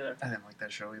that one either. I didn't like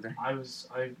that show either. I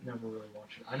never really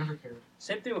watched it. I never cared.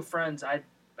 Same thing with Friends. I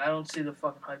don't see the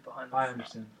fucking hype behind it. I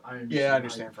understand. Yeah, I the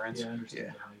understand hype. Friends. Yeah, I understand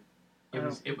Yeah. the hype.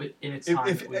 It was in its If, time.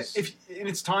 if, it was, if in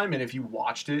its time and if you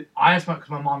watched it, I asked because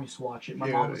my mom used to watch it. My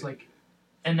Yeah. mom was like,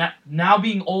 and that now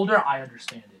being older, I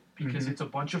understand it because Mhm. it's a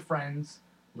bunch of friends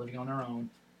living on their own.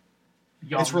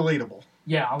 Young. it's relatable.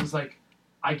 Yeah, I was like,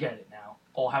 I get it now.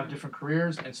 All have different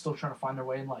careers and still trying to find their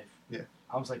way in life. Yeah.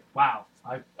 I was like, wow,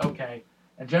 okay.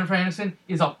 And Jennifer Aniston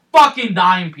is a fucking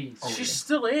dime piece. Oh, She yeah.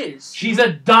 still is. She's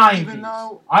a dime Even piece.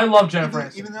 though- I love Jennifer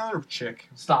Aniston. Even the other chick,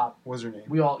 Stop. what's her name?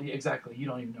 We all exactly. You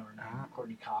don't even know her name. Uh-huh.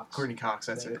 Courtney Cox. Courtney Cox.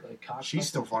 That's it. Like Cox. She's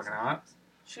still fucking hot.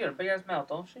 She got a big ass mouth,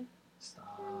 don't she? Is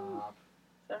Stop.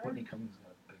 that her? Courtney Cummings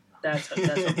got a big mouth. That's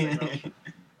a big mouth.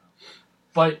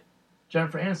 But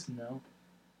Jennifer Aniston, though,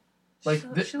 like she,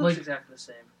 th- she looks like- exactly the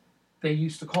same. they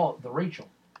used to call it the Rachel.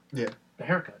 Yeah. The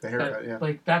haircut. The haircut, That- yeah.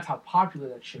 Like that's how popular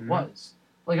that shit Mhm. was.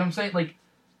 Like I'm saying, like,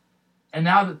 and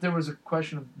now that there was a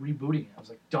question of rebooting it, I was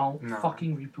like, don't No.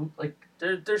 fucking reboot. Like,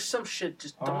 There's some shit.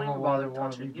 Just I don't don't know even why they bother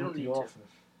want to touching it. You reboot don't The need to. Office.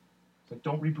 It's like,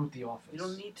 don't reboot The Office. You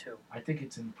don't need to. I think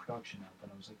it's in production now,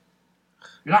 but I was like,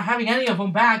 you're not having any of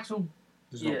them back, so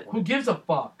There's Yeah. no who point. gives a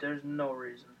fuck? There's no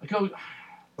reason. Like, oh,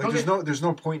 Like okay. there's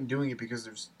no point in doing it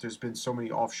because there's been so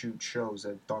many offshoot shows that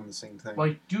have done the same thing.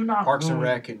 like, do not. Parks and ruin-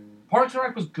 Rec and Parks and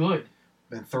Rec was good.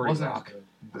 30 Wasn't as Rock.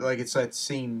 good. Like it's that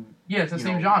same. Yeah, it's the you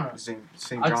same know, genre. Same It's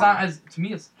genre. not as to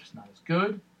me. It's just not as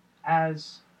good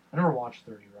as I never watched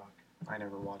 30 Rock. I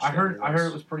never watched. I heard any of it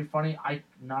those. was pretty funny. I'm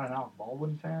not an Alec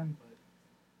Baldwin fan,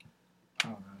 but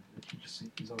I don't know.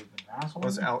 He's always been an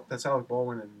asshole. That's Alec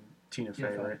Baldwin and Tina Fey,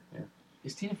 Tina Fey. right? Yeah.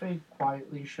 Is Tina Fey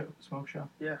quietly smoke show?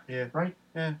 Yeah. Yeah. Right.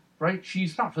 Yeah. Right.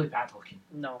 She's not really bad looking.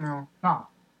 No. No, Nah.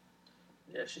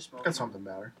 Yeah, she's smoking. got something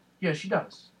about her. Yeah, she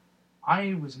does.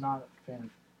 I was not a fan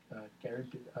of Gary.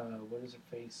 What is her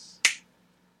face?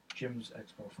 Jim's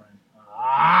ex-girlfriend.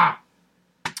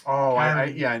 Oh,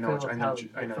 Karen yeah, I know what Philippelli. I know what you're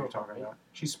Philippelli. talking about.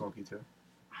 She's smoky too.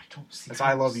 I don't see. That's her.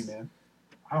 I Love You, Man.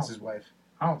 I That's don't. his wife.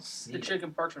 I don't see. The it. chick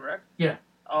in Parks and Rec? Yeah.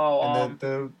 Oh, And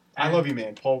the I and- Love You,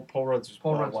 Man. Paul Rudd's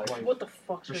Paul wife. Rudd's wife. what the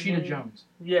fuck's her Rashida name? Jones.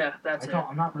 Yeah, that's it.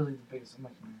 I'm not really the biggest. I'm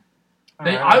like,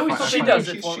 Alright, I always I thought find- she does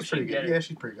she's- it for- She's she pretty get good. it. Yeah,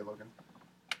 she's pretty good looking.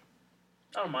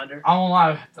 I don't mind her. I won't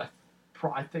lie.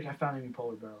 I think I found Amy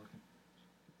Poehler better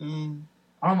looking.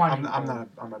 I don't mind. Amy Poehler.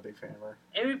 I'm not a big fan of her.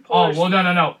 Amy Oh Poehler's well,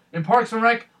 no. In Parks and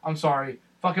Rec, I'm sorry.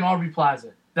 Fucking Aubrey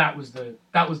Plaza. That was the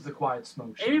quiet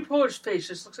smoke show. Amy Poehler's face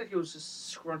just looks like it was just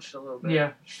scrunched a little bit.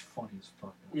 Yeah, she's funny as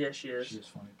fuck. Yeah, she is. She is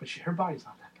funny, but her body's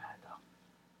not that bad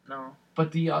though. No.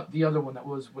 But the other one that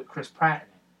was with Chris Pratt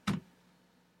in it.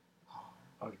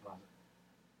 Aubrey Plaza.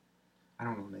 I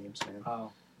don't know names, man.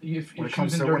 Oh. When it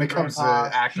comes to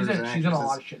actors and she's in a lot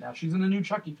actresses. of shit now. She's in the new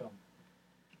Chucky film.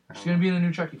 I She's don't gonna know. be in the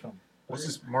new Chucky film. What's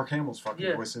this? Mark Hamill's fucking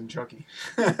Yeah. voice in Chucky.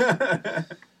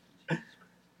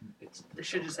 They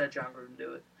should just had John Gruden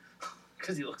do it.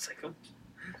 Because he looks like him.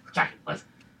 Chucky, listen.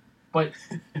 But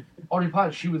Aubrey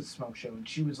Plaza, she was a smoke show, and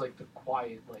she was like the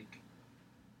quiet,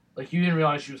 like you didn't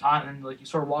realize she was hot, and like you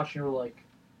started watching her, like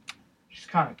She's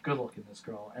kind of good looking, this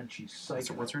girl, and she's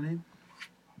psycho. What's her name?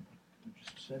 I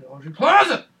just said Audrey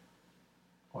Plaza!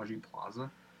 Audrey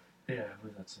Plaza? Yeah, I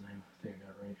believe that's the name. I think I got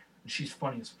it right. And she's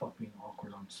funny as fuck being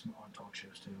awkward on talk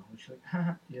shows, too. And she's like,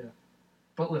 haha, yeah.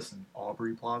 But listen.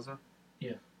 Aubrey Plaza?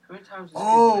 Yeah. How many times?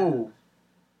 Oh,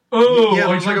 yeah,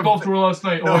 I tried golf to her last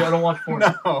night. No, I don't watch porn.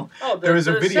 No. Oh, there was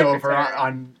a video of her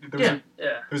Yeah.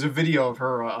 There's a video of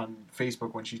her on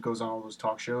Facebook when she goes on all those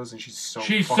talk shows, and she's so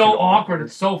awkward.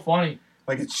 It's so funny.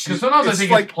 Like it's because sometimes I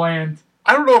think it's planned.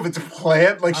 I don't know if it's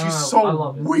planned. Like she's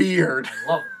so weird. I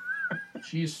love her.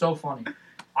 She's so funny.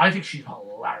 I think she's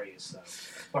hilarious though.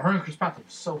 But her and Chris Pratt are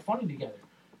so funny together.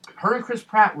 Her and Chris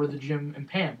Pratt were the Jim and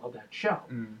Pam of that show.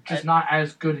 Just not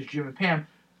as good as Jim and Pam.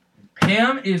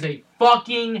 Pam is a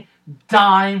fucking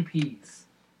dime piece.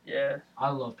 Yeah. I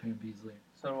love Pam Beasley.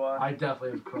 So do I. I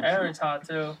definitely have a crush. Erin's hot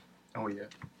too. Oh yeah.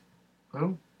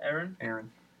 Who?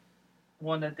 Aaron.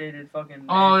 One that dated fucking.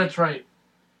 Oh, that's right.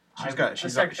 She's got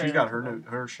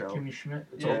her show. Kimmy Schmidt.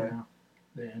 It's yeah. over now.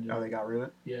 They ended. Oh, they got rid of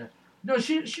it. Yeah. No,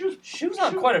 she was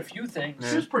on quite a few things.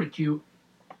 She was pretty cute.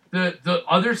 The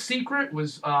other secret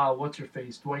was what's her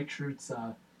face, Dwight Schrute's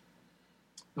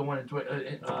the one in Dwight.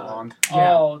 The blonde.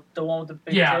 Yeah. Oh, the one with the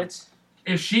big tits.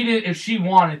 If she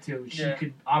wanted to, she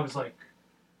could. I was like,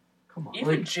 come on.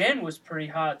 Even Jen was pretty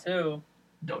hot too.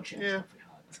 No, Jen was definitely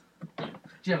hot.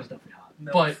 Jen was definitely hot.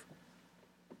 No.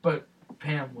 But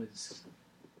Pam was.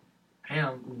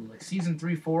 Like season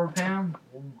 3, 4 of Pam.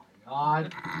 Oh my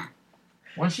god.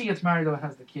 Once she gets married though and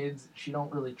has the kids, she don't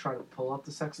really try to pull up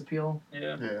the sex appeal.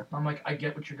 Yeah. I'm like, I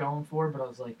get what you're going for, but I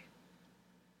was like,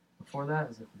 before that, I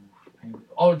was like, Pam.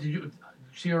 Oh, did you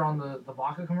see her on the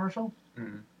vodka commercial?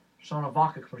 Mm-hmm. She's on a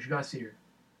vodka commercial. You guys see her?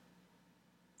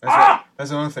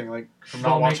 That's another thing. Like, from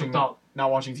not watching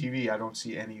TV, I don't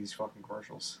see any of these fucking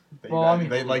commercials. They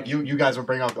like you guys will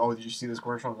bring up. Oh, did you see this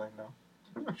commercial? I was like, no.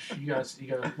 You guys.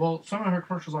 Well, some of her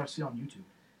commercials I see on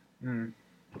YouTube. Mm.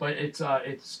 But it's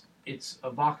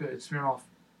a vodka. It's Smirnoff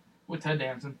with Ted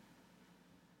Danson,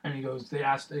 and he goes. They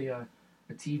asked a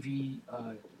TV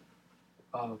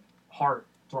heart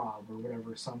throb or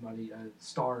whatever, somebody a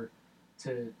star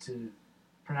to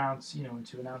pronounce,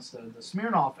 to announce the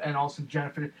Smirnoff, and also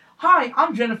Jennifer. Hi,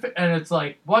 I'm Jennifer, and it's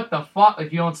like, what the fuck?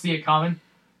 Like you don't see it coming,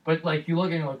 but like you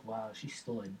look and you're like, wow, she's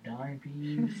still a dime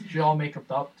piece. She all makeuped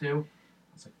up too.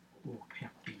 I was like, oh, Pam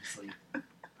Beasley.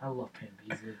 I love Pam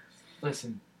Beasley.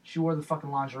 Listen, she wore the fucking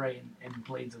lingerie in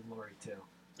Blades of Glory too.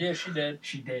 Yeah, she did.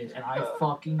 She did, and I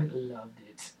fucking loved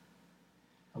it.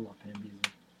 I love Pam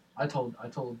Beasley. I told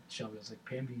Shelby, I was like,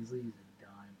 Pam Beasley is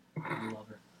a dime. I love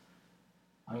her.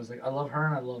 I was like, I love her,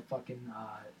 and I love fucking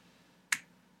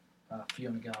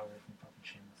Fiona Gallagher from fucking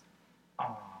Shameless.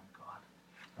 Oh god,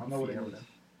 I don't know what it is.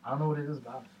 I don't know what it is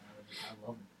about it. I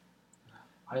love them.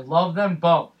 I love them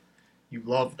both. You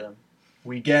love them.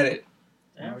 We get it.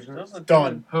 Yeah, it's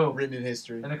done. Who? Written in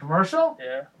history. In the commercial?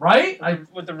 Yeah. Right?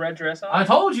 With the red dress on? I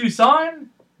told you,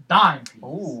 son. Dime piece.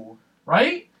 Ooh.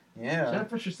 Right? Yeah.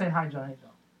 Jennifer should say hi, Johnny.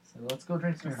 So let's go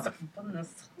drink some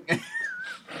beer.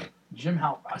 Jim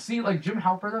Halper. See, like Jim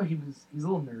Halper though, he's a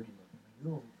little nerdy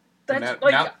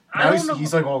looking.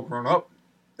 He's like all grown up.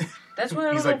 That's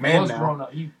why he's like man now. Grown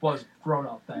up. He was grown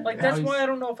up then. Like that's why I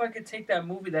don't know if I could take that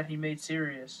movie that he made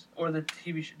serious or the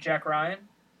TV show Jack Ryan.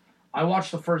 I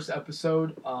watched the first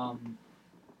episode. I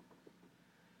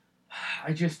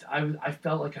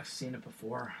felt like I've seen it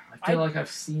before. I feel like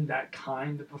I've seen that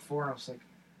kind before, and I was like,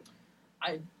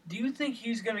 do you think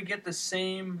he's gonna get the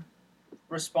same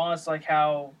response like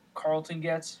how Carlton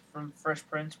gets from Fresh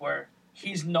Prince, where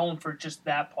he's known for just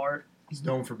that part? He's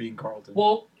known for being Carlton.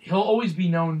 Well, he'll always be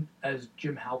known as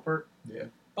Jim Halpert. Yeah.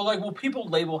 But like, will people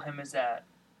label him as that?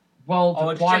 Well,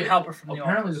 Jim Halpert from The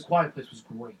apparently Office. The Quiet Place was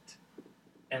great,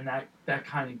 and that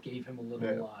kind of gave him a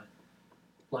little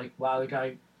like, wow, the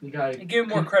guy. It gave him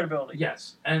more credibility.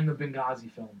 Yes, and the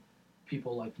Benghazi film,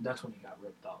 people like that's when he got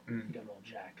ripped up. Mm. He got all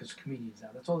jacked because comedians now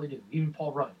that's all they do. Even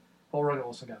Paul Rudd. Paul Rudd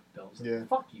also got bills. Like,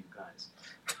 fuck you guys.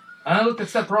 And I looked at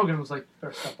Seth Rogen and was like,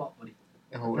 better step up, buddy.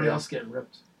 Everybody else getting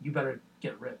ripped. You better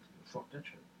get ripped. Fuck that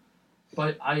shit.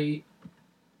 But I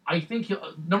think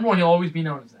number one, he'll always be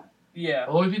known as that. Yeah.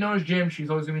 He'll always be known as Jim. She's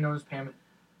always gonna be known as Pam.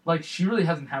 Like she really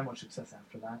hasn't had much success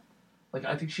after that. Like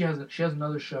I think she has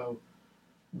another show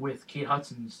with Kate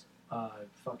Hudson's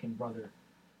fucking brother,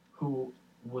 who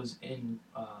was in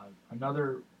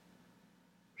another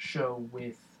show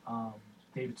with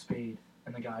David Spade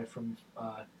and the guy from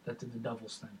that did the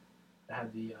Devils thing. That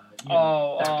had the that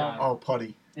guy.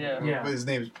 Putty. Yeah. His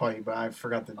name is Putty, but I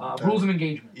forgot the Rules of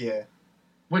Engagement. Yeah.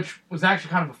 Which was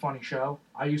actually kind of a funny show.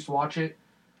 I used to watch it.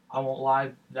 I won't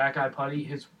lie. That guy Putty,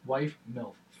 his wife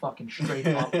MILF, fucking straight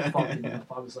up fucking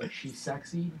if I was like, she's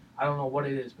sexy. I don't know what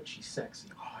it is, but she's sexy.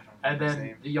 Oh, I don't know And his then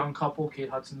name. the young couple, Kate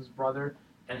Hudson's brother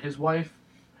and his wife.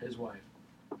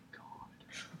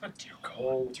 Dear God.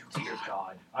 Oh, dear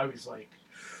God. I was like,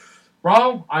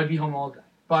 bro, I'd be home all day.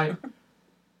 But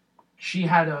she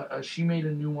had she made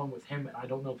a new one with him, and I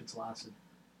don't know if it's lasted.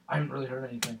 I haven't really heard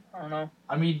anything. I don't know.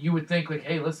 I mean, you would think, like,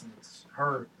 hey, listen, it's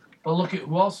her. But look at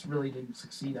who else really didn't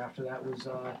succeed after that was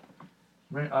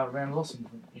Rand Wilson,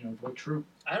 Dwight Schrute.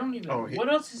 I don't even. Oh, what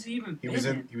else is he even? He was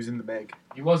in the Meg,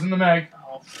 He was in the Meg.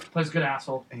 Oh, Plays a good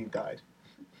asshole. and he died.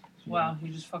 wow, he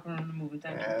just fucking ruined the movie.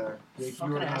 Thank you. Yeah. Yeah, if you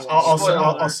Fucking were gonna asshole.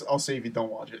 watch- I'll say if you don't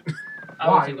watch it. I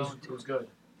Why? wasn't going It to. was good.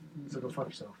 So go fuck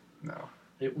yourself. No,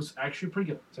 It was actually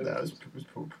pretty good. So that was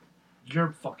poop.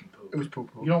 you're fucking poop. It was poop.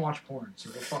 You don't watch porn,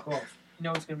 so go fuck off. You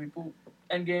know it's gonna be poop.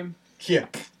 Endgame. Yeah.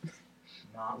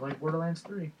 Not like Borderlands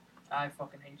 3. I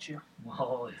fucking hate you.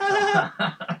 Well,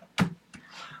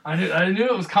 I knew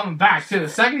it was coming back too. The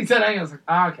second he said anything, I was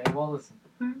like, okay, well listen,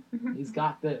 he's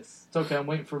got this. It's okay. I'm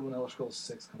waiting for when Elder Scrolls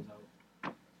 6 comes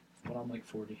out. When I'm like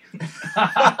 40.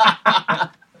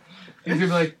 He's gonna be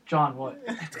like, John, what?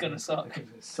 It's gonna suck. It's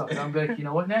gonna suck. And I'm like, you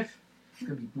know what, Nick? It's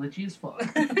gonna be glitchy as fuck.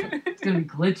 It's gonna be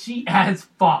glitchy as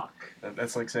fuck.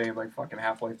 That's like saying like fucking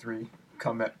Half-Life 3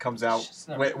 comes out It's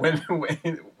never when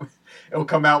it'll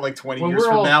come out like 20 When years we're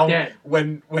from all now dead.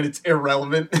 when it's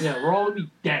irrelevant. Yeah, we're all gonna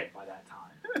be dead by that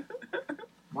time.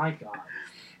 My God.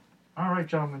 All right,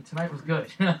 gentlemen. Tonight was good.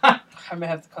 I may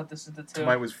have to cut this into two.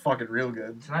 Tonight was fucking real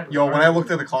good. Tonight was Yo, when very I looked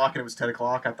good. at the clock and it was 10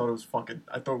 o'clock, I thought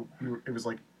it was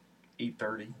like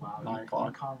 8:30, Wow, 9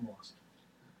 o'clock. UConn lost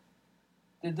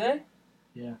Did they?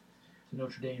 to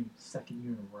Notre Dame, second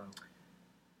year in a row.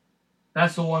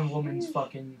 That's the one women's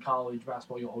fucking college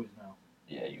basketball you always know.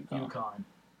 Yeah, you go. UConn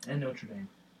and Notre Dame.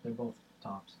 They're both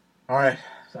tops. All right,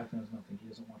 Zach knows nothing. He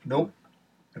doesn't watch Nope.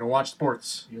 I don't watch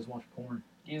sports, porn. He doesn't watch porn.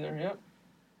 Either. Yep.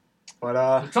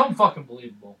 but It's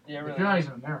unbelievable. Yeah, If really. you're not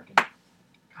even American.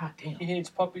 God damn. He hates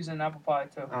puppies and apple pie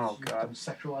too. oh You god,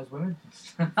 sexualize women?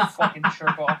 Fucking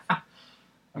jerk off. Yeah,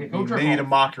 I'm go being jerk made a off.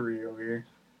 mockery over here.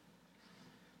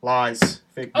 Lies,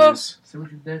 fake Oh. news, See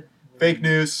what you did? fake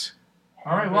news.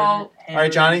 All right, well- All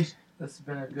right, Johnny, This has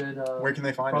been a good where can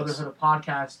they find us? Brotherhood of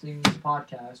Podcasting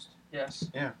podcast. Yes.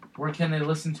 Where can they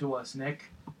listen to us,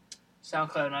 Nick?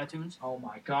 SoundCloud and iTunes. Oh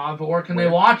my God! But where can Where?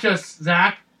 they watch us,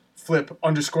 Zach?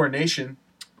 Flip_Nation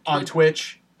on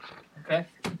Twitch. Okay.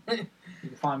 You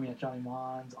can find me at Johnny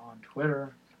Mons on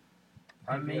Twitter.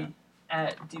 Find me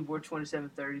at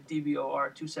dbor2730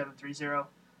 dbor2730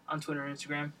 on Twitter and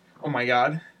Instagram. Oh my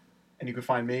god. And you can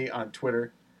find me on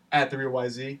Twitter at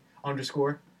 @TheRealYZ_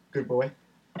 good boy.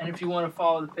 And if you want to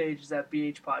follow the page, it's at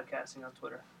BH Podcasting on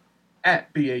Twitter.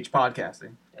 At BH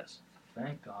Podcasting. Yes.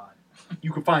 Thank God.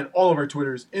 You can find all of our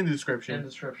Twitters in the In the description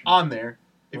description. on there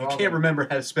if We're you all can't there. remember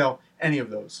how to spell any of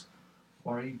those.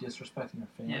 Or are you disrespecting our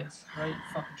fans? Yes. Right?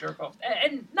 Fucking jerk off.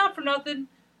 And not for nothing,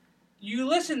 you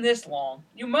listen this long,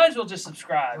 you might as well just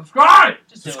subscribe. Subscribe!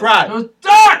 Just do it. Subscribe Just do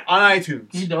it! on Can you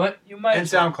iTunes do it? You might and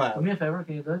as well. Do SoundCloud. me a favor.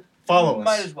 Can you do it? Follow You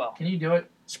might us. as well. Can you do it?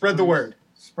 Spread the word.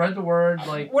 Spread the word.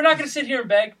 Like, We're not going to sit here and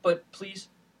beg, but please.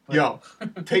 Yo,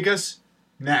 take us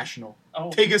national.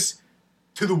 Oh, Take us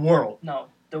to the world. no.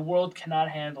 The world cannot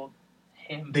handle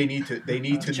him. They need to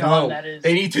John, know. that is.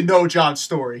 They need to know John's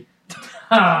story.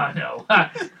 no. No.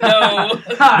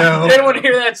 No. They don't want to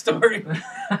hear that story.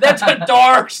 That's a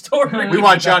dark story. We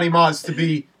want Johnny Mons to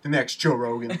be the next Joe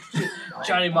Rogan.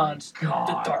 Johnny Oh my Mons, God.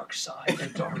 the dark side. The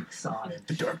dark side.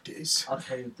 The dark days. I'll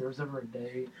tell you, if there was ever a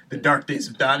day. The that dark days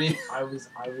of Donnie. I was.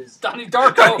 Donnie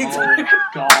Darko. Oh my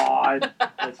God!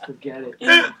 Let's forget it.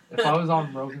 If I was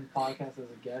on Rogan's podcast as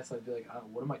a guest, I'd be like, oh,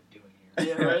 what am I doing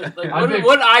here? Yeah, right? Like, I'd what, be-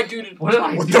 what did I do to... What did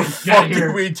I What do the to get fuck here?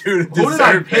 did we do to Who did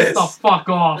I deserve piss this? the fuck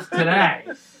off today?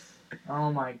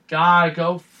 Oh my God!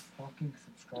 Go fucking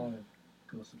subscribe.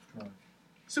 Go subscribe.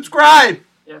 Subscribe.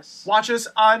 Yes. Watch us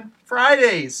on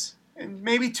Fridays and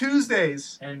maybe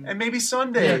Tuesdays And and maybe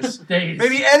Sundays. days.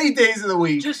 Maybe any days of the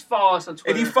week. Just follow us on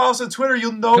Twitter. If you follow us on Twitter,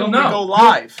 you'll know You'll when know. we go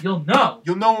live. You'll know.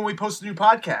 You'll know when we post a new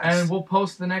podcast. And we'll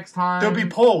post the next time. There'll be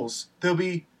polls. There'll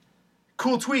be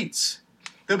cool tweets.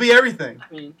 There'll be everything.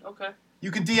 I mean, okay. You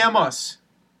can DM us,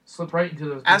 slip right into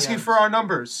those. asking DMs. for our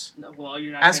numbers, No, well,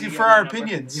 you're not asking gonna for get our my number.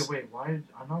 opinions. Yeah, wait. Why?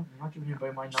 I'm not giving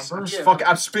anybody my number. Just Yeah. fuck,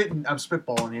 I'm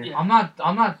spitballing here. Yeah. I'm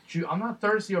not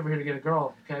thirsty over here to get a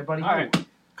girl. Okay, buddy. All right.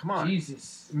 Come on,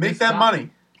 Jesus. make Stop. that money.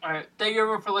 All right. Thank you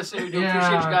everyone for listening. We do Yeah.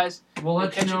 appreciate you guys. We'll We'll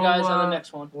let catch you you know. guys on the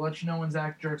next one. We'll let you know when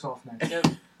Zach jerks off next. Yep.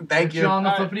 Thank Catch you you. on the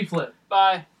All right. flippity flip.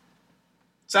 Bye.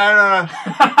 Sayonara.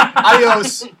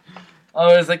 Adios.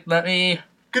 Oh, it's like let me.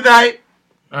 Good night.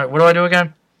 All right, what do I do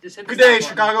again? Just hit the Good day,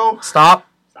 stop button. Chicago. Stop.